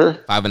 and a quarter,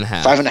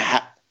 5.5,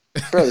 5.5.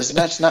 Bro, this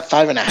match is not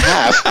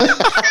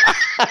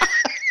 5.5.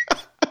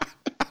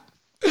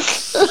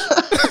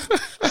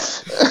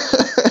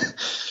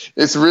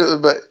 It's really,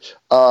 but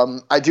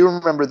I do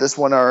remember this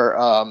won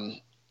our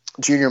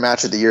junior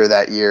match of the year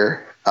that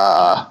year,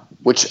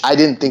 which I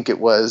didn't think it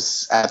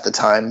was at the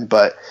time,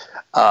 but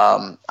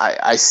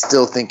I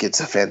still think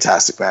it's a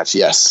fantastic match.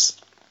 Yes.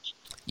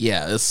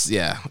 Yeah,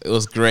 it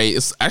was great.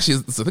 I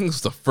think this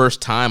was the first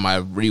time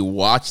I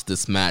rewatched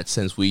this match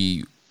since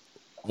we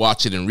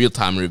watched it in real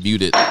time and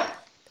reviewed it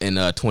in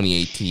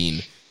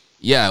 2018.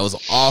 Yeah, it was an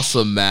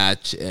awesome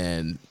match,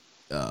 and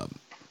a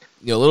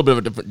little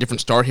bit of a different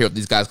start here with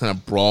these guys kind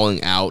of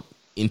brawling out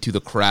into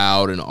the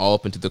crowd and all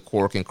up into the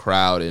Korakuen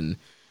crowd, and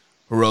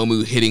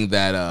Hiromu hitting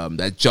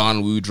that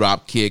John Woo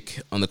drop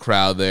kick on the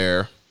crowd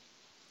there,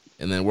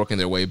 and then working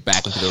their way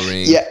back into the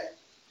ring. Yeah,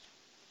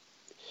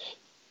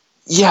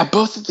 Yeah,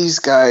 both of these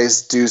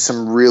guys do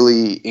some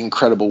really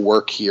incredible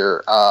work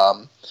here.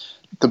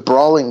 The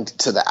brawling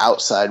to the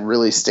outside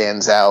really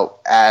stands out,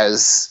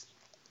 as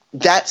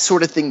that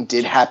sort of thing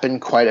did happen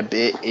quite a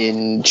bit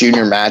in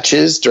junior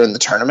matches during the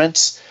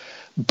tournaments,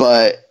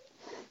 but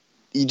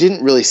you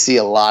didn't really see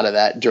a lot of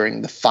that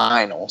during the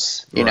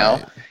finals, you know?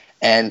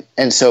 And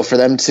so for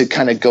them to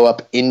kind of go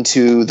up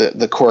into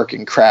the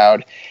Korakuen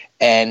crowd,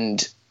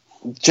 and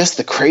just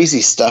the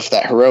crazy stuff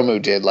that Hiromu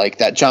did, like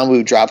that John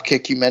Woo drop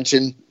kick you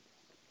mentioned.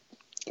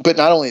 But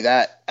not only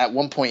that, at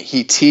one point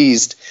he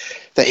teased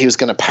that he was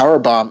going to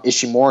powerbomb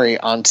Ishimori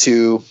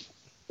onto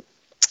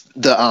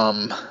the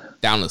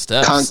down the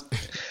steps,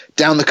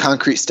 down the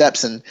concrete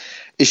steps, and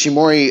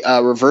Ishimori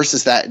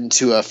reverses that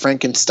into a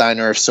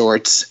Frankensteiner of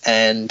sorts,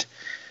 and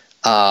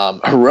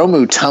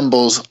Hiromu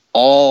tumbles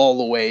all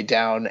the way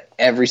down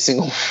every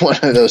single one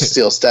of those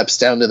steel steps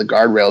down to the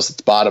guardrails at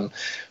the bottom,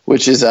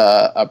 which is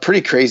a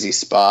pretty crazy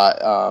spot.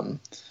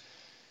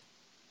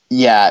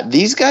 Yeah,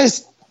 these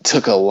guys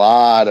took a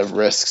lot of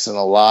risks and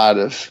a lot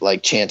of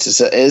like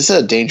chances. It's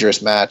a dangerous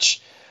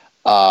match.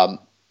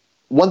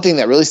 One thing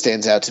that really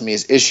stands out to me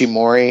is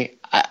Ishimori.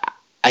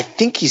 I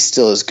think he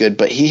still is good,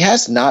 but he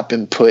has not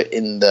been put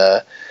in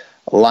the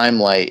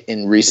limelight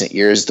in recent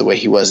years the way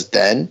he was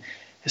then.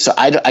 So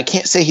I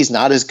can't say he's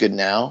not as good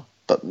now,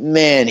 but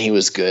man, he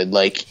was good.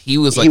 Like he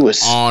was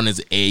on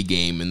his A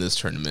game in this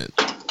tournament.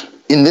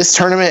 In this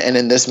tournament and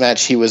in this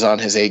match, he was on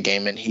his A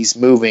game, and he's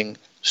moving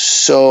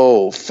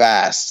so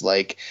fast.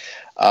 Like,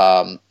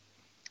 not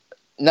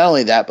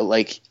only that, but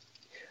like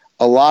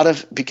a lot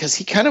of, because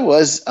he kind of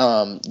was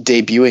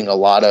debuting a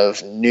lot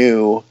of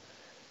new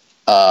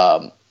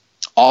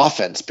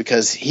offense,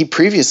 because he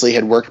previously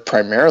had worked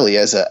primarily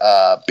as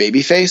a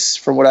babyface,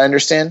 from what I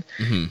understand.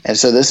 Mm-hmm. And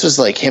so this was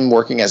like him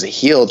working as a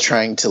heel,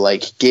 trying to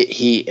like get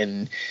heat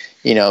and,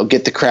 you know,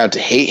 get the crowd to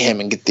hate him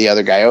and get the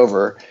other guy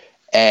over.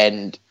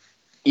 And,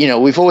 you know,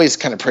 we've always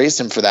kind of praised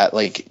him for that,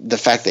 like the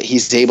fact that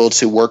he's able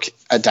to work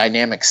a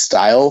dynamic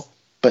style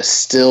but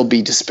still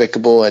be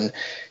despicable and,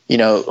 you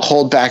know,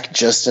 hold back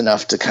just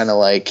enough to kind of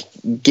like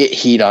get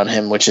heat on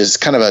him, which is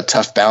kind of a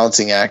tough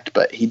balancing act,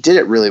 but he did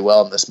it really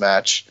well in this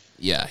match.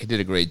 Yeah, he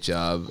did a great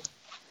job.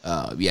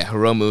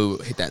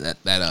 Hiromu hit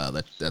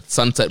that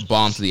sunset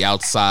bomb to the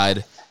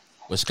outside,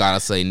 which got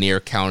us a near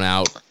count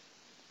out.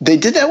 They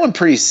did that one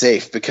pretty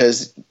safe,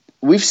 because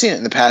we've seen it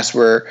in the past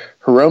where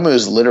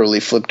Hiromu's literally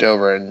flipped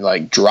over and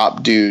like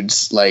dropped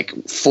dudes like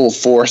full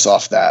force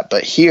off that.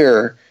 But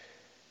here,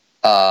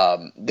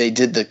 they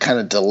did the kind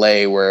of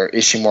delay where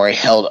Ishimori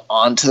held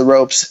onto the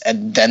ropes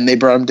and then they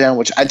brought him down,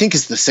 which I think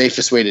is the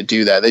safest way to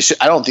do that.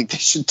 I don't think they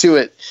should do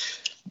it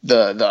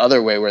the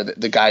other way, where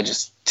the guy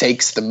just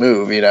takes the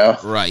move, you know?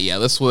 Right, yeah.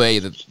 This way,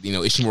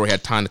 Ishimori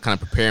had time to kind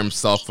of prepare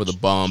himself for the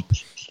bump.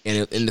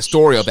 And in the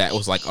story of that, it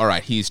was like, all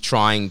right, he's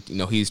trying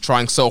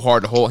so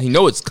hard to hold. He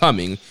knows it's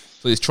coming,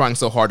 so he's trying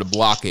so hard to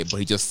block it,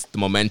 but the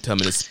momentum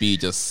and his speed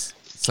just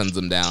sends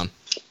him down.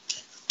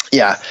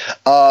 Yeah.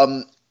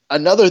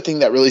 Another thing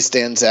that really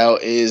stands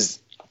out is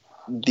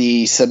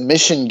the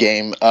submission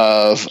game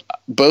of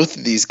both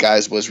of these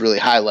guys was really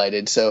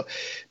highlighted. So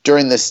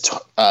during this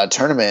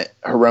tournament,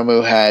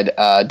 Hiromu had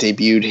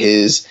debuted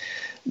his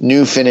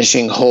new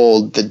finishing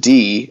hold, the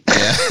D,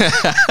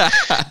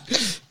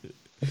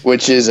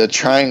 which is a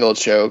triangle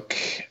choke.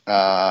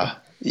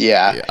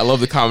 Yeah. I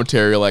love the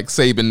commentary. Like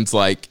Saban's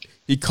like,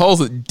 he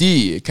calls it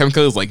D. Kevin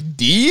Kelly's like,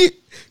 D?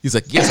 He's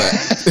like,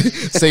 yes.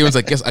 Saban's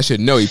like, yes, I should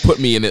know. He put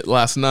me in it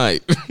last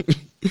night.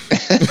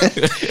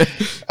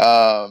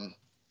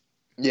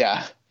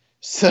 Yeah.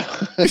 So,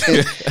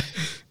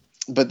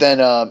 but then,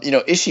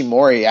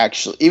 Ishimori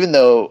actually, even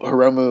though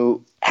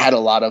Hiromu had a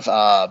lot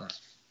of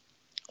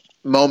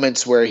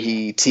moments where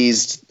he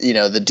teased,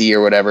 the D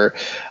or whatever,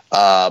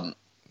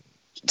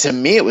 to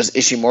me, it was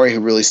Ishimori who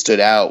really stood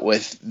out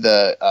with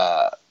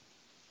the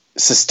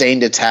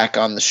sustained attack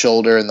on the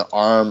shoulder and the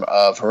arm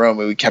of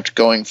Hiromu. He kept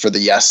going for the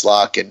yes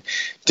lock and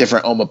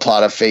different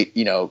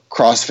omoplata,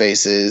 cross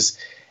faces,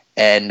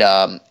 and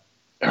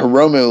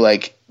Hiromu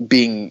like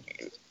being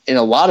in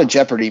a lot of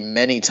jeopardy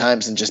many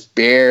times and just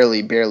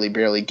barely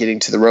getting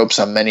to the ropes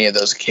on many of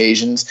those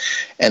occasions.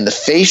 And the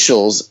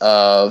facials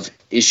of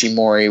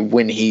Ishimori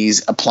when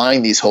he's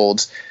applying these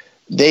holds,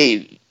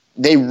 they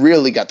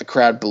really got the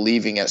crowd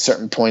believing at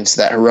certain points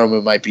that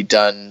Hiromu might be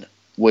done,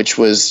 which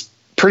was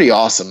pretty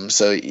awesome.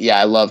 So yeah,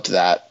 I loved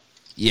that.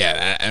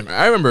 Yeah,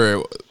 I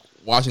remember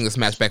watching this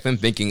match back then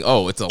thinking,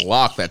 oh, it's a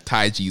lock that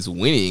Taiji's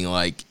winning.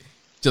 Like,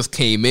 just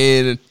came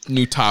in,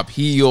 new top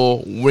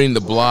heel, winning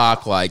the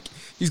block. Like,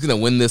 he's going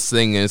to win this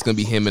thing, and it's going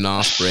to be him and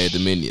Ospreay at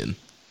Dominion.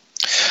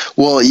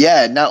 Well,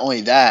 yeah, not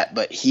only that,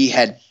 but he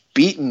had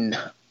beaten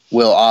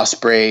Will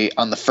Ospreay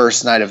on the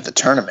first night of the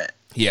tournament.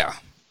 Yeah.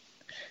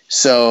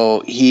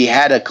 So he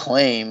had a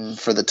claim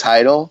for the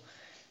title,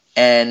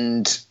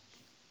 and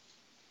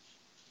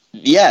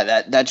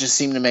yeah, that just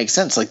seemed to make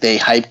sense. Like, they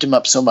hyped him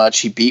up so much.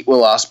 He beat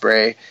Will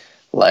Ospreay.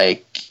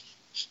 Like,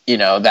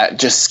 that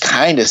just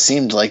kind of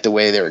seemed like the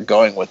way they were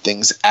going with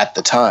things at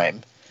the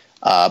time.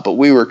 But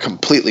we were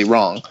completely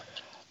wrong.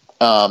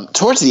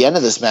 towards the end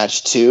of this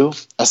match too,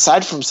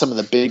 aside from some of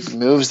the big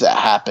moves that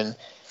happened,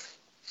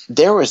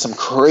 there were some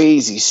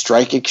crazy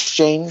strike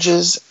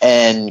exchanges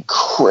and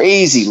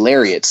crazy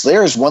lariats.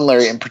 There's one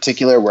lariat in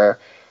particular where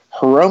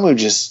Hiromu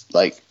just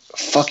like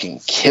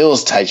fucking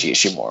kills Taiji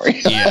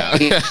Ishimori. Yeah.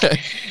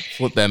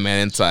 Flip that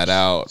man inside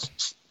out.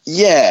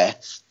 Yeah.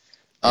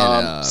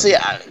 And, so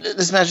yeah,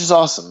 this match is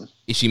awesome.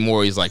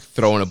 Ishimori's like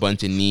throwing a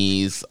bunch of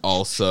knees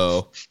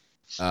also.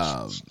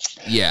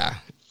 Yeah.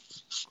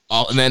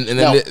 And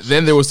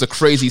then there was the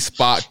crazy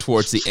spot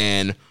towards the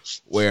end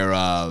where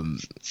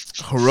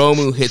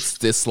Hiromu hits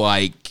this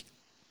like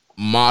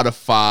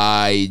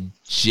modified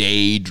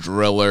J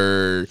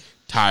Driller,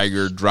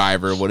 Tiger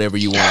Driver, whatever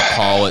you want to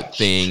call it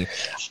thing.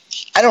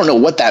 I don't know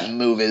what that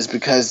move is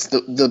because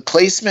the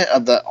placement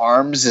of the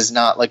arms is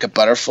not like a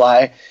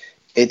butterfly.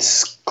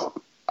 It's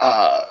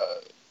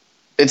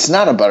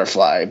not a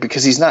butterfly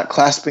because he's not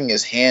clasping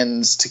his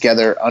hands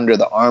together under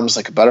the arms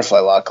like a butterfly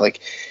lock. Like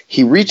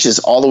he reaches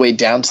all the way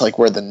down to like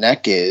where the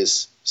neck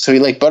is. So he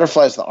like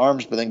butterflies the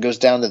arms, but then goes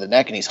down to the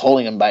neck and he's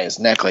holding him by his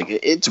neck. Like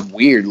it's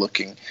weird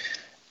looking.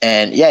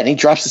 And yeah, and he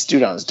drops this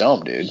dude on his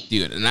dome, dude.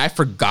 Dude, and I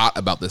forgot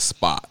about this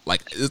spot.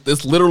 Like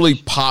this literally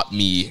popped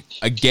me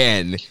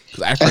again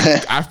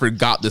because I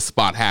forgot this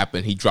spot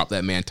happened. He dropped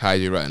that man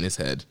Taiji right in his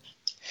head.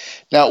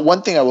 Now,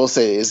 one thing I will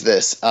say is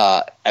this.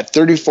 At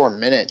 34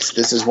 minutes,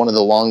 this is one of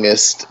the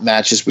longest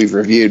matches we've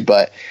reviewed,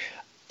 but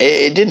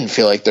it didn't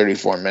feel like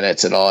 34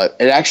 minutes at all.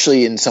 It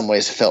actually, in some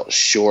ways, felt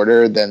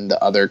shorter than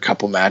the other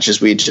couple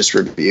matches we just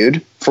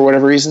reviewed for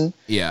whatever reason.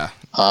 Yeah.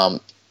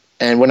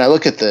 And when I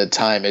look at the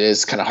time, it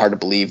is kind of hard to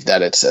believe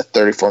that it's a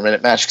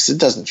 34-minute match because it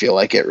doesn't feel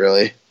like it,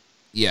 really.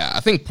 Yeah, I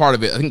think part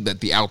of it, I think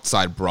that the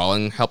outside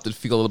brawling helped it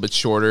feel a little bit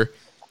shorter.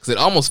 Because it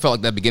almost felt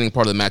like that beginning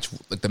part of the match,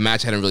 like the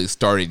match hadn't really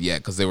started yet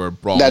because they were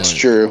brawling That's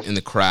true. In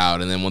the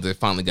crowd. And then once they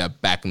finally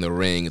got back in the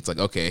ring, it's like,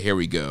 okay, here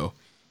we go.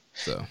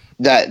 So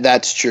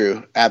That's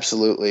true.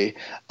 Absolutely.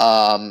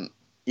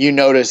 You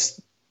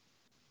notice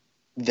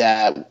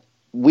that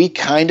we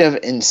kind of,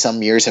 in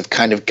some years, have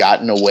kind of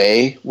gotten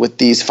away with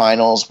these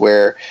finals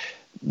where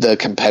the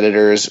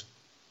competitors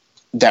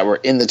that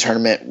were in the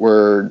tournament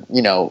were,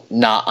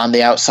 not on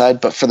the outside.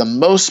 But for the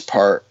most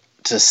part,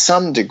 to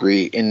some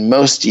degree, in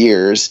most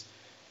years,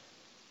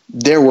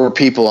 there were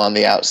people on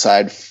the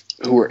outside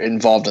who were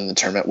involved in the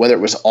tournament, whether it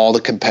was all the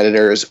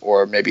competitors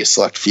or maybe a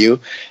select few.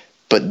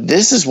 But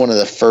this is one of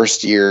the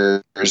first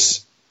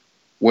years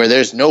where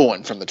there's no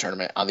one from the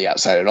tournament on the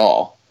outside at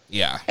all.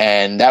 Yeah.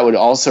 And that would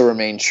also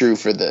remain true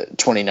for the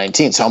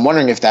 2019. So I'm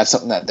wondering if that's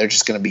something that they're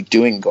just going to be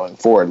doing going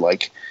forward.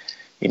 Like,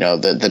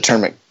 the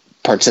tournament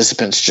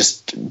participants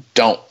just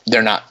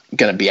they're not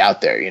going to be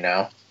out there,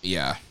 Yeah.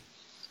 Yeah,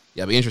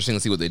 it'll be interesting to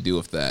see what they do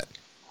with that.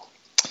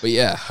 But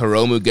yeah,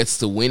 Hiromu gets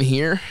the win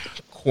here.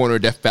 Corner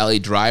Death Valley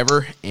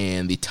Driver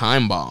and the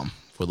Time Bomb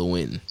for the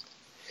win.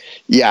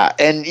 Yeah,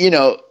 and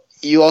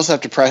you also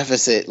have to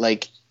preface it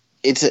like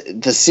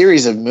the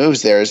series of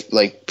moves there is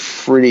like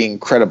pretty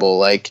incredible.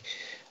 Like,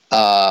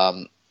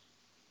 Ishimori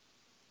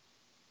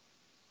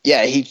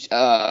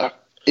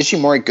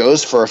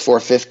goes for a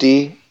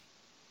 450.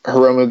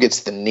 Hiromu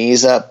gets the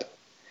knees up.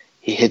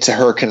 He hits a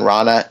Hurricane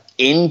Rana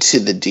into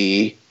the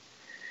D.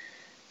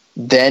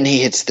 Then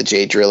he hits the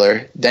J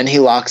Driller. Then he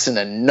locks in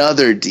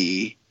another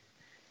D.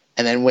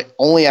 And then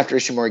only after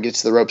Ishimori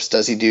gets to the ropes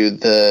does he do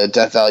the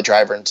Death Valley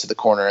Driver into the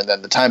corner and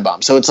then the Time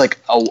Bomb. So it's like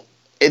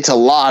it's a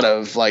lot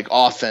of like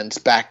offense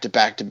back to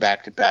back to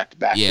back to back to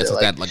back. Yeah, it's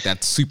like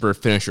that super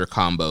finisher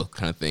combo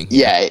kind of thing.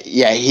 Yeah.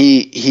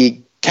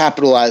 He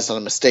capitalized on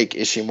a mistake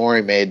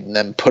Ishimori made and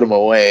then put him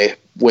away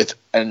with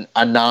a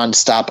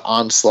nonstop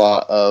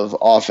onslaught of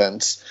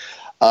offense.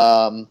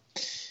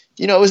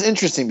 It was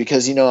interesting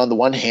because, on the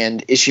one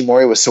hand,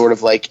 Ishimori was sort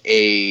of like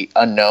a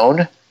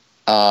unknown.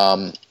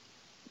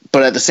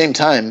 But at the same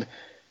time,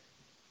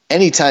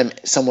 anytime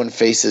someone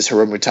faces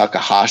Hiromu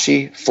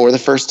Takahashi for the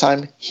first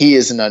time, he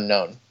is an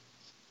unknown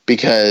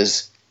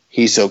because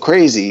he's so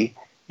crazy.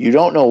 You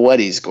don't know what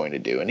he's going to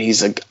do. And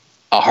he's a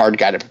hard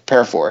guy to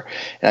prepare for.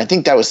 And I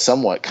think that was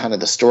somewhat kind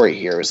of the story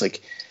here. It was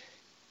like,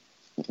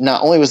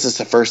 not only was this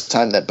the first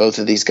time that both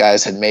of these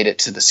guys had made it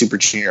to the Super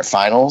Junior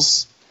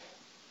finals,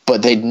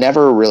 but they'd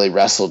never really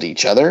wrestled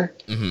each other.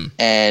 Mm-hmm.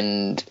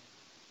 And,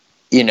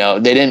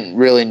 they didn't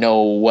really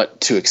know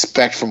what to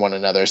expect from one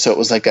another. So it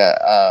was like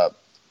a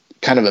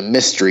kind of a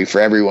mystery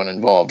for everyone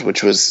involved,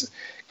 which was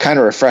kind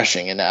of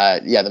refreshing. And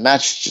the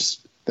match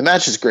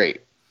is great.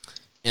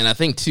 And I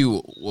think too,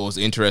 what was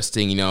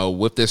interesting,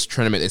 with this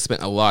tournament, they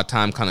spent a lot of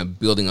time kind of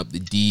building up the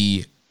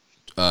D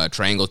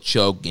triangle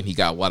choke, and he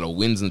got a lot of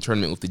wins in the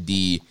tournament with the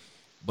D.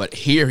 But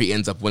here he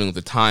ends up winning with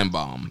the Time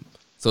Bomb.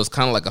 So it's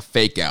kind of like a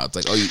fake out. It's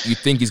like, oh, you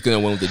think he's going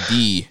to win with the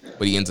D,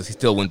 but he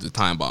still wins with the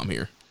Time Bomb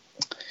here.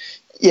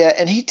 Yeah,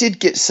 and he did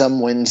get some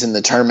wins in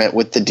the tournament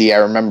with the D. I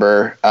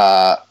remember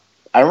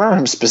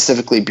him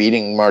specifically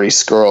beating Marty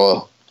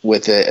Scurll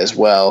with it as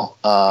well.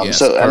 He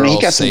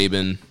got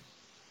Sabin.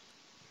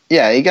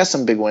 He got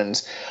some big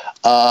wins.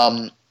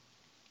 I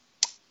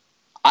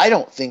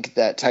don't think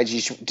that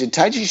Taiji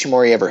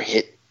Ishimori ever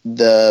hit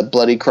the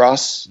Bloody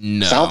Cross?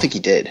 No, I don't think he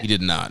did. He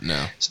did not.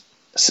 No.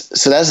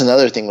 So that's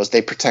another thing, was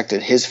they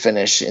protected his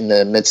finish in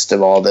the midst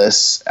of all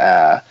this,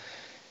 and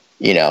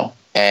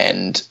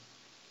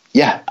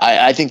yeah,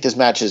 I think this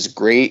match is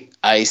great.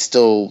 I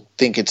still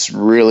think it's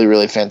really,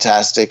 really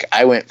fantastic.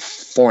 I went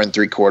 4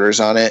 3/4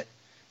 on it.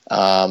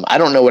 I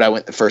don't know what I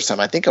went the first time.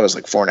 I think I was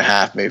like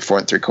 4.5, maybe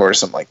 4 3/4,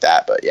 something like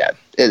that. But yeah,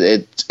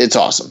 it's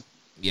awesome.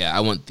 Yeah,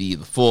 I went the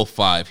full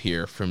 5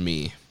 here for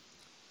me.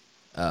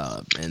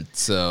 And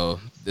so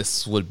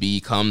this would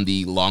become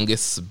the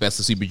longest Best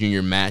of Super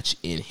Junior match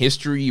in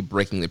history,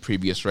 breaking the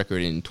previous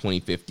record in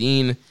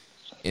 2015.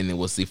 And it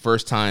was the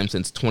first time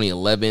since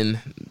 2011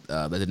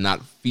 that did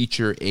not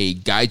feature a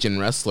Gaijin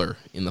wrestler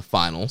in the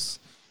finals.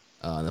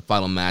 The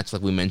final match,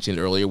 like we mentioned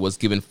earlier, was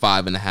given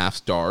 5.5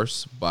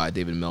 stars by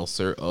David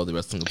Meltzer of the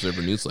Wrestling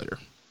Observer newsletter.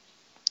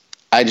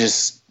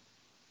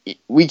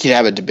 We could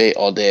have a debate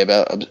all day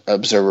about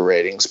Observer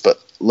ratings,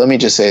 but let me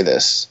just say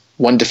this.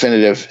 One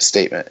definitive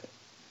statement.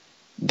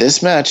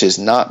 This match is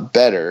not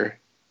better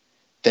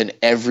than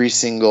every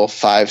single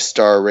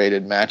 5-star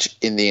rated match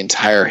in the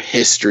entire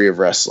history of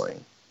wrestling.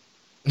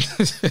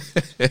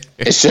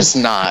 It's just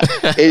not.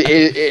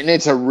 And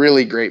it's a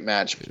really great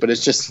match, but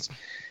it's just,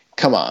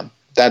 come on.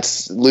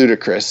 That's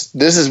ludicrous.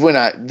 This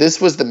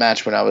was the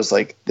match when I was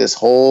like, this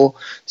whole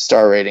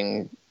star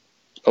rating,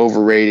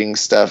 overrating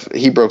stuff,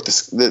 he broke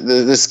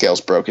the scale's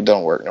broke. It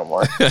don't work no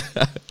more.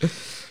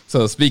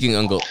 So speaking,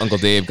 Uncle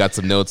Dave got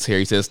some notes here.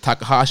 He says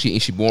Takahashi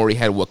and Ishimori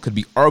had what could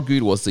be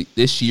argued was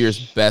this year's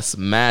best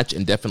match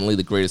and definitely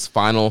the greatest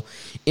final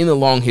in the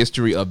long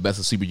history of Best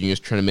of Super Juniors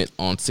tournament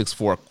on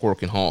 6-4 at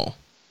Korakuen Hall.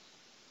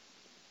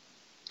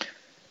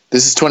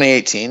 This is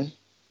 2018.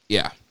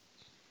 Yeah.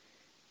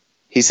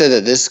 He said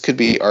that this could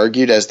be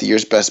argued as the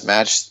year's best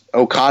match.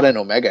 Okada and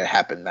Omega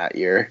happened that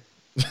year.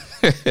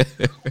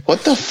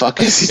 What the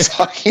fuck is he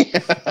talking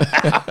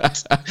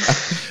about?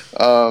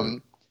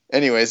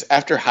 Anyways,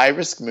 after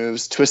high-risk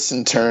moves, twists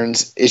and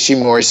turns,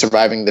 Ishimori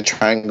surviving the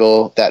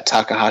triangle that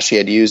Takahashi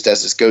had used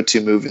as his go-to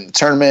move in the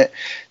tournament,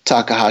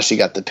 Takahashi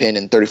got the pin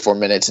in 34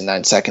 minutes and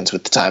 9 seconds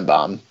with the time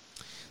bomb.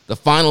 The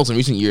finals in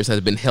recent years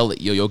have been held at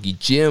Yoyogi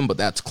Gym, but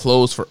that's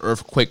closed for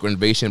earthquake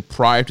renovation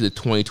prior to the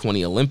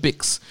 2020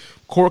 Olympics.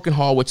 Korakuen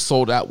Hall, which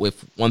sold out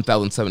with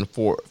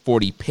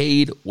 1,740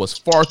 paid, was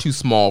far too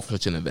small for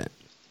such an event.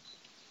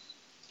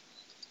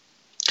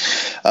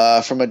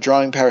 From a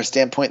drawing power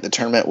standpoint, the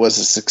tournament was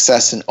a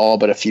success in all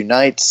but a few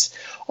nights.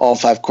 All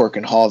 5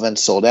 Korakuen Hall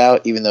events sold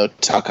out, even though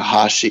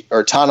Tanahashi,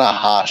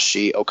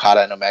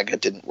 Okada, and Omega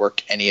didn't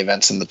work any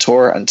events in the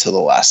tour until the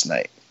last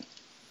night.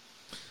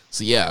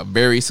 So yeah,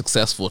 very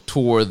successful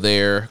tour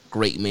there.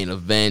 Great main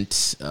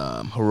event.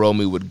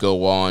 Hiromu would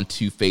go on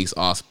to face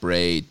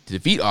Ospreay, to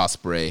defeat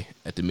Ospreay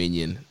at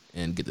Dominion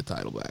and get the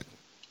title back.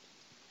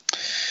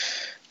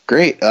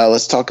 Great.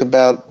 Let's talk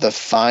about the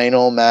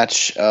final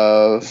match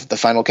of the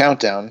final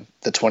countdown,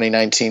 the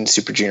 2019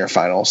 Super Junior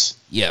Finals.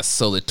 Yes,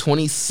 so the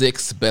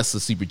 26th Best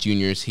of Super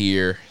Juniors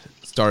here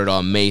started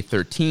on May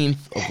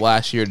 13th of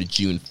last year to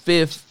June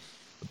 5th,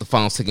 with the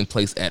finals taking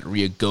place at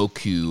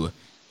Ryogoku.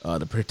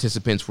 The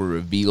participants were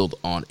revealed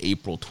on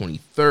April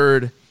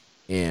 23rd,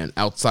 and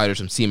outsiders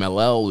from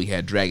CMLL, we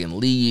had Dragon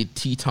Lee,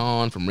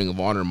 Teton from Ring of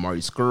Honor,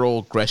 Marty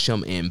Scurll,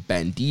 Gresham, and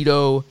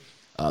Bandito.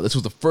 This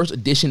was the first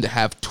edition to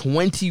have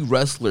 20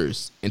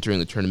 wrestlers entering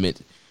the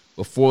tournament.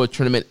 Before the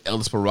tournament, El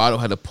Desperado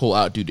had to pull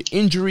out due to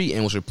injury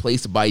and was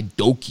replaced by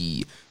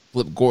Doki.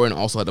 Flip Gordon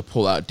also had to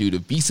pull out due to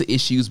visa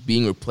issues,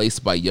 being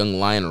replaced by Young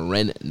Lion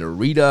Ren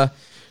Narita.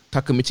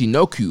 Takamichi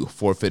Noku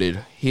forfeited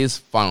his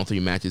final 3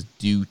 matches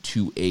due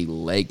to a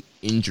leg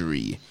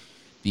injury.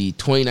 The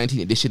 2019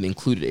 edition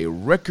included a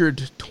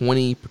record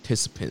 20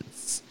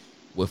 participants,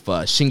 with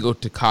Shingo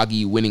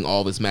Takagi winning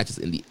all of his matches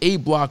in the A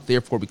block,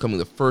 therefore becoming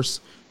the first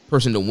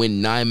person to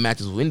win 9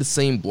 matches within the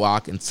same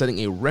block and setting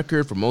a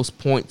record for most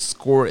points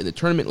scored in the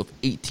tournament with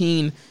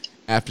 18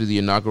 after the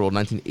inaugural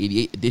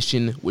 1988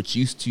 edition, which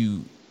used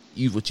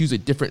a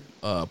different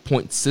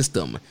point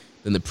system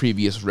than the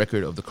previous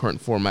record of the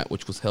current format,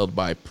 which was held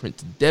by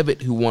Prince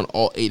Devitt, who won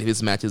all 8 of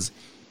his matches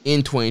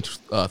in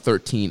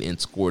 2013 and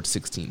scored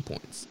 16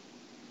 points.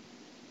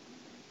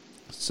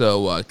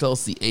 So tell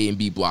us the A and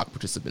B block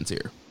participants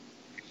here.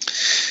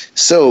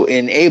 So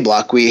in A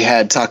block, we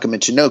had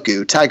Takamichi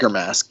Noku, Tiger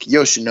Mask,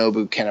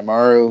 Yoshinobu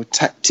Kanemaru,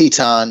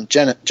 Teton,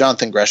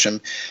 Jonathan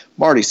Gresham,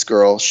 Marty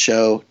Scurll,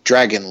 Sho,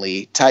 Dragon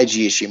Lee,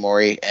 Taiji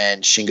Ishimori,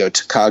 and Shingo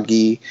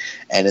Takagi.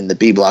 And in the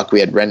B block, we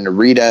had Ren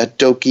Narita,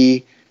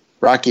 Doki,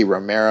 Rocky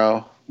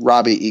Romero,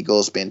 Robbie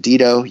Eagles,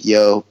 Bandito,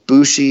 Yo,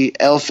 Bushi,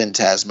 El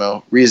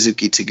Phantasmo,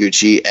 Ryuzuki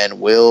Taguchi, and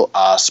Will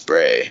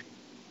Ospreay.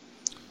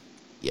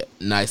 Yeah,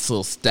 nice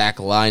little stack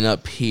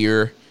lineup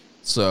here.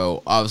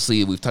 So,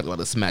 obviously, we've talked about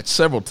this match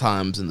several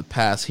times in the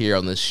past here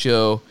on this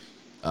show.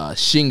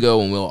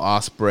 Shingo and Will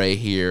Ospreay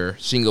here.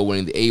 Shingo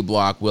winning the A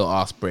block, Will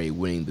Ospreay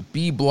winning the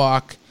B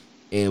block.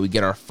 And we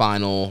get our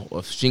final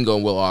of Shingo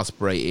and Will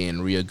Ospreay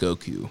in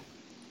Ryogoku.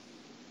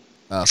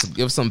 So,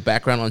 give us some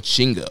background on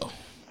Shingo.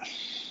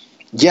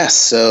 Yes,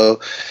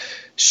 so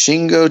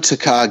Shingo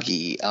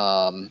Takagi.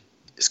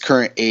 His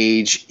current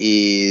age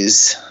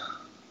is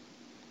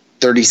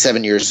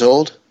 37 years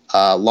old.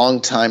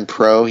 Longtime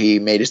pro. He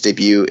made his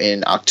debut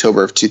in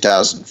October of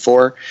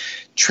 2004.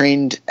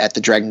 Trained at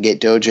the Dragon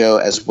Gate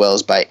Dojo as well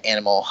as by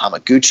Animal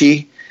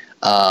Hamaguchi.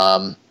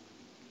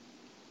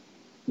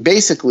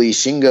 Basically,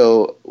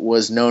 Shingo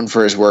was known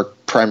for his work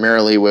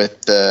primarily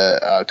with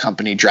the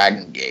company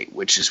Dragon Gate,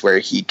 which is where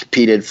he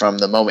competed from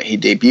the moment he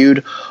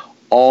debuted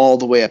all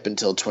the way up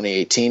until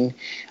 2018.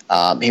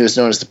 He was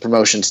known as the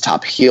promotion's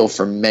top heel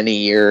for many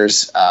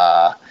years.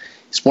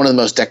 He's one of the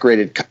most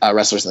decorated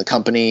wrestlers in the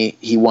company.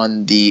 He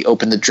won the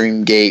Open the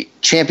Dream Gate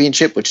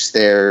Championship, which is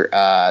their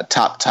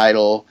top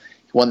title.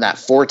 He won that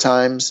 4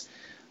 times.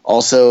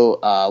 Also,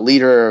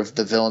 leader of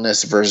the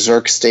villainous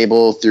Berserk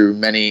stable through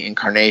many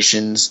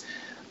incarnations.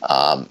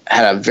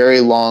 Had a very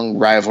long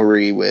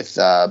rivalry with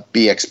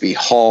BXB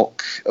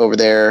Hulk over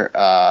there.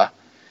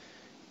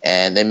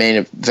 And they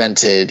main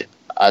evented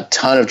a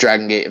ton of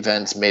Dragon Gate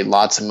events, made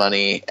lots of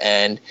money.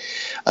 And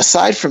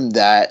aside from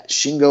that,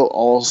 Shingo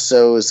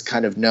also is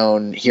kind of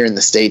known here in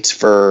the States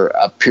for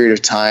a period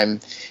of time.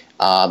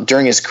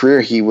 During his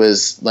career, he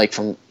was like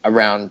from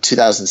around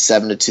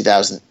 2007 to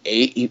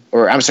 2008,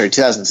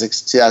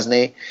 2006 to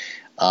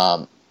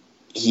 2008.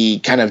 He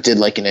kind of did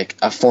like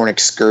a foreign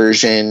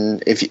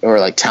excursion, or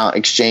like talent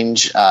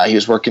exchange. He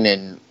was working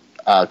in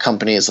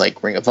companies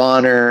like Ring of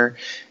Honor,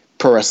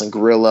 Pro Wrestling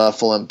Guerrilla,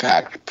 Full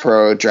Impact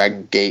Pro,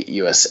 Dragon Gate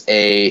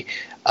USA,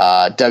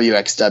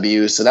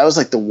 WXW. So that was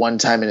like the one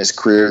time in his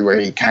career where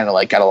he kind of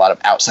like got a lot of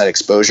outside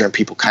exposure and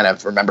people kind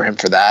of remember him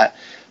for that.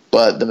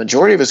 But the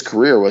majority of his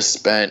career was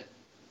spent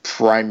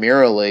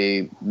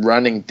primarily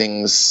running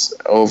things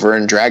over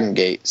in Dragon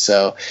Gate.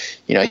 So,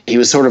 you know, he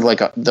was sort of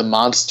like the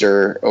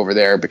monster over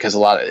there because a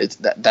lot of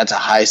that's a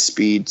high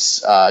speed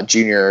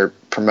junior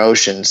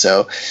promotion.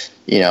 So,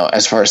 you know,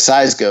 as far as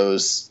size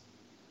goes,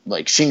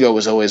 like Shingo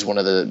was always one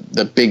of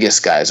the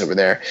biggest guys over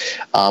there.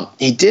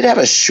 He did have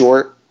a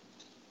short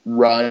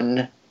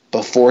run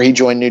before he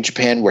joined New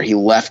Japan where he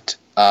left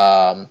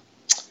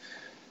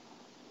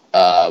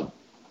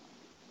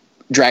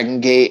Dragon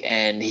Gate,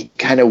 and he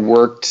kind of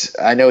worked.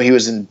 I know he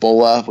was in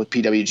Bola with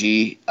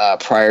PWG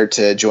prior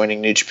to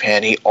joining New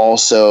Japan. He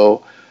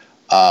also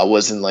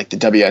was in like the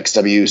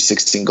WXW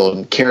 16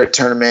 Golden Carat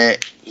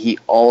tournament. He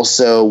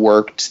also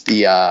worked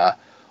the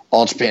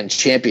All Japan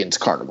Champions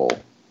Carnival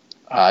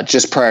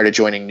just prior to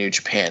joining New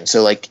Japan.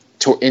 So like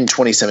in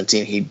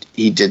 2017,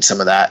 he did some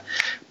of that.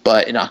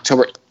 But in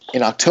October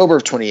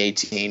of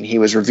 2018, he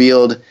was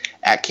revealed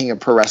at King of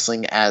Pro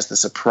Wrestling as the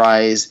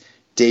surprise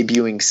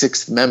debuting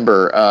 6th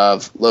member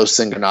of Los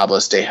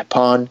Ingobernables de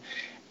Japón,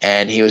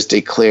 and he was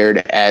declared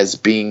as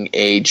being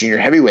a junior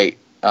heavyweight,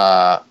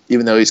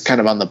 even though he's kind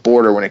of on the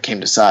border when it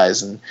came to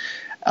size. And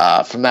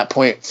from that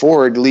point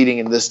forward, leading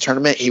into this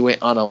tournament, he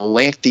went on a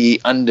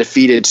lengthy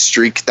undefeated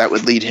streak that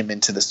would lead him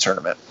into this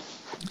tournament.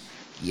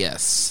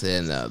 Yes,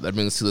 and that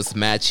brings us to this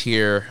match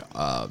here.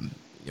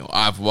 You know,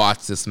 I've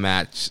watched this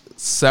match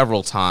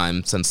several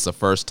times since the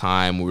first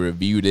time we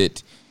reviewed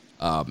it.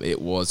 It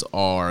was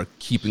our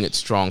Keeping It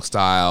Strong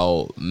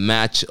Style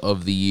match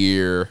of the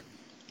year.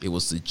 It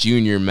was the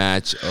junior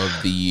match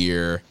of the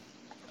year.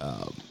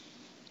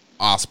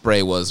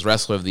 Ospreay was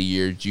Wrestler of the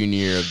Year,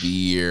 Junior of the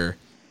Year.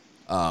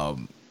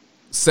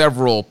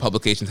 Several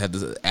publications had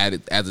this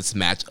added as its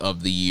match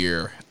of the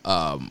year.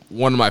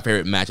 One of my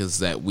favorite matches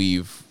that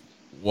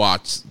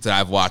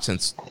I've watched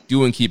since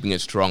doing Keeping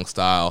It Strong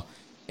Style.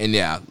 And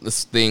yeah,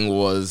 this thing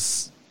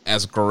was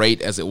as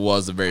great as it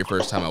was the very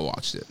first time I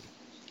watched it.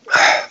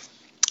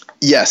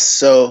 Yes,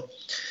 so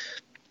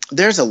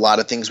there's a lot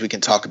of things we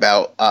can talk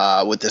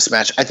about with this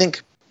match. I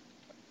think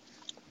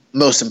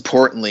most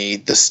importantly,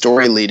 the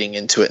story leading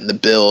into it and the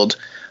build.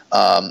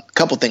 A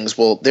couple things.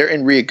 Well, they're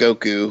in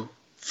Ryogoku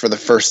for the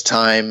first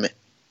time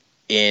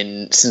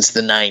since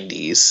the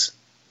 90s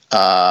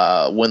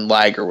when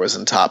Liger was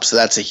on top. So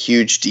that's a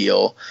huge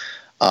deal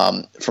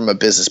from a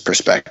business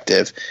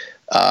perspective.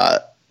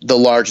 The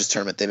largest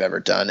tournament they've ever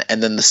done.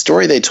 And then the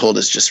story they told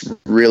is just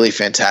really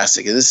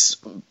fantastic. This is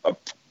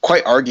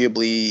quite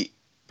arguably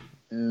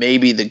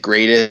maybe the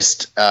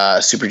greatest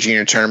Super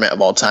Junior tournament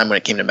of all time when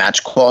it came to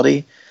match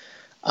quality.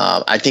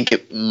 I think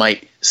it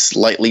might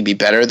slightly be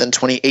better than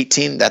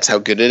 2018. That's how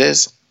good it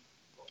is.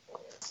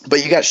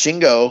 But you got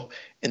Shingo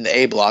in the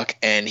A block,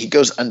 and he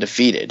goes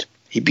undefeated.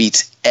 He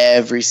beats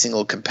every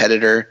single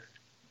competitor.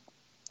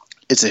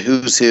 It's a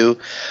who's who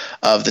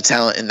of the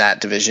talent in that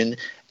division.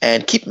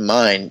 And keep in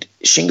mind,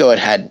 Shingo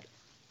had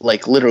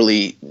like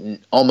literally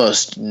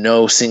almost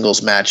no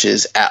singles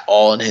matches at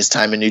all in his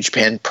time in New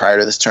Japan prior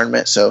to this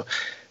tournament. So,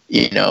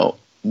 you know,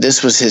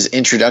 this was his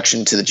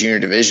introduction to the junior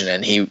division,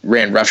 and he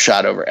ran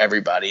roughshod over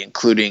everybody,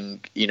 including,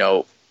 you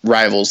know,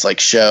 rivals like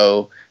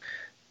Sho,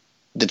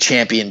 the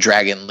champion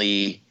Dragon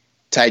Lee,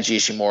 Taiji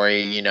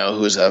Ishimori, you know,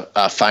 who was a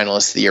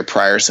finalist the year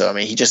prior. So, I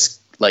mean, he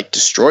just like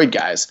destroyed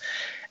guys.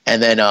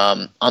 And then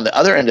on the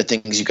other end of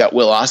things, you got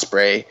Will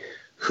Ospreay,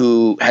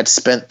 who had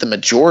spent the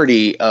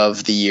majority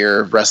of the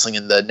year wrestling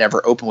in the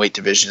never openweight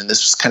division. And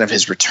this was kind of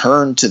his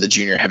return to the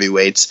junior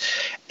heavyweights.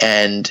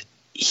 And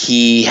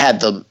he had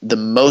the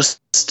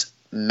most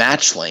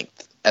match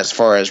length as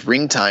far as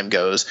ring time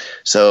goes.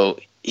 So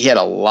he had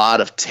a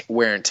lot of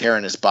wear and tear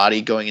in his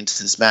body going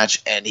into this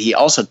match, and he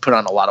also put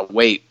on a lot of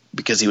weight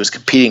because he was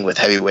competing with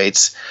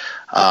heavyweights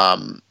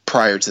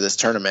prior to this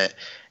tournament.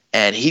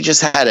 And he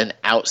just had an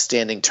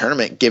outstanding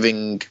tournament,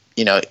 giving,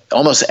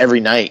 almost every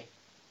night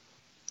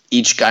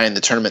each guy in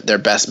the tournament their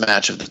best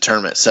match of the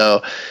tournament.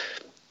 So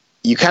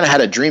you kind of had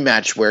a dream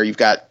match where you've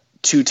got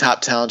two top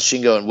talents,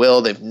 Shingo and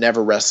Will. They've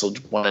never wrestled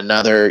one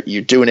another.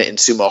 You're doing it in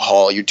Sumo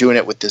Hall. You're doing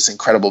it with this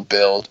incredible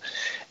build.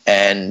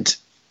 And,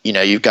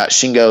 you've got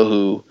Shingo,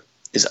 who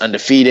is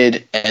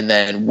undefeated, and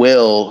then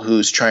Will,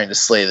 who's trying to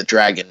slay the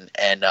dragon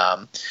and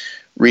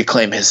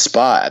reclaim his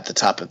spot at the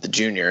top of the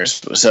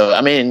juniors. So,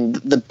 I mean,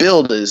 the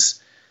build is,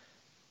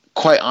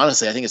 quite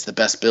honestly, I think it's the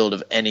best build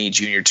of any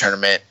junior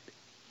tournament.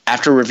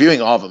 After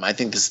reviewing all of them, I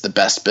think this is the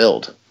best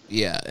build.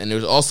 Yeah, and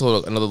there's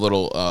also another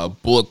little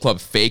Bullet Club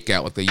fake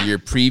out like the year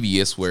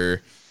previous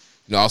where,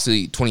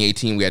 obviously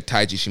 2018 we had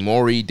Taiji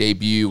Shimori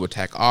debut,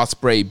 attack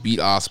Ospreay, beat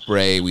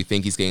Ospreay. We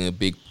think he's getting a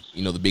big,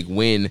 the big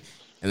win.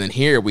 And then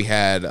here we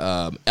had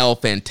El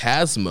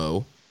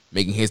Phantasmo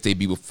making his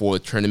debut before the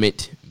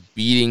tournament,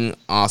 beating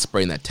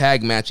Ospreay in that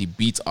tag match. He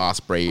beats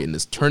Ospreay in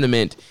this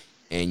tournament,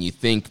 and you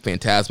think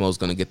Phantasmo is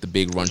going to get the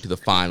big run to the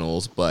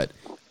finals, but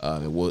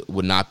it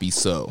would not be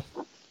so.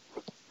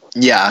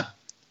 Yeah.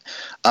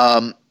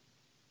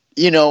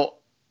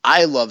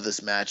 I love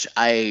this match.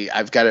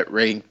 I've got it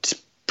ranked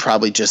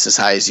probably just as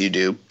high as you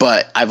do,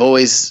 but I've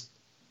always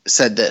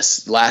said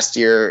this. Last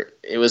year,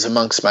 it was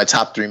amongst my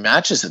top 3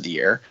 matches of the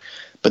year,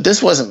 but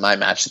this wasn't my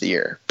match of the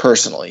year,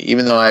 personally,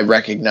 even though I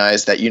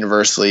recognize that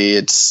universally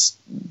it's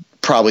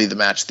probably the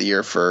match of the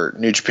year for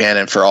New Japan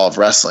and for all of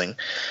wrestling.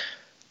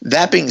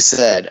 That being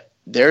said,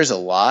 there's a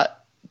lot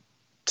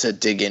to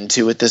dig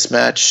into with this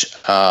match.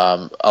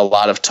 A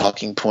lot of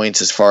talking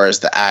points as far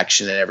as the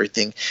action and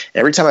everything. And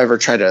every time I ever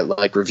try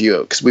to review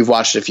it, because we've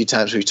watched it a few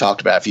times, we've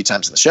talked about it a few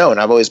times in the show, and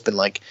I've always been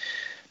like,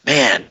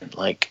 man,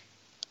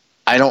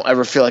 I don't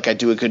ever feel like I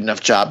do a good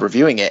enough job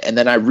reviewing it. And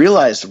then I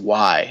realized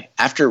why.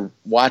 After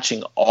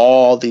watching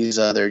all these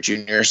other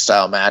junior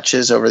style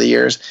matches over the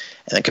years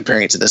and then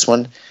comparing it to this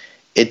one,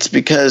 it's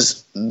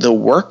because the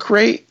work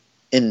rate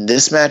in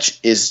this match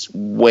is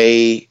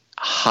way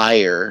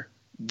higher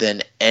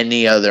than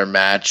any other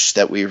match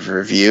that we've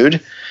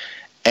reviewed.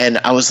 And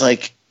I was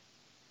like,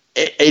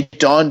 it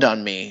dawned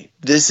on me,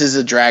 this is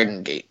a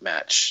Dragon Gate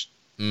match.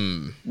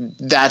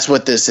 That's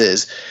what this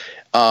is.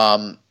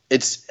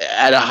 It's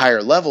at a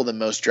higher level than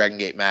most Dragon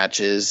Gate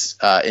matches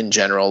in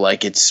general.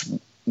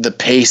 The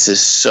pace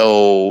is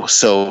so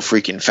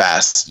freaking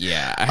fast.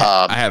 Yeah,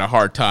 I had a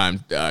hard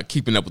time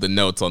keeping up with the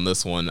notes on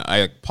this one.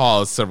 I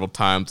paused several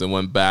times and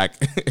went back.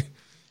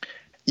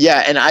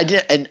 Yeah,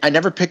 and I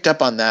never picked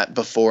up on that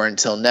before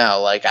until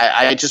now.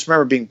 I just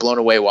remember being blown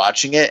away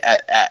watching it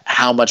at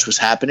how much was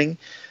happening.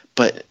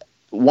 But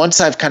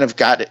once I've kind of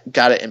got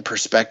it in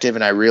perspective,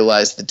 and I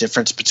realized the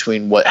difference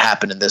between what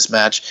happened in this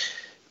match,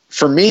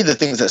 for me, the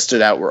things that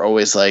stood out were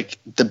always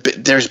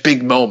there's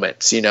big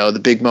moments, the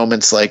big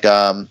moments like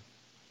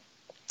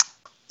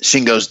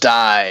Shingo's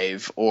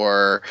dive,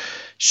 or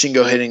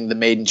Shingo hitting the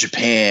Made in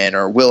Japan,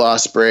 or Will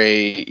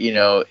Ospreay,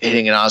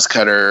 hitting an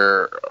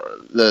OsCutter,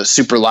 the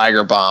Super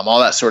Liger Bomb, all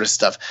that sort of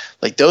stuff.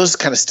 Those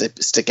kind of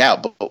stick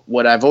out. But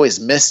what I've always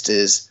missed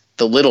is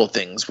the little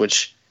things,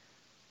 which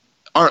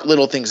aren't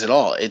little things at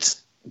all.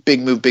 It's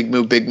big move, big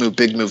move, big move,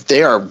 big move.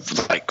 They are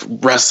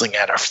wrestling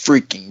at a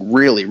freaking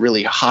really,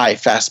 really high,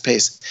 fast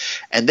pace.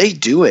 And they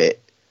do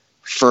it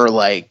for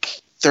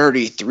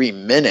 33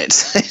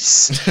 minutes.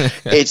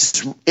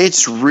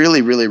 It's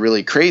really, really,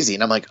 really crazy.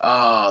 And I'm like,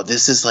 oh,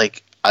 this is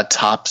a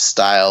top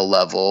style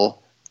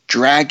level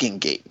Dragon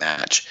Gate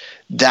match.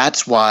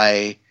 That's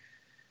why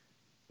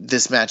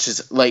this match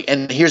is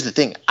and here's the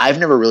thing. I've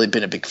never really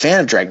been a big fan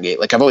of Dragon Gate.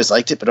 I've always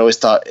liked it, but always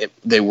thought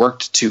they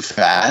worked too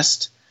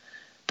fast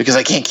because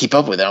I can't keep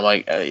up with it. I'm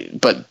like,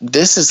 but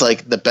this is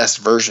the best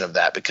version of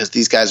that because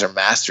these guys are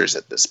masters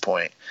at this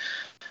point.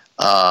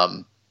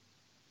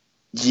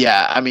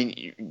 Yeah, I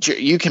mean,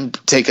 you can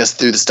take us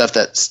through the stuff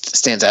that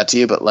stands out to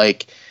you, but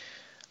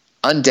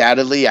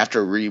undoubtedly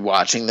after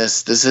rewatching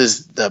this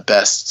is the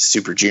best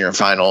Super Junior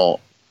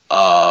final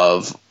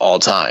of all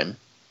time.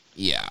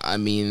 Yeah, I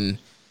mean,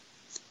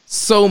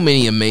 so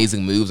many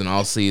amazing moves, and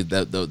obviously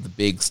the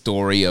big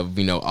story of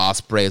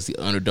Ospreay as the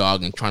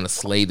underdog and trying to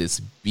slay this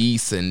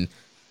beast, and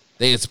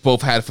they just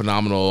both had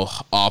phenomenal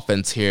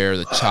offense here.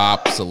 The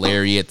chops, the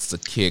lariats, the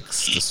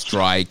kicks, the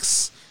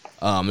strikes.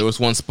 There was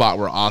one spot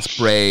where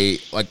Ospreay,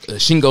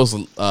 Shingo's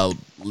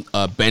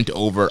bent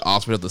over.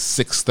 Ospreay does the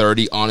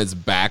 630 on his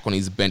back when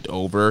he's bent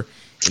over,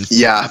 and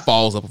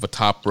falls up with a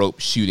top rope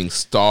shooting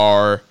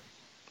star.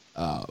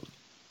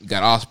 You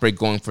got Ospreay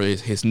going for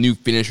his new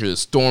finisher, the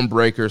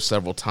Stormbreaker,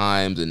 several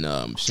times, and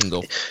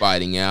Shingo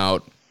fighting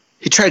out.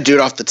 He tried to do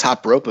it off the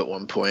top rope at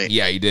one point.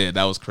 Yeah, he did.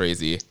 That was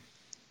crazy.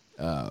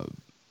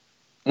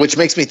 Which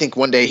makes me think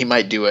one day he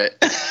might do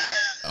it.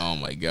 Oh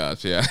my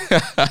gosh, yeah.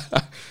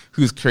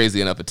 Who's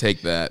crazy enough to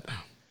take that?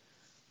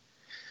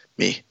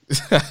 Me.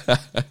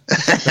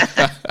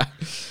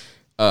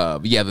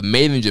 Yeah, the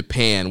Made in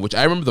Japan, which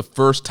I remember the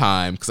first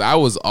time because I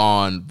was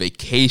on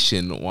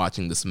vacation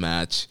watching this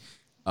match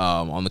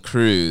on the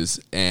cruise,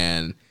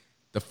 and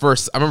I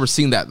remember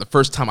seeing that the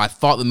first time. I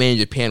thought the Made in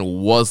Japan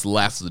was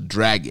Last of the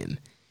Dragon,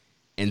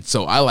 and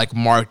so I like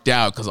marked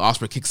out because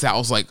Ospreay kicks out. I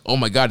was like, oh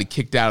my god, he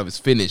kicked out of his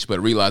finish,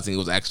 but realizing it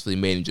was actually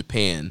Made in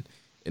Japan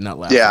and not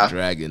Last of the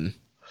Dragon.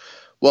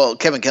 Well,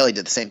 Kevin Kelly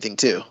did the same thing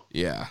too.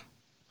 Yeah.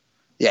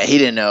 Yeah, he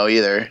didn't know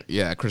either.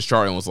 Yeah, Chris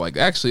Charlton was like,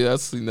 actually,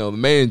 that's, the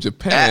Made in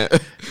Japan.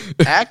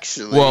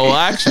 Actually. Well,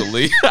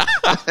 actually.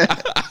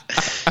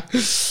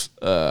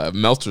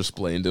 Meltzer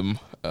explained him.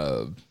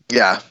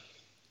 Yeah.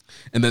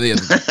 And then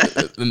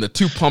the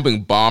two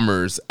pumping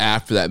bombers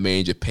after that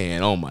Made in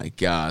Japan. Oh, my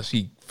gosh.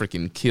 He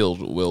freaking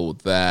killed Will with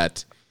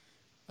that.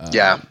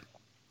 Yeah.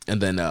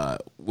 And then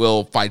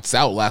Will fights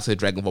out Last of the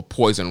Dragon for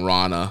Poison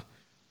Rana,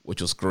 which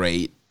was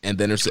great. And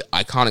then there's an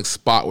iconic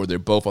spot where they're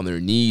both on their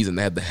knees and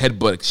they have the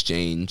headbutt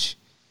exchange.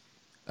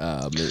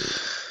 Yeah,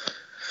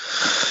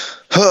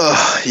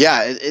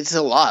 it's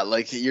a lot.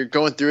 Like, you're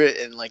going through it,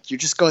 and like you're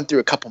just going through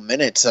a couple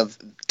minutes of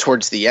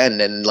towards the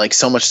end, and like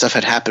so much stuff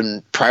had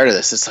happened prior to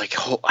this. It's like,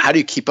 how do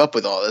you keep up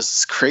with all this?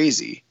 It's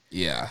crazy.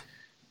 Yeah.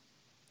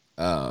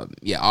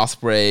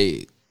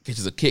 Ospreay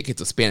catches a kick,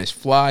 hits a Spanish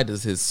fly,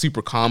 does his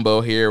super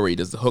combo here where he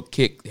does the hook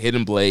kick,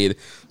 hidden blade,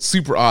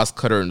 super Oz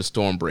cutter, and the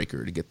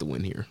Stormbreaker to get the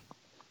win here.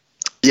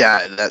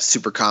 Yeah, that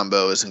super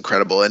combo is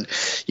incredible. And,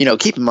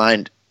 keep in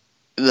mind,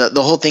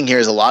 the whole thing here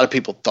is a lot of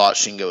people thought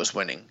Shingo was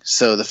winning.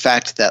 So the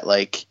fact that,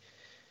 like,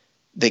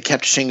 they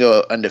kept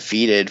Shingo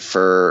undefeated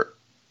for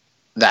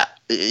that,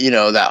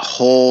 that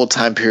whole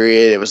time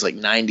period, it was like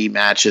 90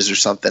 matches or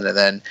something, and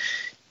then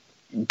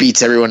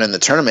beats everyone in the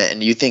tournament.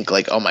 And you think,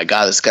 like, oh my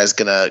God, this guy's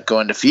going to go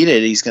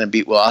undefeated. He's going to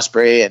beat Will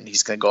Ospreay, and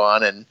he's going to go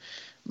on and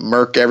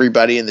murk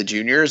everybody in the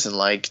juniors and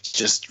like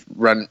just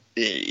run.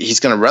 He's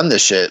gonna run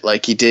this shit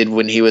like he did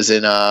when he was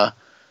in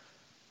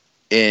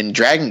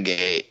Dragon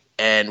Gate.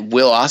 And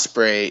Will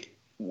Ospreay,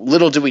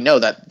 little do we know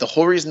that the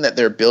whole reason that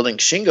they're building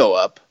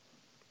Shingo up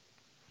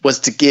was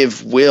to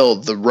give Will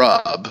the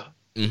rub,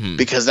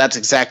 because that's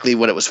exactly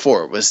what it was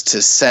for. It was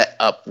to set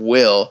up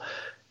Will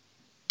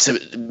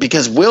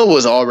because Will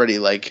was already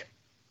like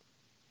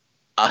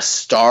a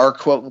star,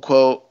 quote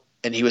unquote,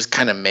 and he was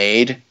kind of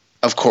made,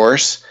 of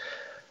course.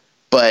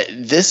 But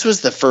this was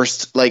the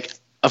first, like,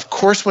 of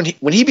course, when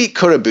he beat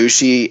Kota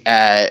Ibushi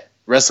at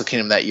Wrestle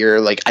Kingdom that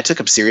year, like, I took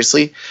him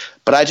seriously,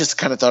 but I just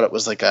kind of thought it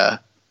was like a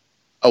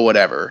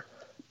whatever.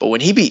 But when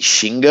he beat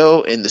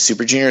Shingo in the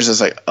Super Juniors, I was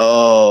like,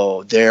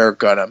 oh, they're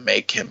gonna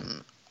make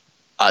him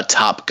a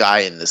top guy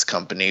in this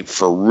company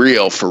for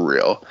real, for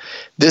real.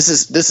 This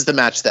is the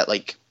match that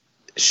like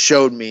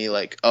showed me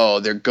like, oh,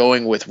 they're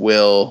going with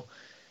Will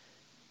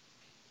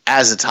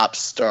as a top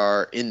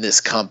star in this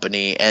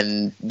company,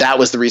 and that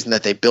was the reason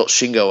that they built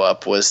Shingo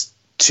up, was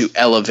to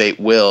elevate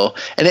Will,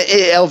 and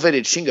it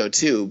elevated Shingo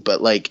too,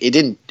 but like it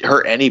didn't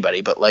hurt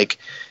anybody. But like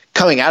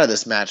coming out of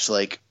this match,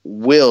 like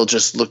Will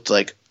just looked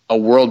like a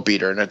world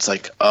beater, and it's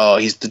like, oh,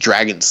 he's the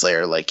Dragon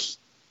Slayer, like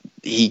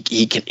he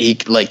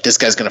like this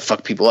guy's gonna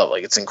fuck people up,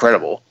 like it's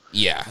incredible.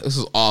 Yeah, this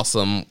is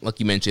awesome.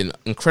 Like you mentioned,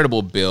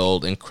 incredible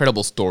build,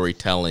 incredible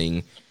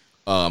storytelling.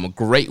 A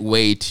great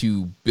way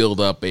to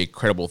build up a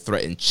credible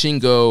threat in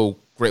Shingo.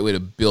 Great way to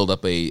build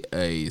up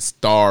a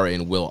star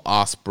in Will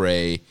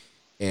Ospreay.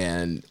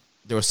 And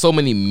there were so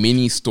many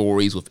mini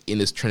stories within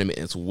this tournament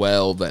as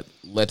well that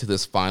led to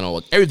this final.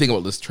 Like everything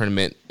about this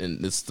tournament and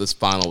this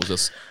final was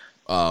just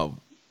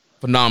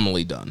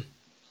phenomenally done.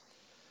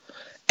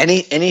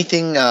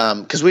 Anything?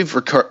 Because we've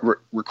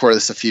recorded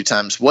this a few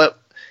times.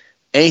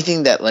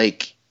 Anything that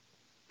like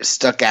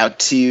stuck out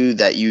to you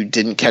that you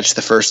didn't catch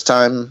the first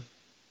time?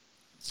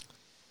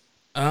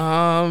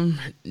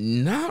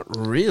 Not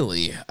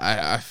really.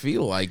 I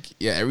feel like,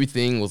 yeah,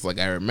 everything was like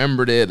I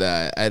remembered it.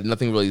 I had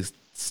nothing really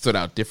stood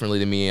out differently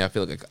to me. I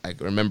feel like I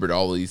remembered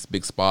all of these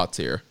big spots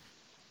here.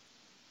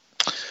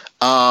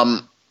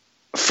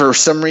 For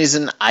some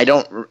reason, I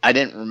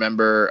didn't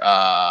remember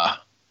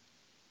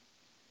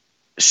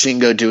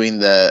Shingo doing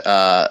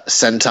the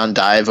senton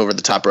dive over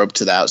the top rope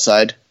to the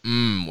outside.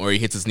 Where he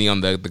hits his knee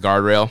on the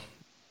guardrail.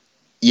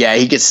 Yeah,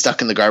 he gets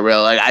stuck in the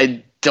guardrail. Like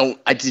I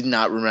did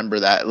not remember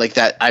that. Like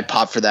that, I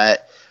popped for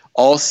that.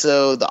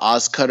 Also, the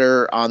Oz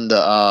cutter on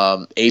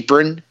the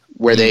apron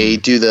where they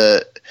do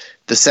the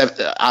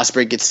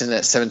Ospreay gets in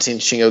at 17,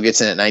 Shingo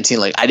gets in at 19.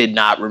 Like I did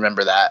not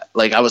remember that.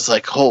 Like I was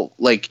like,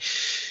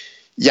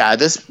 yeah,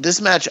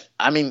 this match.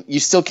 I mean, you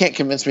still can't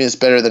convince me it's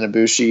better than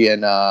Ibushi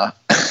and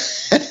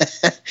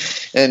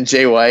and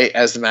Jay White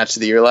as the match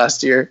of the year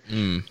last year.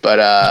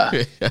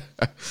 But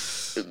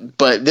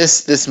but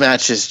this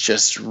match is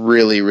just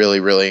really, really,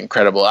 really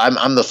incredible.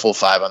 I'm the full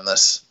 5 on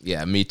this.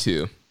 Yeah, me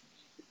too.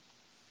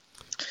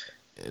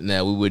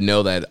 Now we would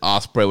know that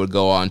Ospreay would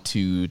go on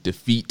to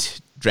defeat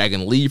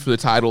Dragon Lee for the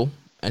title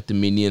at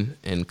Dominion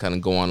and kind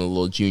of go on a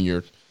little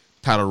junior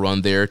title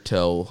run there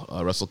till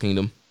Wrestle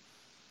Kingdom.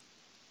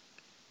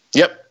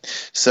 Yep.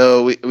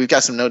 So we've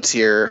got some notes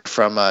here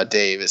from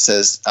Dave. It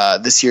says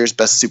this year's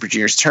Best Super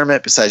Juniors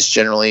tournament, besides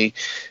generally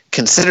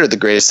considered the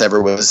greatest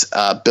ever, was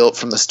built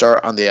from the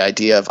start on the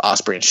idea of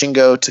Ospreay and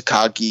Shingo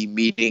Takagi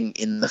meeting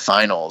in the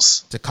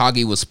finals.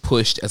 Takagi was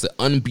pushed as an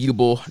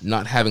unbeatable,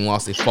 not having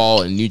lost a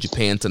fall in New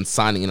Japan since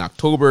signing in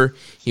October.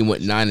 He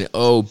went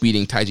 9-0,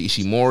 beating Taiji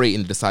Ishimori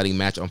in the deciding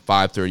match on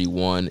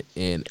 5/31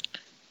 in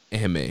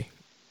Ehime.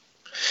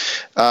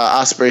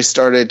 Ospreay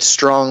started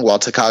strong while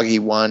Takagi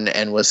won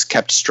and was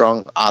kept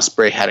strong.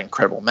 Ospreay had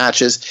incredible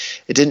matches.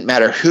 It didn't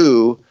matter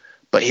who,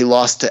 but he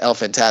lost to El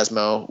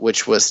Phantasmo,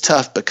 which was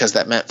tough because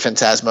that meant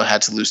Phantasmo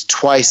had to lose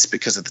twice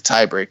because of the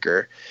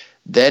tiebreaker.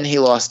 Then he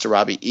lost to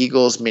Robbie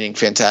Eagles, meaning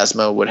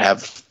Phantasmo would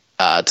have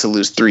to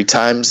lose 3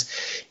 times.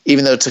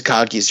 Even though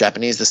Takagi is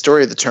Japanese, the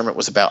story of the tournament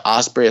was about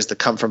Ospreay as the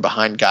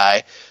come-from-behind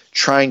guy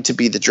trying to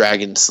be the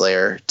Dragon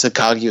Slayer.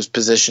 Takagi was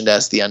positioned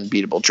as the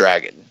unbeatable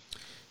Dragon.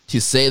 To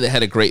say they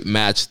had a great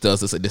match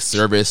does us a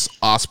disservice.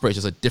 Ospreay is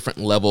just a different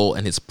level,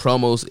 and his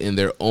promos in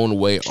their own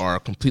way are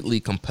completely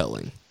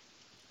compelling.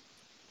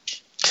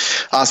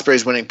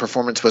 Ospreay's winning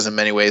performance was in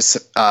many ways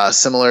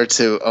similar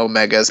to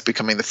Omega's,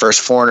 becoming the first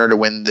foreigner to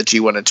win the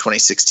G1 in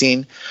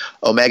 2016.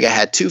 Omega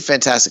had 2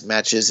 fantastic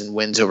matches and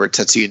wins over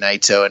Tetsuya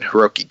Naito and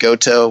Hiroki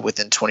Goto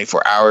within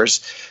 24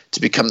 hours to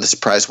become the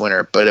surprise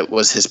winner, but it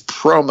was his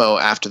promo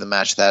after the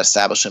match that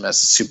established him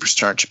as a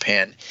superstar in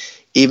Japan,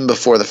 even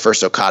before the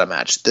first Okada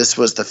match. This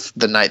was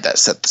the night that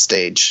set the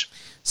stage.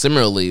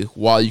 Similarly,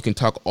 while you can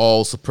talk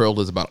all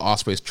superlatives about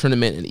Ospreay's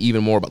tournament and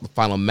even more about the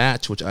final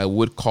match, which I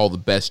would call the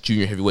best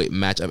junior heavyweight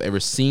match I've ever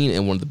seen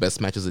and one of the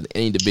best matches in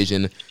any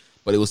division,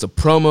 but it was the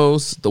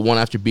promos, the one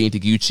after beating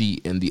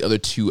Taguchi and the other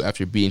 2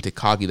 after beating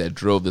Takagi, that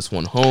drove this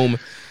one home.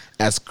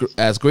 As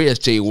great as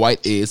Jay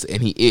White is,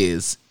 and he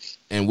is,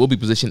 and will be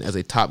positioned as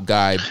a top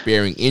guy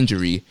bearing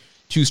injury,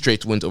 2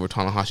 straight wins over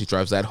Tanahashi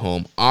drives that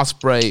home.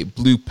 Ospreay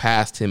blew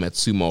past him at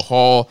Sumo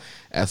Hall.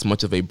 As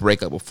much of a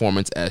breakup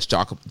performance as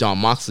Jon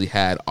Moxley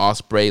had,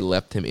 Ospreay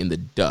left him in the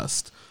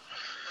dust.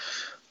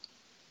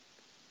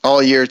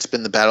 All year, it's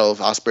been the battle of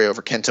Ospreay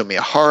over Kento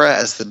Miyahara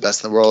as the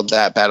best in the world.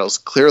 That battle's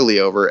clearly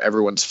over.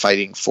 Everyone's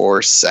fighting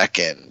for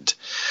second.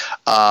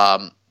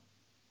 Yeah,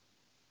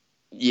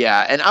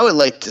 and I would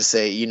like to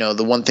say,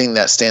 the one thing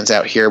that stands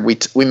out here,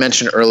 we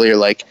mentioned earlier,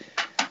 like,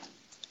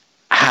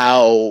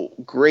 how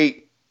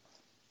great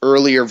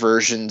earlier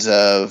versions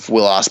of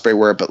Will Ospreay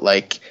were, but,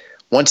 like,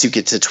 once you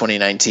get to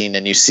 2019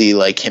 and you see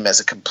like him as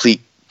a complete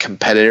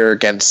competitor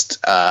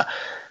against,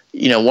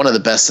 one of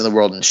the best in the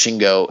world in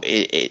Shingo,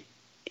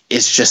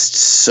 it's just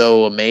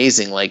so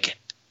amazing. Like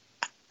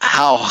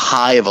how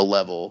high of a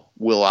level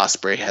Will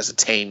Ospreay has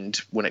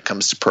attained when it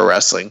comes to pro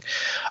wrestling.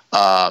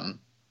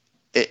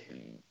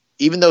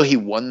 Even though he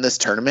won this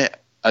tournament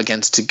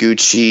against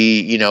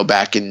Taguchi,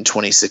 back in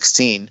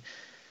 2016,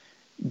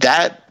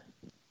 that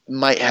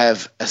might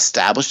have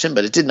established him,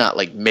 but it did not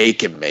like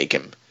make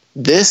him.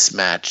 This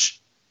match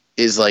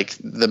is like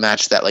the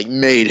match that like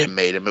made him.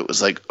 It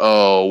was like,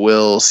 oh,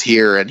 Will's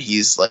here, and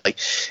he's like,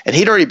 and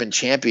he'd already been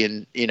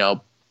champion,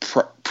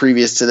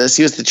 previous to this.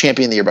 He was the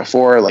champion the year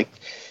before. Like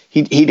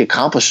he'd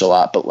accomplished a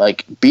lot, but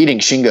like beating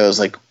Shingo is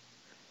like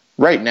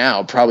right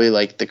now probably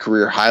like the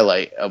career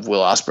highlight of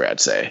Will Ospreay, I'd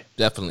say.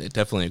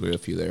 Definitely agree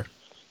with you there.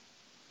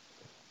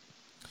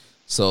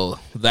 So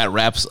that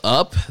wraps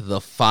up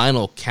the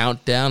final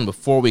countdown.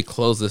 Before we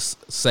close this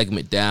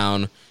segment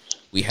down,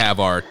 we have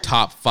our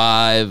top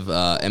 5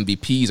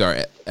 MVPs,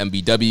 our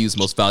MVWs,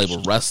 most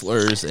valuable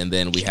wrestlers, and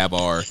then we have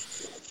our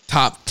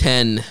top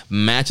 10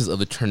 matches of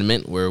the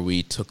tournament, where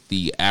we took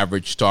the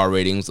average star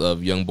ratings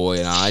of Young Boy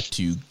and I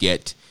to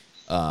get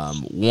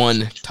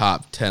one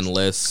top 10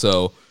 list.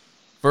 So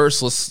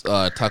first, let's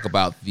talk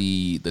about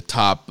the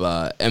top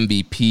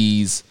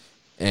MVPs,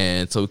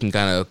 and so we can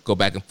kind of go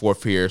back and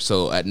forth here.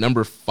 So at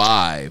number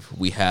 5,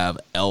 we have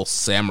El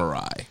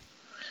Samurai.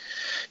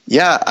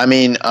 Yeah, I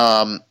mean,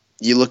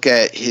 you look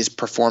at his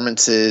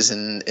performances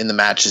in the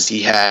matches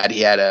he had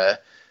a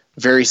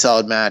very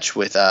solid match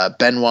with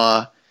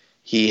Benoit.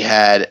 He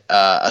had,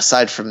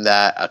 aside from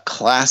that, a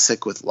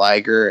classic with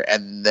Liger,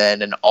 and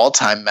then an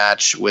all-time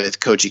match with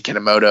Koji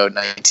Kanemoto in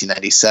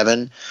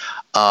 1997.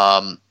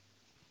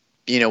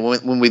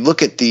 When we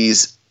look at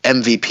these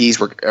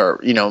MVPs, or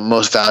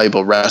most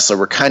valuable wrestler,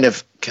 we're kind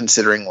of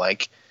considering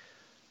like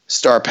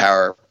star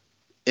power,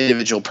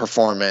 individual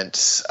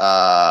performance,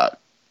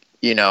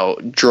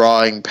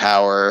 drawing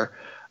power,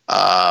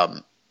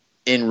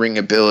 in-ring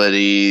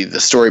ability,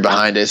 the story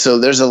behind it. So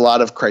there's a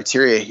lot of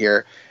criteria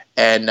here.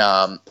 And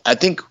I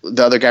think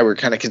the other guy we're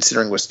kind of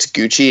considering was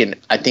Taguchi, and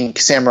I think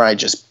Samurai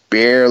just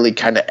barely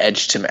kind of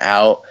edged him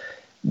out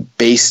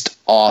based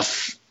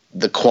off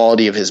the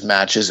quality of his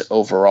matches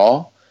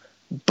overall.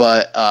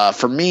 But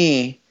for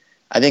me,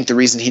 I think the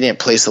reason he didn't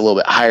place a little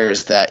bit higher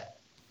is that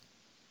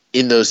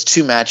in those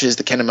 2 matches,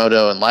 the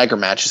Kanemoto and Liger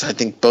matches, I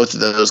think both of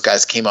those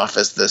guys came off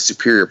as the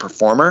superior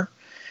performer.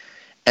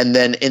 And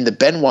then in the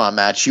Benoit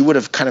match, you would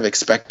have kind of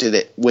expected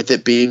it, with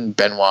it being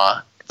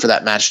Benoit, for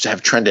that match to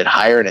have trended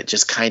higher, and it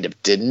just kind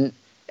of didn't.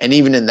 And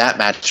even in that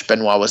match,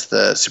 Benoit was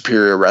the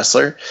superior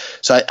wrestler.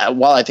 So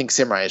while I think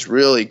Samurai is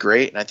really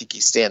great and I think he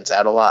stands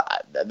out a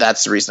lot,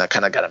 that's the reason I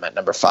kind of got him at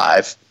number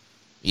 5.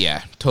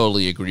 Yeah,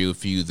 totally agree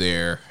with you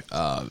there.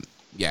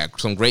 Yeah,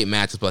 some great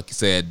matches, but like you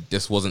said,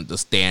 this wasn't the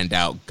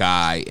standout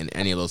guy in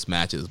any of those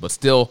matches, but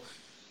still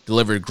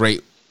delivered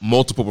great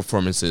multiple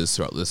performances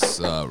throughout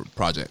this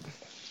project.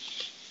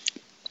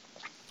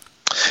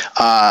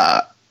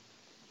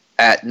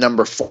 At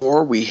number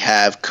 4, we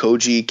have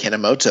Koji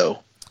Kanemoto.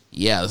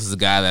 Yeah, this is a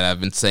guy that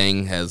I've been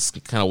saying has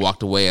kind of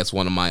walked away as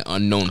one of my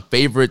unknown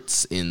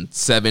favorites in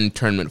 7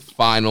 tournament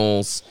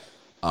finals.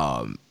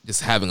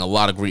 Just having a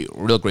lot of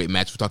real great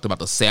matches. We talked about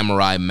the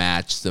Samurai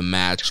match, the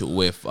match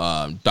with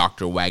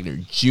Dr. Wagner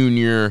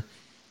Jr.,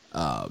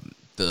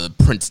 the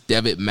Prince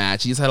Devitt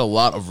match. He's had a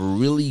lot of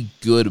really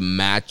good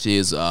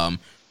matches.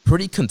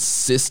 Pretty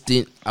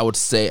consistent, I would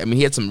say. I mean,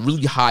 he had some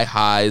really high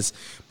highs,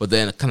 but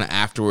then kind of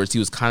afterwards, he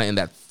was kind of in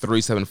that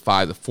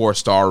 3.75 to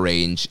 4-star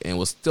range and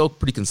was still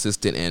pretty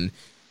consistent and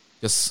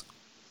just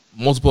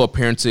multiple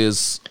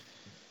appearances,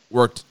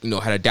 worked,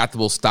 had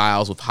adaptable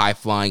styles with high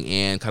flying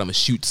and kind of a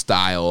shoot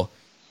style.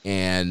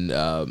 And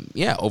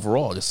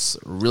overall, just a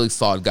really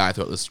solid guy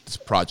throughout this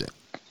project.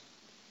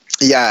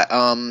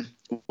 Yeah,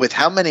 with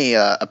how many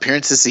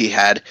appearances he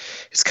had,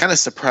 it's kind of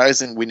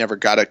surprising we never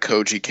got a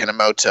Koji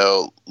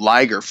Kanemoto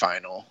Liger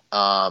final.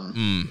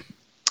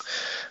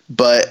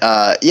 But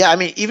I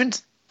mean, even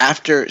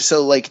after,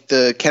 so like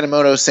the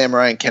Kanemoto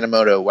Samurai and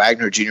Kanemoto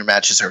Wagner Jr.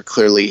 matches are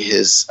clearly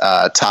his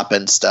top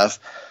end stuff.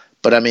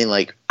 But I mean,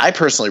 like, I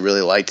personally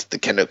really liked the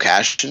Kendo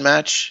Kashin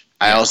match.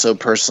 I also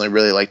personally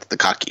really liked the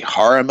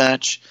Kakihara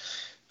match.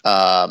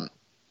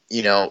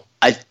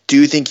 I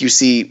do think you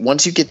see,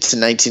 once you get to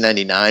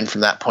 1999,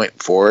 from that point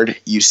forward,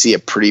 you see a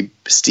pretty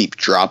steep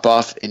drop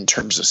off in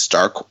terms of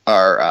star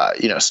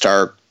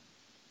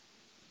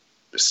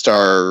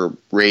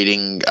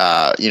rating,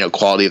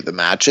 quality of the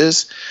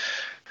matches.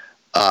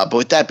 But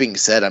with that being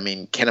said, I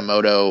mean,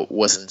 Kanemoto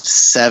was in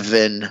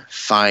 7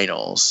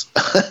 finals.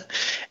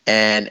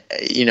 And,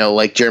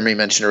 like Jeremy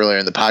mentioned earlier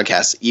in the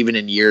podcast, even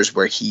in years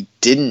where he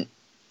didn't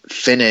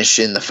finish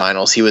in the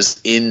finals, he was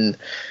in,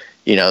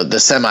 the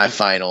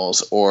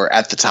semifinals or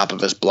at the top of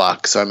his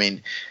block. So, I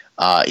mean,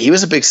 he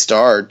was a big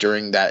star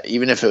during that,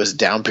 even if it was a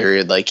down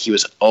period, like he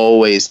was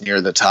always near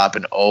the top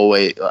and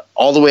always,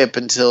 all the way up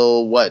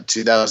until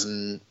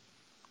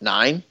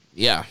 2009?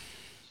 Yeah.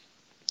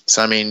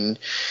 So, I mean,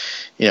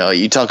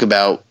 you talk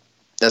about,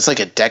 that's like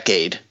a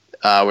decade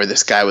where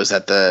this guy was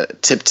at the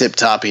tip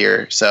top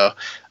here. So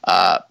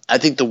I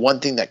think the one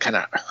thing that kind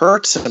of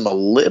hurts him a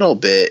little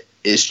bit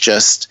is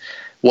just,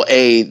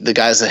 the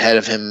guys ahead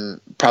of him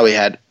probably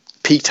had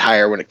peaked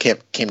higher when it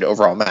came to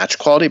overall match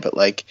quality, but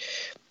like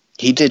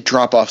he did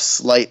drop off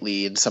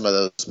slightly in some of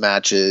those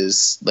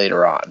matches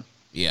later on.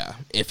 Yeah.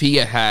 If he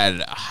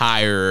had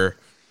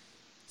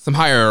some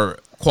higher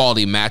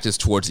quality matches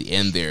towards the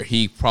end there,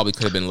 he probably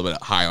could have been a little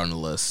bit higher on the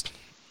list.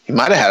 He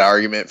might have had an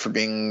argument for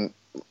being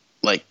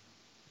like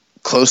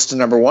close to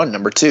number 1,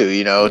 number 2.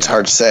 It's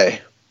hard to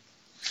say.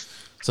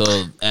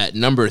 So at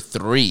number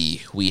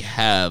 3, we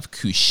have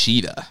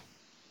Kushida.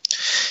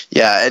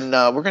 Yeah, and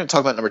we're going to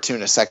talk about number 2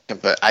 in a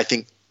second, but I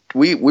think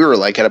we were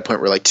like at a point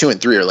where like 2 and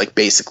 3 are like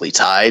basically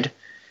tied.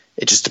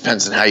 It just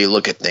depends on how you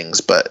look at things.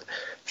 But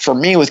for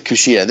me with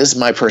Kushida, this is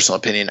my personal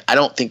opinion, I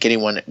don't think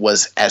anyone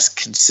was as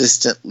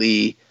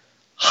consistently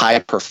high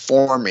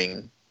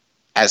performing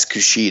as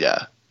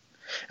Kushida.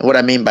 And what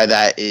I mean by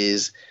that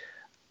is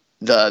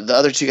the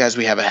other 2 guys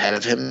we have ahead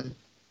of him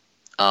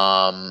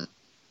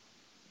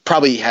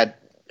probably had,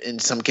 in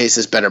some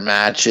cases, better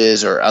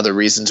matches or other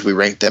reasons we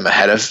ranked them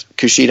ahead of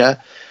Kushida.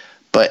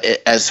 But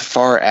as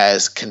far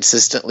as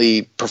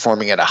consistently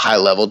performing at a high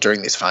level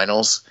during these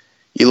finals,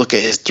 you look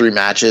at his 3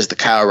 matches, the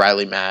Kyle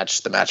O'Reilly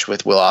match, the match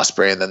with Will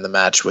Ospreay, and then the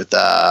match with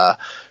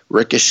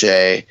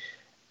Ricochet,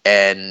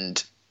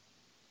 and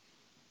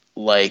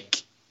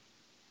like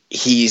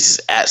he's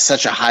at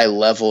such a high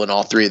level in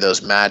all 3 of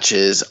those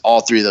matches. All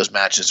 3 of those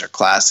matches are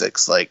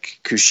classics. Like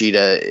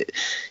Kushida,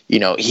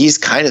 he's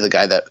kind of the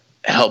guy that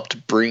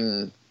helped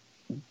bring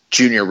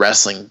junior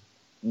wrestling,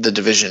 the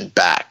division,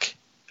 back.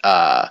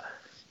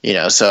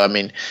 So I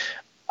mean,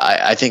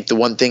 I think the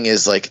one thing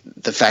is like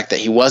the fact that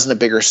he wasn't a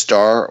bigger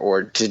star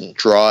or didn't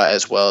draw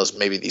as well as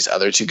maybe these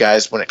other 2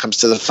 guys when it comes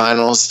to the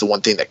finals, the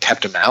one thing that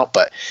kept him out.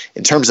 But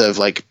in terms of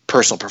like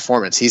personal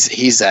performance,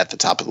 he's at the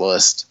top of the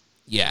list.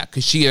 Yeah,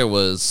 Kushida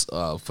was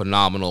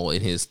phenomenal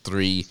in his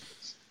 3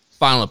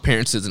 final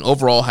appearances and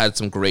overall had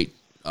some great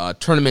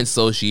tournaments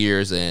those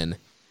years, and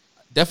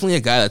definitely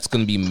a guy that's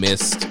going to be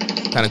missed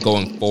kind of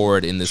going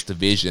forward in this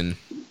division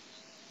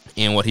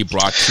and what he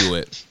brought to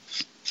it.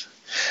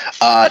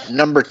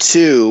 Number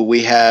 2,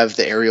 we have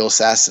the aerial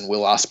assassin,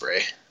 Will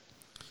Ospreay.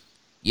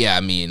 Yeah,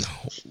 I mean,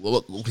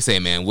 what can we say,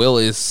 man? Will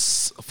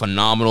is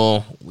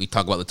phenomenal. We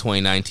talk about the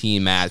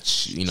 2019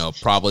 match,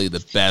 probably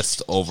the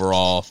best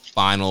overall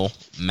final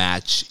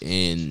match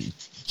in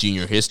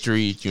junior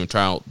history,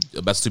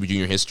 best Super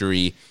Junior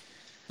history.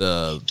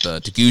 The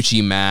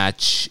Taguchi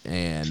match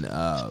and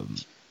the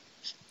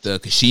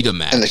Kushida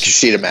match. And the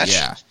Kushida match.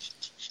 Yeah.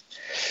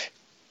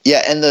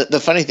 Yeah, and the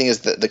funny thing is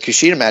that the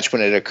Kushida match,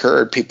 when it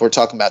occurred, people were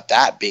talking about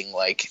that being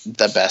like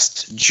the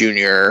best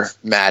junior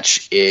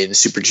match in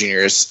Super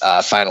Junior's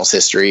finals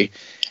history.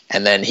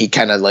 And then he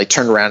kind of like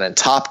turned around and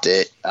topped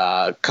it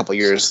a couple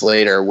years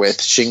later with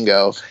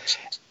Shingo.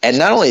 And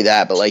not only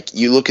that, but like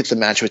you look at the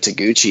match with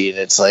Taguchi and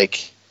it's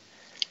like,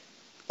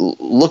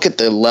 look at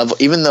the level,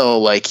 even though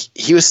like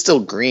he was still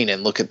green,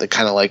 and look at the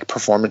kind of like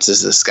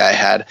performances this guy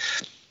had.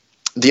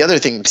 The other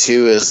thing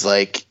too is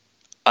like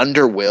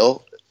under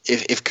Will,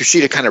 if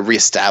Kushida kind of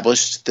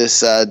reestablished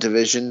this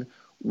division,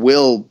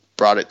 Will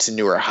brought it to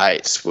newer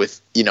heights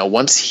with,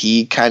 once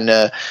he kind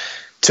of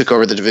took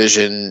over the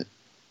division,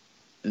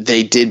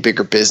 they did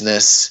bigger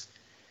business.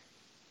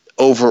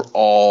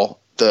 Overall,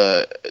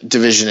 the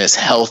division is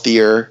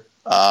healthier.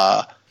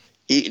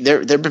 There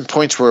have been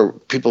points where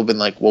people have been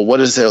like, well, what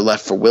is there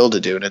left for Will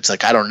to do? And it's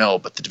like, I don't know,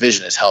 but the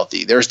division is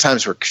healthy. There was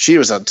times where Kushida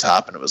was on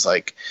top and it was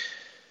like,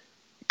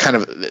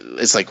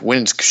 it's like,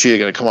 when's Kushida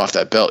going to come off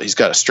that belt? He's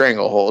got a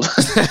stranglehold.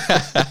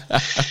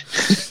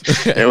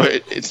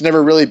 It's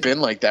never really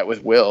been like that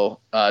with Will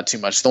too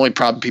much. The only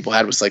problem people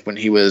had was like when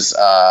he was,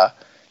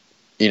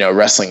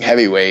 wrestling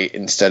heavyweight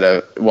instead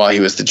of while he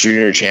was the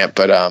junior champ.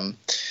 But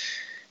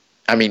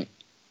I mean,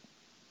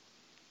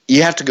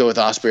 you have to go with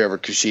Ospreay over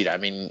Kushida. I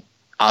mean,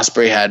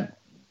 Ospreay had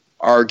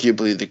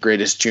arguably the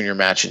greatest junior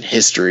match in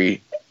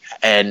history,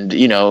 and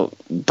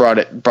brought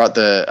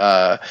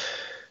the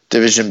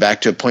division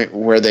back to a point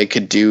where they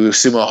could do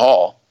Sumo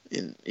Hall.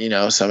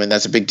 So I mean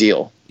that's a big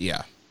deal.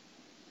 Yeah.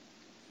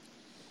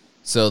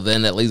 So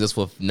then that leaves us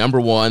with number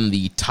one,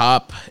 the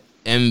top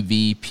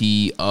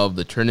MVP of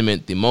the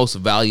tournament, the most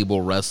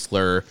valuable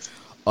wrestler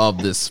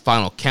of this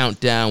final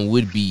countdown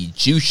would be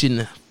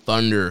Jushin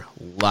Thunder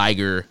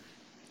Liger.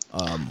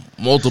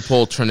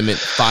 Multiple tournament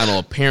final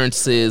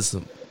appearances,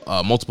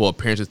 multiple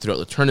appearances throughout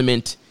the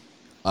tournament.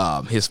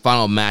 His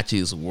final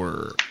matches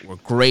were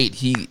great.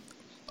 He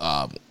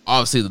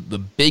obviously the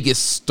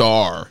biggest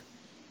star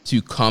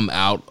to come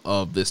out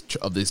of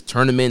these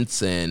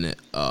tournaments, and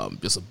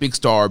just a big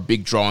star,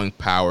 big drawing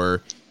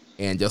power,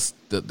 and just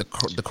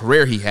the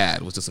career he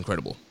had was just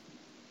incredible.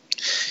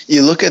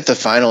 You look at the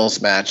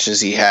finals matches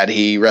he had.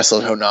 He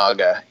wrestled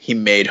Honaga. He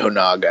made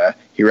Honaga.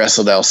 He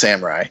wrestled El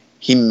Samurai.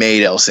 He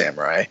made El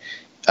Samurai.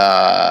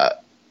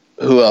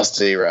 Who else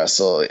did he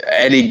wrestle?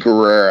 Eddie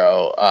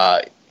Guerrero.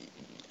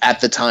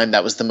 At the time,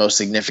 that was the most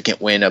significant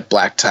win of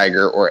Black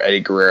Tiger or Eddie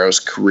Guerrero's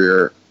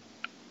career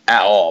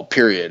at all,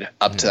 period,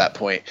 up to that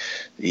point.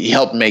 He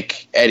helped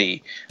make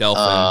Eddie.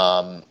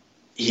 Delphin.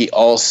 He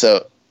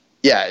also,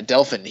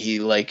 Delphin. He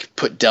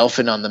put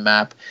Delphin on the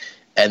map,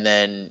 and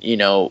then,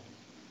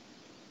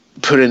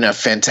 put in a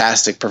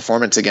fantastic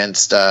performance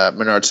against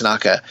Minoru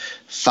Tanaka.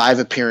 5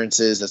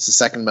 appearances. That's the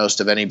second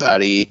most of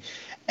anybody.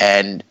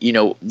 And,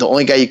 the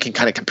only guy you can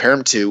kind of compare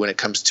him to when it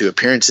comes to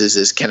appearances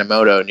is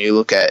Kanemoto. And you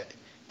look at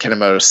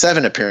Kanemoto's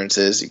 7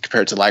 appearances, you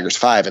compare it to Liger's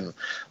 5, and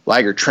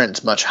Liger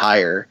trends much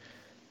higher.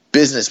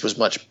 Business was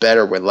much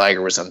better when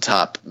Liger was on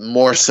top,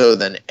 more so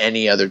than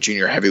any other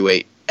junior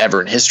heavyweight ever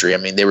in history. I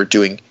mean, they were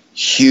doing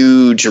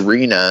huge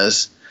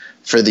arenas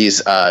for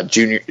these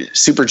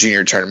super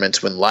junior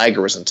tournaments when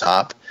Liger was on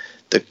top.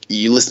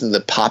 You listen to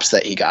the pops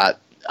that he got.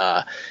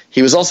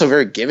 He was also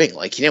very giving.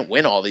 He didn't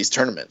win all these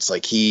tournaments.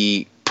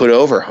 He put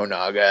over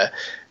Honaga,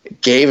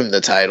 gave him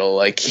the title.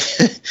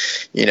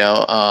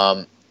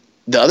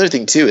 The other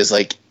thing too is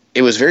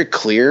it was very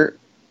clear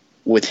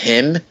with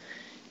him,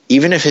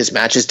 even if his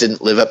matches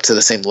didn't live up to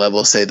the same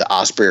level, say the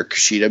Ospreay or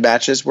Kushida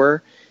matches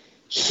were,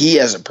 he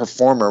as a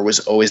performer was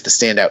always the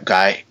standout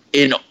guy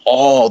in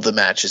all the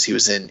matches he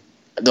was in.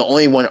 The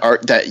only one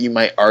that you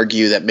might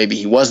argue that maybe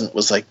he wasn't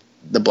was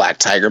the Black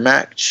Tiger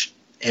match,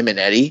 him and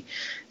Eddie,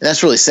 and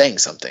that's really saying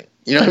something.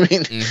 You know what I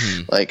mean?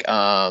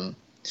 Mm-hmm.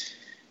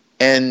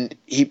 And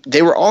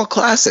they were all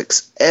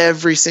classics,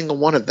 every single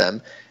one of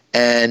them.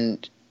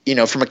 And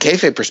from a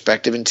kayfabe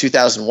perspective, in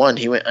 2001,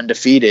 he went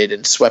undefeated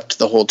and swept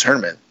the whole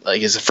tournament.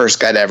 He's the first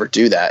guy to ever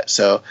do that.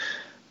 So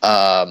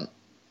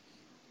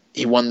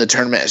he won the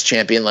tournament as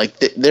champion.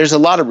 There's a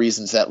lot of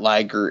reasons that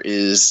Liger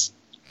is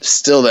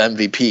still the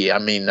MVP. I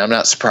mean, I'm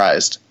not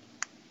surprised.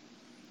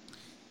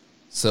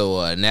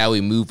 So now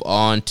we move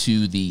on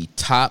to the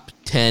top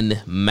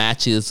 10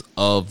 matches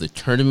of the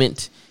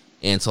tournament.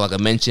 And so like I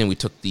mentioned, we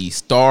took the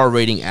star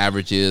rating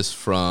averages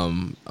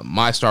from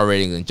my star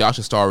ratings and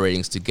Josh's star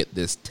ratings to get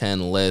this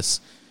 10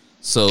 list.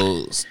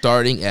 So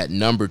starting at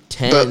number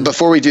 10. But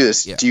before we do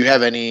this, do you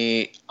have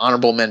any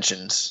honorable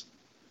mentions?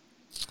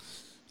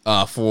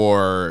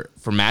 For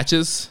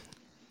matches?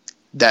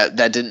 That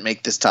didn't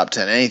make this top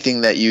 10.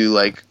 Anything that you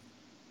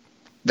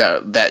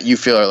that you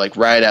feel are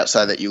right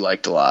outside that you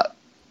liked a lot?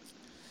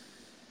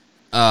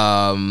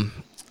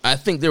 I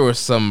think there were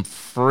some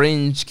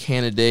fringe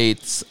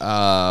candidates.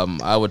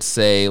 I would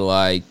say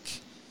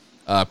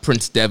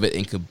Prince Devitt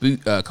and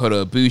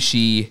Kota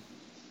Ibushi,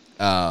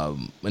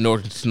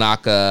 Minoru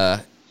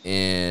Tanaka,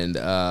 and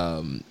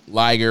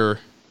Liger.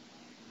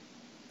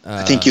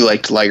 I think you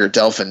liked Liger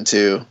Delphin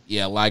too.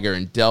 Yeah, Liger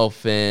and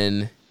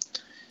Delphin,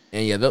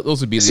 and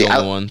those would be the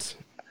only ones.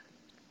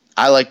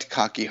 I liked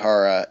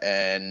Kakihara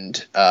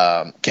and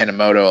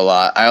Kanemoto a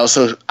lot.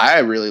 I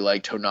really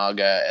liked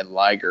Honaga and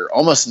Liger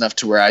almost enough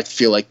to where I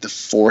feel like the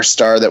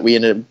 4-star that we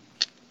ended up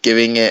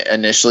giving it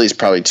initially is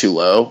probably too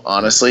low,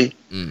 honestly.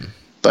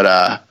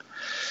 But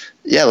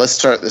yeah, let's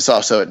start this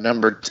off. So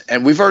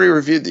and we've already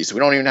reviewed these, so we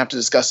don't even have to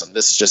discuss them.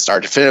 This is just our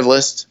definitive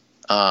list.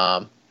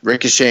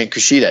 Ricochet and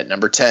Kushida at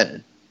number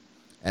 10.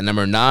 At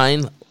number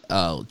 9,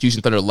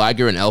 Jushin Thunder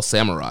Liger and El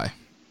Samurai.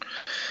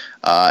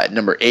 At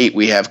number 8,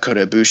 we have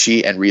Kota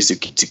Ibushi and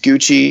Ryusuke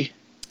Taguchi.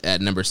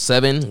 At number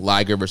 7,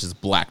 Liger versus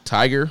Black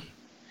Tiger.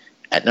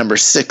 At number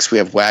 6, we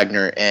have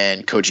Wagner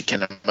and Koji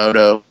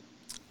Kanemoto.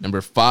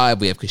 Number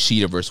 5, we have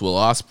Kushida versus Will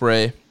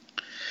Ospreay.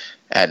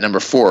 At number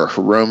 4,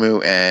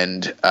 Hiromu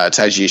and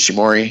Taiji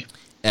Ishimori.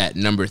 At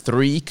number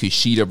 3,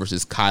 Kushida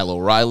versus Kyle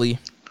O'Reilly.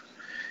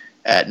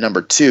 At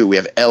number 2, we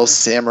have El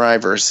Samurai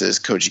versus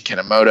Koji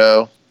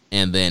Kanemoto.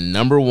 And then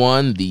number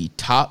 1, the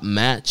top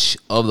match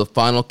of the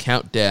final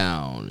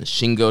countdown,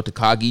 Shingo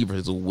Takagi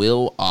versus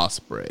Will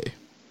Ospreay.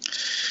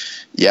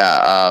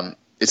 Yeah,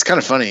 it's kind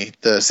of funny.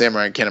 The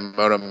Samurai and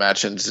Kanemoto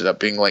match ended up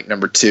being like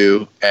number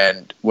 2,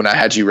 and when I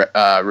had you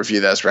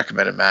review that as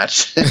recommended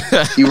match,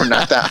 you were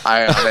not that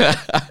high on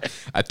it.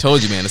 I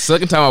told you, man. The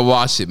second time I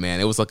watched it, man,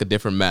 it was like a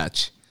different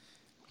match.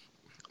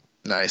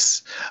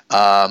 Nice.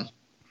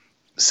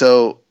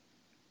 So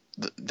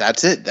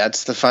that's it.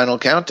 That's the final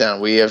countdown.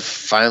 We have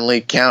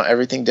finally count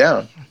everything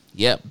down.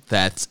 Yep,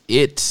 that's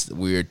it.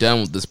 We're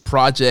done with this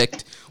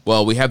project.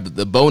 Well, we have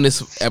the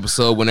bonus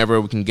episode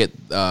whenever we can get,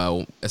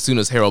 as soon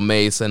as Harold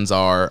May sends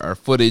our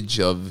footage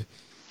of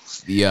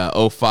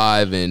the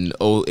 05 and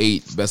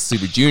 08 Best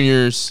Super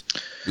Juniors.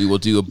 We will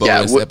do a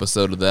bonus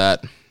episode of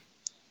that.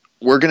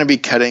 We're going to be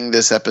cutting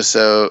this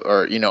episode,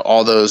 or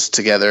all those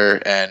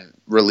together, and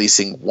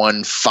releasing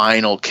one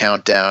final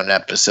countdown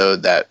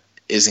episode that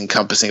is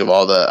encompassing of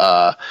all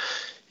the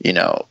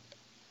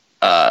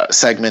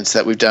segments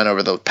that we've done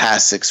over the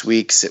past 6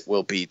 weeks. It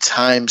will be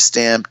time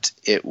stamped.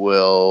 It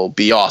will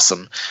be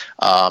awesome.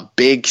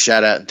 Big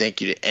shout out and thank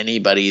you to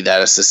anybody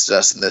that assisted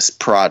us in this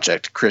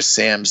project. Chris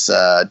Sams,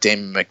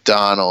 Damon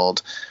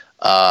McDonald,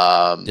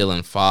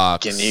 Dylan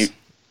Fox.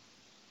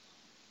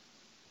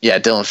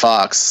 Dylan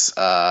Fox.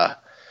 God,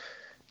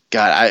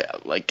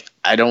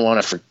 I don't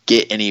want to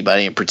forget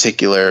anybody in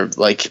particular.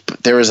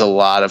 There was a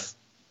lot of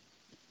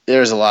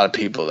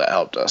people that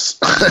helped us.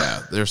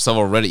 Yeah, there's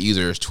several Reddit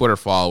users, Twitter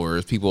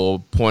followers,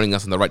 people pointing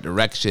us in the right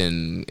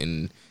direction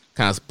and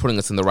kind of putting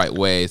us in the right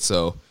way.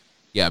 So,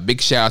 yeah,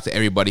 big shout out to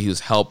everybody who's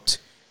helped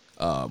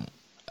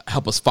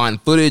us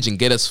find footage and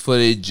get us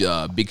footage.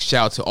 Big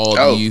shout out to all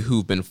of you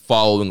who've been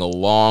following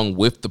along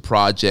with the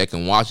project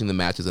and watching the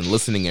matches and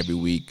listening every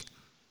week.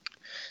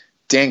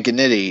 Dan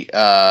Gennady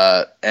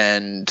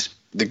and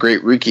the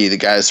great Riki, the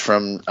guys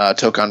from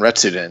Tokan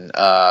Retsuden,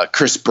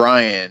 Chris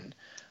Bryan,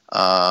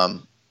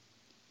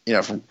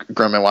 from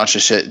Grown Man Watch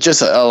This Shit.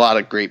 Just a lot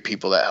of great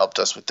people that helped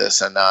us with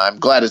this. And I'm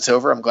glad it's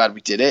over. I'm glad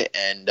we did it.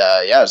 And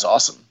it was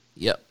awesome.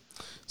 Yep.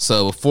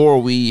 So before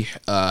we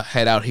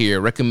head out here,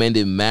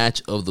 recommended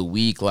match of the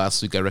week.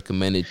 Last week I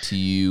recommended to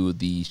you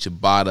the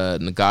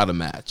Shibata-Nagata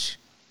match.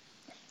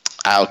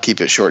 I'll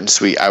keep it short and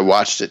sweet. I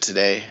watched it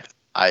today.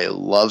 I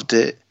loved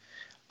it.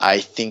 I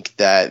think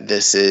that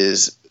this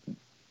is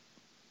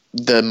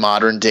the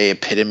modern day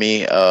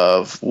epitome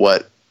of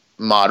what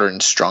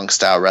modern strong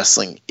style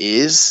wrestling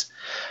is.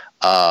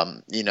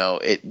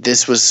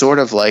 This was sort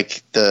of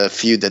like the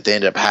feud that they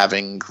ended up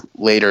having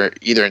later,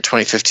 either in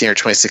 2015 or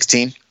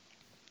 2016,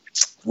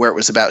 where it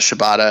was about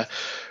Shibata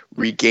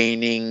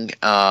regaining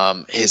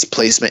his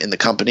placement in the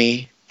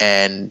company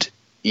and,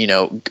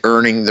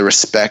 earning the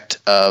respect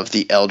of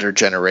the elder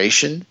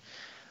generation.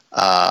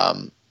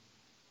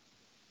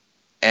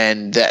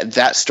 And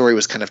that story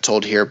was kind of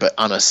told here, but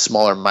on a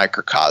smaller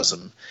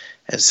microcosm.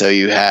 And so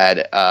you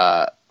had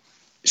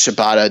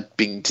Shibata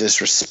being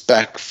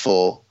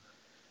disrespectful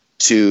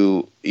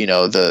to,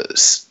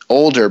 the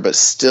older but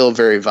still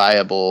very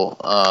viable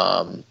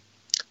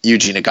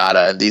Yuji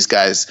Nagata. And these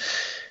guys,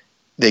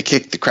 they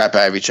kicked the crap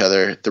out of each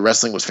other. The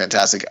wrestling was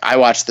fantastic. I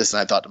watched this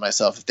and I thought to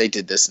myself, if they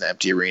did this in an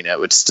empty arena, it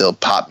would still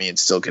pop me and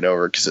still get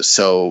over because it's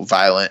so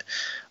violent.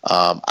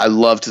 I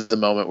loved the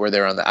moment where they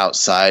were on the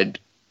outside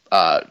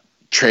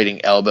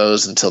trading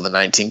elbows until the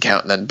 19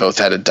 count, and then both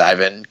had to dive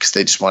in because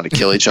they just wanted to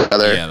kill each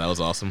other. Yeah, that was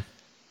awesome.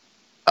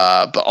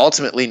 But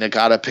ultimately,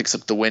 Nagata picks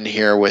up the win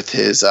here with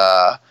his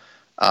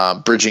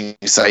bridging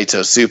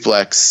Saito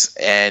suplex,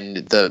 and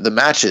the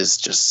match is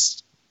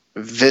just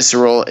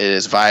visceral. It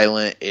is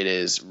violent. It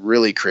is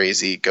really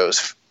crazy. It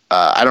goes.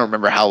 I don't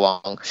remember how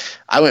long.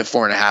 I went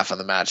 4.5 on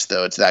the match,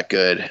 though. It's that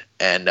good,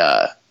 and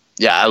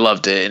I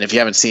loved it. And if you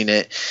haven't seen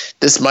it,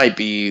 this might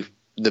be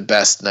the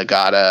best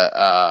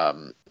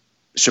Nagata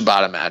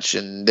Shibata match,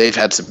 and they've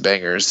had some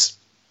bangers.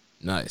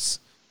 Nice.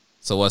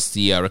 So what's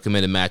the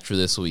recommended match for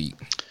this week?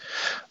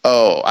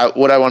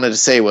 What I wanted to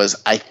say was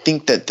I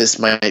think that this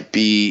might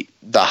be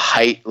the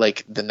height,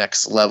 the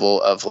next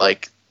level of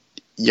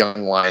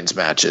Young Lions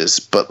matches,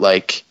 but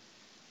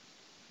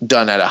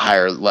done at a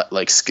higher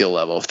skill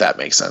level, if that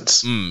makes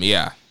sense.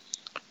 Yeah.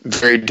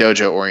 very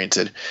dojo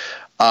oriented.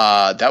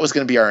 That was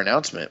going to be our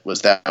announcement,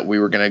 was that we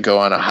were going to go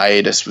on a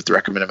hiatus with the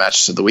recommended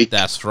matches of the week.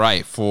 That's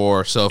right.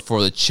 For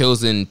the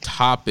chosen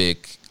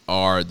topic,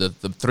 are the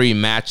 3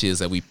 matches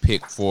that we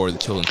pick for the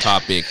chosen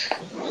topic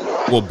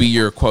will be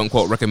your quote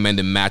unquote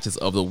recommended matches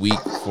of the week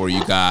for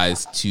you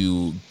guys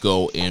to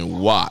go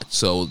and watch.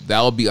 So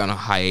that'll be on a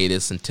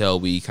hiatus until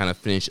we kind of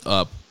finish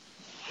up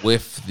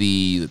with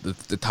the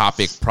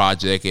topic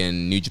project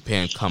and New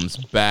Japan comes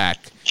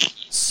back.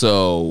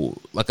 So,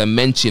 like I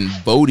mentioned,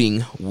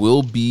 voting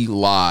will be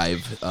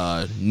live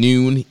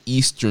noon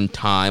Eastern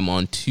time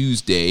on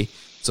Tuesday.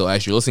 So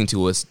as you're listening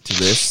to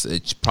this,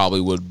 it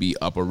probably would be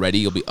up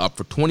already. It'll be up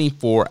for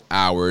 24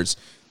 hours.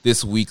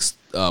 This week's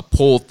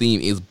poll theme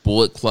is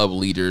Bullet Club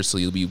leaders. So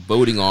you'll be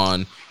voting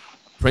on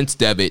Prince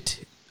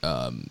Devitt,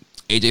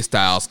 AJ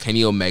Styles,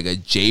 Kenny Omega,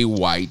 Jay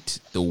White,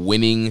 the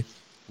winning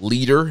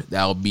leader.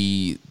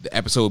 The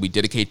episode will be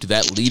dedicated to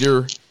that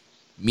leader.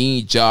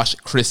 Me, Josh,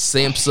 Chris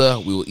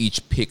Samsa, we will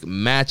each pick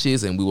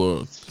matches, and we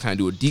will kind of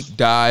do a deep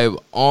dive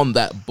on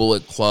that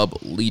Bullet Club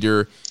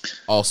leader.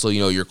 Also,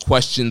 your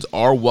questions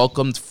are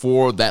welcomed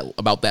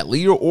about that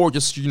leader, or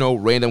just,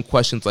 random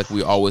questions like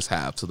we always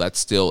have. So that's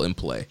still in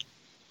play.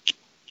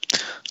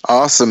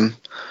 Awesome.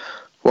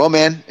 Well,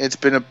 man, it's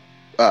been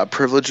a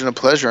privilege and a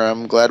pleasure.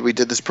 I'm glad we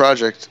did this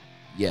project.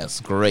 Yes,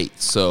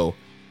 great. So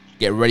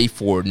get ready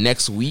for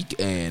next week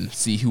and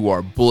see who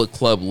our Bullet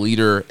Club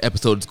leader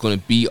episode is going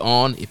to be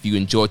on. If you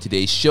enjoyed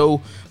today's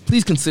show,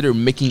 please consider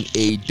making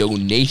a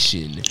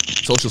donation.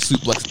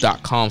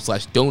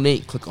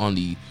 socialsuplex.com/donate. Click on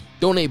the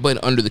donate button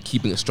under the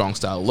Keeping It Strong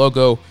Style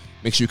logo.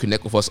 Make sure you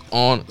connect with us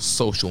on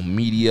social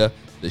media.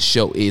 The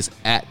show is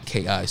at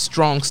KI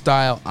Strong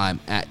Style. I'm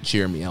at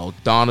Jeremy L.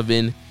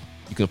 Donovan.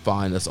 You can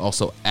find us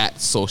also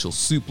at Social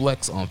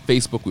Suplex on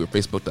Facebook. We are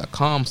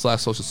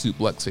facebook.com/Social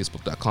Suplex,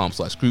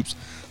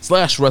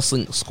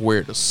 facebook.com/groups/Wrestling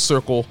Squared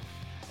Circle.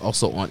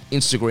 Also on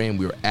Instagram,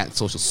 we are at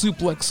Social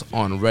Suplex.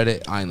 On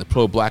Reddit, I am the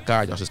Pro Black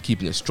Guy. Y'all just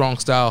Keeping It Strong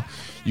Style.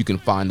 You can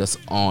find us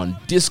on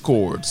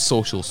Discord,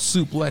 Social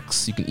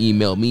Suplex. You can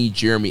email me,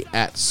 Jeremy,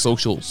 at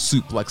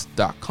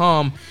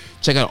socialsuplex.com.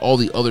 Check out all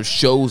the other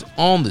shows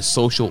on the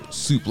Social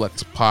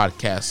Suplex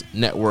Podcast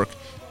Network.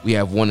 We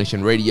have One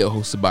Nation Radio,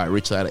 hosted by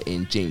Rich Latta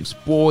and James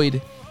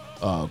Boyd.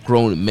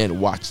 Grown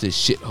Men Watch This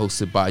Shit,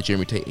 hosted by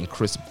Jeremy Tate and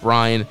Chris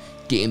Bryan.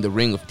 Get in the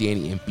Ring with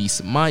Danny and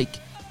Beast Mike.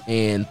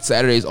 And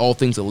Saturdays, All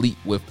Things Elite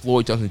with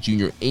Floyd Johnson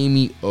Jr.,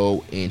 Amy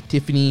O, and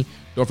Tiffany.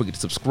 Don't forget to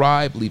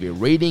subscribe, leave a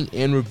rating,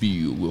 and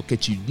review. We'll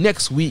catch you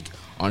next week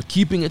on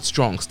Keeping It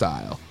Strong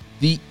Style,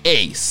 the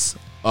ace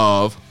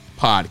of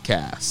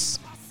podcasts.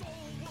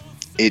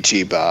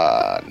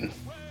 Ichiban.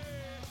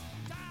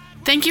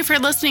 Thank you for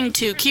listening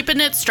to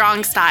Keeping It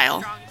Strong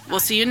Style.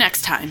 We'll see you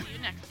next time.